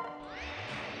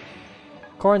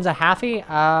 Corrin's a halfie?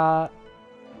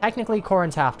 Technically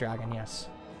Corrin's half dragon, yes.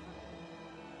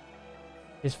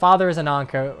 His father is an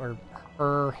Anko,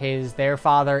 or their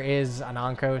father is an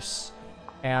Ankos.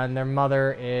 And their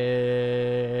mother is...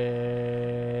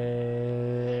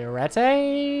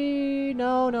 Rete?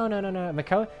 No.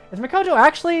 Makoto? Is Makoto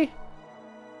actually...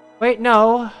 Wait,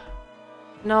 no.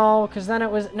 No, because then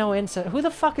it was... No, incest. Who the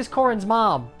fuck is Corrin's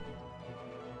mom?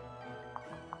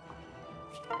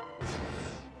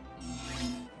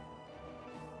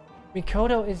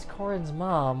 Makoto is Corrin's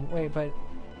mom. Wait, but...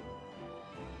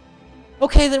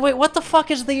 Okay, then wait, what the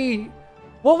fuck is the...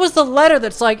 What was the letter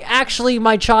that's like, actually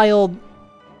my child...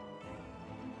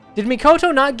 Did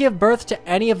Mikoto not give birth to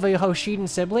any of the Hoshiden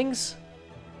siblings?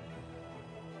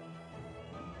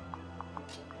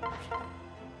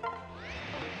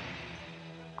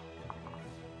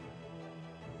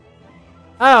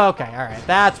 Oh, okay, alright.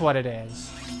 That's what it is.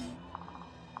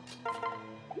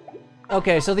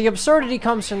 Okay, so the absurdity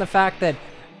comes from the fact that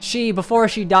she, before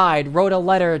she died, wrote a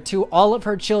letter to all of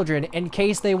her children in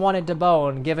case they wanted to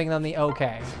bone, giving them the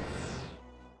okay.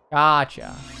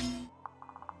 Gotcha.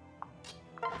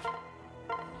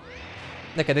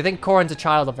 Okay, they think Corrin's a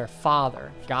child of their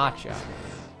father. Gotcha.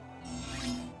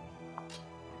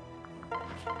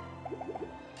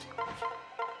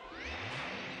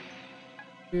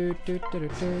 They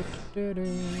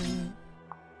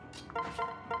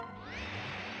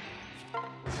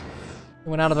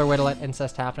went out of their way to let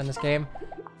incest happen in this game.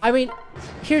 I mean,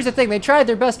 here's the thing. They tried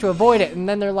their best to avoid it, and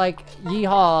then they're like,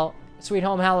 yeehaw, sweet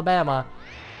home Alabama.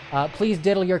 Please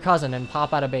diddle your cousin and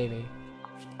pop out a baby.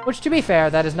 Which, to be fair,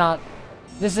 that is not...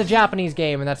 This is a Japanese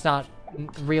game, and that's not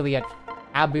really a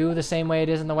taboo the same way it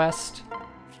is in the West.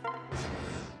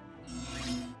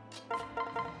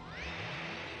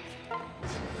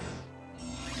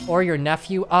 Or your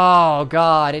nephew. Oh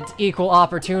god, it's equal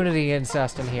opportunity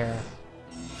incest in here.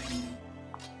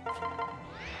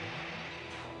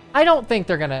 I don't think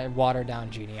they're gonna water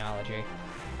down genealogy.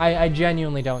 I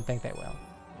genuinely don't think they will.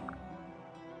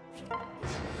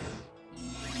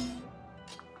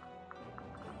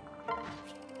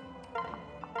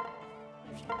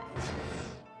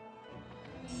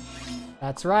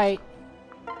 That's right.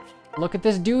 Look at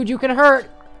this dude you can hurt.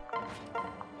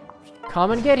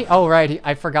 Come and get him. Oh, right.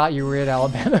 I forgot you were in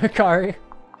Alabama, Kari.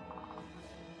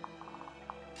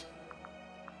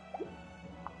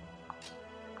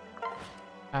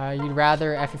 You'd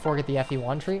rather FE4 get the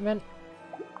FE1 treatment?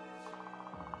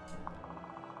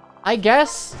 I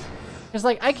guess. Because,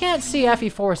 like, I can't see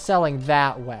FE4 selling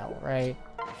that well, right?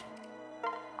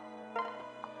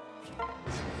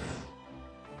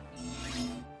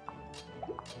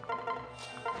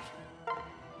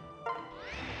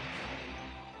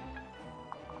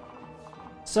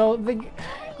 So,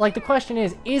 the question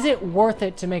is it worth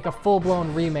it to make a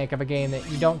full-blown remake of a game that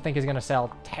you don't think is going to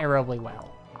sell terribly well?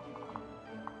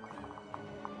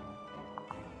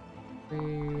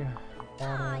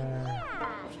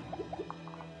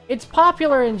 It's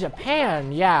popular in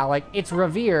Japan, yeah, like, it's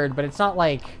revered, but it's not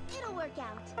like... It'll work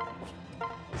out.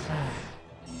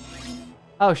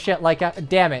 Oh shit, like,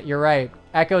 damn it, you're right.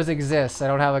 Echoes exist, I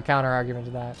don't have a counter-argument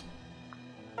to that.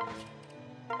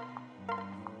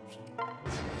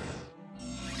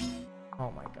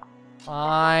 Oh my god.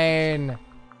 Fine.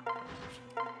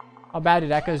 How bad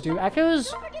did Echoes do?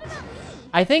 Echoes,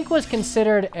 I think, was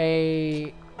considered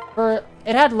a...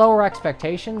 it had lower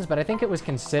expectations, but I think it was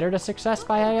considered a success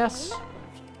by IS.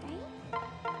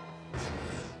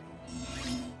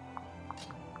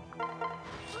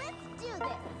 Let's do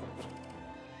this.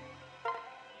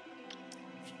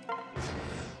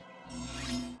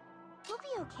 We'll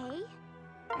be okay,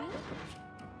 right?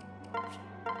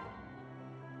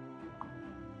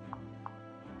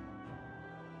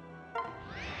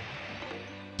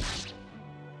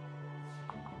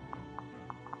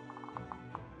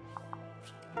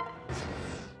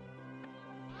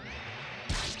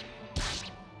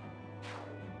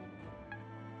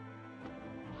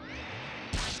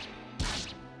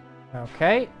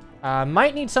 Okay.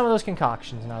 Might need some of those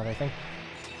concoctions now that I think.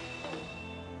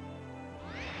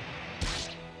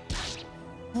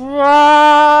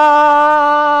 Ah!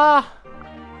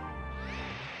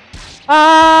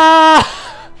 Ah!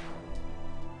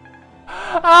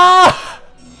 Ah!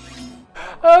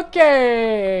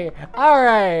 Okay. All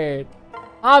right.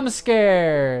 I'm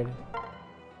scared.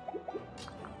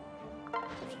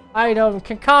 Item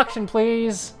concoction,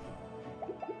 please.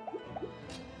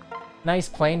 Nice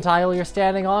plain tile you're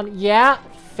standing on. Yeah,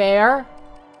 fair.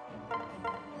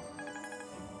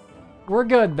 We're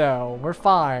good, though. We're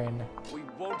fine. We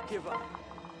won't give up.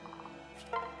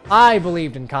 I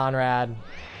believed in Conrad.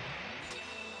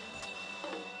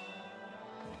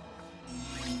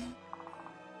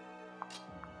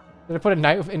 Did I put a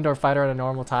Knight with Indoor Fighter on a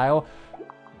normal tile?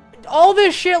 All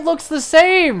this shit looks the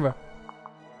same!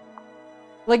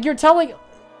 Like, you're telling...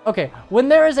 Okay, when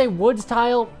there is a woods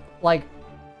tile, like...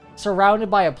 surrounded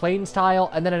by a plains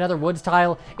tile and then another woods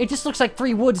tile, it just looks like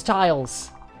 3 woods tiles.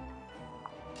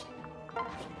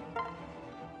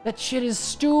 That shit is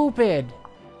stupid.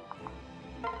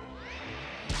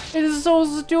 It is so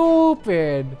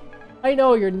stupid. I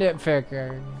know you're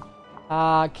nitpicking.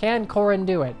 Can Corrin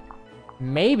do it?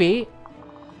 Maybe.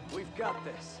 We've got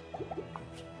this.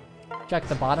 Check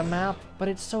the bottom map, but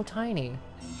it's so tiny.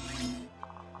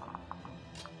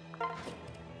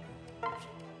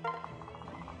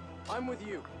 I'm with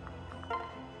you.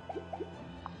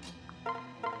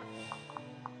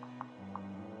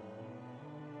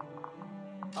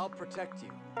 I'll protect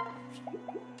you.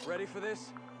 Ready for this?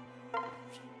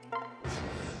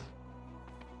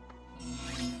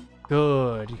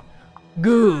 Good.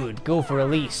 Good. Go for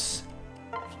Elise.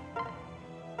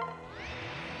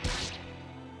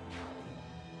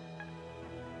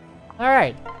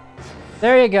 Alright.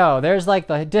 There you go. There's like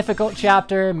the difficult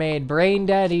chapter made brain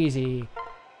dead easy.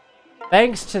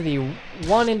 Thanks to the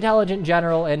one intelligent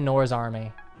general in Nor's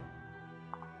army.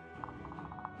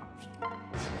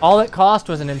 All it cost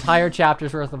was an entire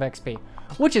chapter's worth of XP.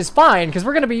 Which is fine, because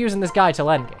we're going to be using this guy till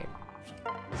endgame.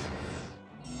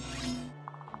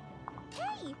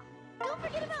 Hey, don't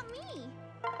forget about me.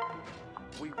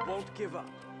 We won't give up.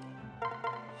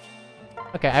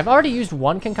 Okay, I've already used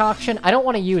one concoction. I don't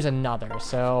want to use another,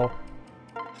 so...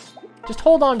 just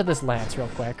hold on to this lance real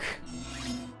quick.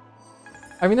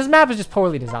 I mean, this map is just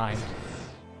poorly designed.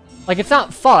 Like, it's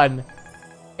not fun.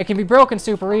 It can be broken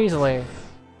super easily.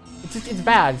 It's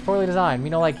bad. It's poorly designed. We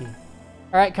don't like it.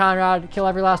 Alright, Conrad. Kill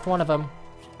every last one of them.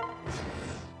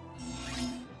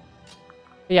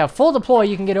 But yeah, full deploy,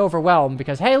 you can get overwhelmed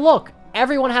because, hey, look!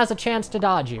 Everyone has a chance to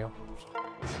dodge you.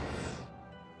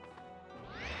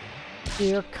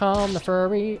 Here come the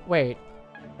furry... Wait,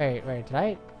 did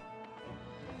I...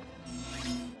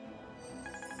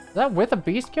 Is that with a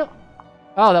beast kill?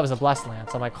 Oh, that was a blessed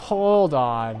lance. I'm like, hold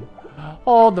on.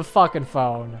 Hold the fucking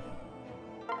phone.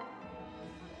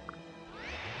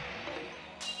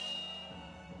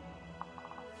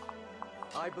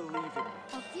 I believe in you.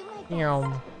 I'll do my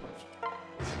best.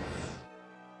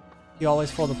 You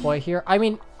always full deploy here? I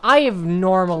mean, I have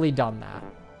normally done that.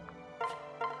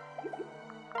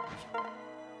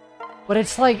 But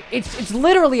it's like, it's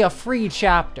literally a free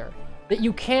chapter that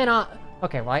you cannot...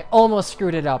 Okay, well, I almost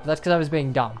screwed it up. That's because I was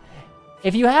being dumb.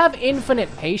 If you have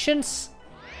infinite patience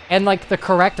and, like, the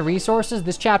correct resources,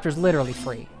 this chapter is literally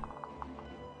free.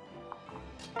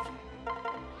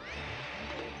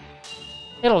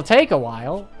 It'll take a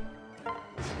while,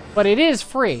 but it is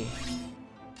free.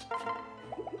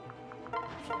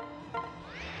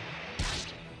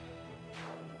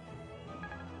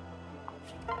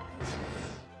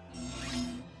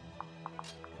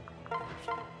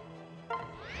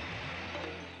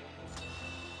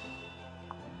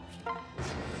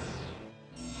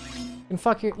 And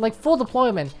fuck your, like, full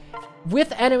deployment.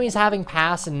 With enemies having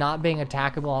pass and not being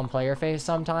attackable on player phase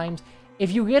sometimes,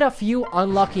 if you get a few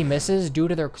unlucky misses due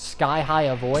to their sky-high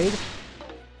avoid...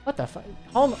 What the fuck?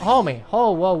 Homie.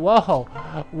 Oh, whoa, whoa.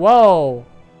 Whoa.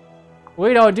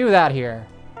 We don't do that here.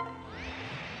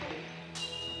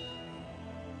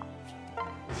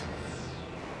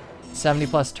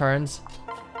 +70 turns.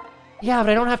 Yeah, but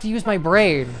I don't have to use my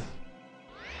brain.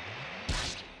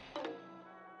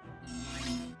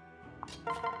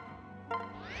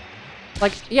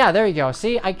 Like, yeah, there you go.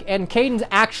 See? And Caden's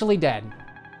actually dead.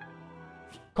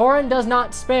 Corrin does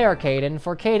not spare Caden,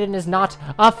 for Caden is not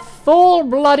a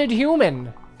full-blooded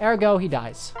human. Ergo, he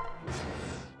dies.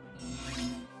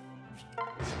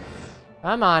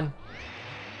 Come on.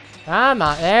 Come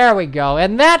on. There we go.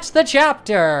 And that's the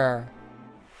chapter.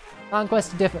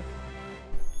 Conquest different.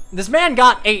 This man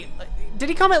got 8. Did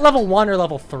he come at level 1 or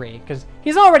level 3? Because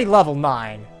he's already level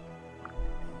 9.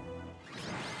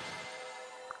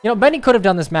 You know, Benny could have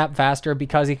done this map faster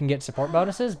because he can get support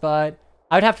bonuses, but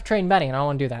I would have to train Benny, and I don't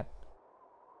want to do that.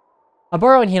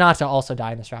 Aburo and Hinata also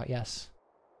die in this route, yes.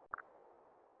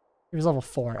 He was level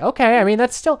 4. Okay, I mean,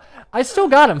 that's still... I still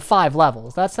got him 5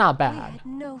 levels. That's not We bad. had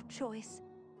no choice.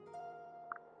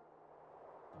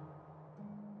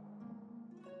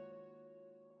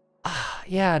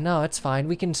 Yeah, no, it's fine.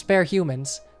 We can spare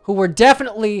humans who were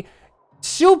definitely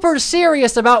super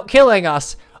serious about killing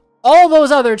us all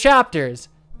those other chapters.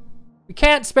 We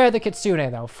can't spare the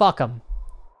Kitsune, though. Fuck them.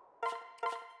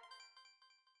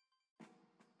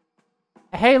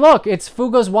 Hey, look, it's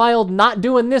Fugo's Wild not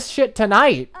doing this shit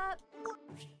tonight.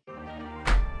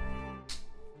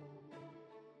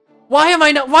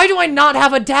 Why do I not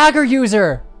have a dagger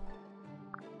user?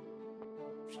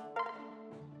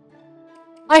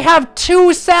 I have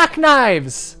 2 sack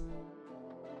knives.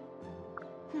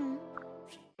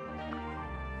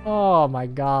 Oh my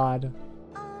god.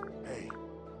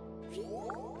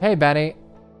 Hey, Benny.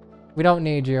 We don't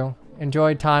need you.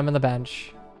 Enjoy time on the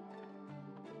bench.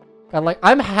 God, like,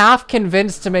 I'm half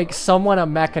convinced to make someone a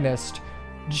mechanist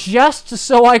just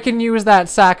so I can use that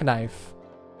sack knife.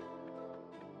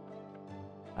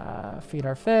 Feed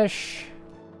our fish.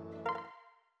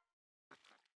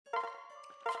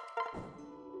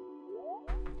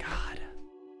 God.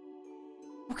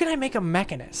 Who can I make a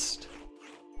mechanist?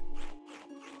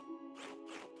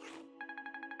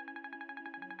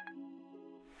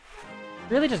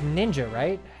 Really just ninja,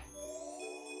 right?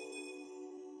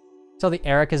 So the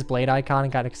Erica's blade icon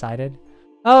and got excited.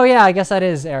 Oh yeah, I guess that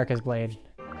is Erica's blade.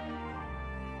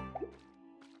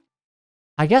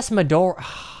 I guess Midori...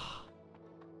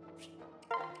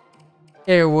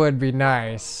 It would be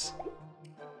nice.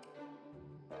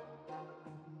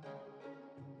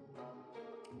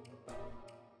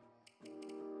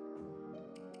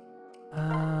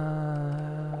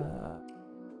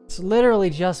 It's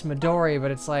literally just Midori, but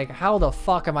it's like, how the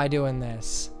fuck am I doing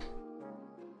this?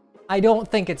 I don't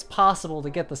think it's possible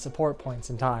to get the support points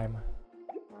in time.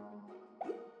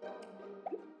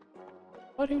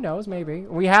 But who knows, maybe.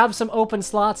 We have some open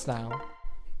slots now.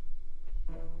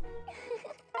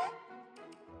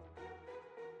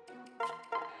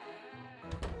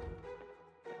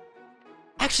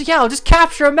 Actually, yeah, I'll just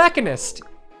capture a mechanist.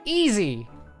 Easy.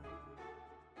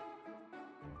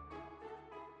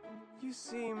 You You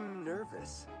seem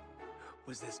nervous.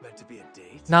 Was this meant to be a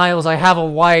date? Niles, I have a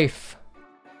wife.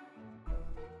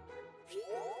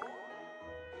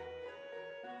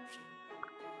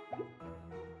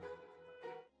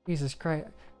 Jesus Christ.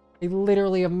 They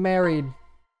literally are married.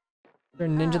 Is there a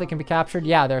ninja that can be captured?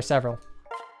 Yeah, there are several.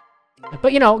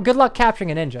 But you know, good luck capturing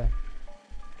a ninja.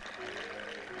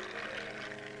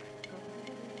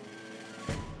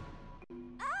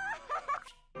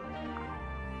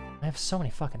 I have so many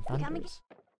fucking thunders.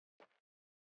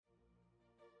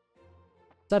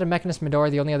 Is that a Mechanist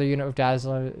Midori? The only other unit of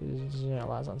Dazzler is, you know,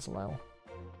 Lazon Salel.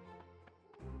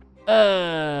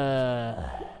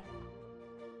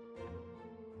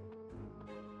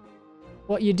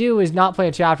 What you do is not play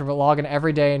a chapter, but log in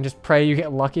every day and just pray you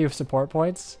get lucky with support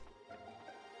points.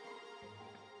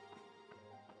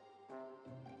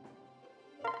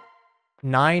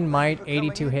 Nine might,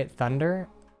 82 hit thunder.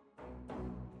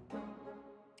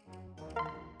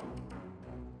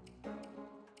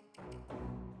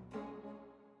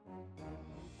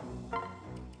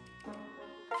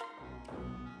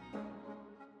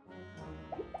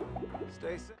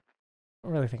 Stay safe. I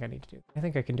don't really think I need to do it. I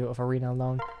think I can do it with Arena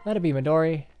alone. Let it be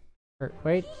Midori. Or,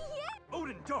 wait.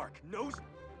 Odin Dark knows.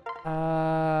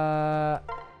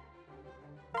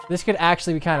 This could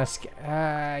actually be kind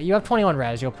of you have 21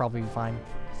 res, you'll probably be fine.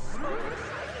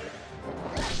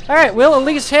 Alright, we'll at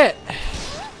least hit.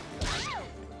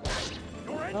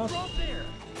 Your end drop there.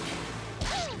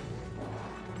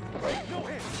 No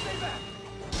hands, stay back.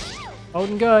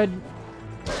 Odin good.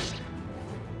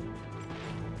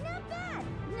 Not bad.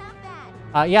 Not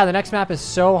bad. Yeah, the next map is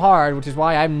so hard, which is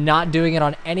why I'm not doing it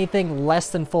on anything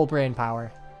less than full brain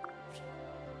power.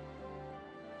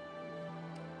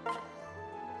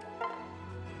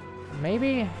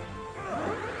 Maybe?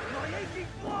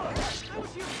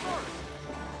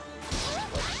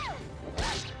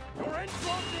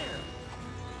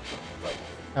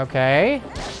 Okay.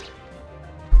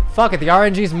 Fuck it, the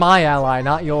RNG's my ally,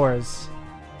 not yours.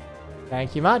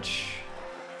 Thank you much.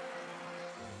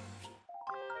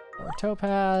 Or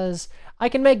Topaz. I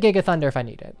can make Giga Thunder if I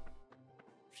need it.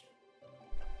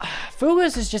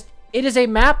 Fugas is just... It is a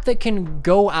map that can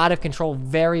go out of control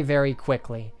very, very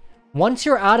quickly. Once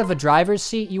you're out of a driver's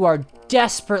seat, you are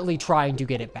desperately trying to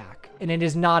get it back. And it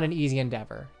is not an easy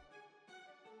endeavor.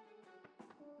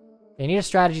 You need a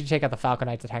strategy to take out the Falcon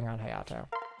Knights that hang around Hayato.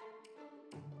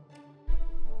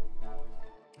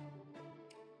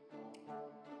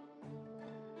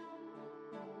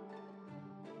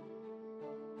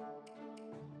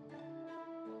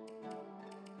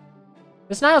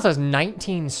 This Niles has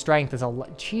 19 strength as a...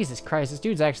 Jesus Christ, this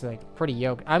dude's actually like pretty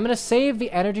yoked. I'm gonna save the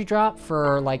energy drop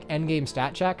for like endgame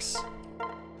stat checks.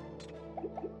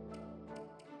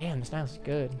 Damn, this Niles is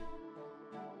good.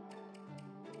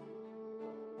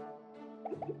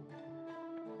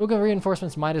 Fuga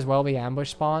reinforcements might as well be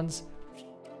ambush spawns.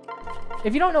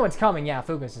 If you don't know what's coming, yeah,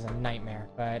 Fugas is a nightmare,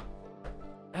 but...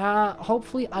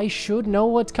 hopefully I should know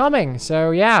what's coming,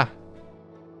 so yeah.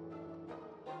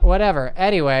 Whatever,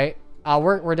 anyway...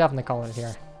 we're definitely calling it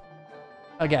here.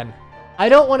 Again, I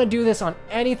don't want to do this on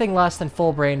anything less than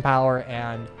full brain power,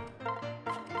 and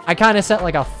I kind of set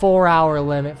like a 4-hour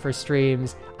limit for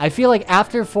streams. I feel like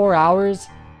after 4 hours,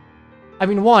 I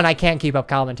mean, one, I can't keep up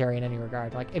commentary in any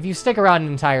regard. Like, if you stick around an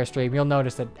entire stream, you'll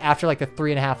notice that after like the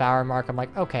 3.5 hour mark, I'm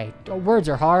like, okay, words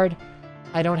are hard.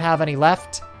 I don't have any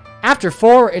left. After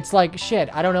 4, it's like,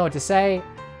 shit, I don't know what to say.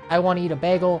 I want to eat a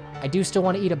bagel. I do still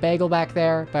want to eat a bagel back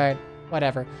there, but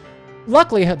whatever.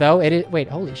 Luckily, though, it is... Wait,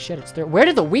 holy shit, it's there. Where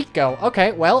did the week go?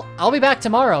 Okay, well, I'll be back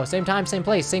tomorrow. Same time, same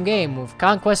place, same game with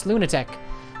Conquest Lunatic.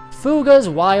 Fuga's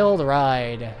Wild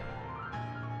Ride.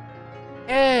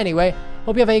 Anyway,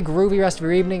 hope you have a groovy rest of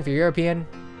your evening. If you're European,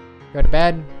 go to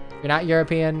bed. If you're not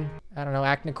European, I don't know,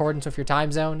 act in accordance with your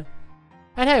time zone.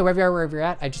 And hey, wherever you are, wherever you're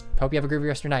at, I just hope you have a groovy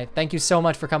rest of your night. Thank you so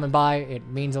much for coming by. It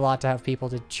means a lot to have people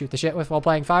to shoot the shit with while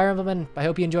playing Fire Emblem, and I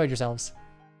hope you enjoyed yourselves.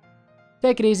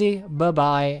 Take it easy.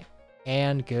 Bye-bye.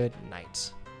 And good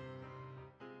night.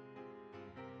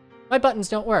 My buttons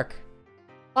don't work.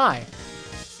 Bye.